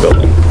top of their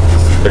building.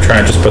 They're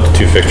trying to just put the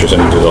 2 fixtures in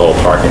and do the whole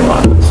parking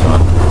lot. It's not.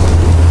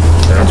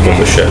 They're not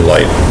supposed to shed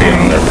light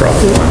beyond their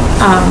property line.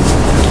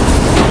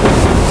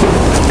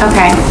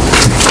 Okay.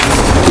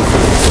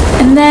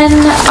 And then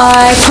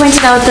I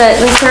pointed out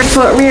that the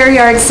 30-foot rear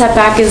yard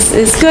setback is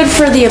good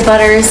for the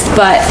abutters,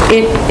 but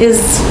it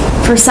is,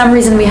 for some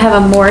reason, we have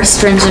a more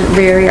stringent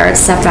rear yard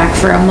setback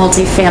for a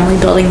multifamily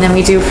building than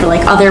we do for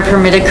like other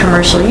permitted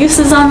commercial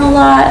uses on the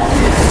lot,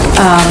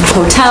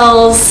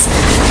 hotels.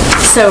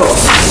 So,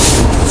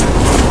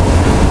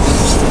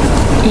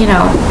 you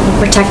know,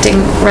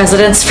 protecting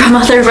residents from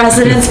other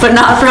residents, but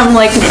not from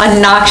like a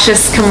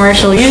noxious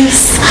commercial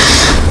use.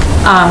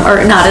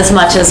 Or not as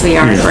much as we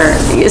are for,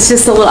 it's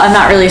just a little, I'm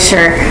not really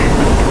sure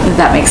if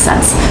that makes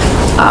sense.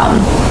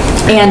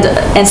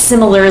 And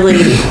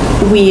similarly,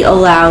 we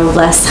allow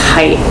less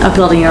height, a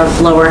building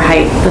of lower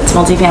height that's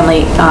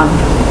multifamily,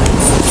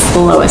 it's the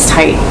lowest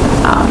height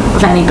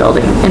of any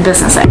building in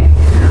Business A.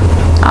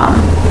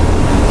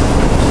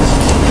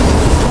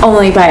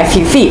 Only by a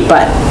few feet,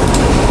 but,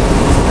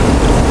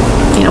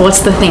 you know,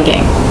 what's the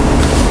thinking?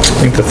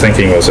 I think the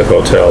thinking was that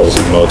hotels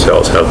and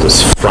motels have this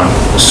front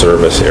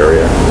service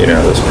area, you know,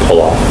 this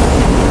pull-off.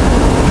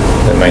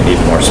 They might need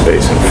more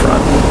space in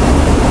front,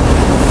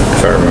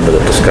 if I remember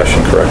the discussion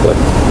correctly.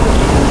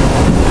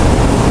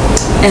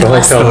 And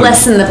less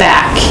in the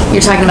back.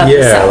 You're talking about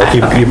the setback.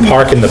 Yeah, like you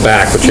park in the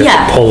back, but you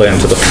have to pull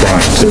into the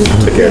front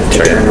to get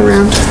checked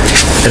around.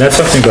 And that's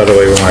something, by the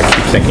way, we want to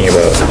keep thinking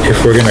about.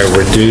 If we're going to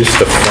reduce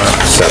the front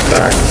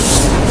setback,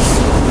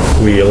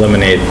 we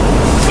eliminate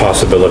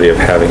possibility of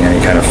having any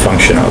kind of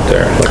function out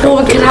there. Like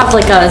well, we could have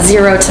like a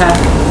 0 to,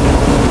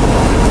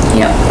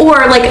 you know,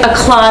 or like a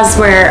clause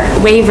where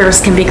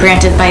waivers can be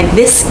granted by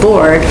this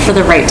board for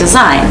the right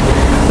design,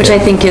 which I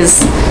think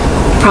is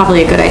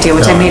probably a good idea,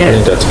 which I made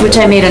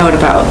a note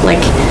about.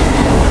 Like,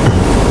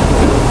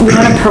 we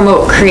want to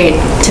promote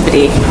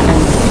creativity and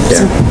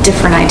some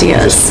different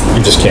ideas.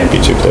 You just can't be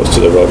too close to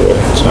the roadway.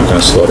 It's not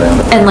going to slow down.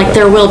 And like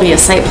there will be a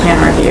site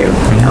plan review,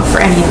 you know, for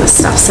any of this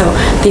stuff. So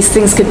these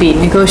things could be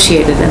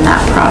negotiated in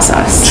that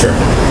process. Sure.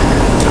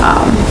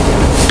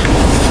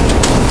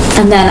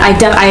 And then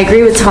I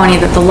agree with Tony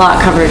that the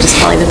lot coverage is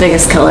probably the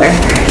biggest killer.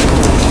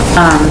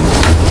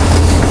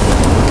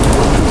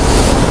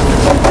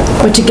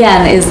 Which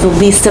again is the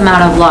least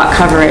amount of lot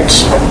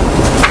coverage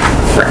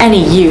for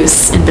any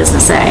use in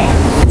Business A.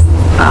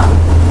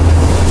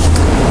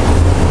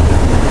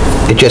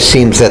 It just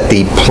seems that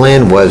the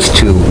plan was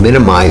to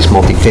minimize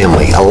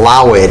multifamily,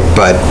 allow it,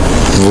 but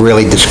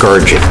really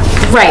discourage it.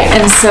 Right,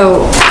 and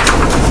so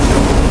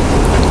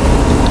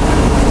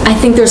I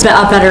think there's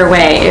a better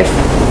way if,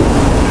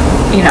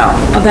 you know,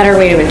 a better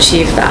way to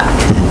achieve that.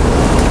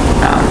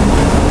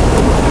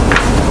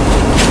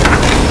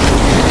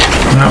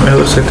 It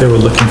looks like they were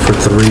looking for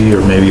 3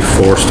 or maybe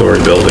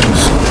 4-story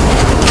buildings.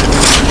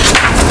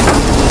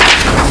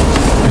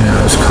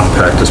 Yeah, as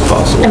compact as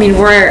possible. I mean,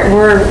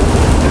 we're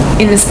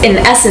in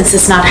essence,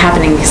 it's not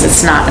happening because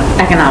it's not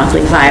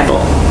economically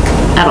viable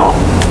at all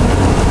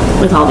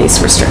with all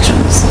these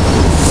restrictions.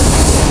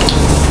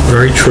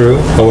 Very true.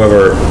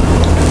 However,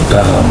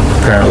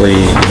 apparently,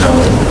 you know,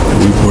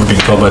 we're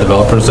being told by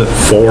developers that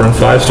 4- and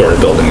 5-story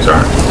buildings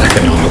aren't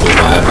economically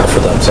viable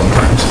for them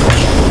sometimes.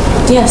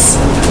 Yes.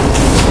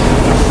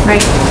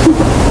 Right.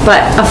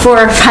 But a 4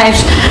 or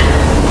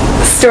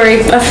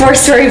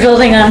 4-story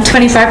building on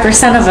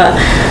 25% of a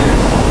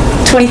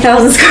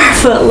 20,000 square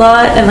foot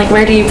lot, and like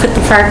where do you put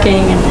the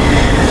parking? And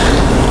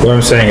what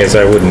I'm saying is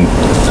I wouldn't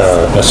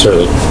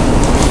necessarily,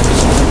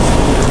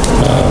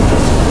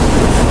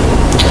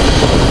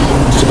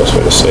 what's the best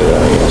way to say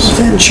that, I guess?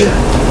 Venture.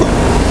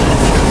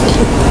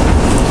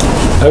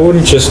 I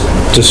wouldn't just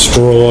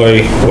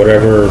destroy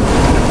whatever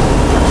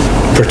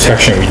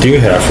protection we do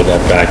have for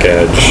that back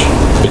edge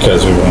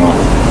because we want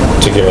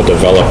to give a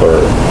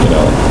developer, you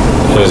know,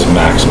 his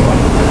maximum.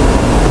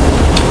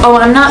 oh,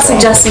 I'm not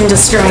suggesting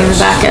destroying the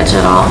back edge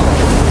at all.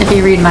 If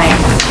you read my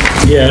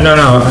Yeah,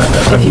 no.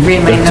 If you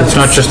read my It's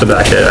not notes. just the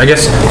back edge. I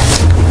guess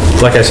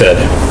like I said,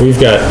 we've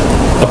got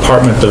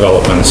apartment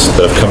developments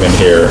that have come in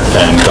here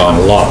and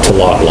gone lot to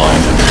lot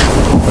line,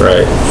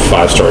 right?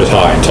 5 stories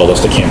high and told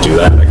us they can't do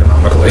that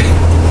economically.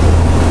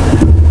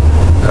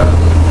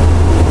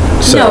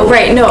 No,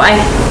 right, no,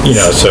 You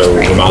know, so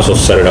we might as well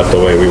set it up the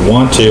way we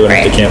want to, and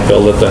if they can't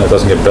build it, then it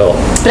doesn't get built.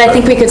 but I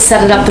think we could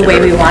set it up the way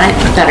we want it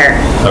better.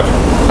 Okay.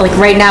 Like,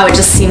 right now, it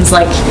just seems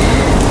like,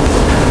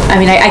 I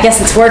mean, I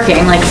guess it's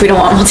working, like, if we don't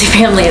want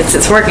multifamily,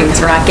 it's working,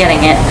 because we're not getting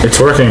it. It's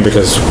working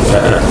because,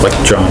 like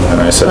John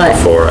and I said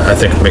before, I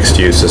think mixed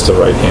use is the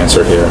right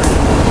answer here.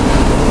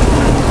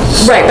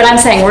 Right, but I'm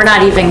saying we're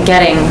not even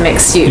getting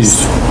mixed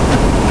use.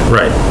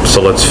 Right,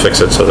 so let's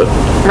fix it so that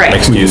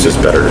mixed use is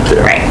better to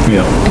do. Right.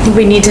 Yeah. I think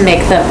we need to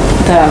make the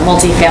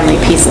multifamily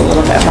piece a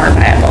little bit more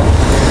viable.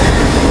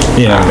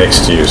 Yeah,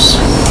 mixed use.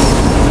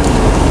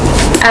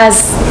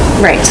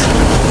 Right.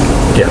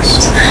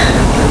 Yes.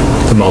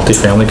 The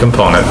multifamily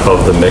component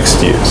of the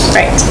mixed use.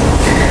 Right.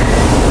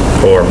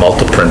 Or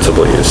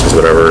multi-principal uses,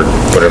 whatever's.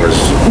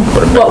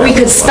 But we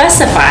could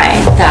specify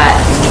that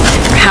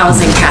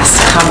housing has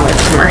to come with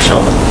commercial.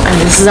 I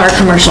mean, this is our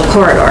commercial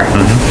corridor.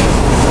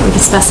 We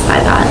could specify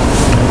that.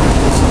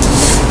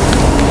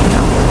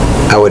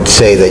 I would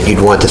say that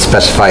you'd want to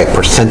specify a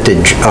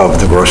percentage of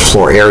the gross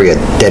floor area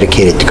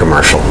dedicated to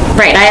commercial.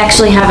 Right, I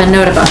actually have a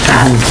note about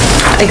that.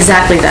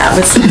 Exactly that,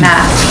 with some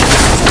math.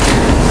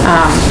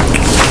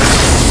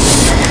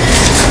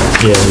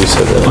 Yeah, we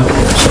said that.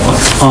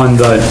 On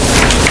the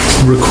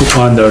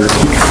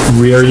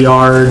rear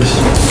yard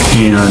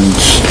and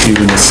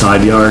even the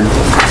side yard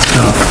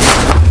stuff,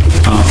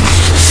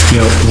 you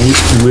know,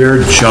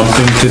 we're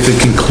jumping to the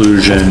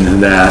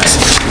conclusion that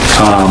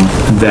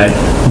that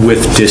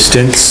with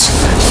distance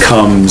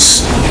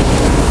comes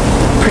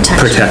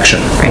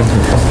protection. Right.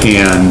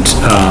 And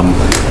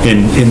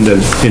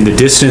in the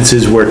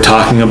distances we're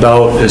talking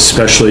about,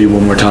 especially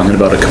when we're talking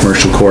about a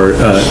commercial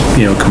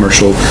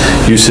commercial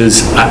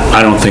uses,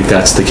 I don't think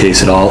that's the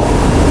case at all.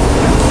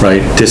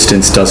 Right?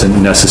 Distance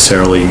doesn't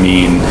necessarily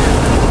mean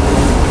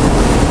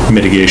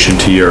mitigation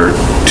to your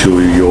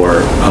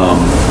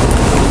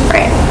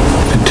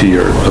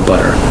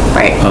abutter.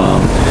 Right.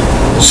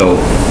 So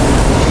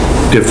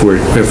if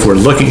we're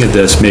looking at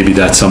this, maybe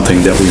that's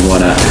something that we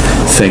want to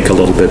think a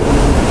little bit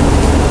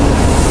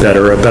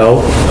better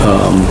about.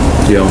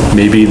 You know,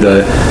 maybe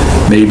the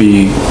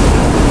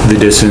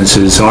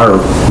distances are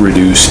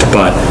reduced,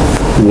 but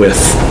with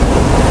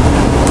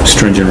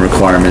stringent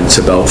requirements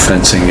about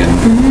fencing and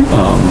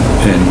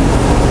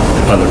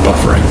other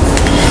buffering.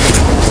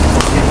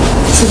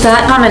 So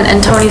that comment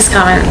and Tony's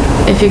comment,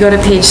 if you go to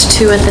page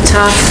 2 at the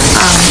top,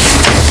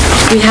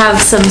 we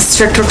have some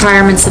strict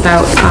requirements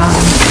about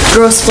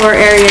gross floor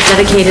area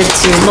dedicated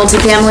to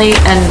multifamily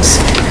and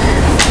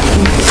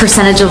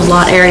percentage of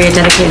lot area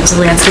dedicated to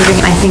landscaping.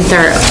 I think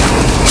they're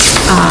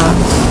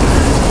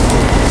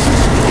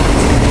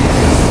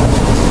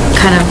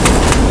kind of,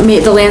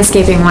 the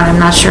landscaping one, I'm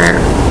not sure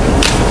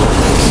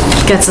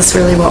gets us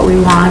really what we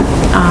want.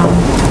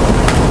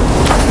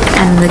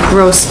 And the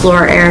gross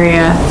floor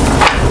area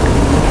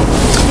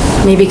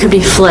maybe could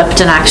be flipped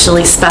and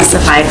actually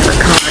specified for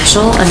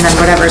commercial, and then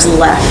whatever's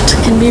left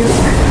can be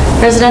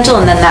residential,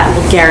 and then that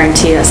will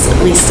guarantee us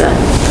at least a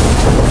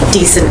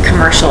decent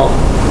commercial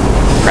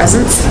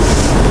presence.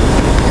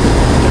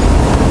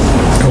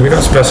 We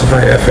don't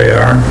specify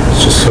FAR,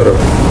 it's just sort of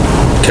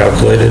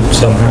calculated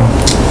somehow.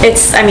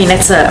 It's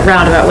a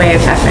roundabout way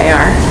of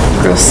FAR,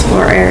 gross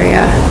floor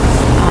area.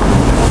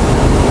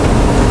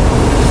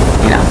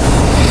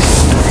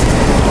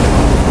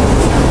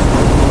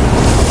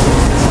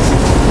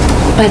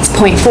 It's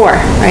 0.4,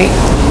 right?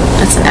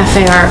 That's an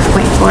FAR of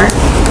 0.4.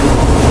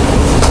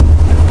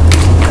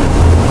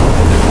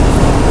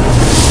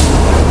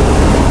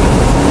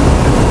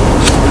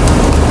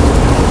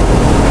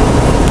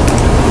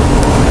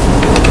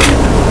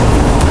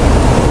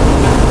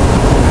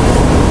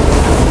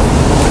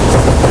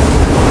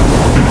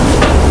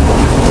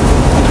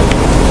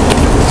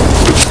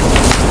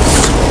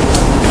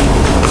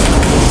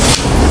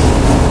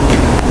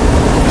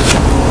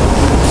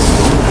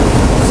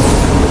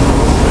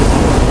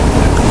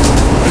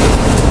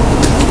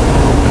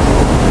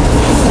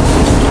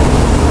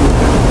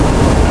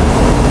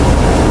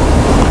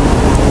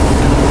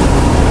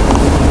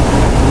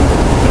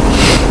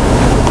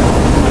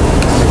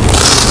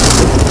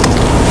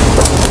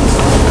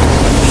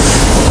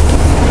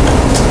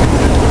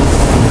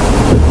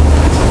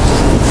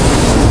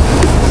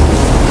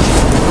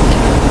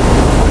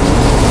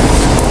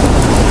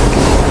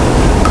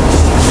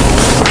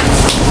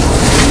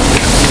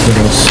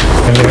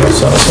 Anything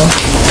else on this one?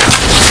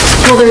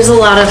 Well, there's a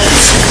lot of,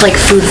 like,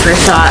 food for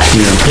thought.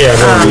 Yeah,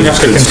 well, we have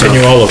to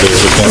continue all of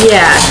these. We can't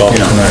Yeah. solve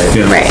it tonight.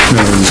 Right.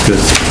 Everyone's good.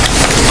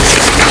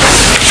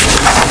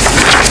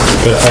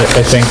 But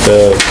I think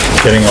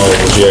getting all of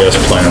the GIS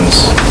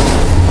plans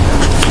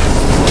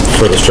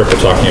for the strip we're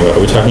talking about,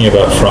 are we talking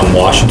about from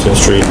Washington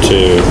Street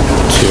to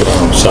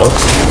south?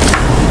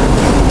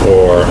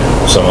 Or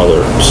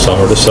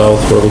summer to south?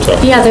 What are we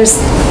talking? Yeah, there's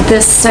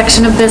this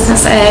section of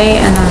Business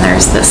A, and then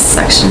there's this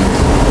section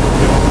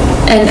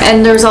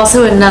And there's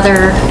also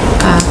another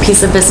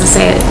piece of business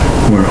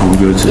Where Home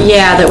Goods is.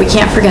 yeah, that we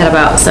can't forget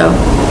about, so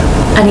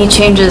any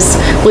changes,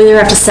 we'll either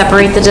have to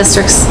separate the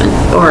districts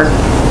or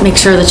make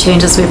sure the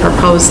changes we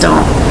propose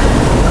don't,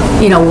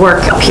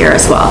 work up here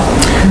as well.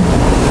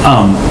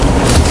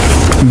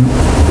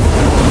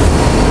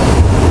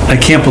 I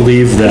can't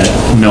believe that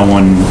no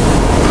one,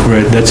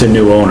 right, that's a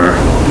new owner.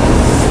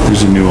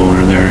 There's a new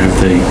owner there if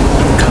they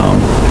come.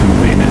 I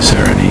mean, is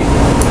there any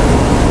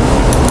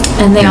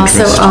And they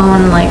also interest?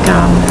 own like,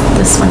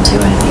 this one too,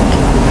 I think.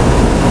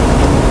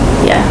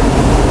 Yeah.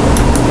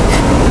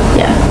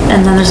 Yeah,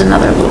 and then there's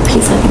another little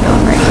piece I think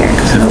going right here.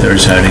 If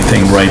there's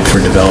anything ripe for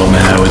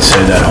development, I would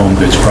say that Home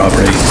Goods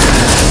property.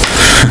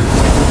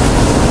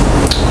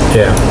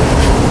 Yeah.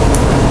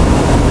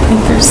 I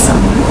think there's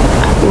some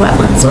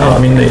wetlands. Well, I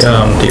mean,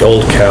 the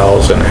old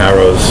Cal's and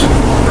Harrow's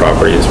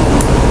property is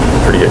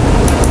pretty good.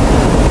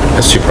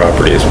 It's 2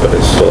 properties, but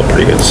it's still a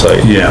pretty good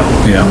site. Yeah,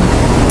 yeah.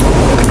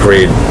 The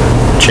grade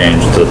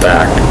change to the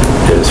back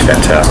is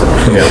fantastic.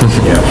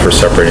 For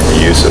separating the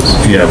uses.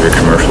 You have your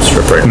commercial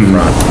strip right in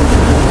front,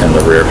 and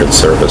the rear could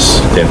service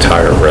the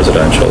entire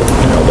residential,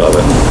 above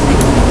it.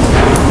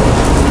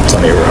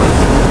 Plenty of room.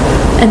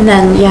 And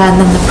then,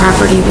 the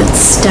property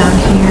that's down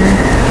here,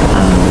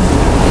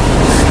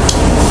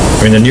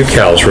 I mean, the new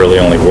Cal's really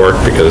only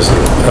worked because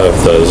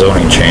of the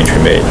zoning change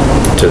we made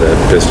to the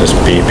business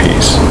B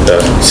piece.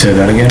 Say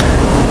that again?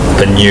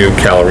 The new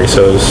Cal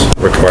Risos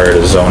required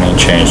a zoning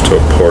change to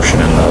a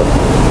portion in the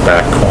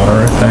back corner,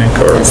 I think,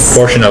 or a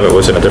portion of it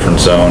was in a different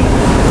zone.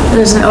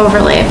 there's an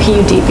overlay, a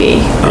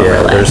PUDB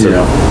overlay.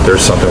 Yeah,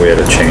 there's something we had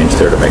to change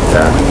there to make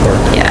that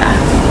work. Yeah.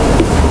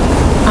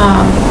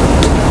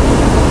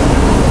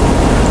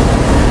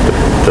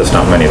 There's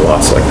not many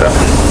lots like that.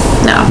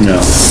 No.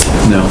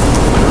 No.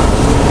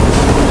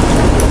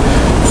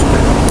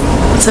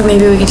 So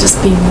maybe we could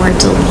just be more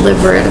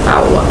deliberate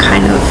about what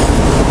kind of...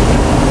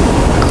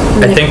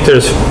 I think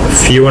there's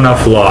few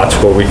enough lots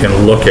where we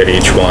can look at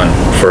each one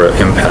for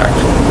impact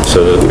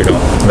so that we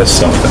don't miss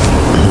something.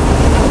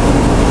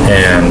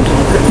 And,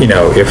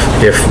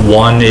 if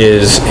one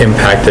is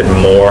impacted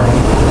more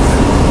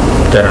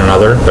than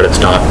another, but it's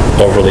not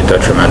overly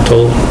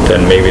detrimental,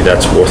 then maybe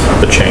that's worth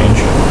the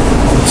change,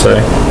 let's say.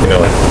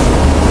 Like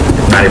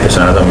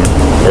 90% of them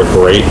were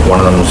great, one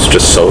of them's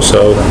just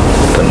so-so,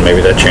 then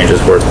maybe that change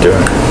is worth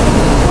doing.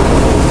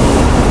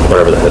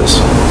 Whatever that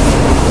is.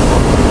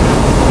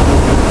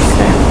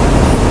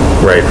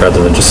 Right,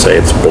 rather than just say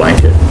it's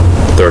blanket,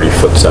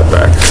 30-foot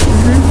setback.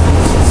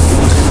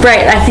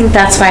 Right, I think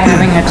that's why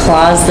having a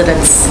clause that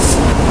it's,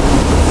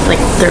 like,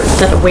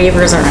 that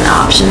waivers are an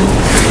option.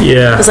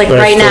 Yeah. Because like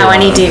right now,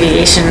 any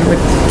deviation would,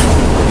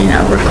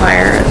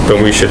 require...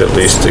 But we should at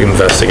least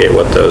investigate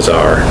what those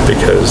are,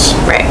 because...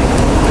 Right.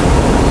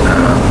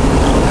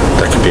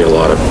 That could be a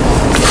lot of...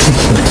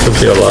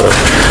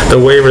 The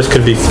waivers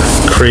could be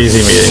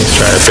crazy meetings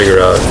trying to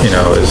figure out,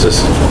 is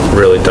this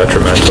really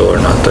detrimental or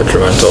not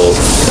detrimental?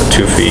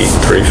 2 feet,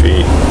 3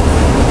 feet?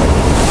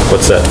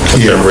 What's that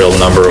real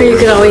number? Or you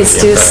could always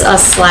do a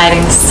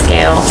sliding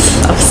scale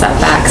of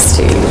setbacks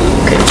too.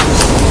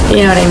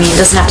 You know what I mean? It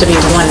doesn't have to be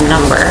one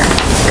number.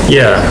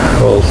 Yeah,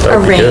 well, that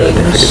would be good if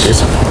we could do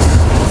something.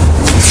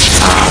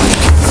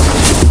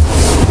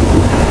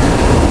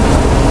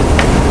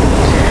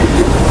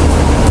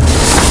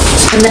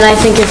 And then I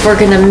think if we're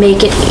gonna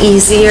make it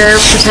easier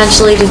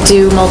potentially to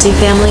do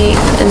multifamily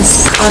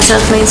on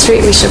South Main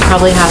Street, we should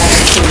probably have a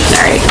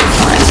preliminary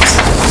component.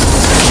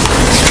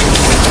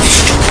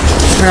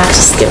 We're not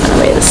just giving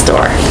away the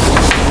store.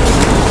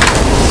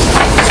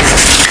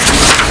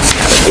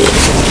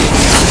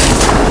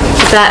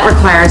 That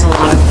requires a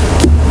lot of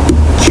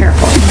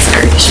careful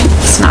consideration.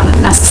 It's not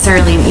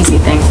necessarily an easy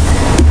thing.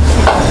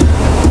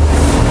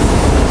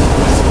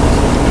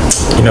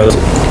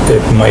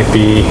 It might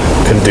be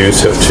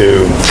conducive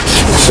to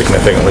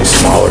significantly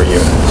smaller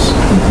units,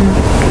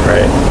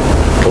 right?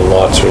 The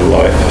lots are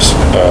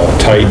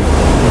tight,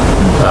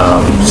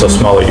 so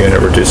smaller unit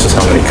reduces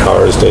how many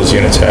cars those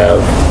units have.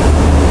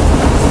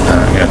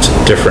 It's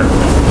a different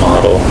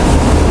model,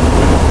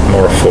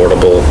 more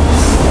affordable.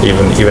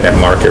 Even at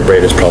market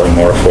rate, it's probably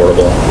more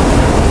affordable.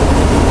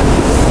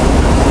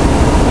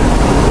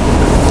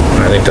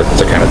 And I think that's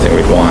the kind of thing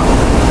we'd want.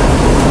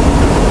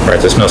 Right,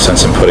 there's no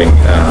sense in putting,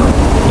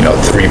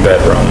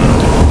 3-bedroom,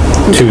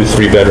 2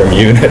 3-bedroom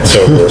units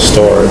over a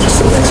store. It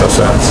just makes no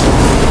sense.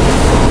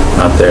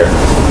 Not there.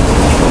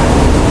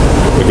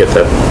 We get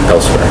that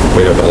elsewhere.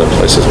 We have other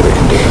places where we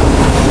can do that.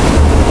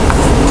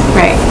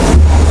 Right.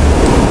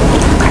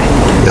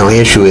 The only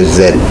issue is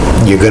that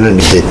you're going to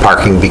need the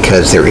parking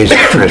because there is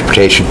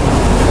transportation.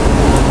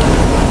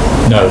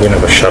 No, we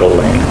have a shuttle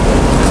lane.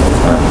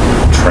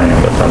 Train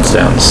that runs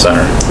down the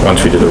center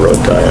once we do the road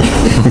diet.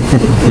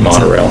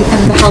 Monorail.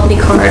 And the healthy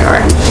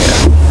corridor.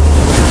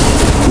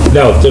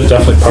 No, there's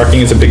definitely,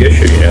 parking is a big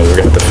issue, we're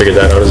gonna have to figure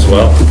that out as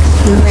well.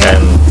 Right.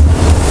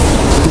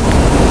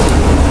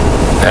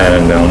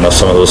 And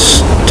some of those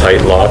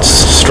tight lots,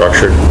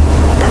 structured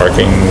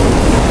parking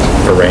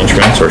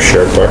arrangements or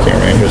shared parking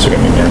arrangements are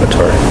gonna be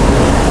mandatory.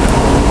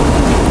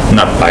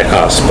 not by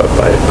us, but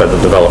by the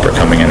developer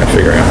coming in and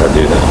figuring out how to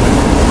do that.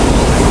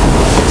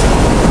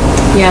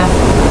 Yeah.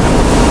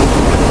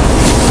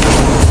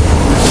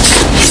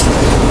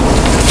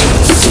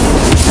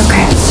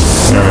 Okay.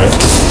 All right.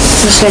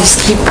 So should I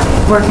just keep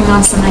working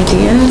on some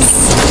ideas?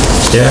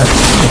 Yeah,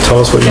 tell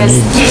us what you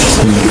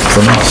Yes. need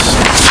from us.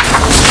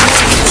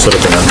 Sort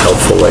of been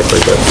unhelpful lately,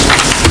 but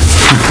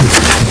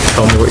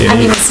tell me what you I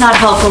mean, need. it's not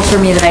helpful for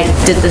me that I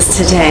did this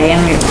today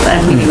and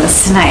I'm meeting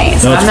this tonight,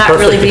 so No, I'm it's not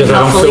really perfect being because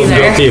I helpful don't feel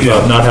either. guilty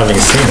about not having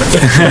seen it.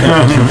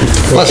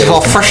 Well, it's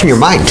all fresh in your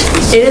mind.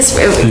 It is,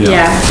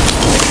 yeah.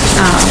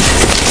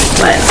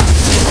 But,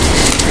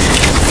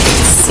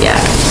 yeah.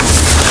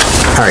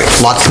 All right,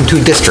 lots in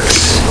 2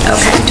 districts.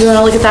 Okay, do you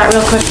want to look at that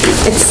real quick?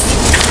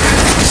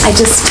 I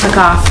just took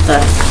off the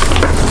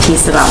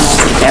piece about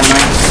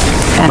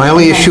multifamily. My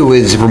only issue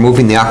is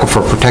removing the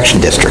Aquifer Protection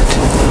District.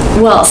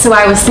 Well, so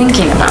I was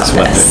thinking about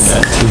this,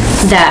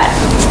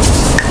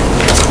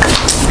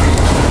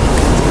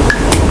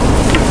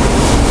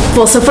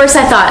 well, so first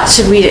I thought,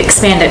 should we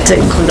expand it to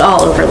include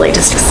all overlay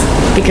districts?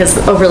 Because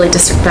the overlay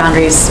district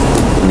boundaries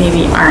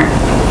maybe aren't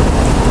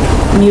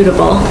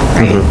mutable,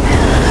 right?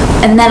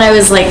 And then I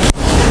was like,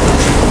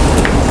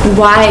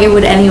 why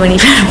would anyone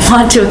even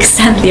want to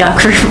extend the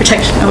aquifer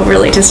protection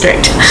overlay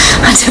district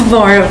onto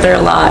more of their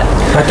lot?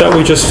 I thought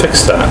we just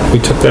fixed that. We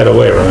took that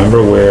away,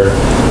 remember, where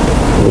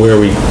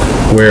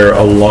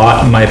a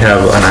lot might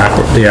have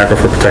the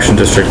aquifer protection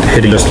district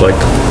hitting just like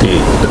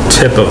the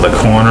tip of the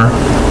corner.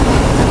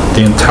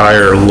 The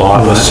entire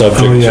lot was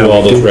subject to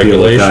all those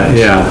regulations.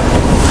 Yeah.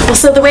 Well,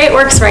 so the way it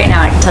works right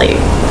now, I can tell you.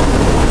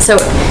 So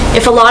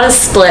if a lot is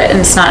split and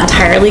it's not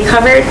entirely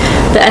covered,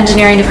 the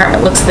engineering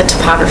department looks at the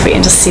topography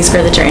and just sees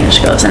where the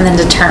drainage goes and then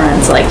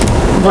determines like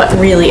what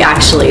really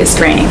actually is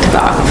draining to the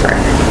aquifer.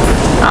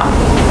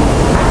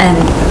 And,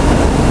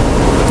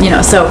 you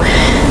know, so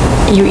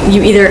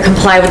you either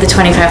comply with the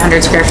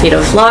 2,500 square feet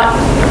of lot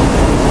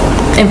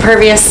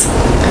impervious,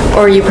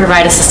 or you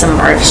provide a system of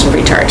artificial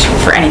recharge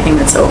for anything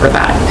that's over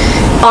that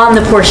on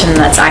the portion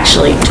that's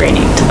actually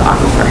draining to the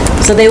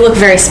aquifer. So they look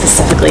very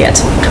specifically at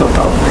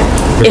topo.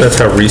 But that's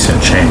a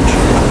recent change.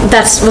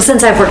 Well,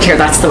 since I've worked here,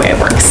 that's the way it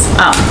works.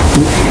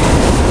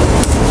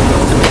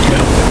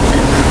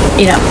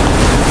 You know.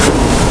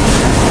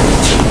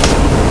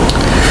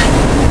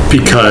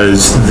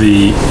 Because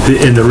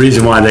and the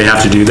reason why they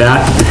have to do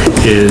that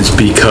is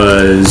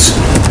because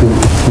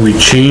we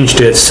changed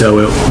it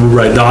so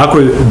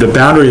the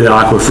boundary of the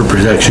Aquifer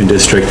Protection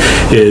District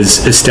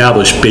is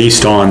established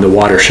based on the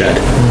watershed,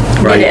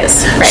 right? It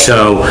is, right.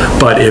 So,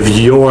 but if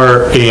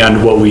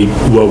and what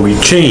we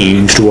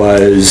changed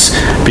was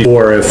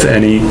before, if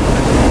any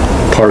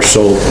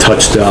parcel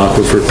touched the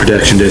Aquifer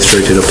Protection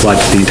District, it applied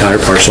to the entire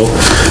parcel,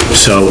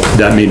 so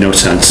that made no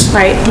sense.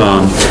 Right.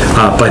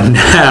 But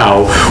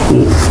now,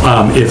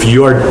 if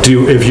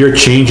you're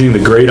changing the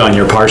grade on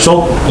your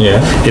parcel,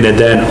 and it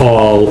then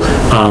all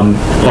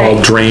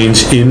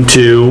drains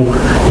into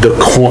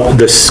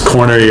this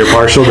corner of your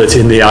parcel that's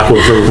in the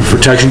Aquifer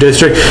Protection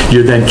District,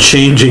 you're then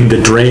changing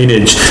the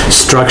drainage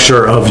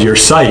structure of your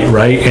site,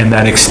 right? And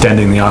then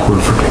extending the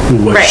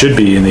aquifer, what should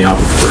be in the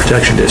Aquifer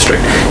Protection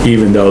District,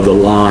 even though the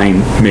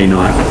line may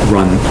not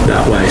run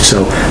that way.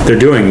 So they're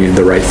doing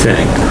the right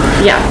thing.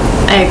 Yeah,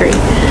 I agree.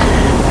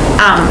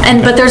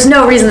 But there's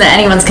no reason that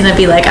anyone's going to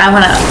be like, I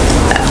want to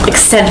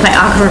extend my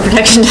aquifer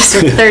protection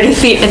district 30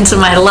 feet into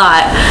my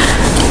lot.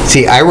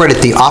 See, I read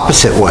it the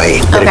opposite way,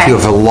 that if you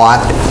have a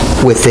lot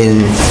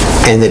within,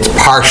 and it's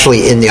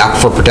partially in the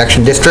Aquifer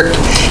Protection District,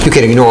 you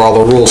can ignore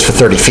all the rules for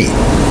 30 feet.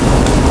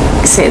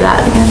 Say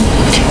that again.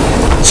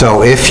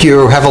 So if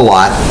you have a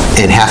lot,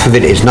 and half of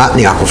it is not in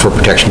the Aquifer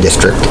Protection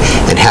District,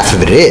 and half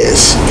of it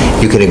is,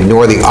 you can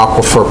ignore the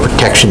Aquifer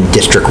Protection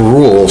District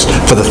rules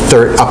for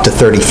the up to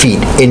 30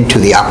 feet into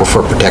the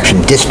Aquifer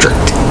Protection District.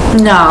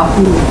 No.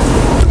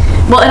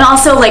 Well, and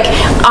also, like,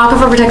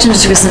 Aquifer Protection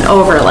District is an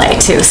overlay,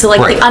 too. So,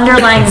 like, the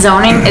underlying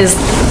zoning is,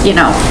 you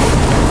know,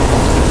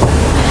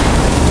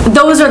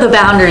 those are the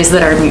boundaries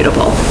that are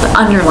mutable, the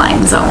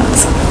underlying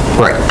zones.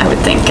 Right. I would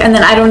think. And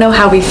then I don't know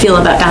how we feel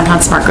about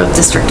downtown smart growth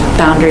district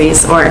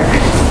boundaries, or,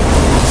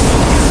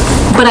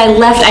 but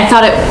I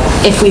thought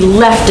if we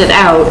left it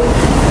out,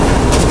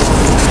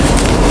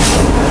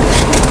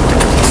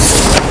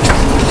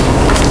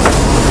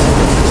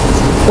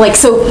 like,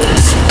 so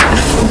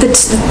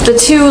the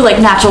two like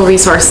natural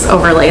resource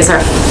overlays are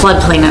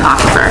floodplain and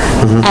aquifer,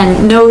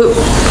 and no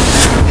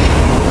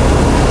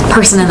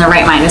person in their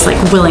right mind is like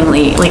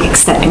willingly like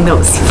extending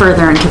those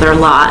further into their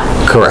lot.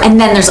 Correct. And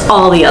then there's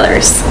all the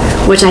others,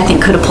 which I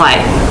think could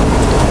apply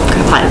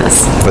to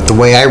this. But the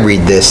way I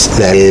read this,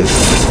 that if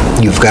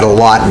you've got a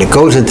lot and it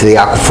goes into the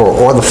aquifer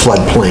or the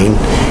floodplain,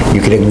 you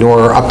can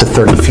ignore up to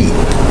 30 feet.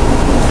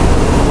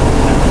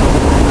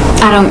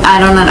 I don't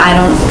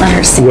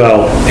understand.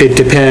 Well, it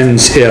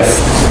depends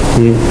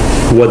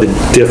what the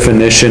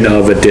definition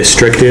of a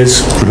district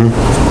is.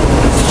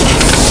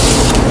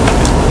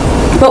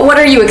 But what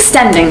are you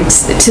extending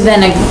to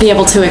then be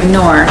able to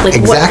ignore? Like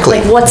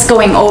exactly. Like what's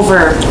going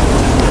over?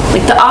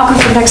 Like the aquifer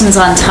protection's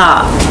on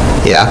top.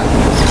 Yeah.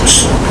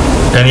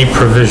 any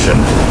provision,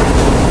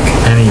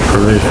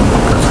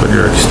 that's what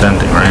you're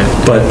extending, right?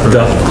 But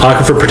the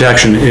aquifer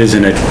protection is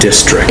in a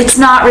district. It's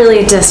not really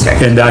a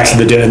district. And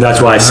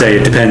that's why I say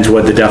it depends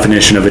what the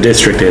definition of a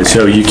district is.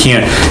 So you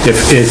can't,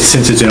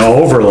 since it's an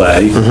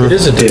overlay. It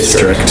is a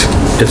district.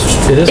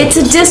 It's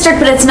a district,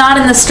 but it's not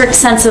in the strict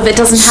sense of, it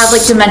doesn't have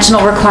like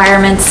dimensional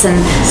requirements and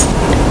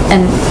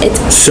it's.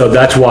 So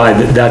that's why,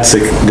 that's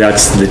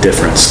the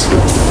difference.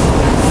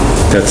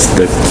 That's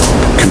the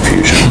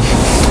confusion.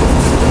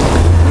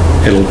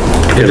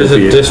 It is a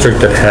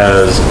district that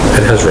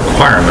has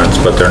requirements,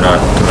 but they're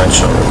not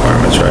dimensional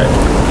requirements, right?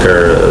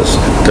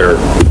 They're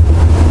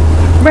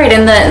right,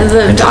 and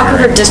the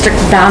aquifer district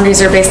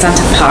boundaries are based on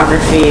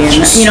topography, and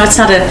it's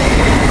not a.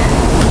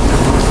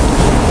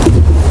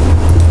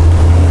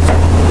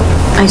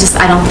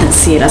 I don't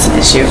see it as an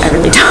issue. I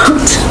really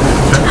don't.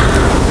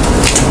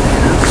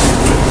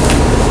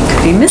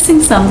 Could be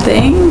missing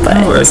something, but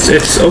no,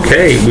 it's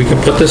okay. We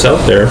can put this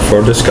out there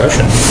for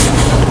discussion.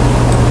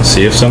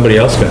 See if somebody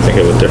else can think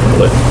of it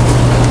differently.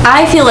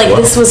 I feel like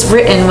this was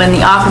written when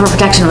the aquifer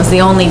protection was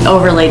the only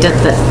overlay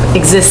that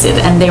existed,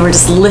 and they were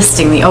just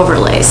listing the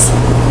overlays.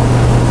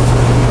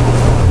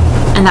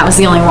 And that was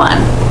the only one.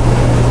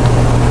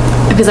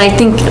 Because I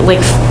think,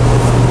 like,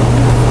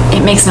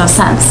 it makes no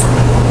sense.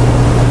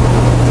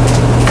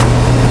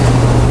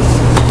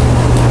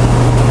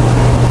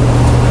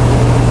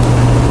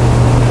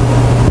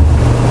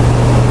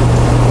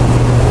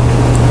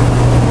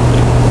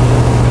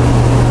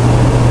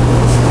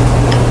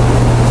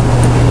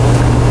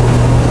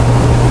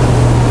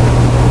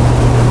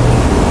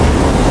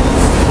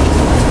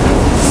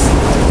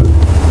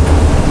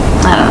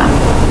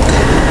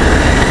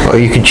 Or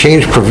you can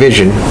change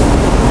provision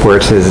where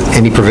it says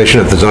any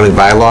provision of the zoning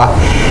bylaw,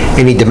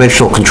 any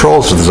dimensional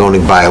controls of the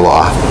zoning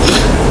bylaw,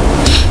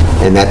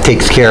 and that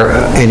takes care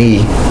of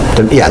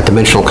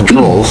dimensional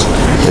controls,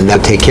 and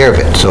that take care of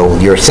it. So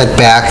your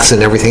setbacks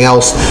and everything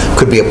else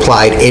could be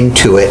applied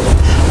into it,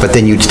 but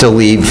then you'd still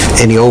leave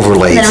any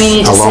overlays alone. Then we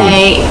need to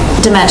say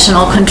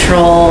dimensional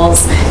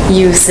controls,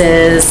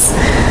 uses.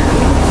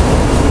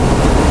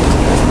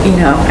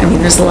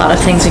 There's a lot of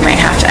things we might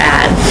have to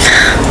add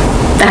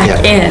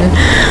back in.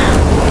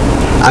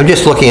 I'm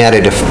just looking at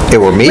it if it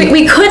were me.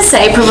 We could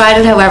say,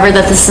 provided, however,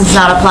 that this does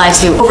not apply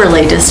to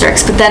overlay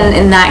districts, but then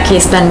in that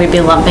case, then we'd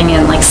be lumping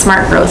in like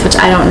smart growth, which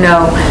I don't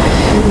know.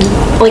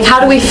 Like, how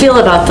do we feel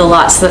about the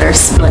lots that are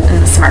split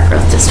in the smart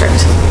growth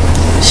district?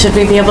 Should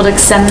we be able to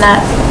extend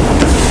that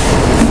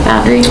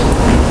boundary?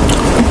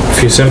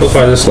 If you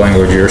simplify this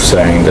language, you're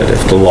saying that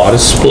if the lot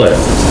is split,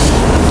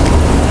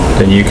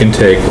 then you can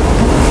take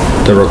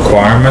the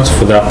requirements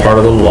for that part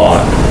of the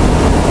lot,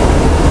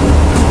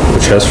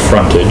 which has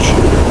frontage,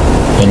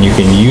 and you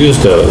can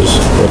use those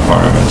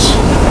requirements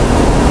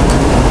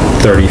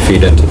 30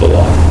 feet into the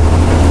lot.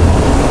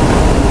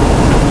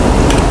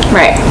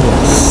 Right.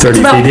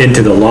 30 feet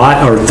into the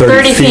lot, or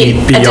 30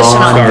 feet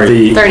beyond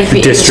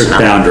the district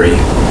boundary?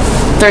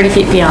 30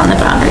 feet beyond the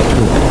boundary.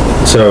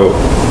 So,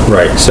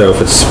 right, so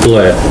if it's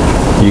split,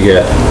 you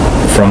get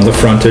from the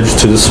frontage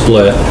to the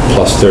split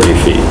plus 30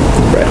 feet,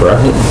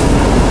 correct?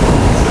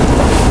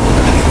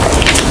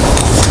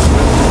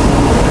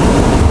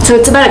 So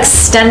it's about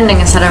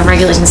extending a set of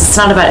regulations. It's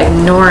not about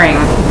ignoring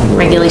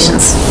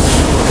regulations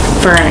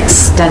for an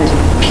extended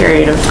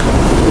period of...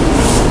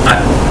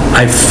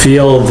 I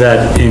feel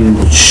that in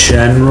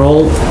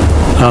general,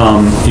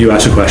 you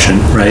asked a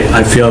question, right?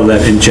 I feel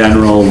that in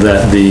general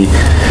that the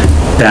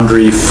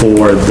boundary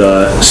for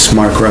the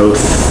smart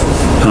growth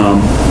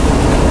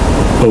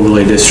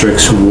overlay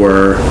districts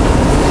were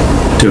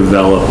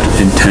developed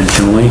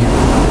intentionally.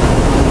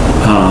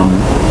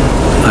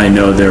 I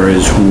know there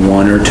is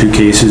one or two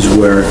cases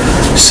where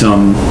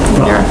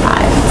there are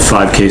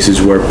five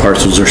cases where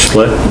parcels are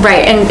split.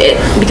 Right, and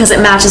because it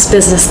matches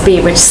Business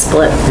B, which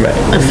split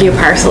a few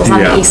parcels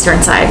on the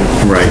eastern side.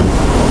 Right.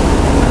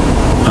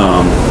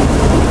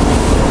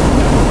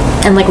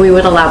 And like we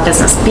would allow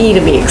Business B to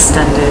be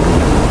extended.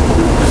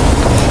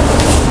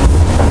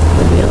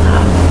 Would we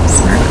allow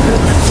smart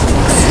growth?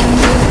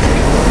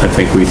 I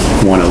think we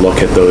want to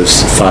look at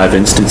those 5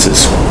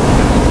 instances.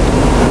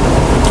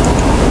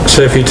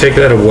 So if you take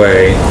that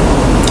away,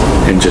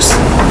 and just...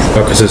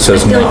 because it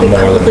says not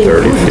more than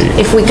 30 feet.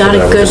 If we got a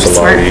good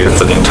smart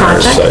for the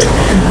entire project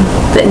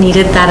site. that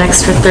needed that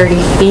extra 30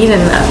 feet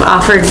and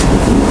offered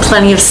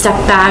plenty of step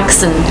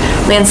backs and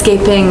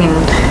landscaping and...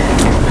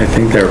 I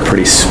think they're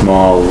pretty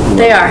small.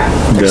 They are.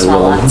 They're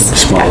small lots.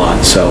 Small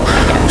lots.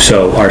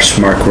 So our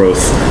smart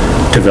growth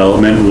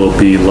development will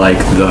be like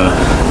the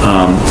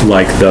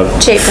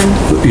Chapin.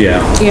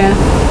 Yeah. Yeah.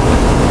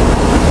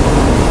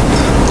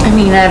 I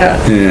mean, I don't...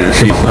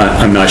 Yeah,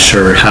 I'm not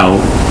sure how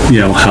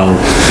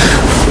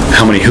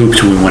many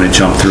hoops we want to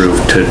jump through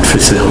to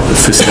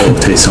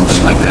facilitate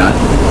something like that.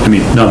 I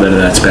mean, not that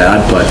that's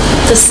bad, but...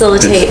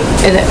 Facilitate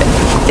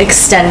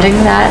extending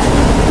that,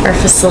 or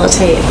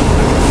facilitate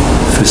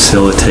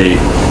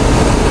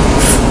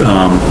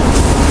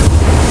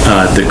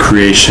the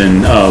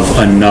creation of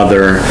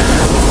another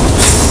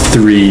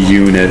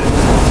 3-unit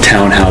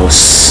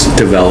townhouse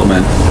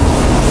development.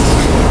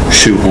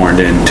 shoehorned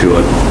into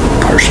a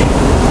parcel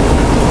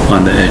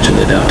on the edge of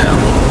the downtown,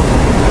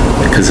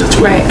 because that's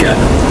what you get.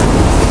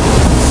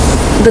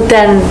 But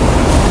then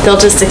they'll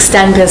just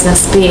extend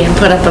business B and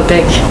put up a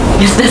big,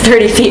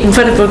 30 feet and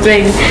put up a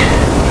big,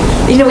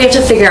 we have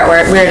to figure out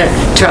where to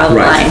draw the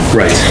line.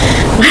 Right.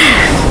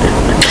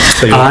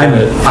 So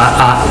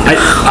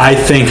I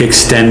think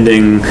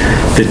extending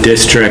the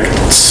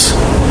districts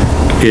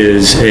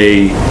is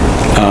a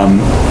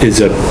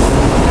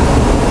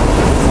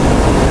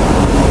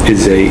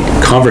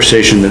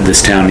conversation that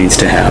this town needs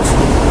to have.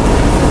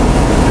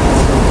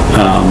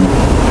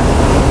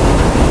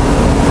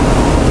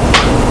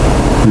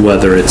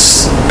 Whether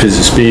it's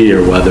business B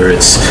or whether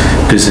it's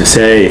business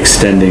A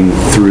extending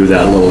through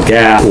that little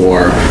gap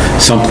or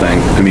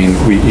something. I mean,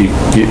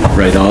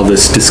 right, all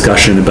this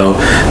discussion about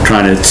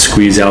trying to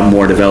squeeze out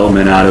more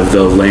development out of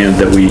the land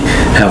that we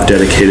have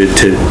dedicated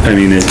to, I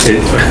mean,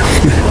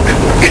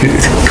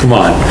 come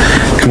on,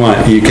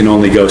 you can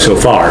only go so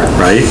far,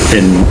 right?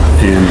 And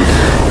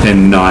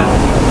not,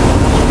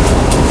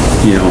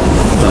 you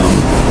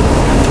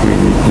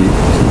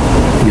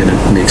gotta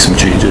make some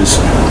changes.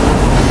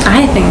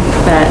 I think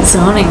that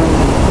zoning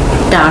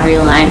boundary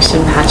lines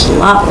should match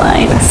lot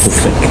lines.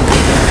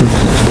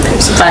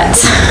 But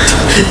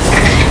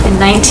in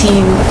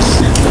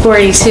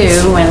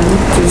 1942, when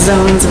the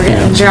zones were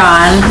getting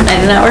drawn, I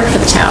did not work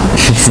for the town.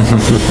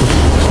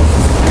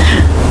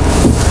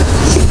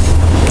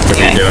 What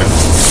are you doing?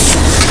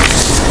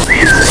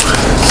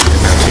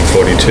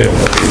 1942, what are you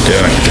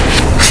doing?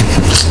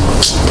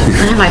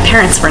 My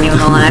parents weren't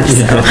even alive,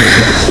 so.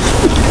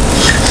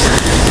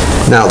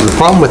 Now, the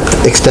problem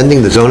with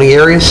extending the zoning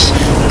areas,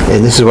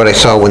 and this is what I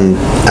saw when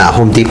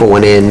Home Depot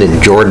went in and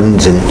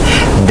Jordan's, and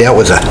there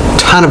was a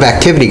ton of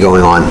activity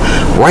going on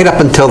right up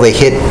until they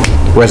hit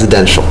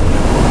residential.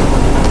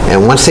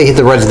 And once they hit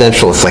the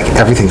residential, it's like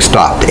everything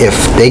stopped.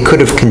 If they could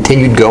have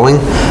continued going,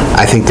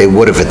 I think they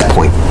would have at that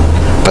point.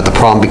 But the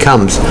problem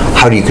becomes,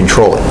 how do you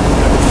control it?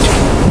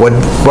 What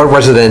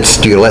residents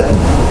do you let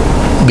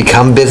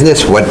become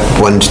business? What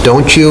ones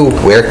don't you?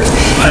 Where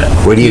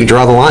do you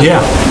draw the line?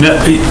 Yeah,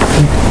 no,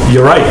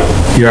 you're right.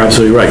 You're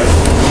absolutely right.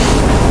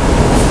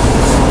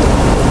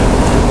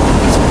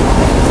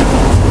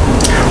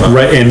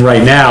 Right, and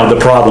right now the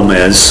problem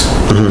is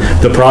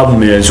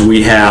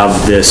we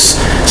have this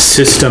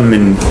system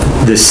and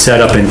this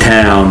setup in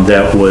town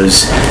that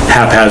was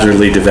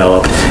haphazardly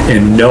developed,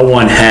 and no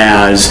one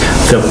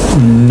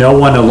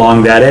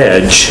along that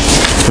edge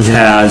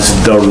has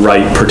the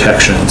right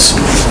protections.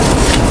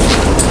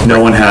 No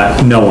one,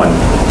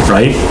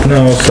 right?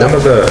 No, some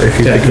of the, if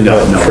you think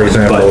about, for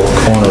example,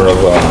 corner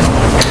of a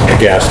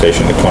gas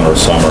station, the corner of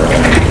Summer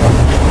and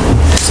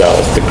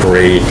South, the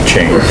grade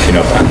change,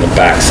 on the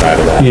back side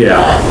of that.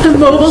 Yeah. The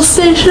mobile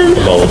station?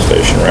 The mobile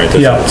station, right?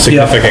 There's a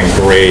significant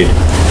grade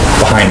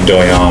behind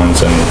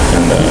Doyon's and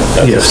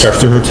that starts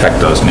to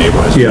protect those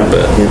neighborhoods a little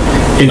bit.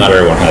 Not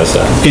everyone has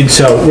that. And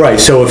so, right,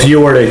 so if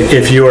you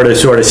were to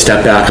sort of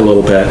step back a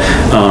little bit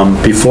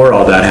before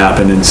all that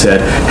happened and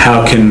said,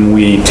 how can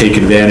we take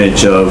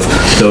advantage of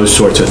those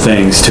sorts of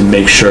things to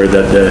make sure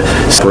that the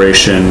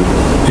separation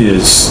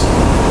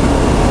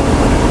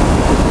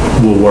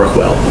will work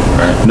well?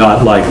 Right.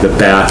 Not like the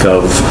back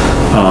of,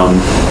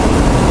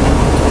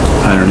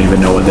 I don't even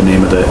know what the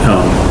name of the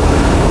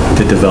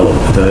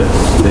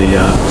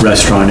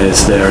restaurant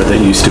is there that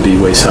used to be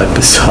Wayside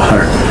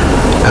Bazaar.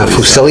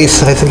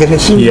 Fusilli's, I think it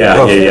is? Yeah.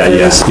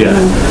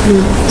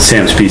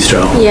 Sam's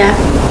Bistro. Yeah.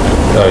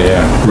 Oh,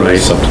 yeah. Right.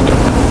 Something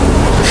different.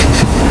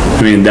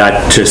 I mean,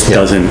 that just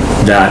doesn't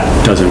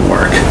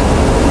work.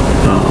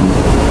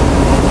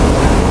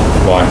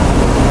 Why?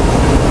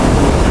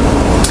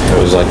 It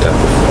was like that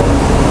before.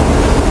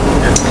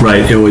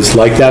 Right, it was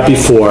like that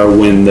before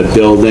when the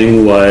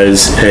building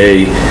was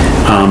a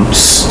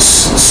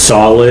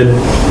solid,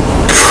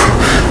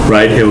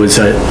 right? It was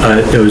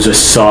a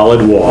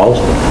solid wall.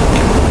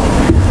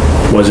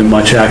 Wasn't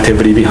much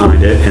activity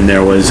behind it, and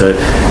there was a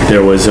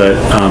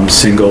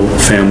single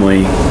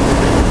family.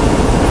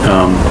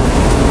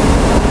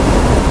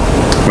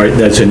 Right,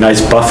 that's a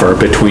nice buffer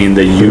between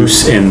the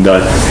use and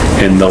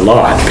the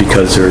lot,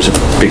 because there's a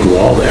big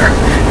wall there.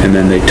 And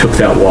then they took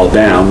that wall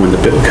down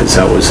because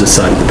that was the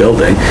side of the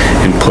building,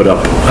 and put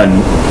up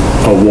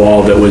a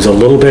wall that was a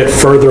little bit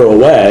further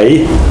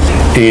away,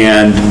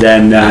 and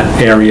then that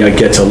area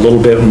gets a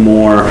little bit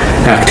more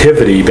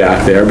activity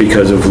back there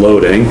because of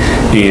loading,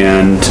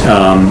 and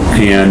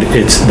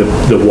it's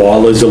the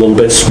wall is a little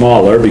bit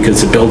smaller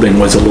because the building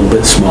was a little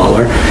bit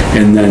smaller,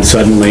 and then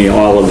suddenly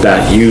all of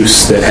that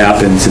use that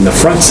happens in the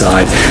front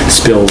side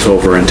spills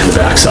over into the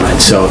back side.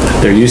 So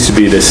there used to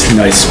be this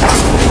nice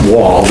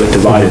wall that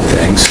divided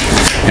things,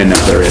 and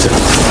now there isn't.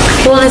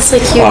 Well, it's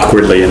like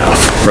awkwardly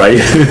enough, right?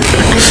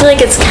 I feel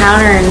like it's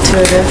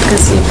counterintuitive,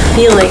 because you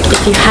feel like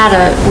if you had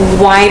a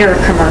wider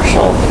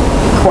commercial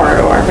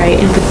corridor, right,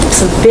 and with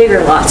some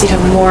bigger lots, you'd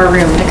have more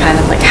room to kind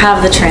of like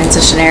have the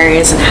transition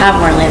areas and have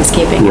more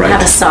landscaping and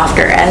have a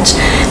softer edge.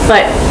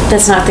 But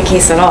that's not the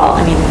case at all.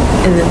 I mean,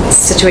 in the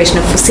situation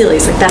of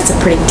Fusilli's, like, that's a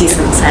pretty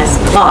decent sized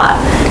lot.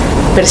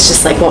 but it's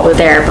just like what was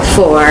there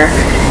before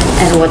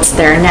and what's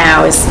there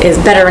now is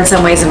better in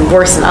some ways and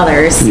worse in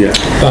others. Yeah.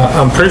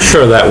 I'm pretty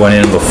sure that went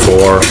in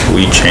before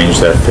we changed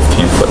that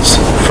 15-foot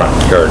front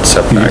yard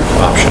setback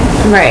option.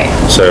 Right.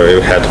 So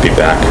it had to be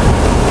back.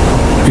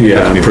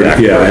 Yeah, it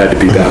had to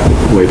be back,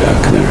 way back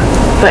there.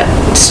 But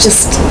it's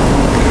just,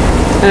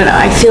 I don't know,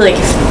 I feel like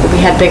if we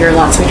had bigger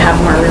lots, we'd have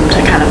more room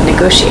to kind of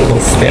negotiate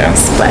these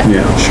things, but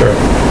Yeah, Sure.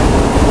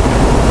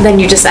 then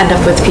you just end up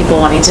with people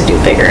wanting to do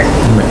bigger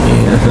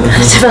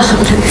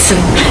developments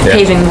and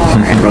paving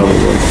more. And probably.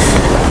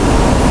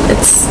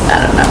 it's,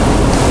 I don't know,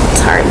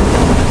 it's hard.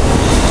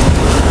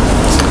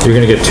 You're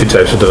going to get two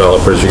types of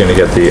developers. You're going to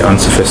get the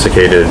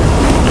unsophisticated,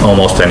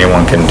 almost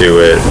anyone can do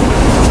it,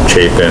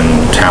 Chapin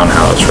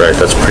townhouse, right?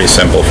 That's pretty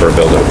simple for a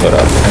builder to put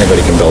up.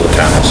 Anybody can build a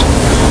townhouse.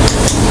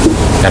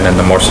 And then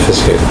the more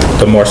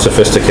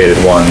sophisticated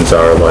ones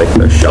are like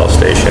the Shell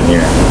station, you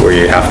know, where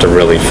you have to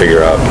really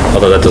figure out,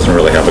 although that doesn't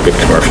really have a good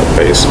commercial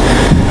base.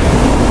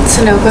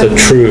 Sunoco?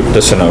 The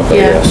Sunoco,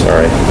 yeah,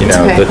 sorry. You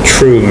know, okay. the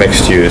true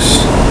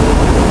mixed-use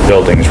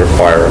buildings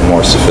require a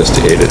more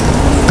sophisticated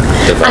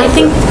developer. I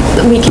think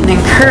we can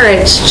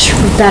encourage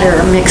better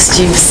mixed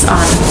use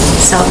on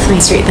South Main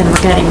Street than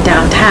we're getting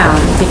downtown,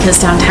 because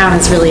downtown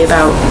is really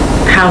about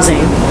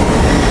housing.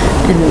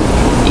 And,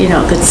 you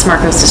know, the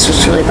Smart Growth District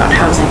is really about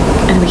housing.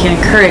 And we can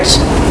encourage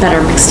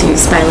better mixed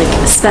use by like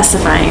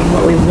specifying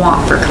what we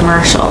want for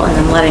commercial and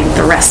then letting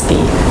the rest be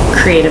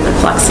creative and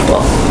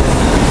flexible.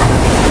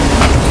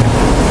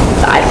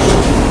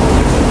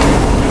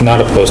 Not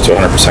opposed to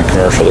 100%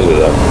 commercial either,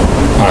 though,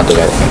 on a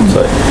development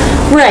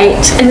site.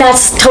 Right, and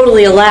that's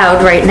totally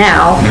allowed right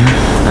now.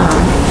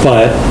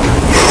 But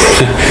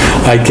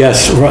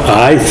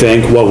I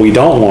think what we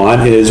don't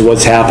want is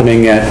what's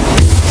happening at,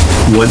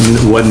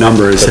 what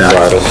number is The that?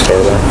 bridal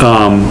store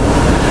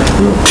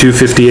there.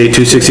 258,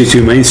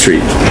 262 Main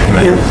Street,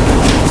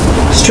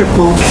 Strip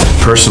mall.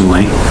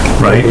 personally,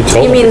 right? We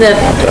told You mean them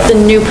the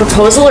new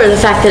proposal or the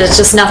fact that it's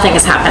just nothing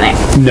is happening?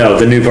 No,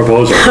 the new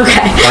proposal.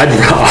 Okay. I'd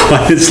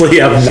honestly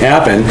have them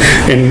happen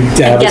and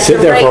have it get sit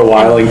the there for a right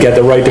while and get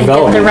the right thing. And get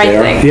the development right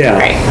there. thing, Yeah.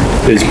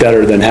 right. It's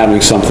better than having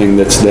something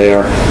that's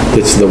there,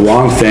 that's the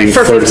wrong thing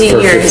For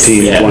 15 years.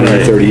 15,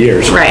 20, 30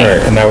 years. Right.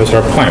 Right, and that was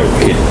our point.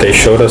 They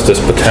showed us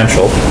this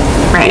potential,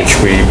 Right. which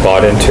we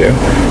bought into.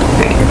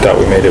 Right. We thought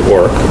we made it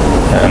work,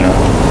 and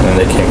then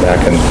they came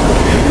back and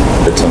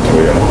did something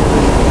we didn't.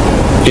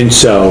 And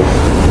so,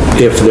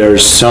 if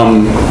there's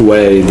some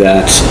way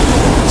that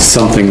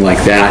something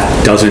like that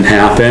doesn't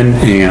happen,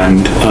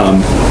 and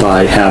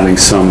by having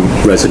some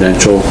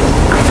residential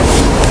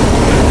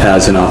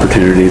as an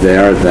opportunity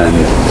there, then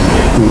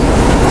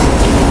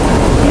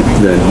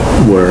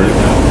we're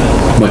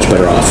much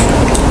better off.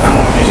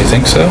 Do you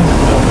think so?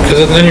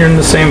 Because then you're in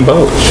the same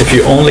boat. If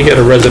you only get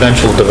a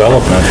residential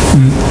development.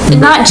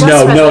 Not just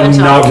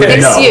residential,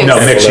 mixed use. No,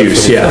 mixed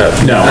use, yeah.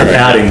 No,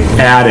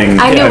 adding.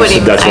 I knew what he-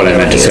 That's what I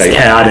meant to say.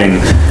 yeah. Adding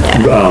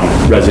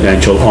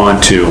residential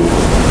onto.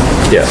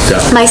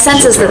 Yes. My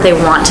sense is that they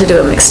want to do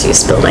a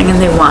mixed-use building and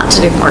they want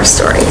to do more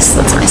stories.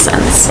 That's my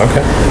sense.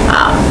 Okay.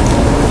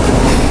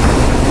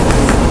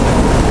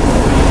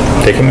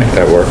 They can make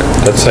that work.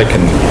 That site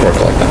can work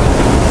like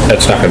that.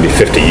 It's not going to be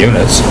 50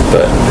 units,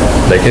 but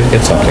they could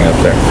get something up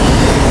there.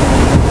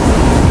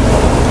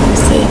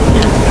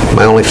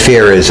 My only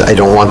fear is I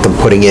don't want them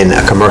putting in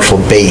a commercial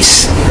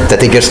base that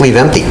they just leave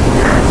empty.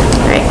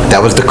 Right.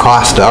 That was the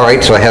cost. All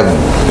right, so I have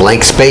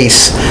blank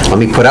space. Let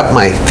me put up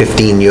my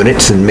 15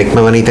 units and make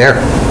my money there.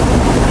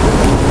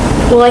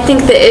 Well, I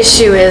think the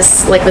issue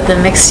is, like with the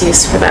mixed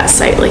use for that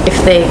site, like if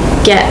they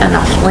get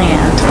enough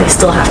land, they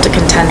still have to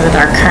contend with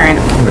our current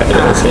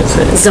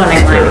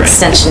zoning line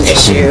extension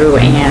issue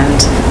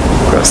and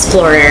gross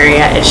floor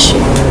area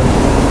issue,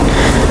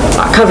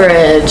 lot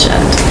coverage,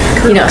 and,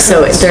 you know,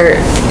 so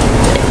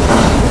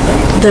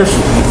the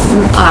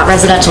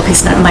residential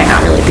piece might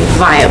not really be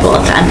viable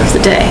at the end of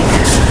the day.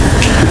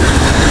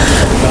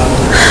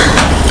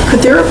 Are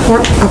there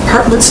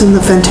apartments in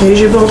the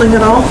Fantasia building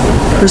at all?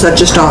 Or is that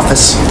just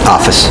office?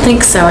 Office. I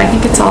think so. I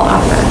think it's all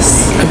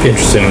office. I'd be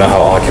interested to know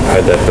how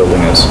occupied that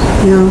building is.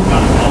 Yeah.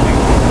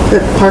 The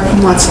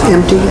parking lot's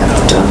empty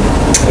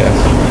Yeah.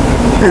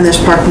 and there's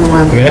parking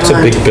around. I mean, that's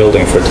a big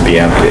building for it to be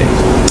empty.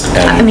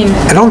 I And mean,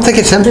 I don't think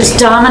it's empty. there's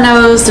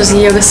Domino's, there's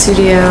a yoga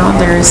studio,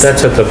 there's...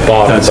 that's at the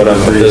bottom, but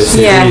there's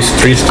Yeah.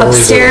 three stories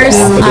Upstairs,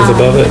 of offices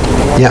above it.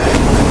 Yeah.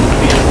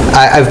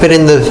 I've been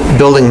in the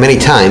building many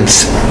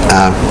times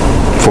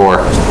for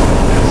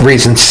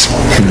reasons,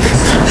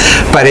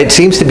 but it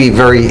seems to be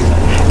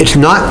it's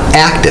not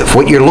active.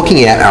 What you're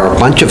looking at are a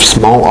bunch of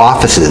small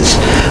offices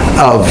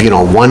of,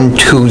 one,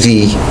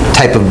 two-zy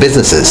type of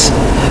businesses.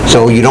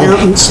 So you don't...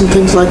 Accountants and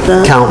things like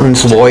that.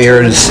 Accountants,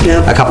 lawyers,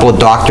 Yeah. a couple of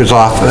doctors'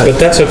 offices. But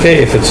that's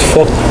okay if it's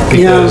full,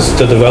 because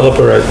the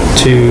developer at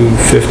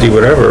 250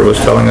 whatever was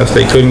telling us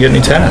they couldn't get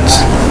any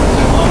tenants.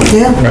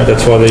 Yeah. Right,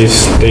 that's why they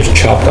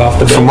chopped off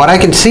the From building. what I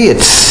can see,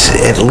 it's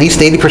at least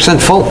 80%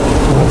 full.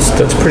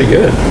 That's pretty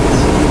good.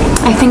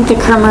 I think the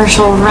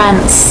commercial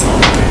rents,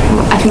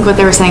 I think what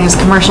they were saying is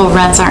commercial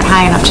rents aren't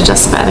high enough to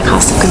justify the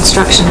cost of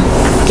construction,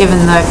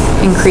 given the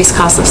increased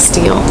cost of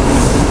steel.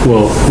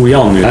 Well, we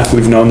all knew that.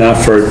 We've known that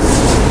for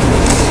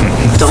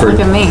Don't look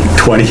at me.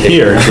 20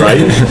 years,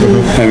 right?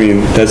 I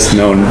mean, that's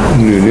no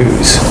new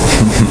news.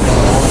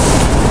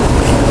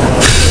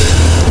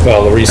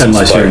 Well, the recent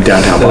Unless you're in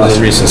downtown there's a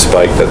Boston. recent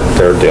spike that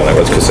they're dealing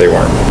with because they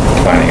weren't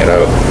planning it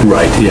out.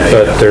 Right, yeah.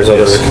 But there's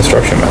other Yes.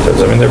 construction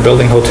methods. I mean, they're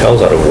building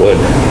hotels out of wood.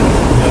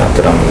 Not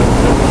that I'm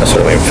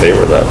necessarily in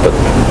favor of that, but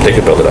they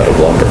could build it out of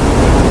lumber.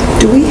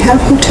 Do we have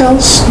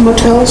hotels,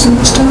 motels in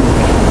this town?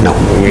 No.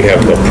 We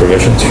have no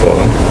provisions for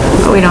them.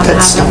 But we don't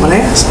have That's not them. what I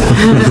asked.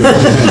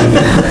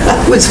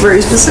 That was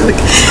very specific.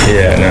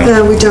 Yeah, no.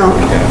 No, we don't.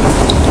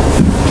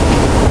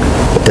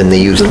 But then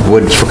they used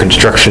wood for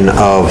construction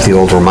of the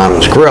old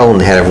Romano's Grill, and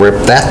they had to rip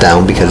that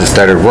down because it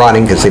started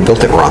rotting because they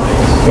built it wrong.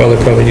 Well, they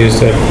probably used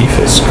that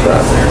EFIS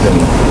crap and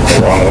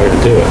the wrong way to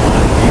do it.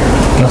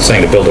 I'm not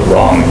saying to build it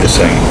wrong, I'm just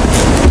saying,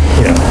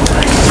 you know,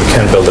 you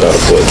can build it out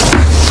of wood.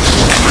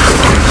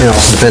 It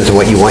also depends on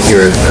what you want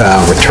your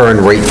return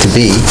rate to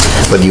be,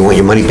 whether you want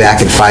your money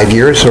back in 5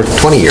 years or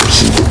 20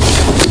 years.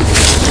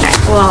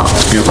 Well,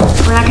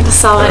 we're not going to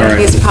solve any of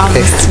these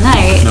problems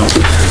tonight.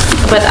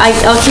 But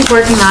I'll keep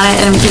working on it,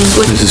 and we can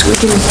Good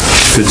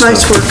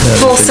Nice stuff. work.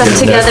 pull stuff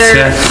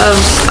together of,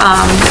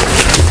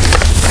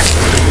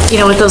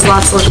 you know, what those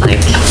lots look like.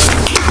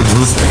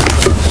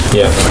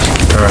 Yeah.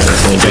 All right,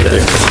 thank you.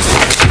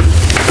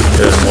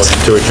 Good, motion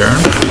to adjourn?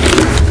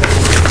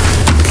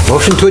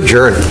 Motion to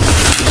adjourn.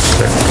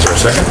 Is there a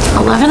second?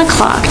 11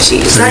 o'clock,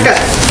 geez. Second.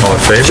 All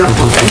in favor?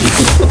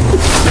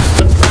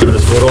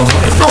 Let's vote on it.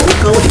 Oh,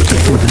 go.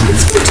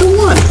 It's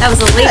 2-1. That was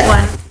a late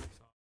one.